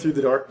guys going through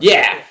the door?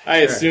 Yeah. I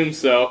assume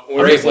so. We're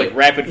Alright, just like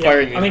rapid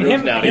firing these I mean,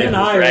 rooms him- now to him get and this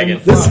I are dragon.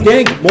 in- This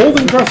dank, mold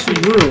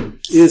encrusted room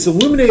is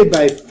illuminated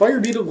by fire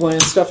beetle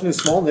glands stuffed in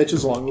small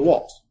niches along the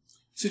walls.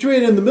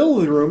 Situated in the middle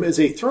of the room is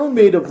a throne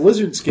made of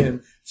lizard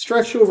skin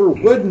stretched over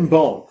wood and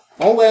bone,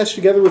 all lashed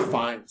together with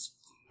vines.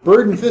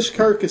 Bird and fish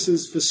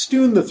carcasses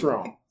festoon the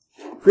throne.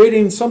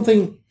 creating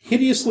something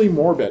hideously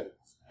morbid.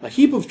 A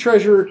heap of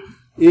treasure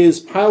is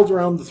piled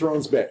around the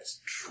throne's base.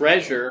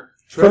 Treasure.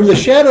 From the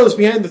shadows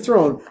behind the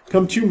throne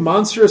come two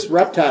monstrous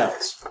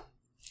reptiles.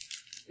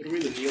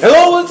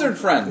 Hello, lizard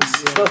friends.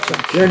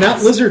 They're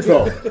not lizard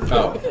folk.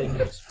 Oh,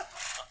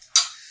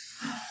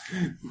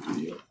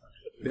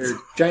 They're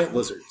giant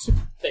lizards.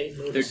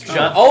 They're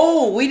giant.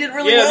 Oh, we did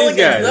really well these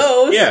against guys.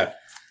 those. Yeah.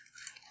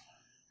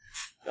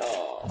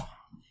 Oh.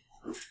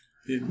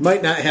 It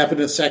might not happen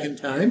a second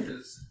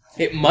time.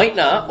 It might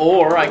not,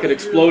 or I could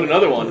explode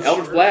another one.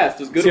 Eldritch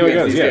Blast is good See how it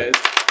against goes, these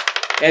guys.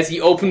 As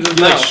he opens his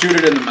you like mouth. shoot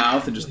it in the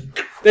mouth and just.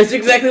 That's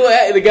exactly what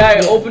happened. The guy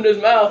opened his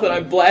mouth and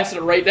I blasted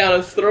it right down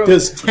his throat.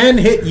 Does 10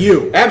 hit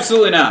you?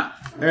 Absolutely not.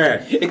 All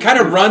right. It kind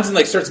of runs and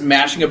like starts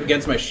mashing up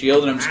against my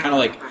shield, and I'm just kind of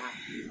like,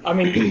 I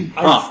mean,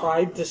 I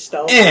tried to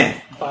stealth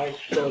by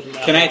going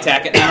that can I way.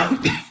 attack it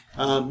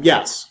now?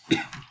 Yes.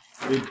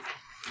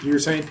 You were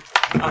saying?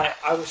 I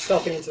was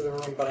stealthing into the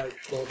room, but I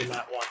rolled in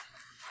that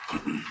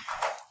one.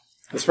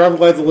 That's probably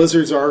why the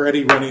lizards are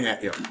already running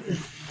at you.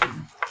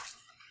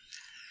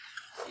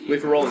 We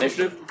can roll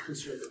initiative.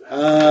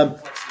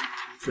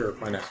 Sure,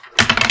 why not?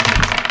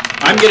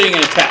 I'm getting an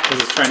attack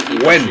because it's trying to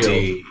eat my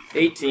shield.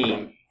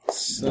 18.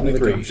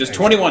 73. Just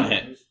 21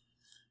 hit.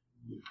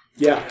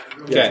 Yeah.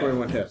 Okay.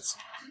 21 hits.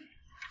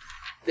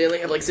 They only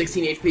have like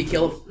 16 HP.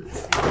 Kill him.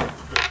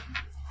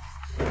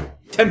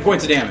 10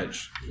 points of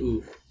damage.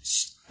 Ooh.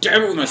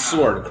 Stab it with my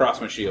sword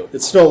across my shield.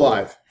 It's still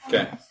alive.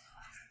 Okay.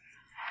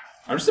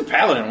 I'm just a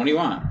paladin. What do you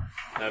want?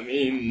 I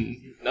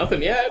mean,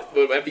 nothing yet,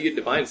 but after you get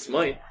Divine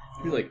Smite,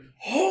 you're like,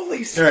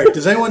 holy All right.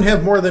 Does anyone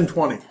have more than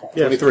 20?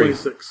 Yeah, 23.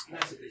 26.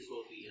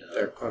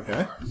 There.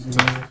 Okay.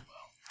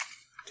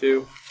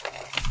 2.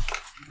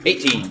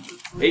 18.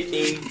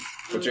 18.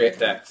 What's your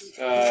attack?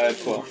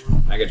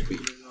 12. I got you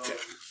beat.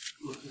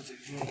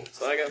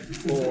 So I got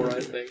 4, I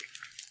think.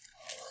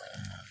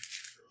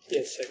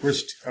 Yeah, 6.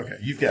 Where's okay?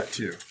 You've got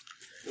 2.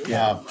 I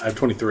have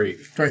 23.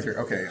 23.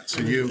 Okay,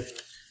 so you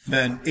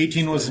then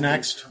 18 was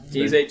next.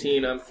 He's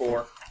 18, I'm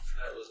 4.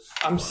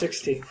 I'm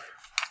 16.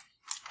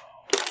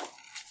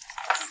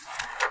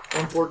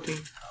 I'm 14.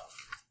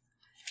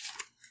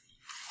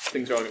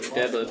 Things are all going to be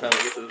dead by the time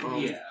we get to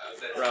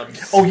the round.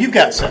 Oh, you've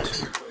got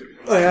 6.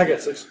 Oh, yeah, I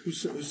got 6.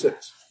 Who's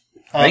 6?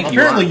 Thank you,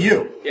 Apparently Mark.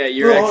 you. Yeah,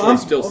 you're No, actually I'm-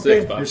 still okay.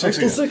 6, Bob. You're I'm 6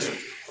 still again.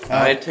 6.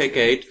 I take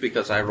 8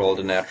 because I rolled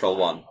a natural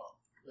 1.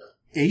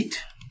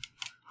 8.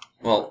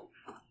 Well,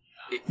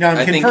 Now I'm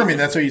I think- confirming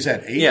that's what you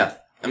said. 8. yeah.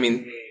 I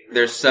mean,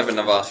 there's 7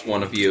 of us,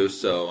 1 of you,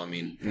 so, I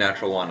mean,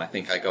 natural 1, I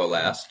think I go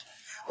last.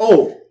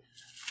 Oh,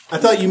 I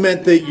thought you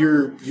meant that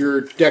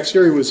your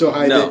dexterity was so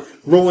high No. that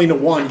rolling a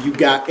 1, you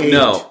got 8.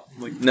 No.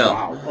 No.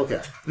 Wow. Okay.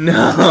 No.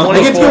 I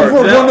get to go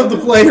for one of the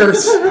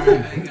players.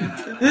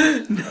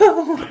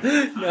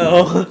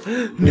 No.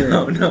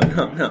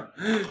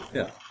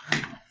 Yeah.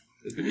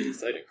 This could be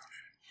exciting.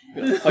 I'm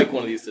going to hike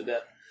one of these to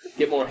death.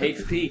 Get more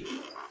HP.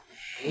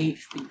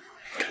 HP.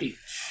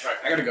 Alright,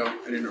 I gotta go.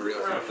 I didn't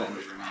realize my phone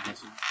was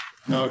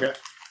ringing. Okay.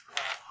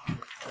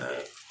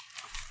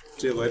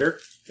 See you later.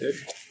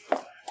 Ish.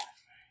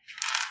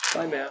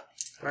 Bye, Matt.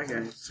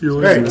 See you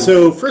All right.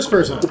 So first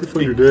person.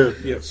 Before you're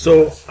dead.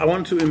 So I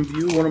want to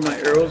imbue one of my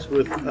arrows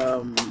with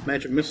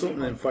magic missile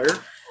and then fire.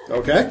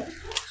 Okay.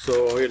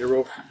 So I had to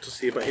roll to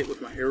see if I hit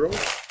with my arrow.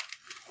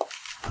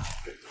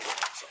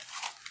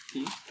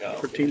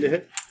 13 to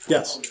hit.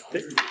 Yes.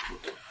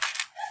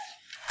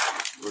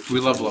 We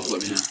level up,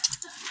 let me know.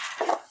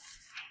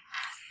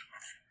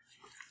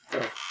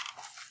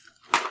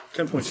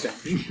 10 points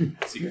damage.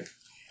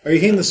 Are you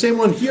hitting the same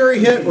one he already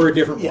hit, or a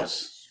different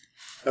Yes.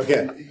 one?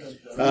 Okay.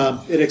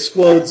 It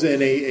explodes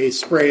in a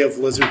spray of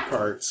lizard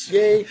parts.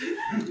 Yay.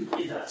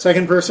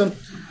 Second person.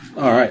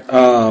 All right.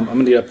 I'm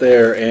going to get up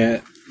there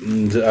and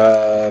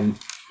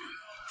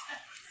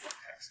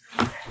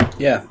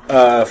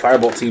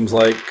Firebolt seems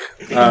like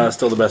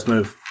still the best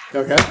move.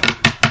 Okay.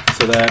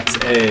 So that's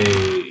a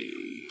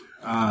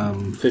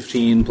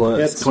 15 plus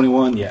Hits.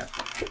 21. Yeah.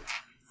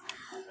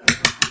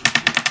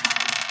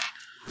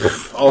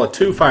 All of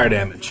 2 fire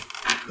damage.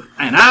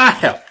 And I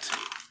helped.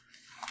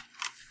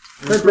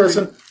 Third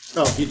person.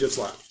 Oh, he just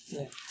left.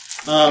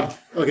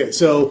 Okay,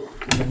 so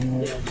You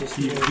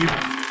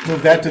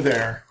move that to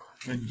there,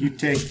 and you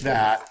take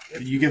that,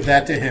 and you give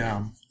that to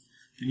him,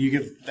 and you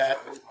give that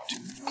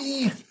to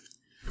me.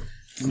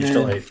 And You're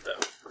still then 8,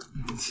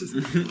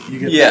 though. You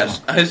get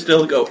Yes, I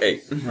still go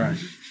 8. Right.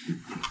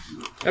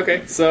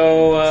 Okay,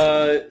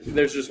 so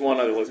there's just one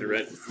other lizard,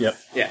 right? Yep.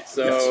 Yeah,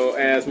 so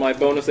as my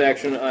bonus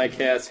action, I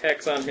cast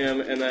Hex on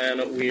him, and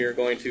then we are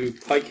going to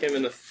pike him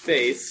in the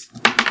face.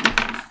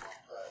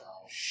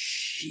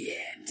 Shit.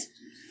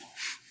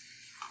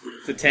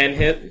 It's a 10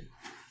 hit.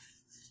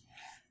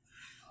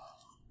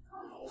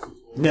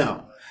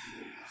 no.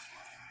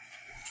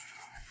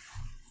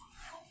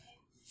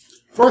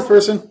 Fourth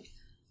person.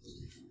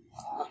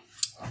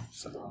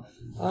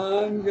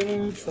 I'm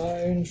gonna try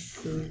and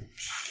shoot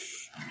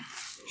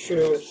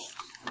it with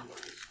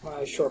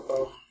my short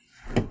bow.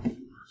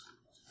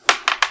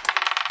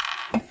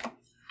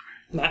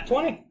 Nat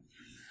 20.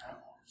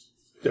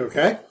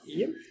 Okay.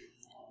 Yep.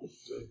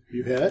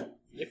 You hit.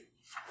 Yep.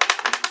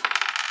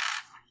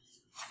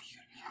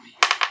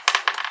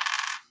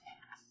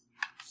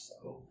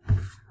 So,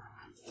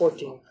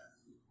 14.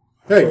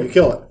 Hey, you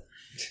kill it.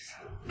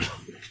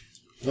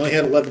 You only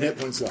had 11 hit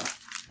points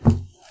left.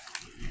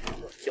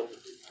 Killed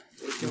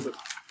it.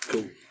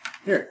 Cool.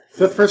 Here,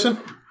 fifth person.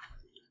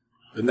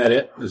 Isn't that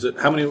it? Is it?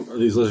 How many of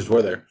these lizards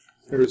were there?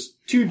 There's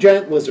 2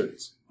 giant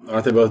lizards.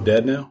 Aren't they both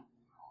dead now?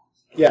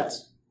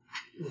 Yes.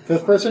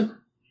 Fifth person.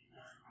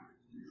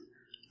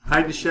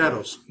 Hide the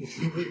shadows.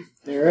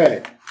 All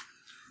right.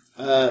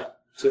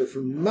 So for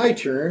my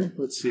turn,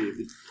 let's see.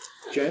 The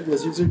giant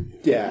lizards are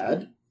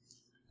dead.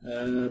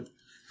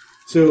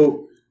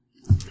 So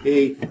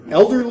a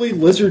elderly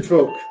lizard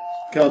folk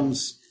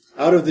comes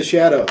out of the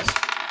shadows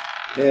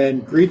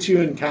and greets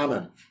you in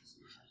common.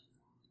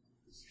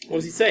 What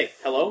does he say?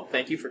 Hello?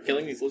 Thank you for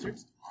killing these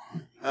lizards?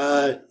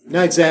 Not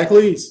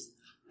exactly.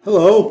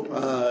 Hello.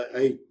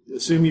 I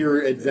assume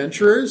you're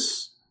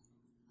adventurers?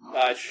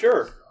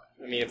 Sure.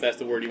 I mean, if that's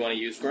the word you want to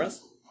use for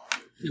us.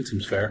 It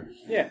seems fair.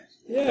 Yeah.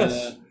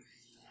 Yes.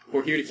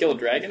 We're here to kill a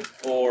dragon,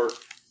 or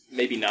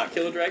maybe not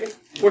kill a dragon.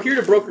 We're here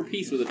to broker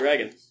peace with a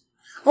dragon.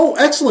 Oh,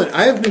 excellent.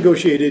 I have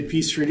negotiated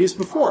peace treaties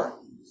before.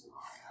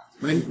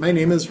 My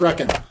name is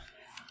Reckon.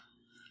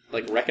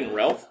 Like Reckon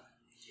Ralph?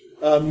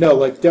 No,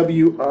 like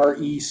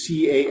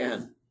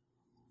W-R-E-C-A-N.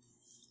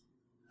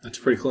 That's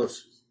pretty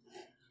close.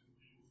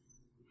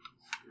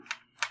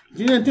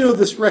 Do not know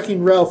this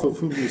Wrecking Ralph of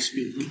whom you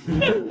speak.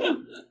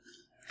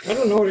 I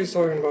don't know what he's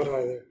talking about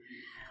either.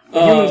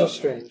 The humans are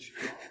strange.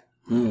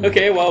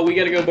 Okay, well, we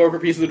gotta go broker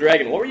peace with the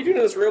dragon. What were you doing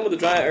in this room with the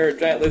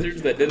giant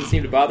lizards that didn't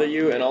seem to bother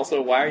you? And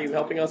also, why are you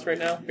helping us right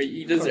now? Are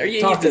you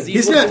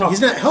diseaseless? He's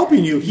not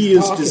helping you. He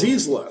is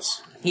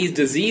diseaseless. He's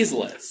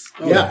diseaseless.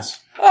 Yes.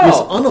 Oh. He's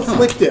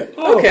unafflicted.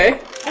 Okay.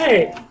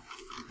 Hey!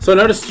 So I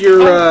noticed you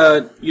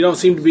don't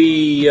seem to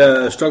be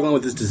struggling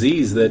with this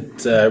disease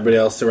that everybody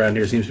else around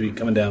here seems to be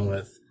coming down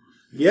with.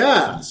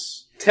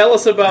 Yes. Tell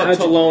us about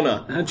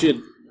Talona.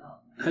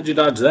 How'd you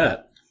dodge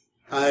that?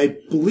 I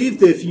believe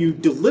that if you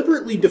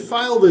deliberately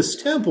defile this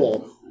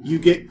temple, you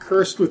get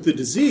cursed with the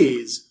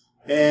disease,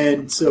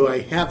 and so I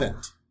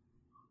haven't.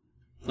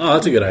 Oh,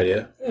 that's a good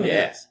idea.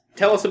 Yes.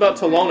 Tell us about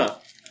Talona.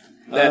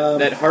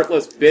 That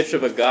heartless bitch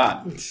of a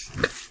god.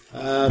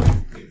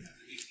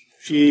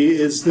 She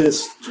is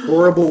this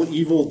horrible,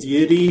 evil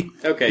deity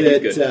Okay,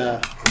 that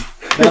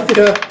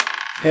Bethka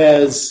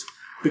has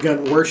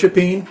begun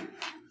worshipping.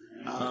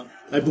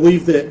 I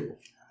believe that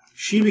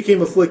she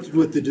became afflicted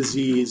with the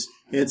disease,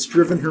 and it's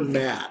driven her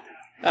mad.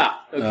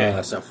 Ah, okay.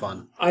 That's not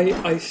fun. I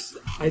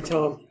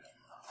tell him,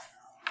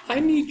 I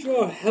need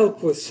your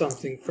help with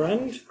something,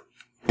 friend.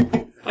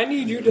 I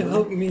need you to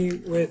help me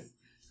with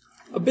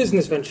a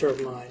business venture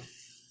of mine.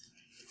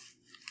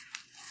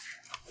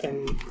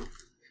 And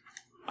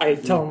I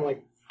tell him,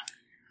 like,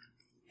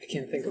 I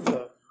can't think of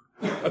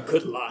a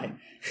good lie.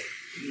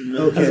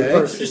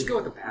 Okay. Just go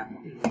with the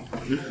patent.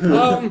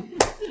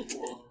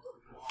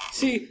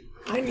 See,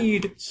 I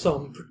need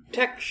some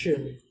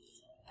protection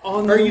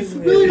on Are the you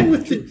familiar way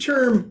with to- the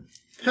term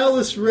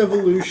Palace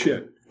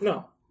Revolution?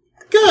 No.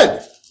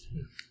 Good!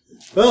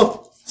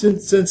 Well,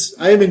 since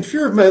I am in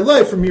fear of my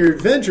life from your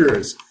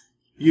adventurers,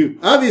 you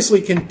obviously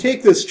can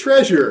take this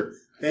treasure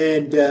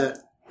and,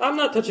 I'm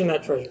not touching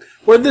that treasure.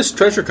 Where'd this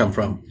treasure come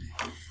from?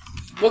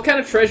 What kind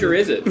of treasure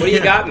is it? What do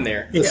you got in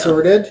there?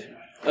 assorted.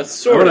 A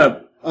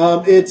sword.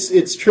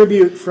 It's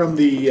tribute from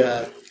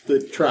the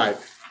tribe.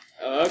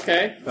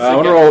 Okay. I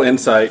want to roll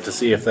insight to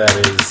see if that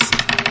is,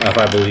 if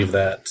I believe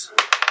that.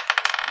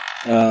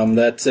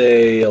 That's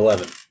a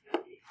 11.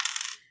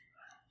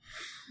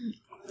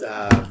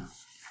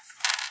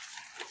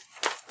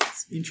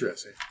 It's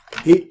interesting.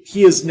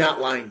 He is not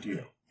lying to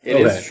you. It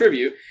is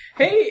tribute.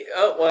 Hey,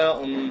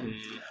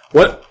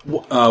 What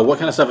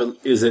kind of stuff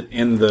is it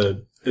in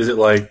the? Is it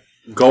like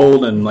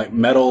gold and like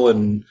metal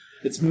and?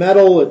 It's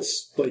metal.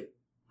 It's like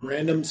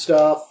random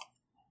stuff.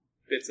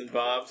 bits and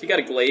bobs. You got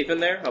a glaive in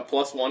there? A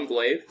 +1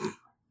 glaive?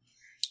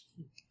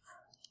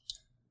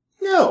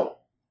 No.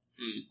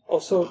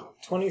 Also,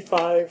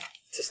 25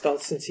 to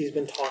stealth since he's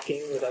been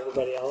talking with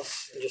everybody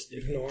else and just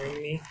ignoring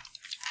me.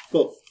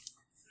 Well,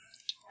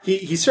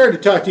 he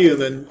started to talk to you,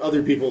 and then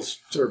other people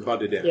sort of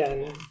butted in. Yeah.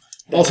 And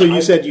also,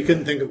 you said you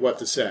couldn't think of what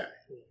to say.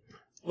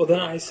 Well, then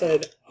I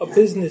said, a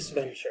business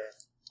venture.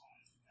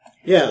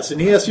 Yes, and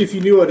he asked you if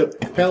you knew what a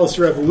Palace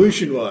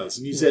Revolution was,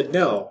 and you said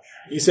no.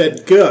 You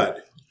said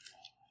good.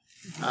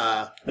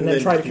 And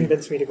then tried to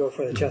convince me to go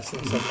for the chest,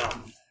 and I said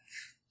no.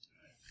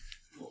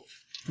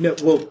 No,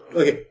 well,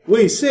 okay.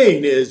 What he's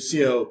saying is,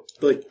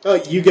 like, oh,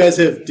 you guys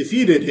have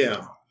defeated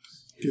him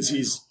because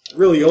he's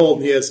really old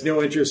and he has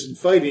no interest in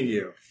fighting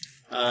you.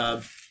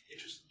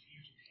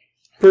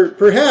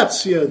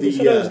 Perhaps, Who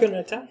said I was going to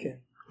attack him?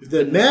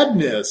 the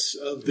madness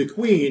of the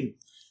queen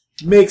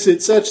makes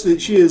it such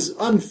that she is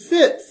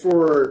unfit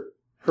for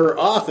her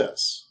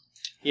office.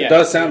 Yeah. It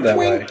does sound that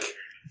way.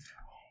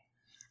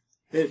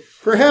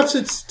 Perhaps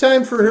it's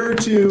time for her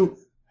to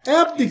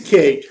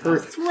abdicate her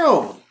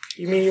throne.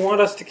 You mean you want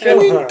us to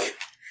kill her?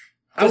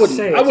 I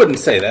wouldn't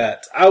say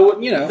that. I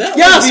would,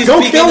 Yes,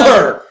 go kill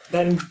her!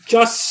 Then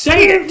just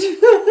say it,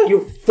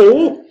 you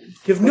fool!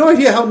 You have no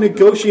idea how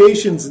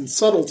negotiations and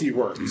subtlety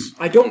works.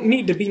 I don't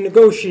need to be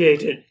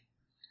negotiated.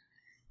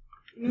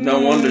 No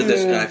wonder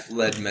this guy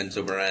fled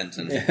Menzo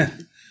Branson.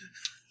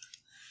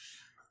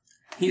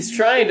 He's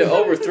trying to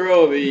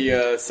overthrow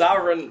the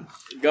sovereign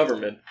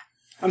government.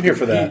 I'm here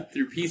for that.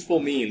 Through peaceful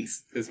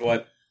means, is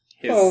what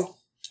his... Well,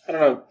 I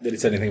don't know that he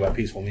said anything about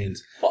peaceful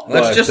means.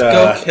 Let's just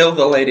go kill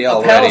the lady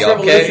already,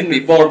 okay?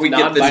 Before we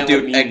get this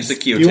dude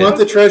executed. Do you want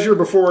the treasure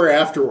before or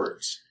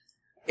afterwards?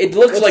 It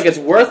looks like it's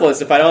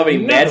worthless if I don't have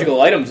any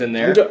magical items in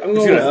there. I'm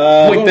just going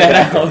to point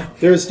that out.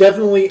 There's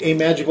definitely a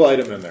magical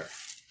item in there.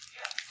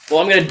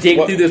 Well, I'm going to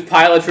dig through this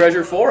pile of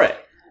treasure for it.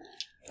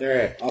 All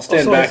right. I'll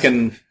stand back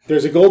and...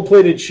 There's a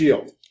gold-plated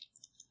shield.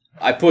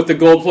 I put the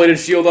gold-plated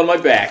shield on my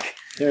back.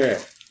 All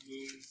right.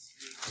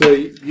 So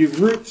you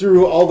root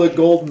through all the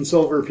gold and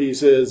silver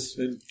pieces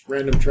and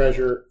random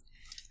treasure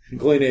and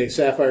glean a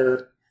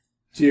sapphire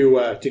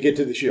to get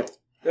to the shield.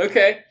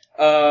 Okay.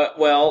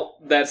 Well,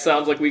 that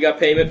sounds like we got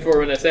payment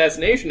for an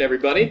assassination,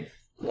 everybody.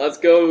 Let's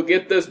go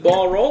get this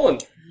ball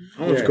rolling.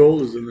 How much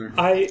gold is in there?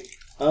 I'm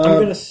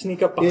going to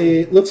sneak up behind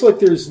It looks like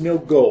there's no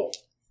gold.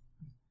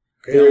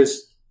 Okay.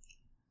 There's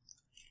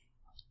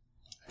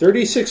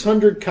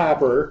 3,600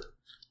 copper,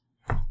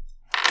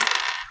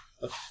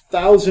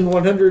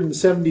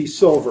 1,170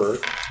 silver,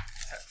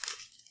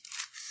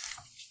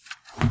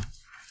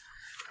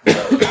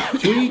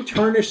 3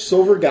 tarnished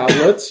silver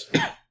goblets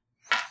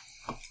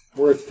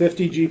worth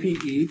 50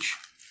 GP each,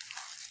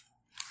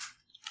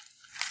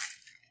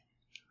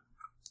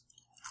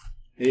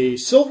 a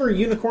silver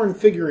unicorn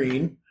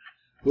figurine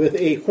with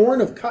a horn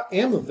of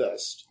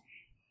amethyst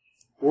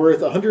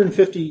worth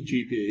 150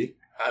 GP.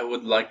 I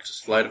would like to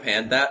sleight of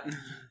hand that.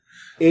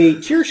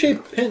 A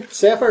tear-shaped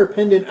sapphire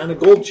pendant on a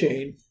gold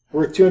chain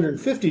worth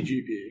 250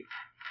 GP.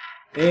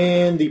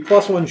 And the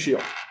 +1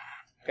 shield.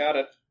 Got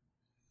it.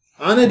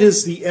 On it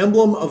is the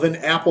emblem of an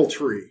apple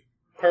tree.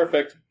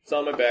 Perfect. It's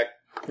on my back.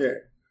 Yeah.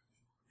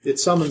 It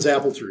summons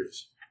apple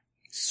trees.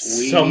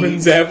 Sweet.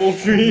 Summons apple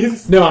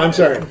trees? No, I'm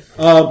sorry.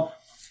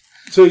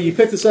 So you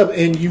pick this up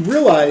and you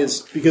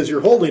realize, because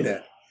you're holding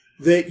it,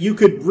 that you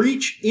could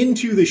reach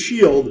into the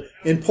shield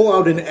and pull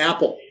out an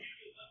apple.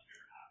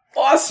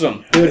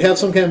 Awesome. It would have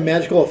some kind of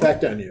magical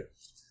effect on you.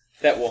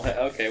 That will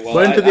okay, well,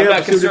 I'm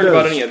not concerned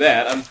about any of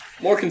that. I'm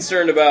more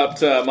concerned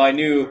about my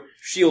new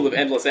shield of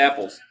endless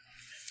apples.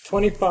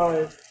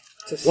 25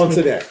 to sneak. Once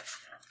a day.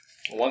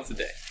 Once a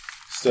day.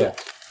 Still.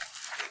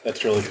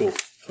 That's really cool.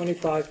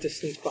 25 to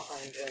sneak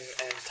behind him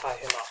and tie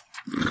him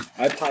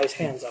up. Tie his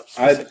hands up.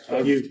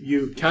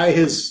 You tie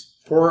his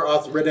poor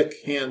arthritic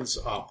hands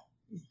up.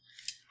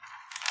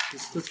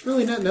 That's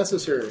really not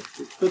necessary,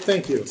 but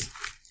thank you.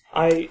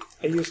 I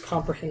use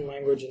comprehend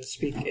language and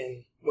speak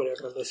in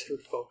whatever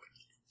lizard folk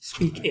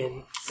speak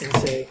in and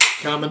say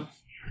common.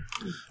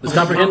 Does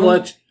comprehend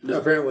language?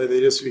 Apparently,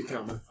 they just speak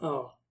common.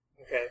 Oh,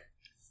 okay.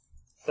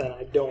 Then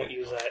I don't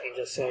use that and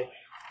just say,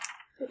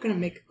 "We're gonna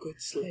make a good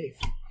slave."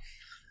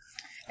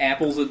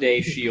 Apples a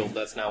day shield.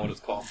 That's not what it's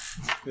called.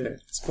 Yeah,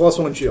 it's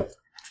 +1 shield.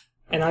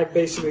 And I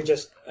basically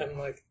I'm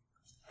like,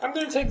 I'm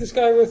gonna take this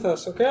guy with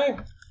us, okay?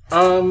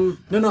 No,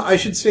 I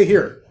should stay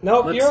here.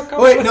 Nope, you're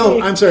coming wait, with no,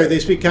 me. I'm sorry. They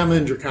speak common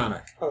and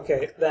draconic.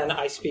 Okay, then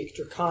I speak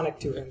Draconic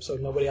to him so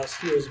nobody else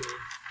hears me.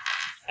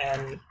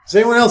 And does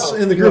anyone else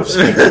in the group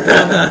speak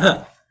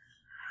Draconic?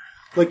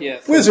 Like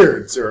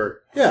wizards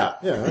or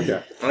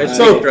okay.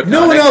 So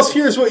no one else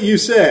hears what you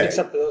say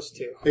except for those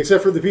two.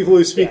 Except for the people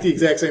who speak the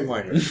exact same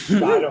language.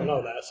 But I don't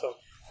know that, so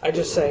I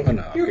just say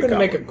you're going to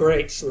make a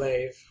great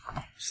slave.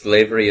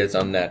 Slavery is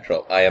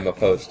unnatural. I am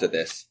opposed to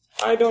this.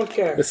 I don't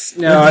care. Do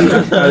you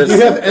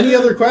have any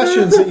other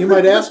questions that you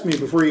might ask me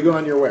before you go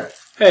on your way?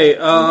 Hey,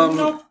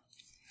 Nope.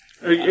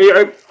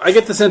 I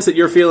get the sense that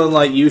you're feeling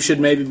like you should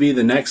maybe be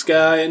the next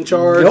guy in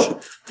charge.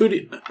 Nope. Who do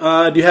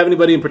you have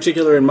anybody in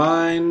particular in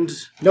mind?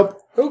 Nope.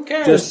 Who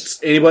cares?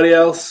 Just anybody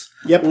else?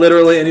 Yep.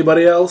 Literally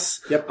anybody else?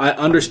 Yep. I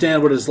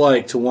understand what it's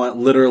like to want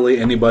literally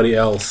anybody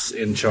else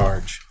in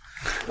charge.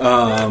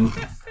 I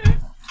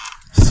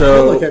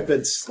feel like I've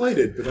been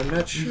slighted, but I'm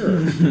not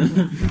sure.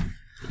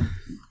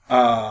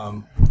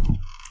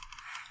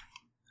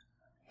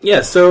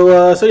 Yeah.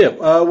 So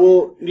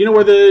you know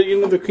where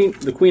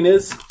the queen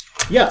is?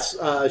 Yes.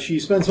 She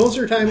spends most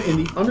of her time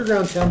in the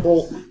underground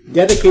temple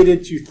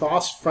dedicated to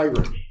Thos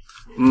Fyron.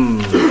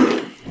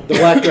 The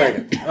Black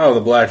Dragon. Oh,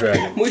 the Black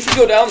Dragon. We should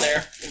go down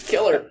there and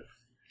kill her.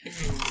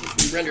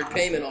 We rendered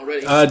payment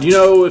already. Do you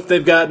know if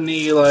they've got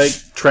any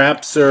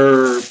traps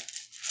or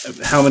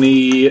how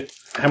many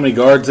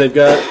guards they've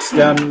got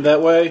down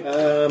that way?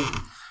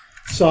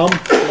 Some,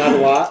 not a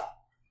lot.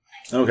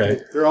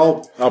 Okay, they're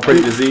all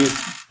pretty diseased.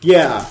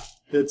 Yeah,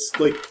 it's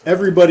like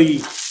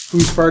everybody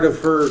who's part of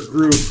her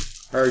group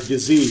are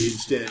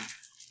diseased, and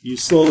you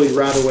slowly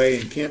rot away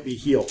and can't be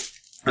healed.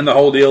 And the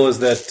whole deal is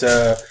that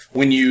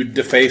when you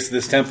deface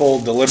this temple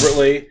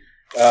deliberately,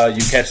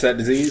 you catch that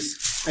disease?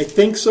 I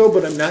think so,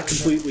 but I'm not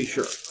completely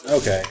sure.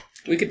 Okay.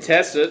 We could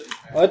test it.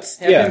 Let's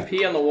have him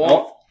pee on the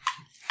wall.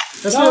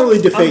 That's not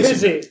really defacing. I'm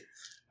busy.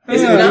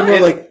 Is it It'd not? be more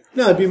like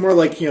it'd be more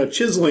like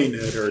chiseling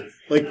it, or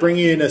like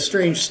bringing in a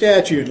strange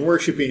statue and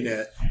worshiping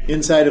it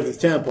inside of the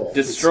temple.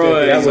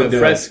 Destroy That would the do it.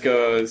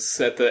 frescoes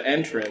at the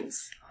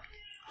entrance.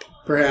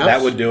 Perhaps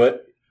That would do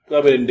it.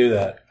 Glad we didn't do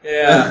that.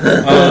 Yeah.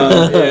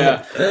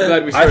 Yeah.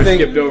 Glad we I sort of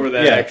think- skipped over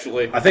that, yeah.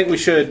 actually. I think we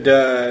should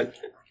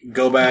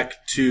go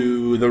back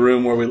to the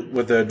room where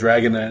with the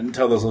dragon and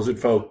tell those lizard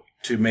folk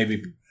to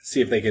maybe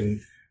see if they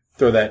can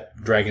throw that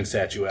dragon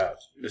statue out.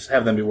 Just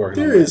have them be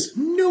working there on is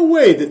no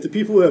way that the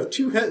people who have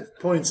 2 hit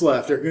points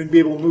left are going to be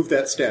able to move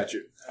that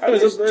statue. that.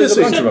 There's Just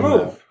a bunch say of them,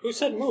 though. Move. Who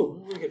said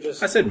move? We could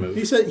just. I said move.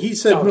 He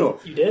said Oh,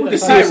 move. You did? We I could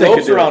thought- tie if they ropes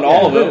could do around it.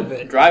 all of Yeah.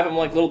 them. Drive them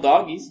like little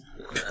doggies.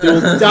 They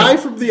will die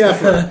from the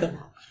effort.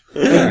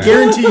 I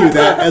guarantee you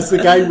that as the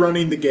guy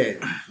running the game.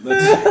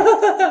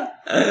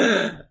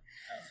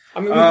 I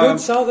mean, we could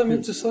sell them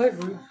into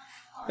slavery.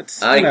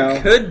 I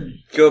could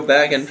go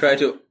back and try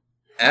to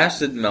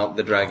acid melt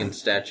the dragon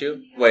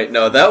statue. Wait,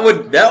 no, that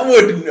would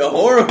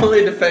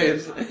horribly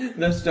deface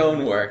the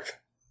stonework.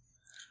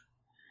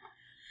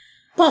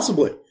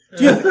 Possibly.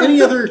 Do you have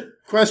any other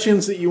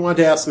questions that you want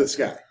to ask this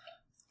guy?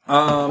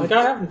 Like,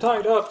 I have them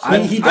tied up.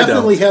 So He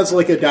definitely has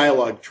like a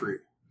dialogue tree.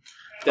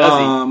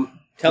 Does he?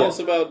 Tell us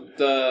about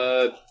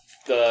the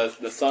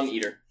Sun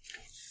Eater.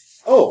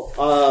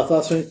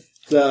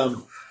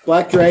 The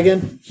Black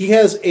Dragon. He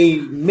has a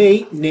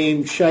mate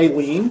named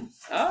Shailene.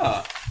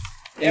 Ah.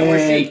 Yeah,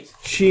 where's she?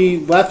 She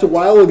left a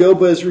while ago,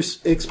 but is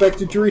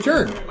expected to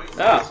return.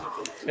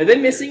 Ah. Are they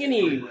missing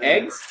any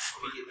eggs?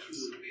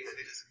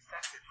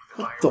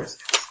 What the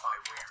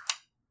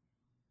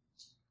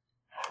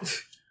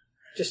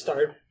just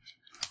started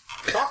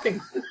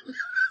talking.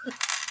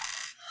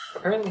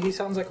 Apparently, he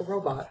sounds like a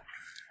robot.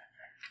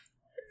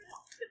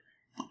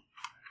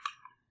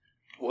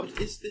 What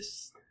is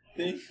this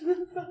thing?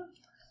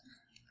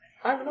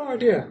 I have no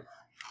idea.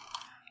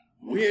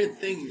 Weird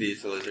thing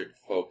these lizard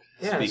folk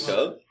Yes. speak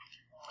of.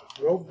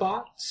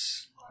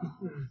 Robots?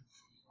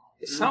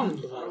 It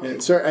sounds like. Yeah,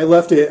 sorry, I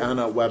left it on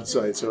a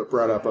website, so it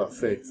brought up a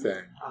fake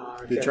thing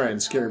Okay. to try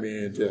and scare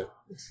me into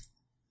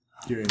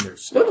doing their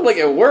stuff. Looked like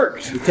it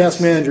worked. The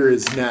task manager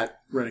is not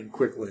running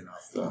quickly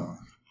enough, though.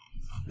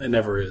 It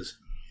never is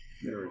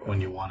There we go.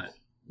 when you want it.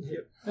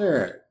 Yep. All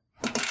right.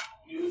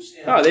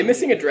 Oh, are they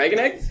missing a dragon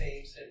egg?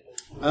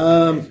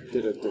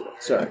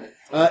 Sorry.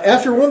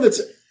 After one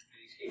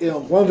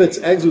of its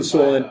eggs was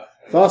stolen,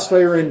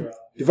 Phosphirine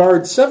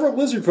devoured several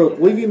lizard folk,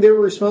 believing they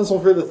were responsible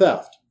for the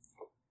theft.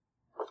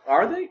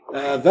 Are they?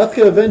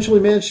 Vethka eventually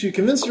managed to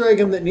convince the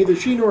dragon that neither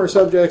she nor her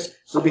subjects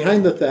were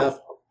behind the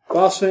theft.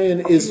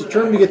 Phosphirine is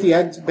determined to get the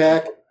eggs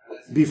back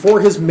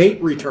before his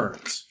mate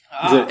returns.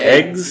 Is it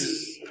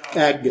eggs?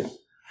 Egg.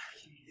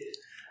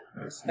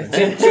 I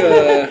think,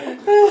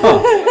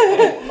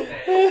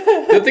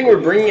 good thing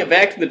we're bringing it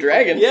back to the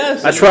dragon.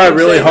 Yes. I try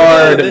really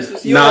hard This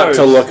is not yours.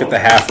 to look at the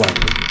halfling,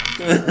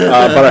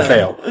 but I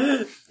fail.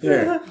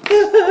 There.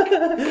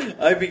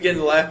 I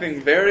begin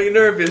laughing very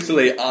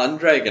nervously on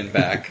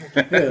Dragonback.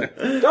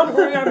 Don't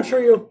worry, I'm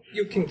sure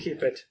you can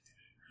keep it.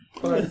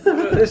 But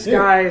this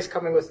guy is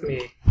coming with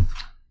me.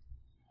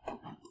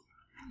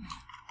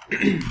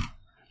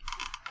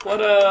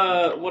 What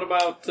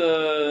about,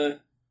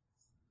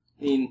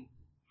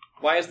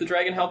 why is the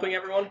dragon helping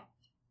everyone?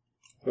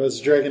 Was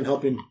the dragon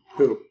helping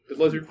who? The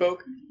lizard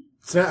folk?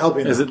 It's not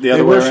helping Is them. it the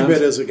other they way worship around?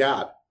 it as a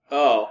god.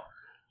 Oh.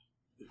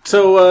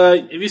 So,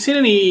 have you seen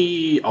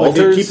any Like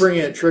they altars? keep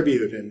bringing it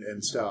tribute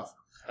and stuff.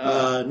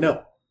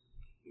 No.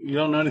 You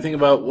don't know anything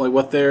about like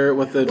what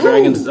the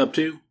dragon's up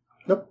to?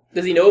 Nope.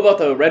 Does he know about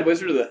the Red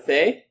Wizard of the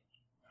Thay?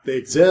 They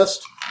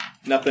exist.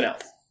 Nothing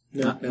else.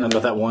 No, Not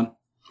about that one.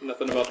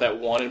 Nothing about that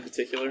one in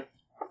particular?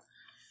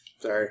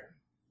 Sorry.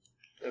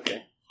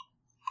 Okay.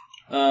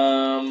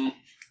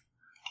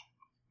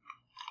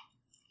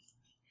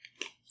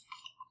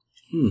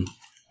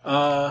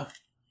 How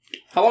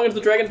long has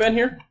the dragon been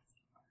here?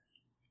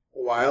 A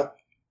while.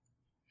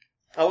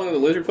 How long have the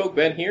lizard folk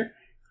been here?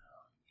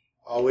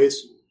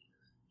 Always.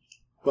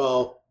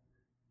 Well,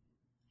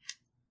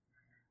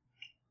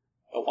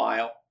 A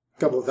while. a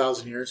couple of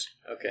thousand years.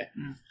 Okay.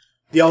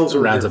 The elves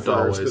were Rounds here up to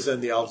first, always. but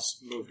then the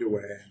elves moved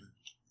away and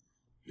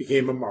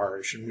became a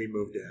marsh, and we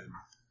moved in.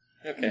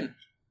 Okay.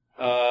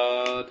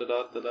 I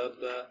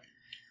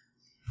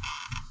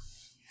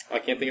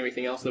can't think of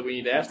anything else that we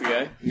need to ask the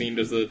guy. I mean,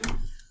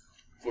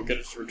 we're gonna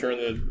just return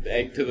the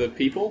egg to the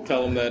people?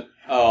 Tell them that,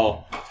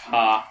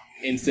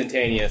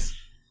 instantaneous.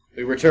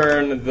 We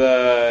return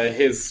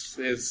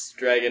his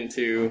dragon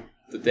to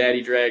the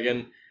daddy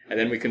dragon, and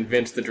then we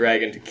convince the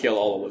dragon to kill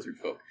all the lizard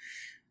folk.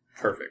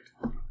 Perfect.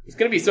 He's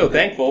gonna be so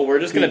thankful. We're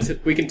just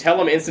we can tell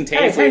him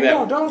instantaneously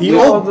that. don't The do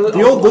all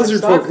old lizard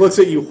stuff. folk looks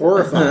at you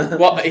horrified.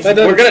 Well,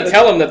 we're gonna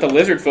tell him that the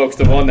lizard folk's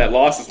the one that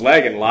lost his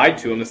leg and lied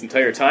to him this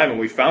entire time, and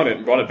we found it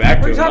and brought it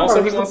back to him. And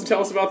also, he wants to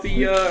tell us about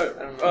the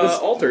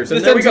altars. And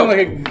This there we doesn't go.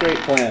 seem like a great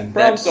plan. Problem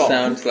That solved.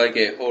 sounds like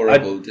a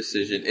horrible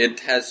decision.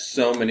 It has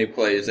so many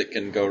plays that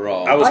can go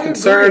wrong. I was I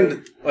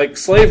concerned, like,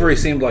 slavery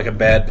seemed like a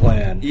bad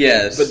plan.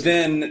 Yes. But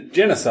then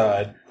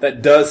genocide,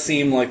 that does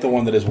seem like the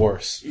one that is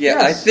worse. Yeah,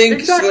 Yes, I think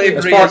exactly. slavery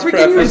As is far-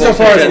 preferable so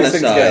far to as these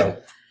things genocide.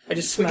 go. I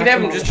just We smacked could have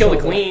him him on just the kill the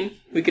shoulder. queen.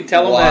 We could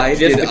tell him Why that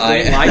just did the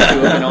queen I- lied to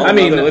him, and all I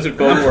mean, the lizard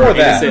folk I'm were for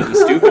that. innocent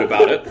and stupid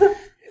about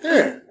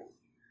it.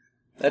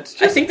 Let's I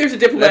just, think there's a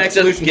diplomatic let's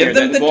just solution give here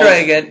them that the involves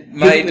dragon,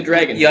 my using the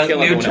dragon to young kill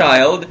new everyone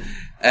child,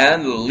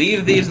 and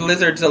leave these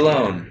lizards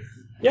alone.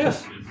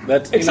 Yes.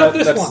 That's Except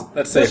this that's, one.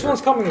 That's This safer.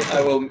 one's coming with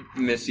I me. will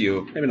miss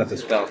you, Maybe not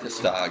this one.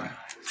 Balthastag.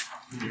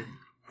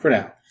 For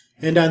now.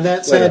 And on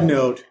that sad on.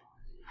 note,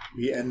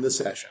 we end the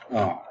session.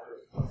 Oh.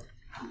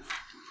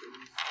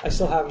 I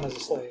still have him as a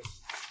slave.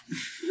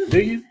 Do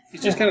you?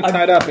 He's just kind of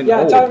tied up in Yeah,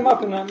 I old. tied him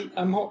up, and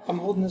I'm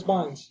holding his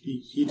bonds.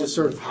 He just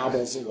sort of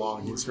hobbles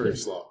along. He's very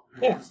slow.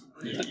 Yeah.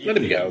 Let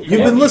him go.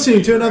 You've been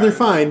listening to another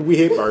fine We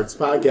Hate Bards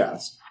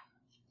podcast.